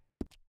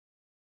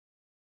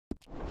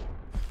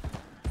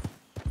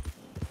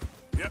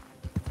 Yep.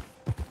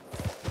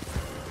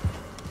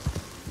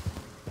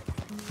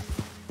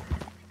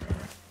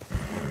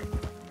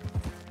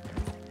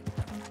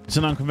 It's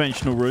an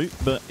unconventional route,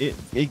 but it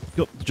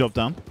got the job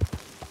done.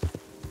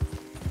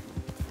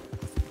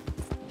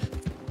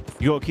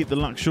 You got to keep the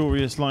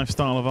luxurious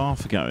lifestyle of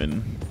Arthur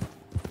going.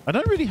 I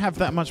don't really have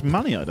that much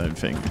money, I don't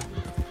think.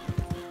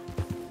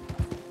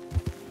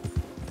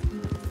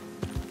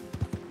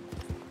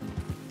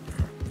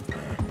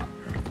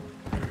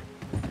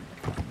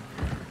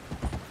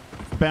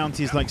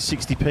 Bounty is like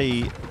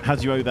 60p. How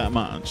do you owe that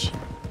much?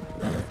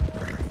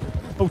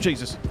 Oh,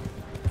 Jesus.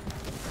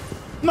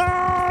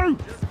 No!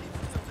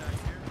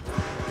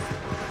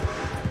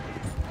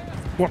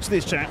 Watch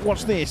this, chat.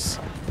 Watch this.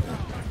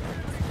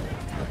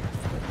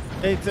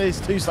 It's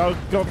too slow.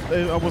 God,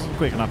 I wasn't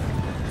quick enough.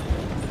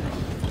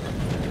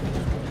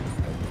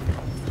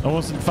 I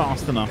wasn't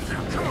fast enough.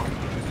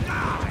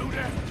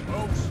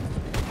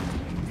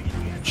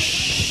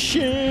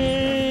 Shit!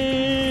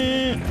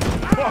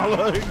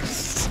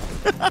 Bollocks!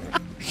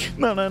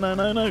 No, no, no,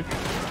 no, no.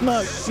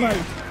 No, no,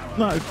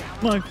 no,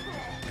 no.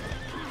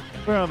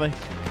 Where are they?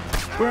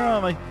 Where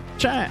are they?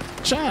 Chat,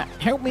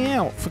 help me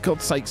out, for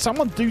God's sake.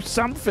 Someone do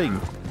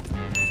something.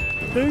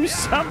 Do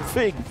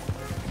something.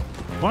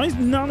 Why is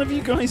none of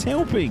you guys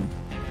helping?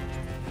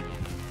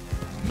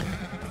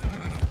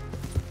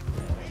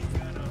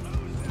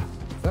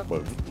 That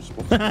moment was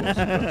sponsored by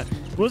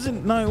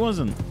Sebastian. No, it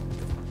wasn't.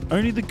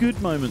 Only the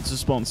good moments are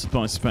sponsored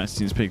by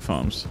Sebastian's Pig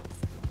Farms.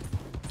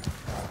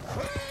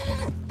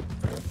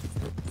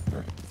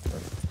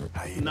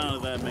 None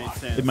of that made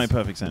sense. It made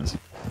perfect sense.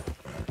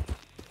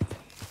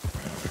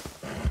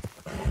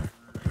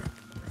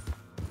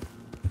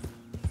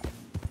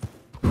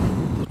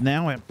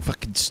 Now I'm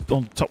fucking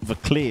on top of a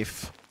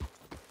cliff.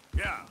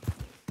 Yeah.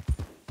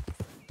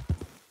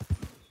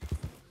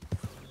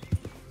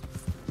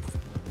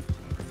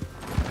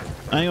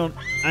 Hang on.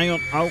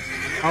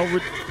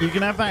 You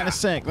can have that in a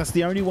sec. That's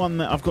the only one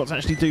that I've got to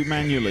actually do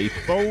manually.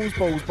 Balls.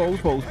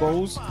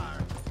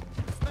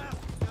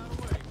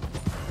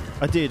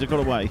 I did. I got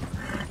away.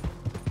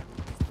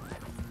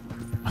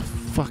 Oh,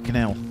 fucking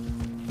hell.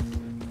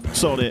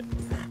 Sod it.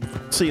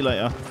 See you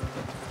later.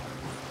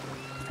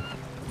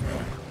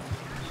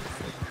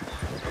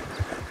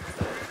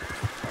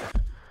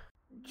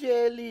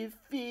 Jellyfish.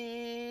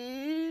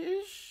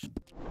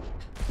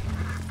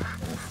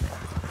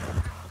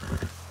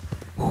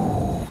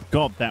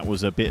 God, that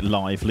was a bit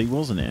lively,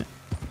 wasn't it?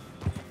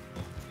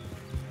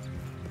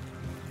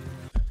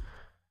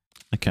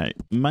 Okay,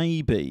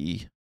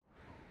 maybe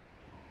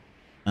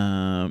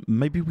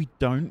we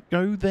don't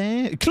go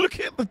there. Look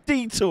at the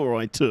detour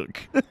I took.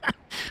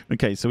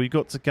 Okay, so we've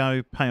got to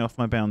go pay off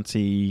my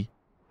bounty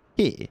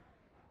here,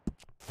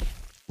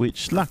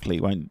 which luckily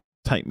won't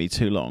take me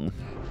too long.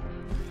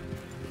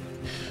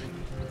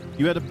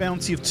 You had a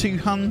bounty of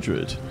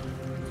 200.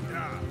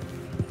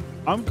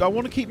 I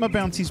want to keep my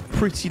bounties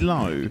pretty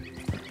low.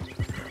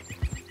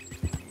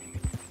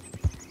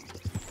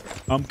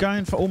 I'm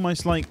going for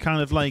almost like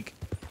kind of like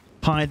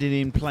hiding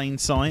in plain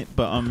sight,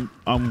 but I'm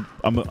an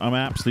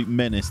absolute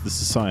menace to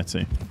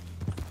society.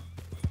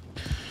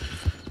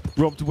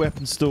 Robbed a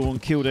weapon store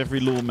and killed every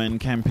lawman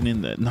camping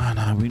in there.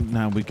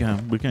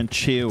 We're going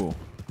chill.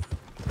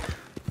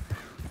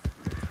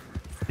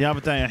 The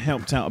other day I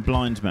helped out a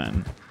blind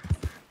man.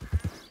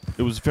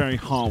 It was very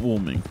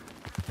heartwarming.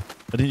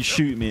 I didn't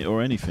shoot him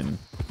or anything.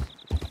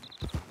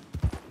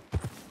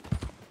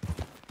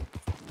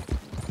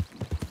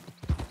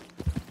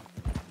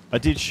 I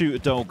did shoot a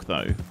dog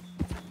though.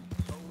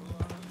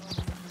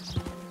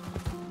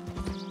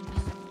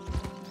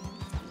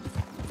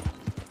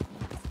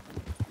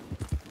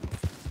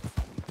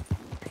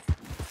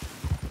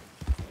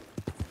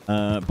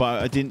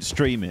 But I didn't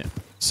stream it,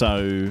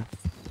 so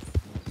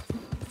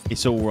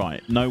it's all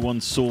right. No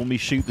one saw me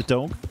shoot the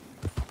dog.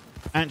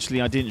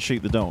 Actually, I didn't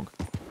shoot the dog.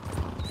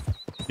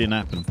 Didn't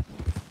happen.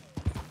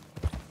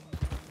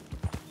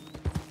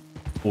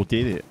 Or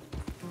did it?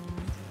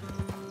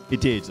 It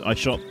did. I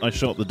shot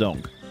the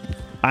dog.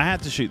 I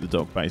had to shoot the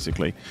dog,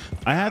 basically.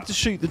 I had to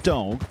shoot the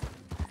dog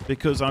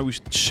because I was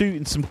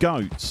shooting some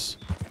goats,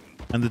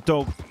 and the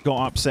dog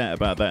got upset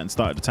about that and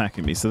started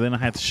attacking me. So then I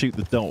had to shoot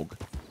the dog.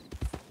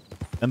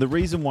 And the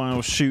reason why I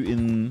was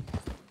shooting...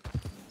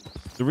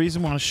 The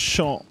reason why I was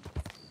shooting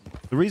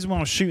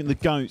the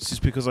goats is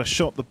because I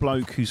shot the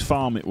bloke whose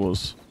farm it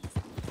was.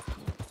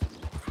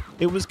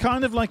 It was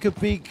kind of like a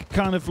big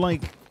kind of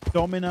like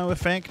domino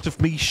effect of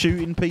me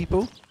shooting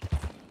people.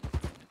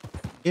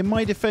 In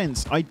my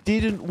defense, I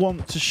didn't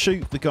want to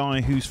shoot the guy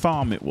whose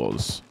farm it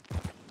was,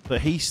 but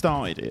he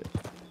started it.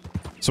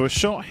 So I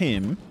shot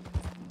him,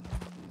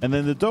 and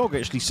then the dog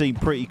actually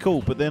seemed pretty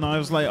cool, but then I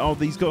was like, oh,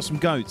 he's got some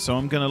goats, so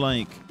I'm gonna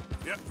like...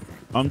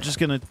 I'm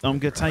gonna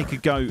take a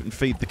goat and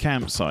feed the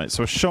campsite.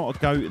 So I shot a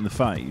goat in the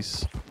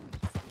face.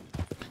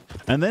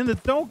 And then the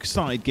dog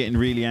started getting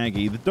really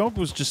aggy. The dog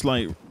was just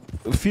like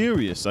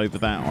furious over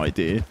that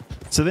idea.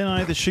 So then I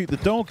had to shoot the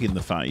dog in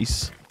the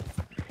face.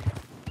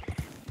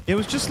 It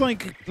was just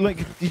like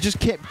it just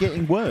kept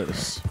getting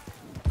worse.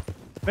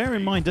 Bear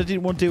in mind, I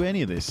didn't want to do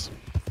any of this.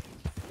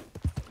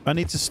 I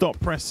need to stop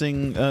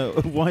pressing.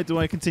 Why do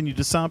I continue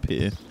to sub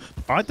here?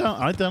 I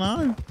don't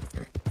know.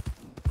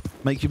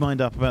 Make your mind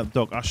up about the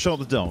dog. I shot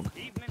the dog.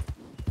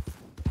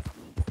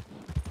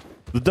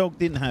 The dog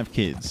didn't have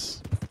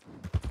kids.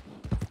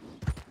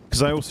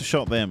 Because I also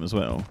shot them as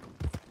well.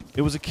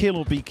 It was a kill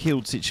or be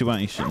killed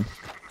situation.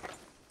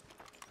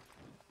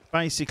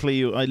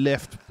 Basically, I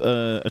left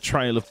a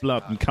trail of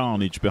blood and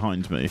carnage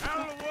behind me.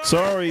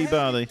 Sorry,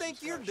 buddy. What do you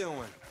think you're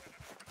doing?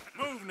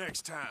 Move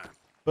next time.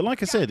 But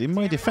like I said, in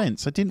my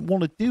defense, I didn't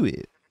want to do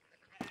it.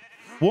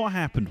 What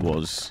happened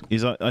was,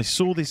 I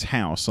saw this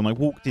house, and I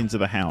walked into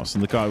the house,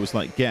 and the guy was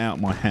like, get out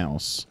of my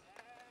house.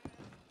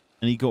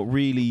 And he got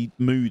really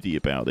moody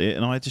about it,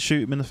 and I had to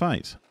shoot him in the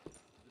face.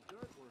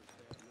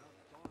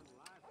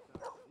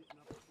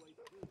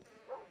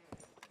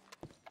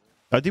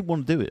 I didn't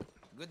want to do it.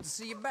 Good to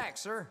see you back,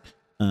 sir.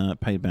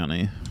 Paid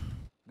bounty.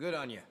 Good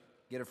on you.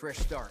 Get a fresh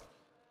start.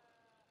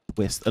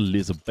 West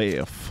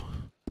Elizabeth.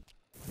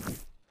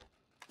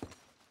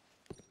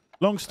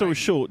 Long story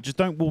short, just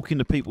don't walk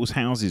into people's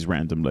houses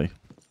randomly.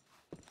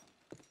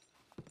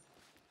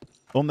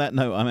 On that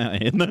note, I'm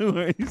out here. No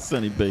worries,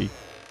 Sonny B.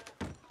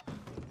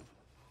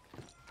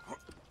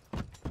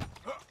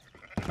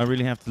 I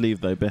really have to leave,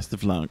 though. Best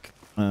of luck.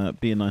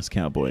 Be a nice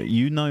cowboy.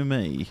 You know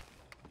me.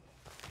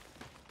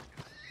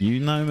 You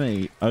know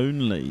me.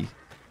 Only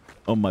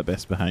on my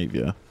best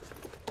behaviour.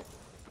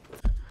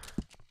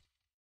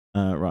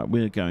 Right,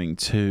 we're going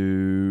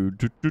to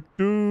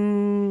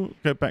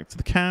go back to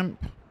the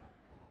camp.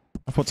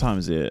 What time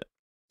is it?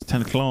 It's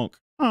 10 o'clock.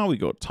 Oh, we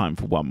got time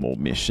for one more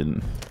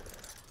mission.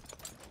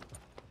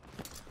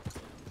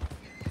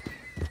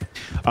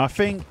 I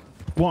think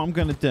what I'm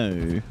going to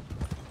do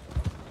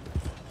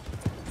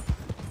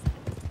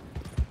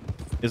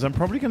is I'm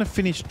probably going to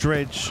finish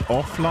Dredge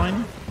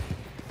offline.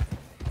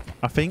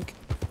 I think.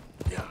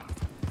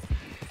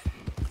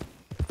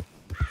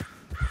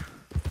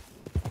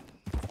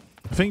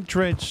 I think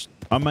Dredge,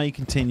 I may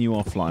continue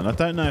offline. I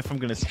don't know if I'm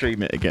going to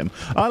stream it again.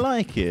 I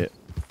like it.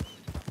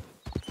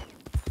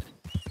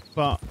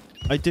 But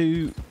I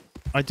do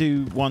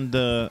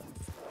wonder.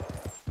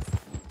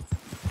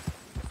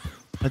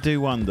 I do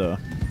wonder.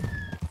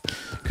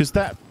 Because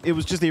it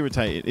was just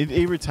irritated. It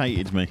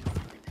irritated me.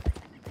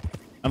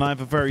 And I have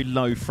a very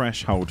low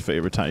threshold for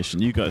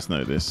irritation. You guys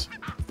know this.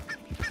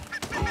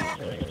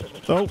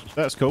 Oh,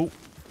 that's cool.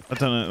 I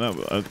don't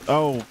know.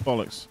 Oh,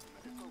 bollocks.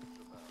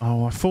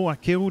 Oh, I thought I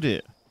killed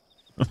it.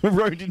 I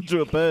rode into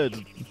a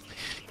bird.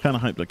 Kind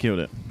of hoped I killed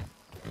it.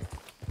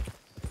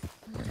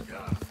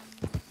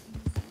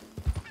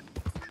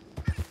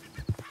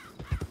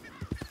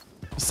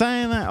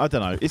 Saying that, I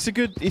don't know. It's a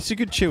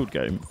good chilled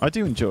game. I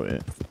do enjoy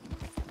it.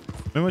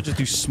 Maybe I just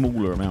do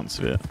smaller amounts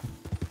of it.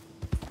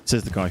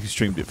 Says the guy who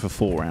streamed it for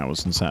 4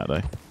 hours on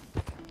Saturday.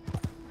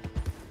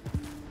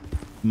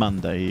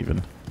 Monday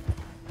even.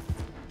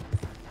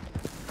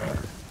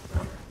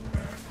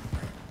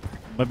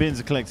 My bins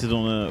are collected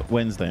on a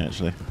Wednesday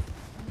actually.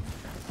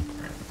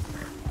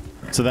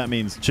 So that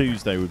means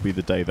Tuesday would be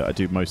the day that I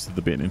do most of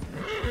the binning.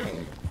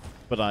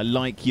 But I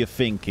like your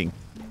thinking.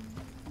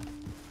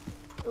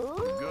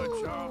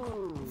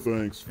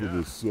 Thanks for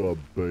the sub,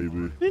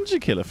 baby. Ninja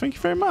Killer, thank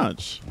you very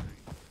much.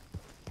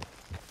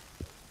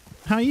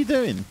 How are you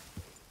doing?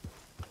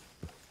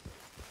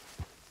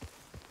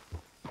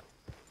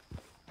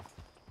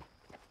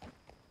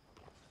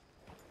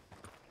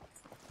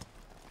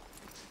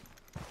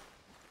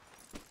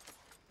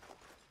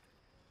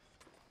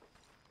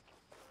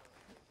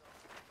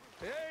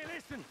 Hey,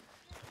 listen.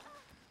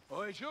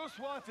 I just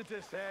wanted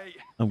to say...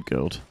 Oh,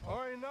 God.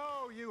 I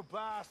know you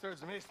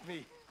bastards missed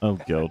me. Oh,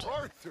 God.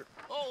 Arthur.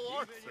 Oh,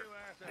 Arthur.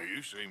 Hey,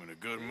 you seem in a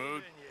good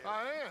mood.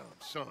 I am,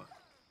 son.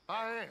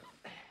 I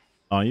am.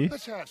 Are you?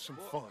 Let's have some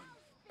fun.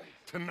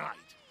 Tonight.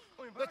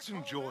 Let's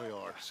enjoy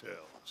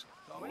ourselves.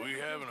 Are we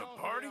having a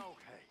party?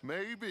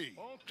 Maybe.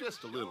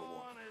 Just a little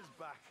one.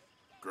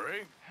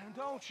 Great. And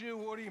don't you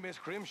worry, Miss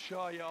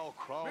Grimshaw, you old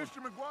crone. Mr.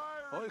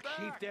 McGuire, I'll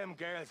keep them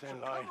girls in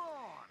line.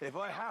 If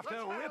I have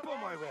to whip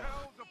them, I will.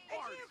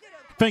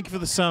 Thank you for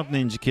the sub,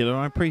 Ninja Killer.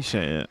 I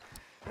appreciate it.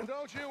 And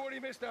don't you worry,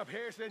 Mr.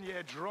 Pearson, you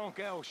drunk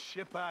old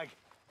shitbag.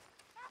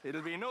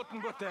 It'll be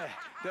nothing but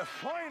the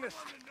finest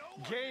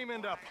game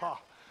in the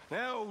pot.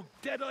 Now,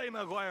 Deadeye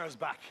McGuire's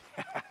back.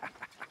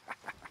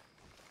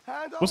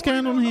 What's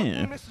going on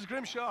here? Mrs.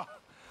 Grimshaw,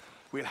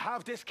 we'll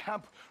have this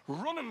camp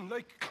running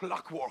like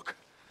clockwork.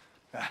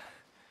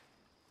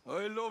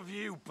 I love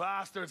you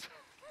bastards.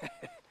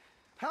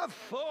 Have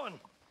fun.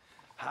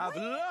 Have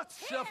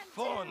lots of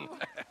fun.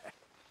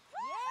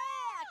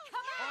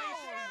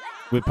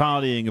 We're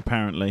partying,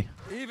 apparently.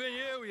 Even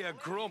you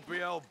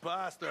grumpy old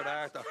bastard,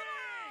 Arthur.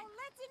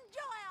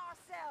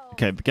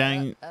 Okay, the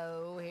gang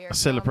are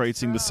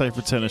celebrating the safe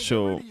return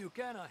ashore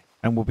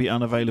and will be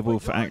unavailable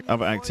for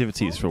other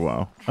activities for a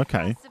while.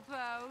 Okay.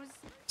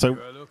 So,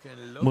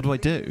 what do I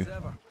do?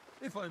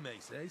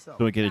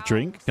 Do I get a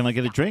drink? Can I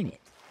get a drink?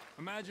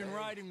 Imagine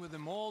riding with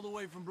him all the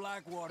way from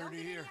Blackwater to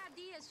here.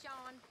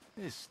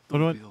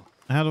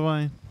 How do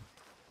I...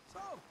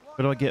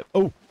 Where do I get...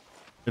 Oh!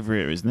 Over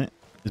here, isn't it?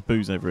 There's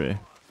booze over here.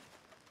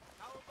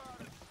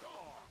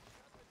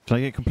 Should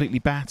I get completely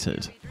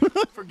battered?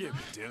 Forgive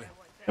me, Dilly.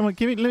 Come on,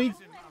 let me...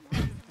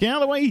 Get out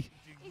of the way!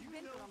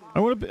 I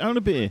want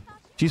a beer.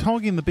 She's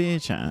hogging the beer,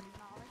 chat.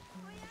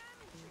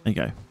 There you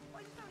go.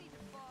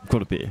 I've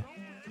got a beer.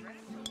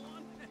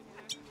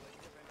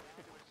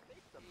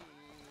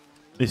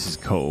 This is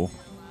cool.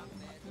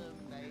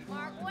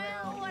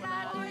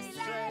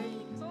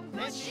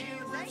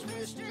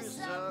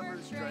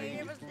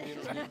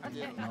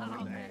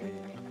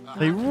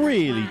 They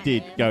really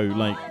did go,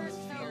 like,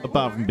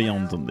 above and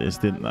beyond on this,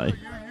 didn't they?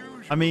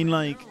 I mean,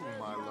 like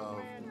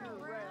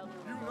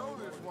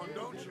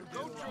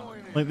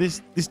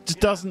this just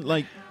doesn't,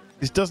 like,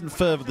 this doesn't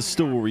further the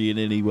story in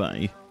any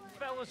way.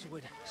 Fellas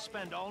would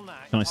spend all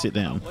night Can I sit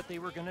down? what they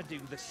were gonna do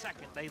the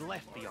second they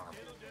left the army.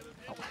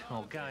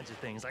 All kinds of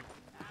things like,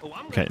 oh,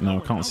 I'm Okay, gonna no,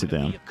 go I can't and sit I'm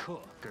gonna down. be a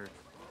cook, or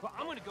Well,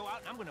 I'm gonna go out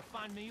and I'm gonna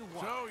find me a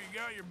wife. So, you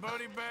got your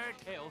buddy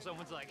back? Hell,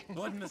 someone's like,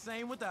 Wasn't the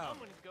same without I'm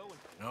gonna go and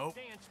Nope.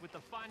 dance with the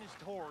finest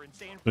whore in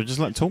San They just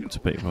like talk to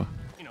people.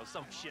 You know,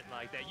 some shit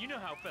like that. You know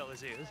how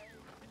fellas is.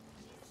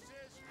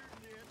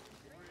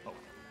 Oh.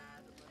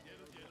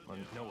 Well,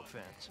 no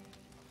offense.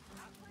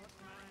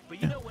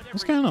 But you know what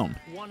What's going on?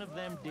 one of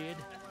them did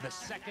the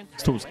second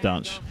Let's talk to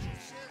Dutch.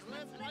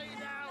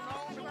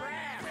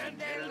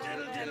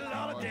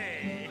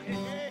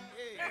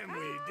 And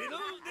we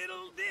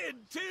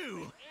diddle-diddle-did,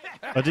 too.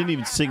 I didn't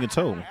even sing at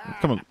all.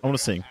 Come on, I want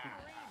to sing.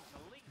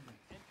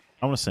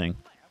 I want to sing.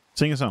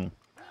 Sing a song.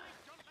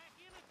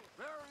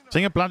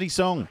 Sing a bloody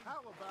song.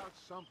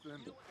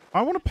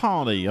 I want to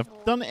party. I've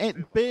done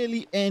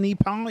barely any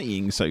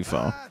partying so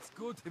far. It's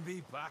good to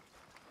be back.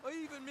 I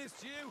even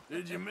missed you.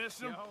 Did you miss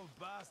him?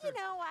 You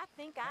know, I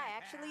think I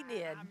actually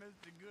did.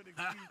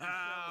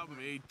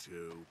 Me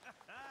too.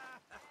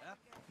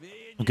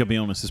 I'm gonna be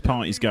honest. As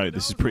parties go,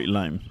 this is pretty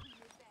lame.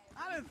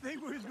 I didn't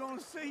think we was gonna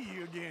see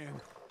you again.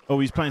 Oh,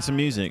 he's playing some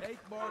music.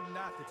 Take more than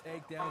that to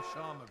take down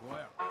Sean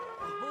McGuire. A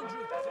bunch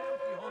of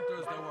bounty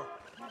hunters that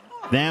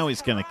were. Now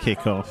it's gonna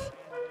kick off.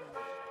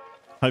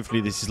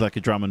 Hopefully, this is like a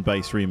drum and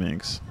bass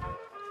remix.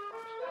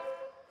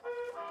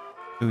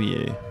 Oh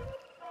yeah,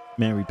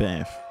 Mary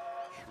Beth.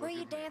 Will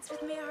you dance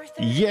with me,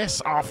 Arthur?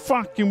 Yes, I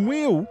fucking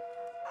will.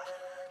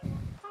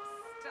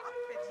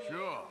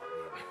 Sure,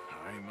 but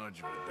I ain't much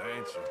of a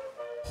dancer.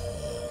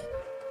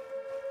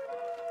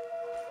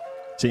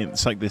 See,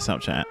 soak this up,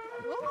 chat.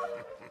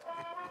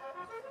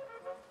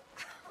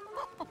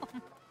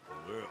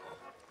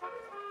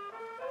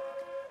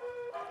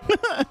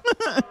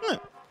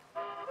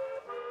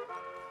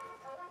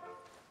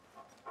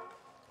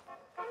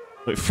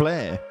 Wait,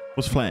 Flair?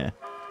 What's Flair?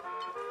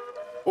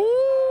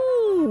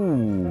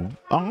 Ooh,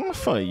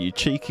 Arthur, you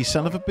cheeky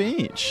son of a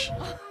bitch.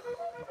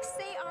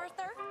 See,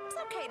 Arthur, it's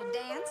okay to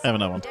dance. Have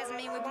another one. Doesn't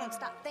mean we won't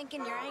stop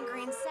thinking you're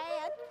angry and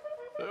sad.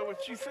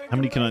 What you think? How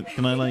many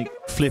can I like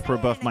flip her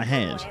above my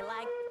head?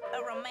 Like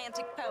a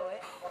romantic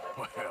poet.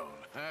 Well,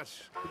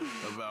 that's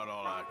about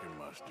all I can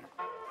muster.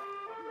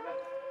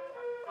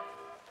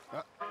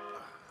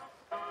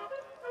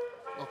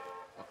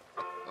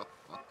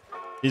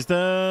 Is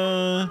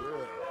the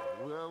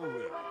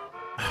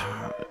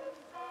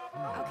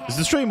is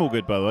the stream all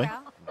good, by the way?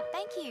 Well,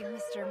 thank you,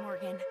 Mr.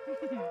 Morgan.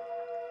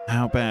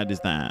 How bad is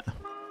that?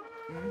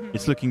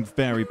 It's looking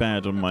very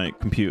bad on my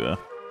computer.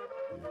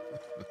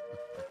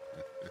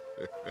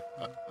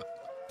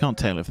 Can't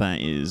tell if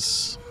that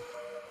is.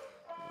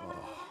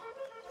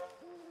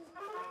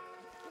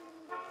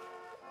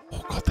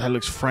 Oh god, that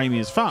looks framey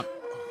as fuck.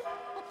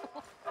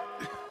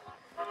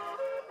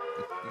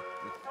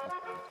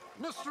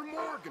 Mr.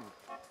 Morgan.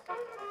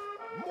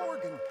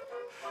 Morgan.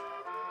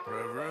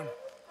 Reverend.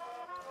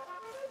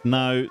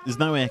 No, there's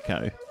no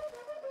echo.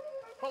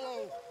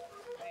 Hello.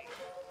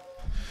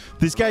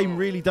 This game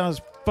really does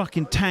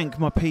fucking tank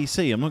my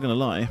PC, I'm not gonna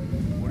lie.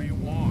 What do you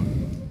want?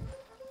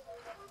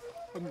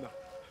 I'm not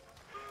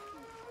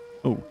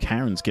Oh,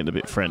 Karen's getting a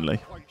bit friendly.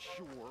 quite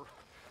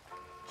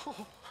sure.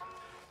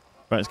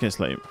 Right, let's get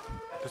sleep.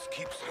 This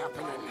keeps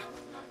happening.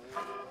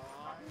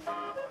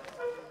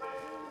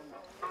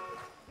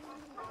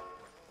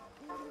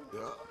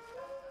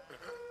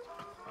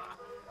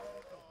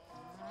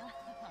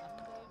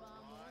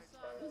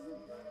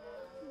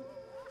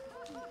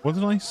 What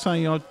did I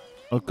say? Oh,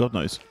 God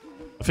knows.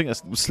 I think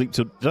that's sleep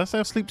till. Did I say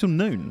I sleep till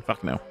noon?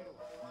 Fuck no.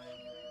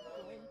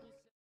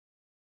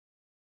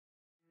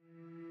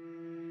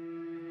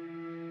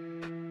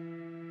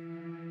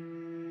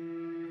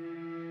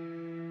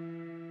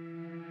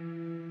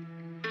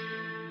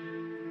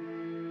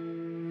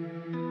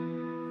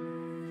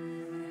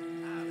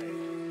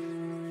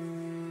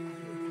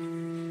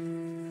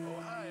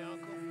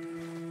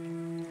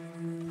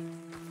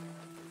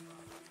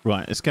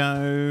 Right, let's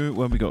go.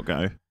 Where we got to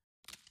go?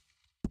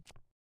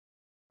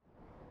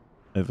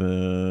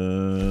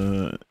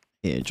 Over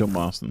here, John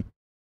Marston.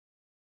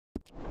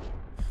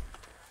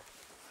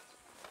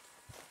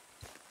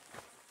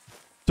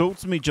 Talk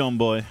to me, John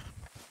boy.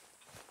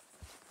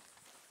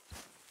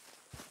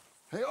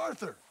 Hey,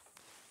 Arthur.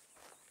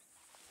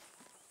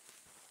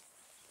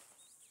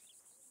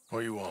 What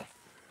do you want?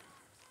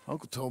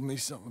 Uncle told me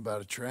something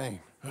about a train.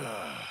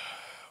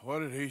 What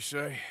did he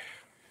say?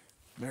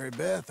 Mary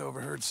Beth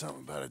overheard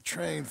something about a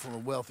train full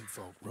of wealthy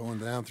folk rolling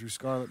down through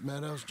Scarlet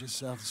Meadows just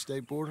south of the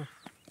state border.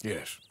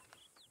 Yes.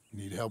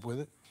 Need help with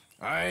it?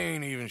 I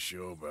ain't even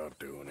sure about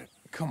doing it.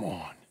 Come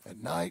on.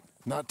 At night,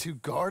 not too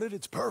guarded,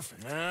 it's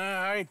perfect. Nah,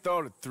 I ain't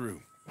thought it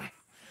through.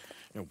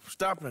 You know,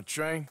 stopping a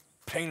train,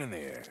 pain in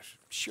the ass.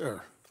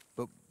 Sure.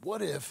 But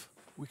what if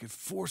we could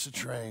force a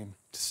train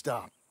to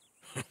stop?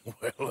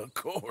 Well, of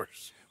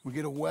course. We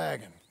get a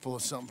wagon full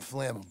of something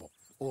flammable,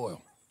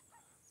 oil.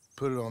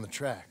 Put it on the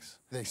tracks.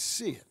 They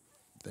see it.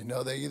 They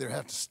know they either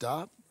have to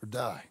stop or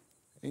die.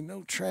 Ain't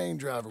no train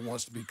driver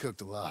wants to be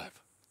cooked alive.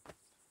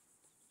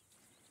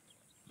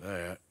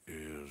 That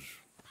is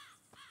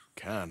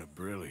kind of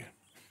brilliant.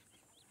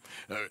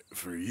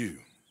 For you.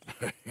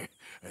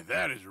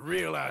 That is a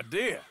real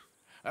idea.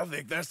 I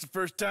think that's the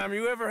first time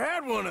you ever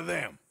had one of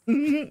them.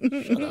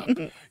 Shut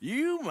up.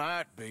 You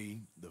might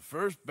be the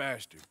first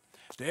bastard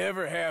to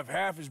ever have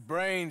half his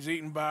brains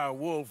eaten by a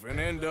wolf and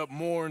end up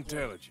more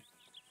intelligent.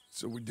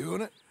 So we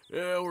doing it?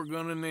 Yeah, we're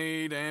gonna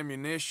need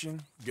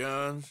ammunition,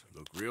 guns,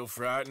 look real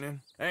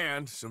frightening,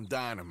 and some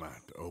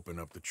dynamite to open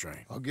up the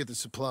train. I'll get the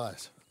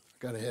supplies.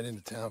 Gotta head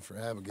into town for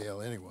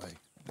Abigail anyway.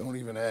 Don't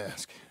even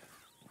ask.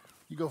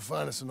 You go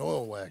find us an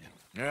oil wagon.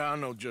 Yeah, I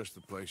know just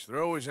the place.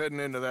 They're always heading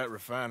into that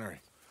refinery.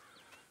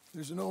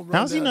 There's an old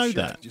How's he rundown know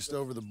shack that? just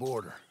over the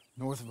border,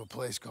 north of a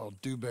place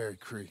called Dewberry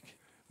Creek.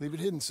 Leave it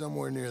hidden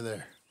somewhere near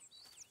there.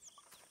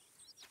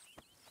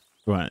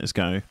 Right, let's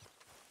go.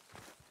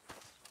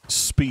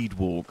 Speed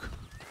walk.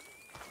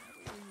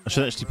 I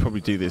should actually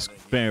probably do this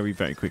very,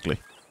 very quickly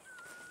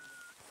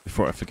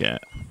before I forget.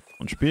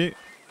 Contribute.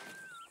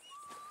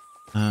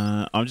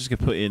 I'm just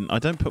gonna put in. I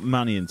don't put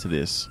money into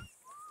this.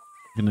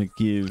 I'm gonna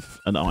give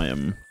an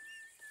item.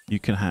 You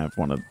can have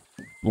one of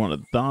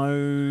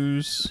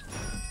those.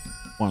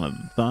 One of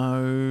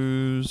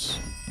those.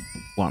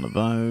 One of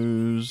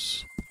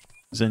those.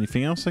 Is there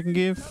anything else I can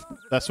give?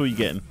 That's all you're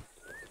getting.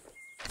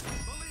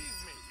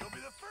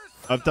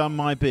 I've done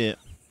my bit.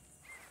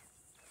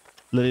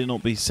 Let it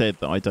not be said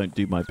that I don't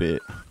do my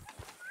bit.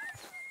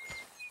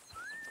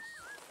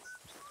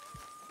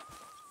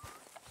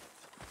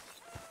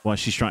 Why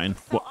is she strutting?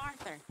 So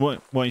Arthur, Why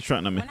are you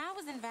strutting at me? when I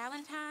was in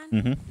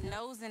Valentine,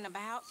 nosing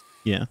about,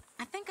 Yeah.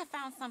 I think I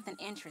found something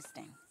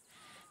interesting.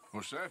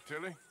 What's that,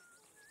 Tilly?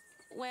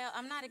 Well,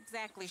 I'm not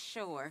exactly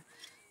sure.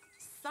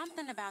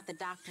 Something about the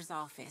doctor's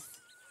office.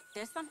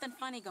 There's something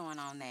funny going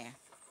on there.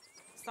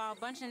 Saw a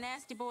bunch of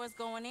nasty boys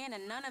going in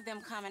and none of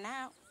them coming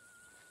out.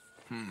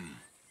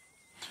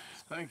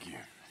 Thank you.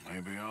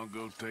 Maybe I'll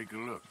go take a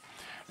look.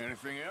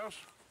 Anything else?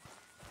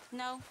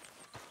 No,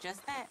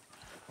 just that.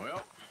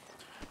 Well,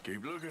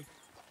 keep looking.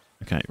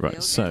 Okay,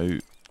 right. So,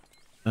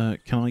 can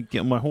I get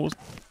on my horse?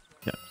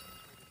 Yeah.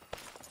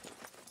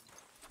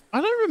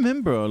 I don't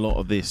remember a lot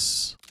of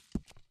this.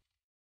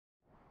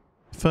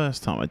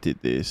 First time I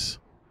did this.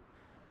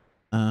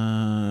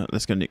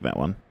 Let's go nick that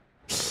one.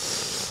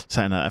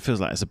 Saying that, it feels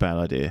like it's a bad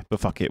idea, but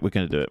fuck it, we're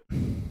going to do it.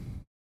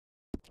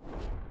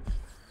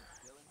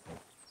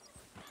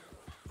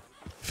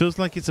 Feels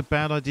like it's a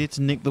bad idea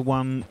to nick the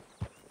one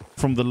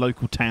from the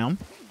local town.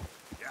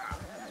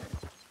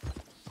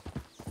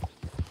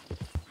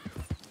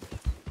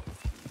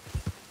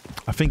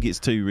 I think it's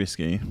too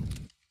risky.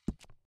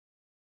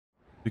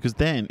 Because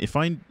then, if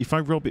I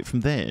rob it from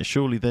there,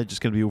 surely they're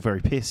just going to be all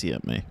very pissy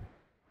at me.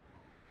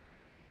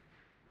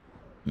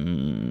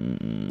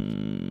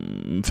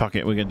 Fuck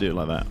it, we're going to do it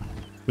like that.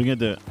 We're going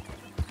to do it.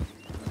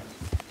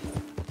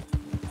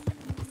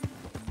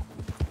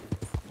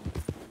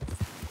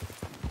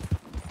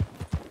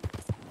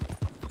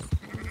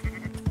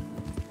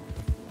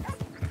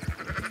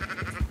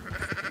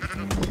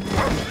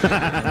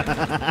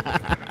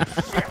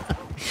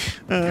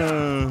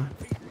 Oh.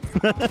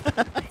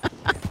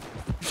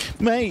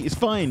 Mate, it's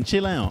fine.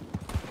 Chill out.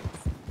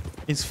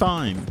 It's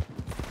fine.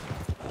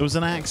 It was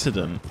an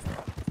accident.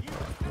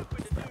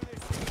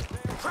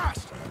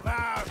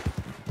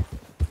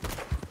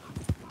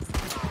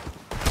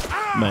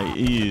 Mate,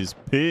 he is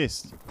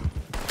pissed.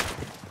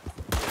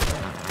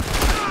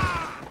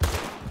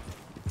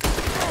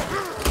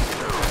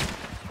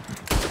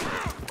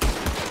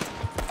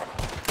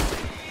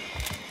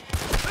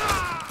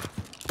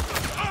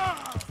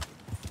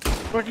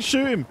 I can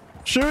shoot him.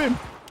 Shoot him.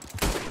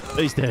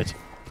 He's dead.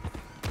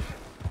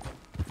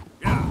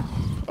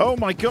 Oh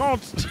my god.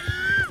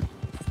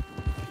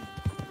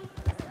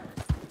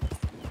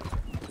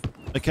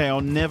 Okay, I'll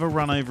never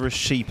run over a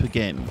sheep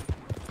again.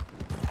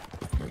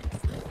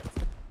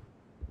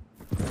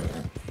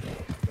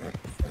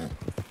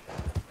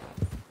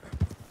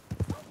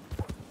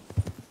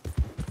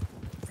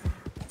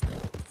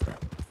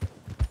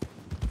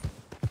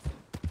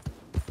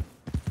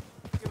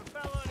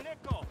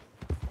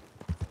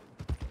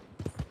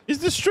 Is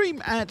the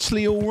stream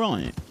actually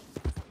alright?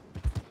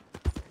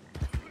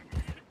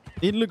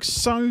 It looks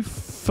so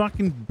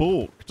fucking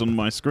balked on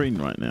my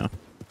screen right now.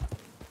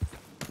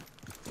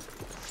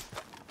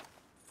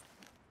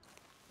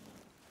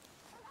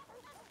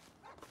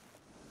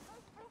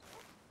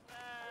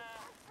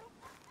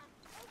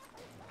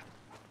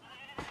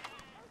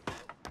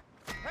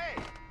 Hey,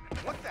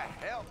 what the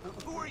hell?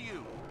 Who are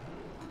you?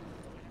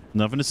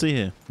 Nothing to see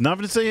here.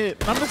 Nothing to see here.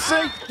 Nothing to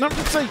see.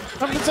 Nothing to see.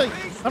 Nothing to see.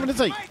 Nothing to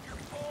see.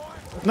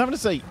 Nothing to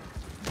see.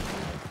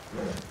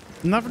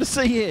 Nothing to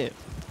see here.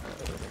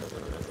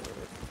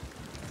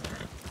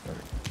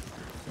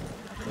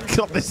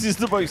 God, this is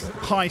the most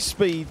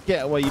high-speed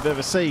getaway you've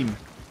ever seen.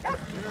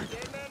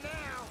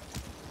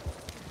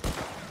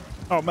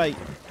 Oh, mate.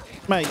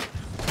 Mate.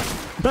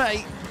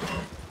 Mate.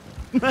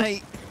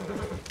 Mate.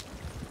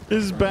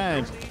 This is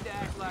bad.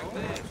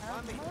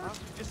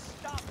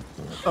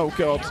 Oh,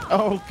 God.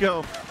 Oh,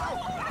 God.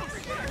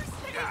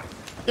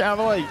 Get out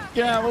of the way.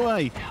 Get out of the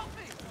way.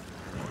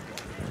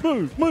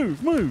 Move,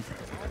 move, move.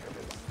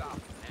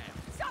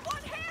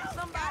 Somebody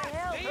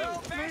help!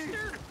 Help,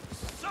 bastard!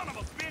 Son of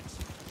a bitch!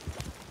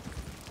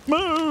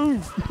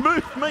 Move!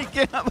 Move, mate!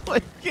 Get out of the way!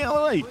 Get out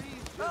of the way!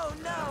 Oh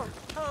no!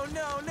 Oh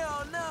no!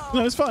 No! No!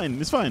 No, it's fine.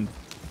 It's fine.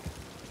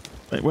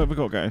 Wait, where have we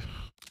got to go?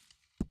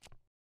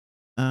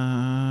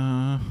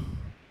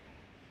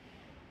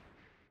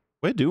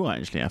 Where do I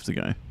actually have to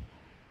go?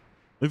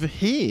 Over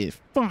here.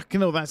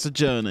 Fucking hell, that's a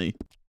journey.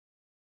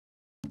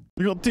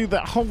 We got to do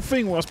that whole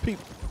thing whilst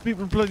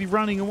people are bloody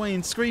running away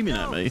and screaming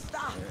at me.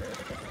 Stop.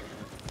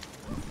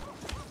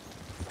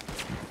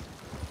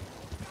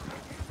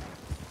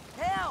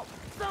 Help!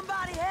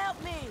 Somebody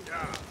help me!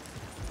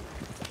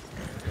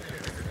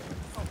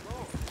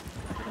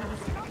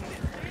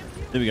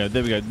 There we go.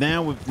 There we go.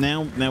 Now we're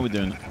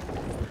doing it.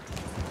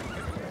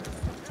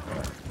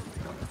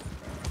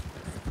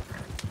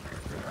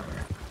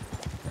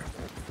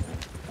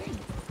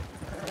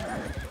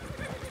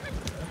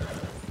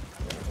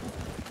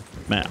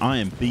 Man, I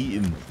am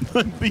beating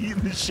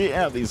the shit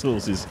out of these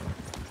horses.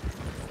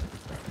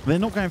 They're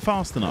not going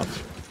fast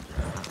enough.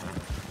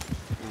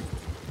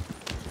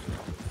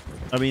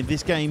 I mean,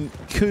 this game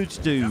could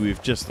do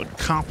with just a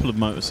couple of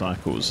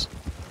motorcycles.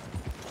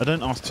 I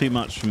don't ask too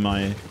much from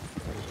my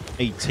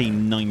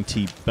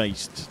 1890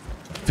 based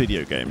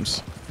video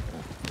games.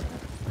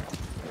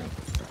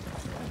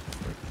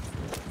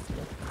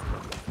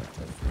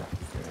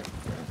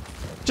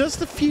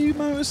 Just a few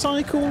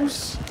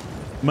motorcycles,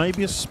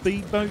 maybe a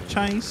speedboat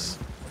chase.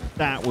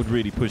 That would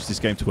really push this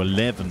game to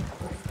 11.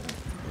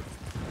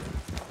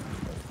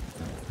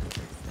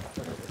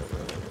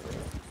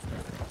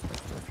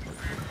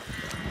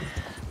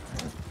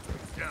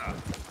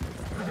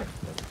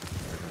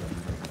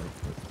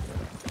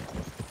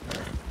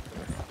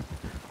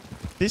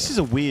 This is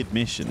a weird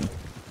mission.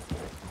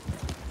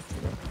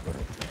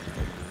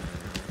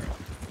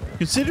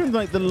 Considering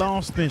like the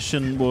last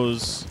mission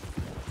was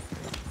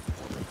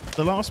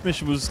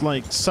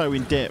like so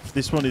in depth,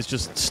 this one is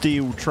just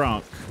steal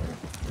truck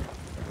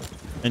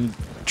and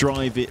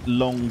drive it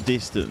long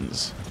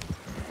distance.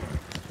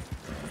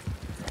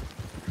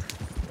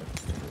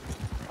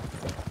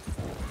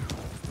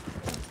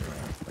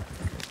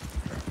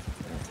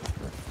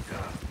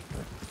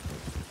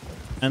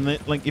 And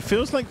like it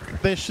feels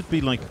like there should be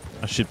like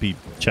I should be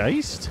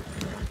chased.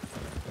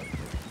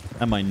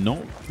 Am I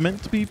not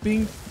meant to be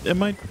being?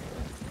 Am I?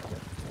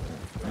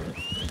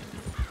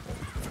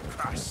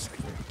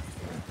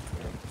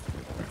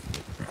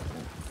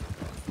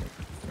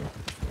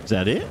 Is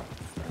that it?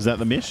 Is that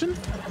the mission?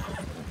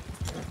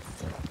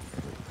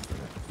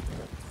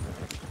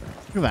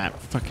 Look at that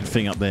fucking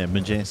thing up there,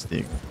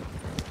 majestic.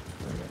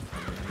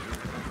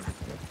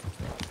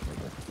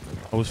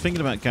 I was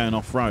thinking about going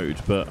off-road,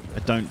 but I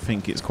don't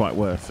think it's quite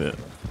worth it.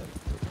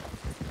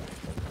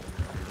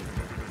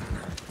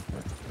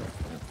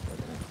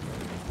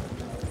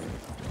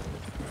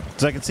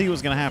 So I can see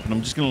what's going to happen.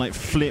 I'm just going to like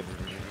flip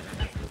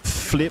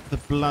the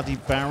bloody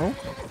barrel.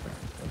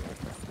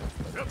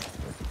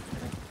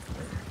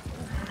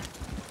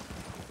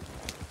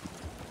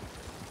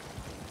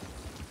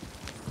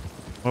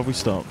 Why have we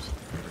stopped?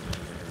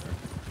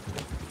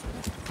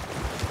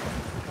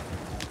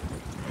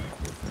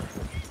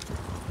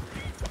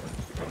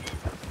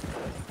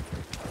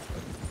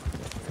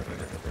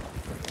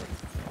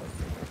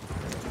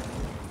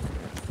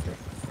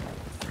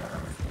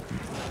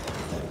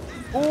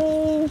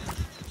 Oh!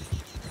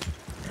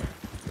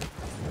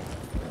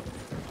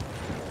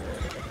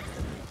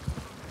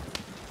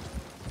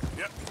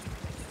 Yep.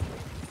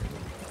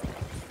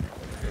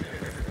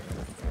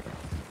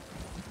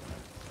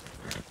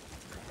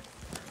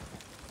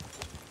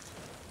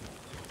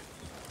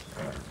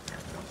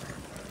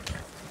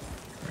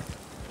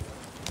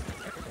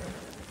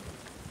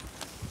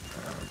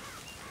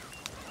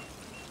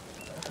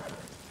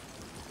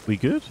 We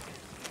good?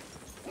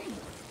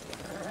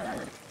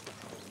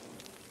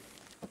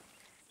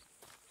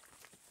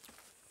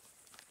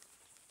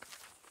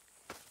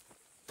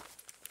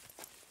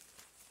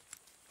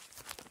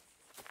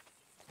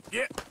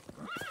 Yeah.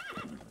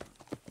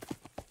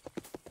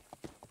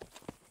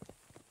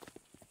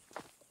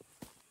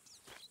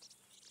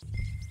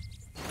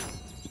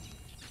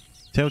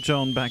 Tell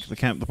John back at the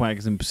camp the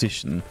wagon's in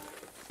position.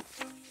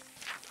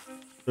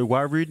 So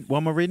why read? What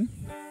am I reading?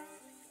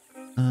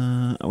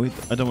 I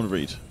don't want to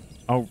read.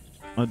 Every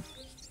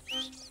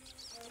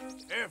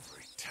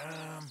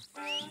time.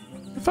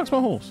 Who the fuck's my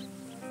horse?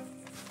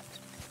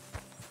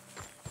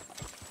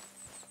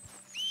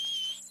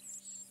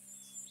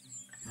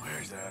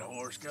 Where's that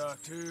horse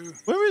got to?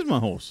 Where is my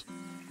horse?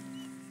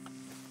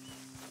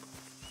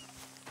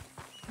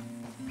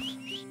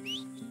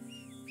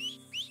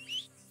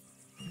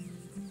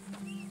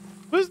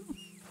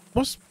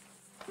 What's...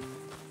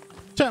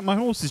 Chat, my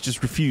horse is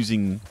just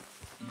refusing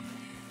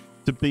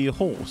to be a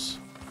horse.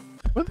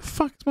 Where the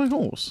fuck is my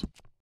horse?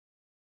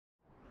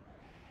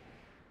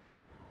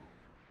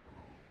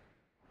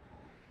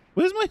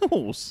 Where's my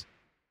horse?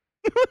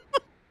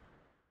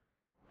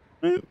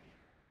 I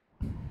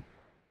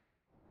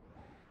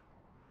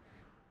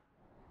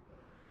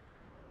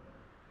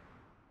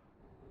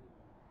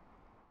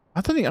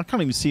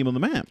can't even see him on the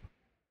map.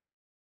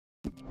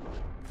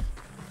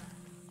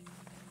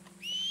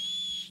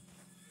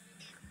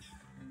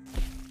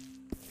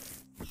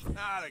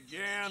 Not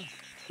again.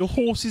 Your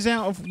horse is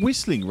out of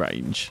whistling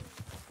range.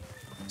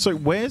 So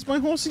where's my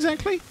horse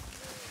exactly?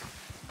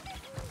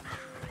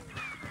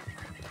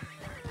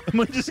 Am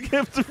I just gonna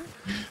have to?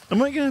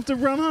 Am I gonna have to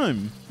run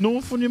home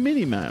north on your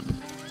mini map?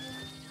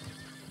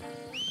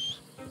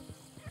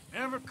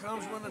 Never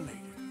comes when I need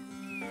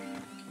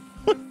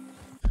it.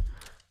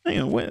 Hang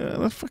on, where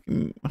the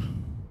fucking?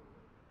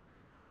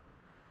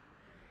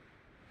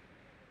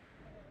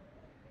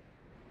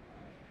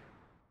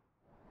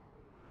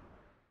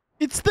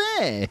 It's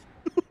there.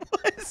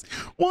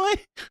 Why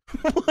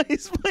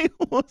is my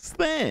horse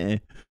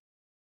there?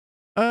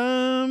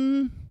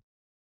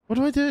 What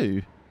do I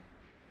do?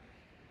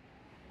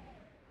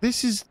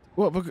 This is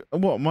what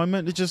am I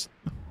meant to just?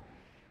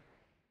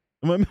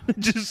 Am I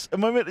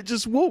meant to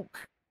just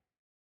walk?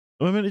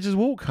 Am I meant to just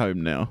walk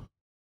home now?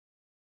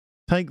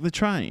 Take the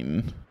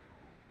train?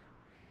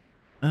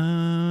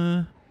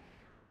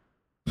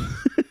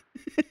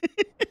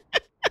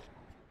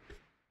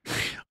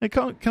 I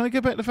can't. Can I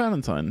go back to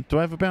Valentine? Do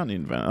I have a bounty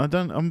in Valentine? I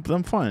don't.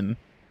 I'm fine.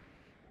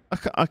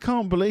 I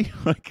can't believe.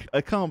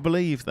 I can't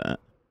believe that.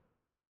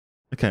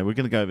 Okay, we're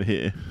gonna go over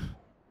here.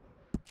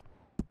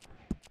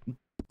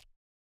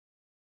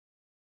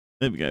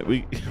 There we go.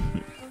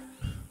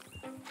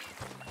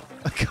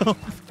 I can't.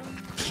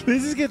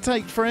 This is gonna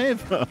take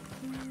forever.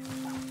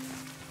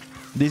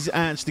 This is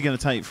actually gonna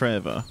take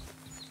forever.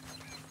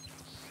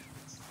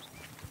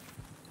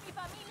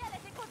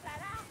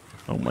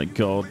 Oh my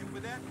god.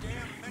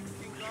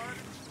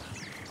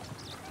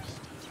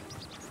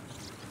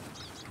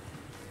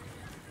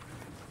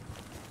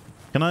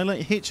 Can I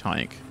like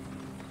hitchhike?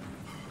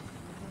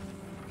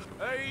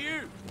 Hey,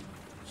 you!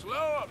 Slow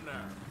up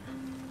now.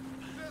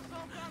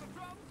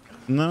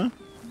 No?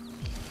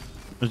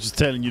 I'm just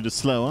telling you to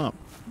slow up.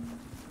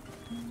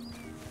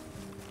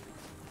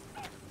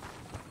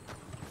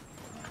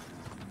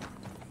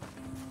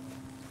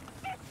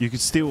 You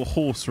could steal a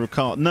horse or a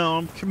car. No,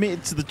 I'm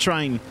committed to the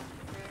train.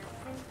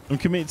 I'm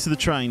committed to the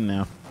train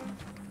now.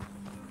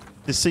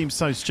 This seems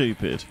so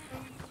stupid.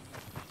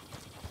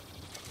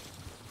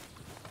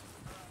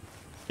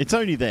 It's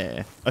only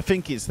there. I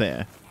think it's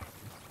there.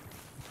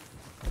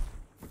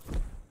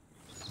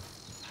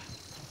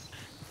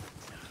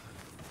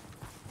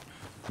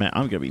 Man,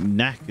 I'm going to be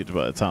knackered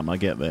by the time I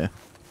get there.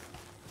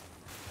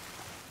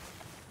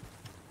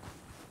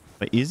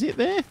 Wait, is it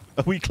there?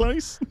 Are we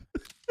close?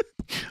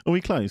 Are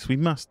we close? We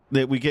must.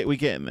 We're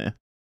getting there.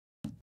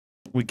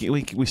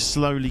 We're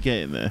slowly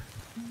getting there.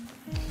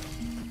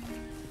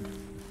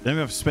 Then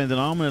we have to spend an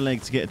arm and a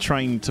leg to get a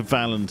train to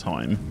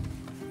Valentine.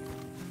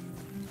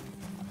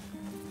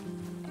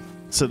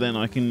 So then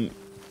I can...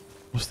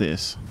 What's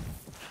this?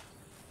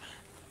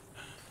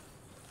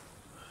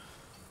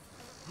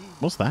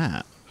 What's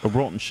that? A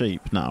rotten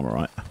sheep? No, I'm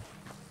alright.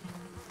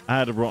 I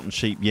had a rotten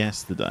sheep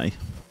yesterday.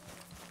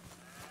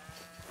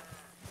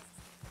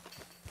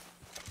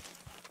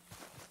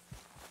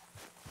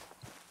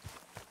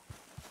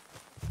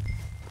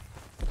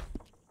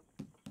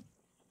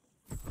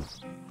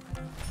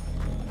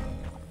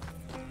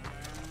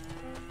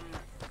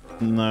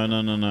 No,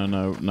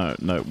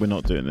 we're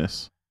not doing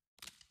this.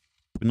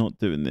 We're not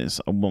doing this.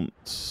 I want...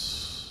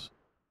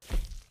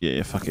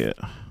 Yeah, fuck it.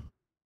 I'm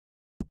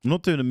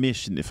not doing a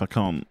mission if I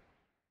can't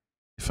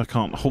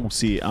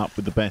horsey it up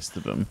with the best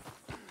of them.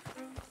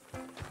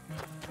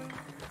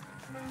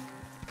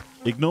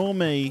 Ignore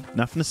me.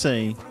 Nothing to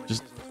see.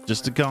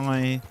 Just a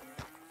guy.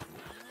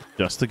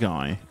 Just a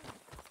guy.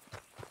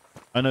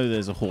 I know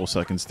there's a horse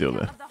I can steal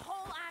there.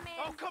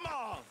 Oh, come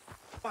on!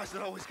 Why's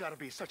it always gotta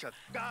be such a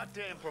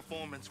goddamn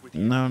performance with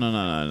you? No.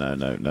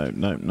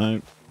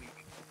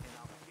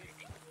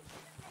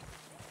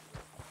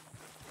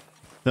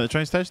 Is that the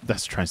train station?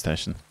 That's the train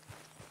station.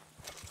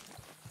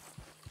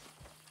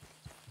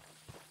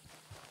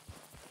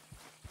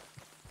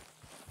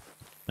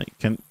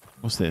 Hey,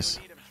 what's this?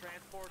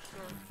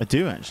 I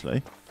do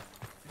actually.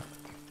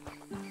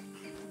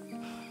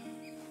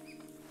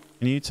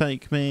 Can you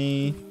take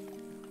me?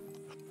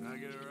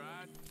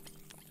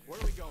 Where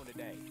are we going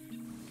today?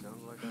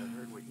 Sounds like I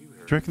heard what you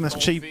heard. Do you reckon that's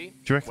cheap? Do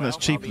you reckon that's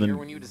cheaper than?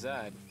 Do you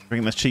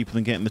reckon that's cheaper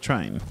than getting the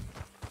train?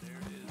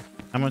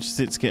 How much is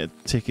it to get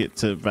a ticket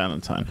to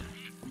Valentine?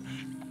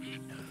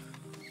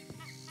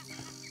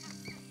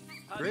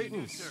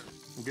 Greetings.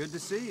 Good to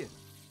see you.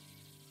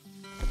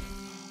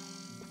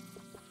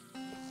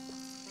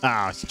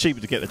 Ah, it's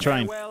cheaper to get the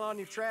train. Well on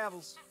your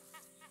travels.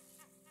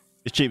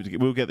 It's cheaper to get.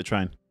 We'll get the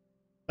train.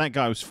 That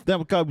guy was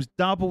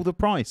double the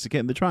price of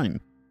getting the train.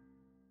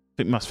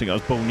 It must think I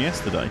was born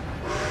yesterday.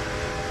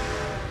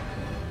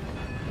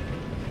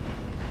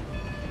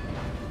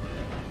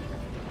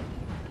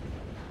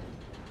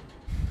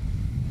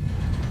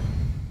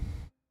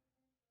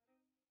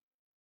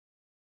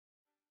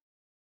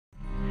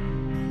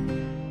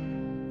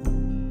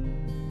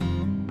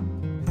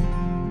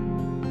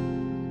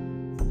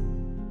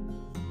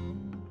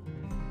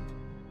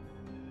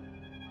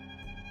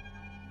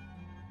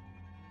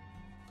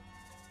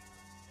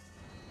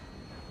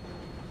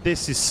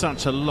 This is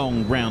such a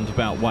long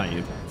roundabout way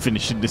of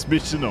finishing this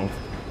mission off.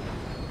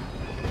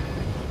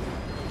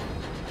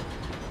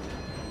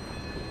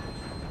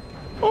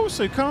 Oh,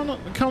 so can't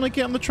I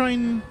get on the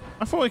train?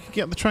 I thought I could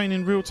get on the train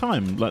in real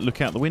time, like look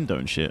out the window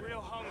and shit.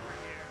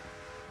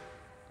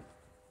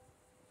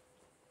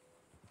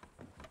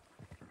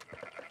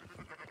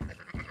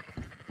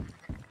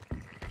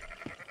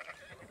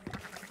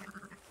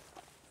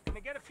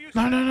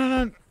 No, no,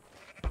 no, no.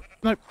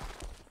 No.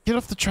 Get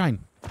off the train.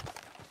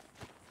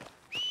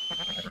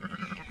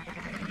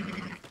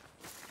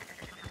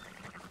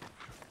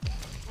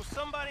 Will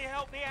somebody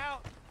help me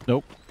out?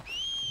 Nope.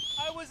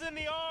 I was in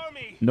the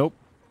army. Nope.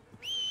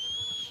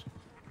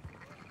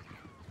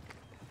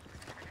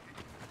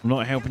 I'm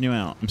not helping you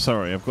out. I'm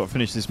sorry. I've got to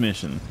finish this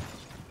mission.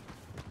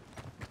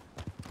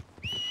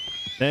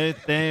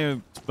 They're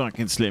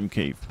fucking slim,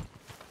 Keith.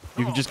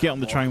 You can just get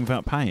on the train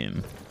without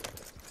paying.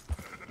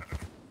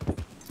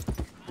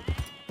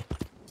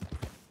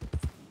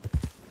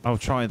 I'll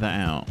try that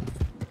out.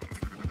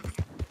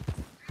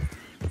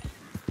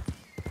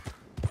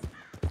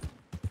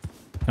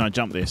 Can I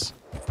jump this?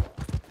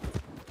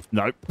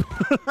 Nope.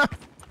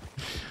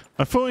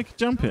 I thought I could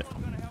jump it.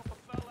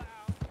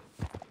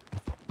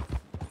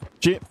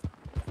 Chip.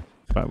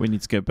 Right, we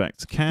need to go back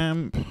to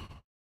camp.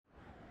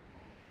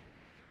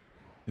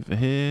 Over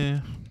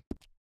here.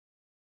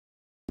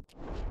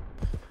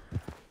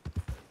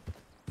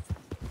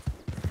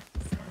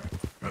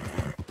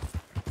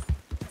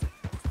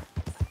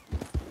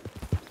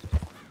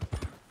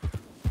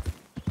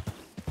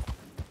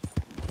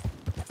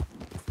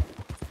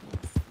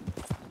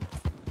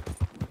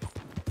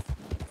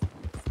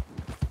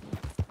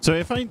 So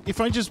if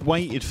I just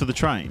waited for the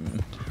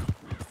train,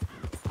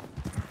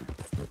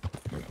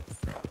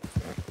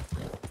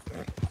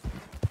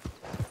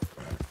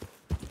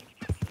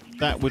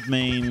 that would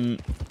mean,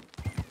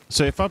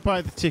 so if I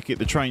buy the ticket,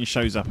 the train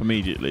shows up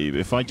immediately. But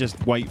if I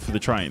just wait for the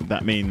train,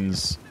 that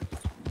means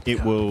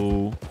it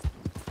will,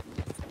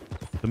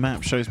 the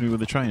map shows me where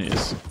the train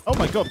is. Oh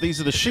my god,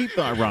 these are the sheep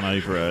that I ran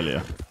over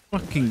earlier.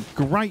 Fucking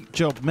great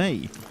job,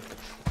 me.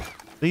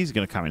 These are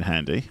going to come in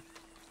handy.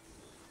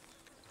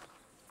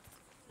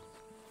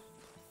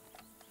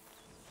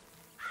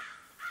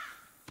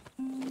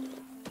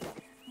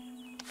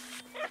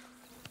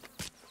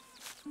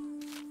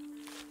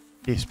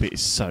 This bit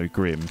is so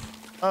grim.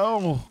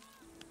 Oh.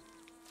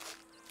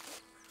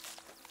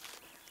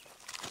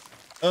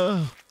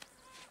 My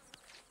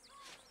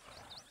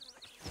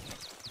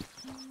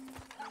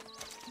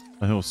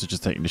horse is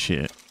just taking the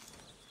shit.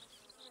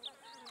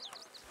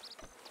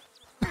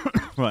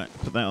 Right,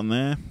 put that on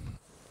there.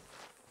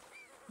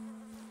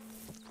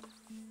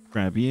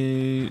 Grab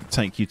you,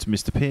 take you to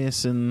Mr.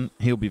 Pearson.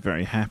 He'll be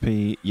very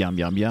happy. Yum,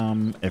 yum,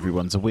 yum.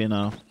 Everyone's a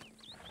winner.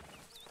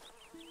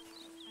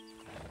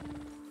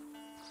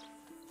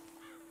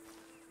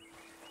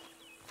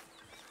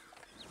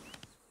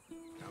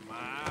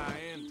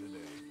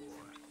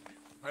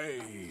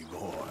 Hey,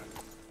 boy.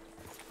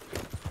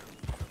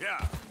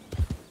 Yeah.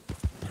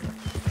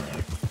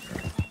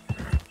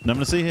 Nothing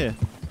to see here.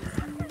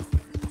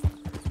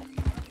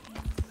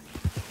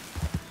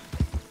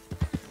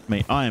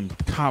 Mate, I am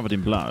covered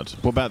in blood.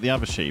 What about the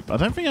other sheep? I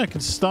don't think I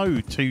can stow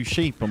 2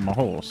 sheep on my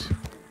horse.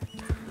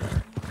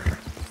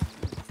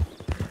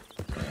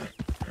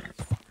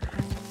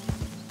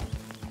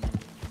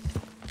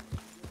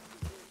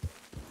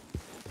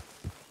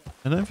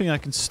 I don't think I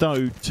can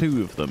stow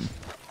 2 of them.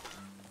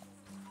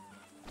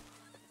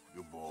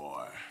 Good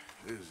boy.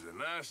 This is a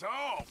nice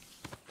haul.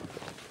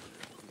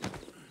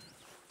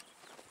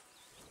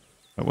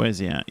 Oh, where's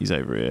he at? He's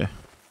over here.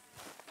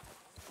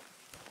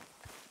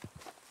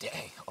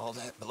 Dang, all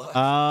that blood.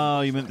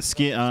 Oh, you meant the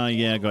skin. Oh,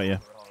 yeah, I got you.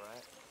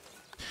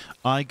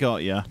 I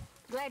got you.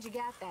 Glad you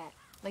got that.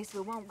 At least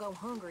we won't go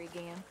hungry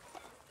again.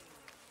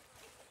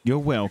 You're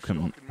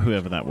welcome,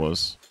 whoever that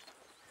was.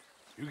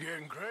 You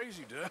getting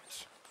crazy,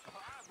 Dutch?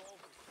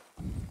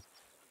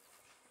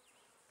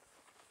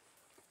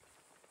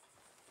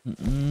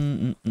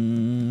 Mm-mm-mm.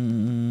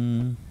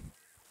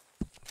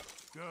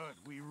 Good.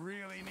 We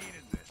really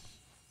needed this.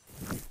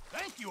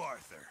 Thank you,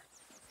 Arthur.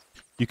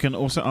 You can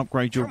also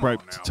upgrade your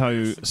rope to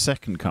tow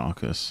second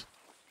carcass.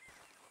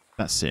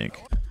 That's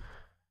sick.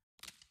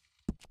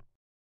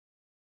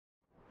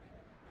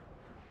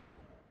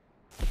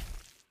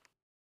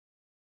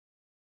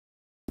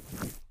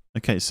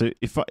 Okay, so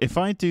if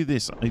I do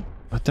this, I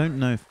don't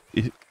know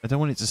if I don't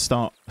want it to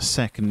start a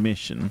second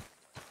mission.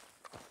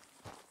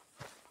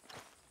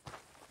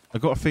 I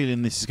got a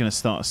feeling this is going to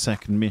start a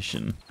second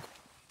mission.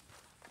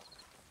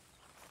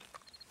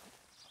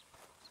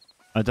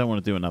 I don't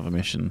want to do another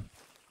mission.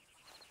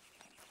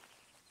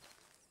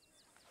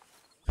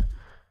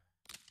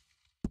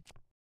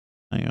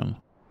 Hang on.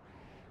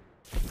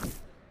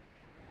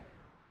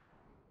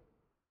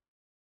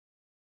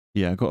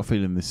 Yeah, I got a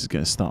feeling this is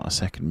going to start a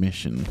second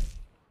mission.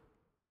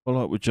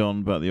 Follow up with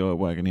John about the oil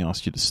wagon he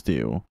asked you to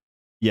steal.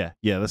 Yeah,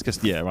 let's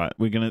just, yeah, right.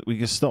 We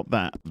can stop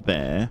that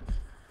there.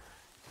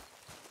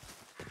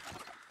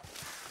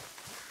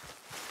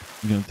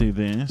 I'm going to do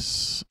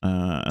this.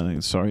 I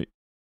think, sorry,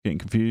 getting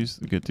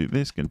confused. I'm going to do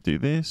this, going to do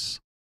this.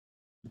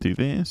 Do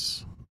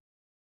this.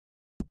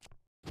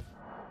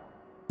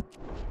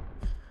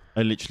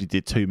 I literally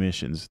did 2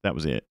 missions. That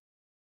was it.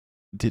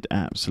 Did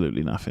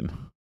absolutely nothing.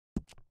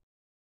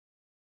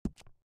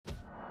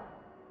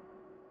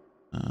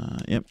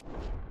 Yep.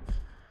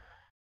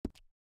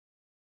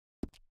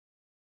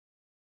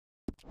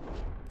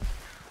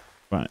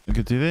 Right, we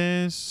could do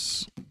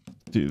this.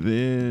 Do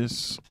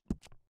this.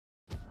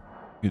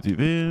 We could do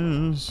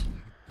this.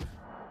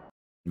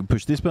 We can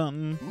push this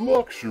button.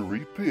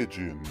 Luxury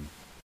pigeon.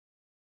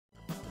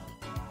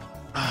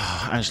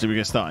 Actually, we're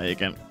going to start it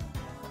again.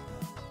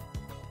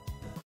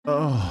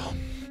 Oh.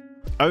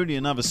 Only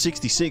another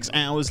 66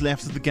 hours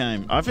left of the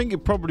game. I think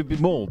it'll probably be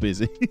more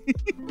busy.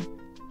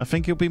 I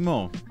think it'll be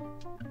more.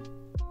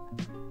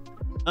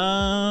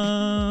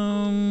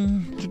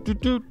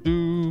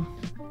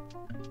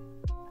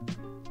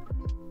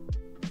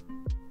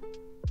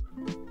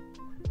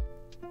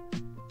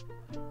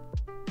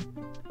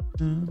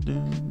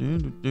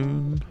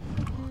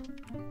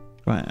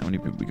 Right, how many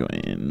people we got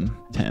in?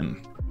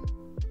 10.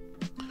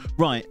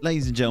 Right,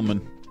 ladies and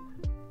gentlemen.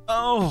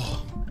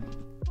 Oh,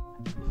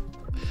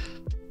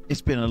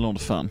 it's been a lot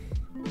of fun.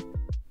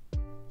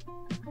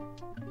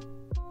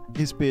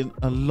 It's been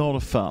a lot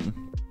of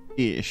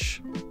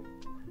fun-ish.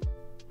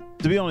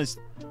 To be honest,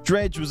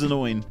 Dredge was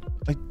annoying.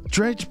 Like,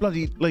 Dredge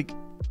bloody, like...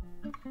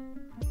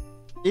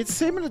 It's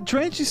similar...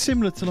 Dredge is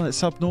similar to, like,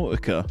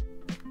 Subnautica.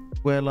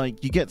 Where,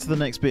 like, you get to the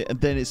next bit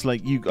and then it's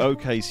like,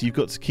 okay, so you've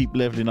got to keep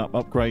leveling up,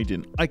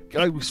 upgrading.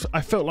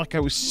 I felt like I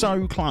was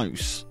so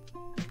close.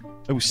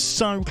 I was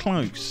so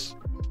close.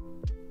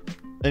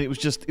 And it was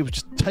just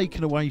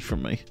taken away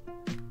from me.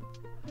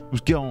 It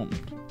was gone.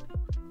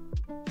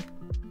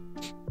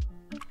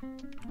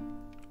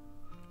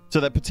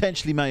 So that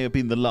potentially may have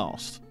been the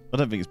last. I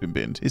don't think it's been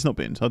binned. It's not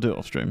binned. I'll do it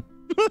off stream.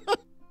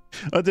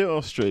 I'll do it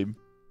off stream.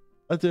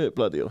 I'll do it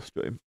bloody off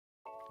stream.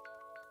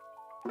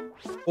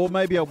 Or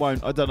maybe I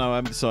won't. I don't know. I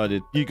haven't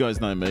decided. You guys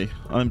know me.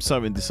 I'm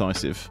so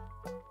indecisive.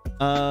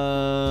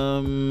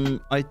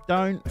 I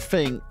don't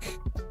think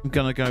I'm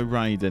going to go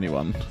raid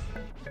anyone.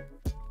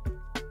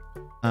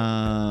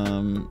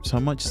 So I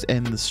might just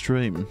end the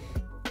stream.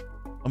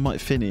 I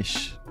might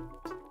finish.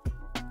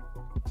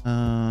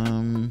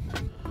 I'm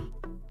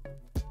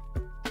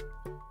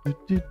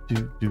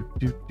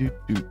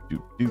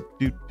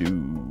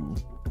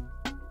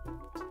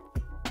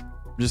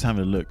just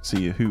having a look,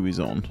 see who is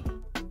on.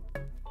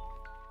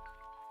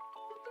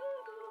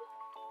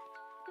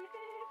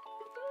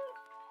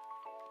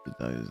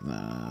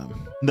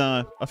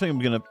 No, I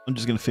think I'm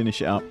just gonna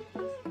finish it up.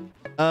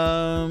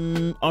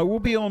 I will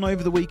be on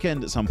over the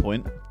weekend at some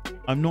point.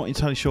 I'm not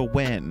entirely sure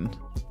when,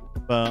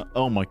 but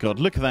oh my god,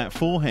 look at that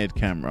forehead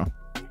camera.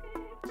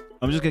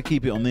 I'm just gonna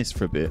keep it on this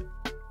for a bit.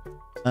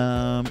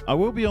 I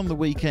will be on the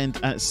weekend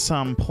at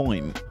some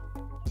point.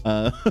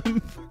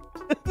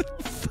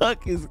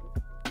 Fuck is.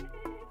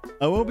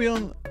 I'll be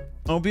on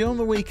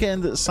the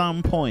weekend at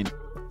some point.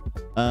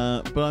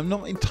 But I'm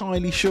not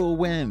entirely sure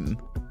when.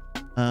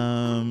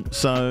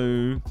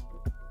 So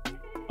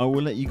I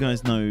will let you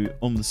guys know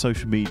on the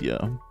social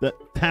media. That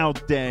how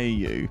dare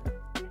you?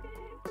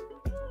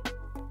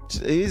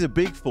 It is a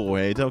big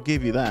forehead, I'll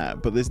give you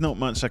that, but there's not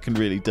much I can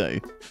really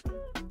do.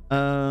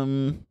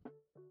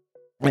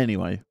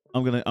 Anyway,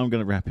 I'm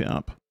gonna wrap it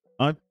up.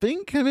 I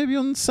think I may be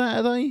on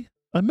Saturday.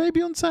 I may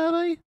be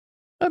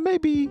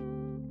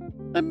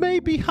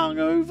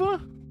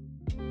hungover.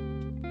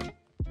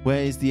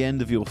 Where is the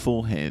end of your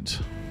forehead?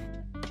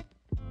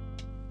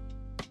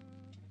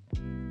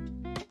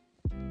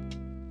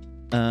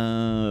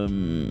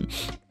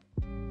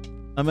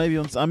 I may be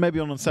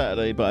on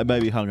Saturday, but I may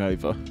be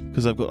hungover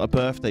because I've got a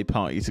birthday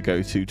party to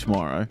go to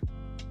tomorrow.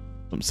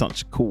 I'm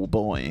such a cool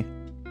boy.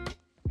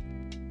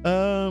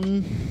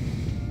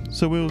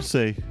 So we'll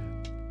see.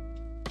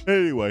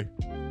 Anyway.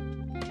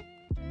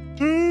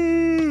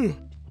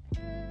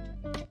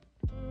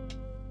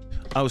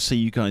 I'll see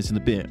you guys in a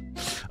bit.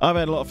 I've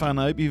had a lot of fun.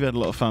 I hope you've had a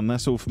lot of fun.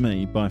 That's all for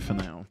me. Bye for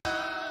now.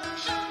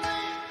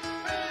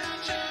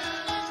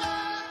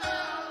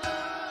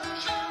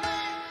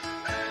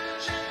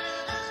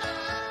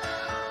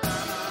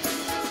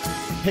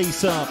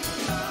 Peace up.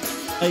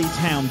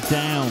 A-Town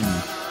down.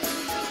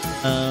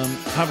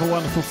 Have a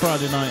wonderful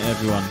Friday night,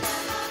 everyone.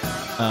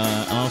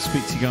 And I'll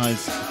speak to you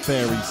guys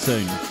very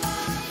soon.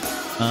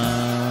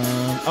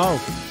 Oh,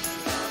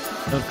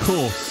 of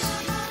course.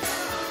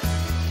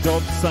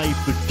 God save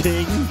the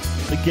king,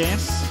 I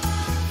guess.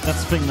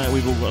 That's the thing that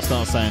we've all got to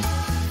start saying.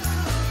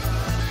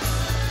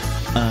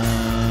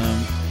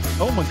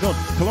 Oh my god,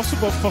 Colossal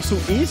Bob Fossil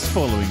is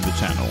following the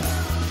channel.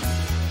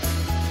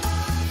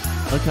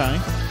 Okay,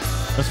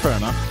 that's fair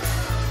enough.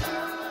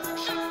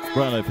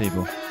 Righto,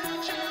 people.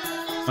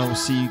 I will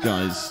see you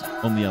guys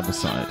on the other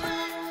side.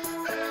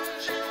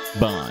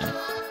 Bye.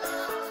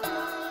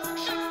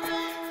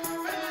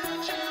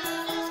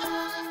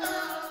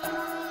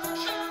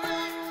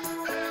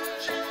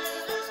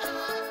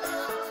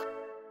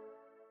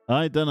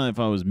 I don't know if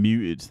I was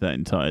muted that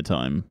entire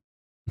time.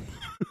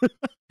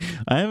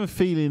 I have a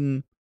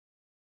feeling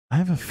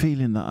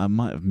that I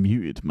might have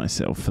muted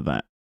myself for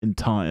that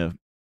entire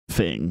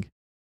thing.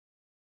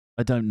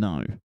 I don't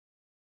know.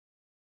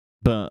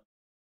 But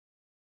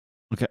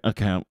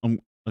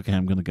okay,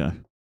 I'm gonna go.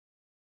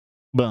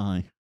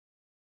 Bye.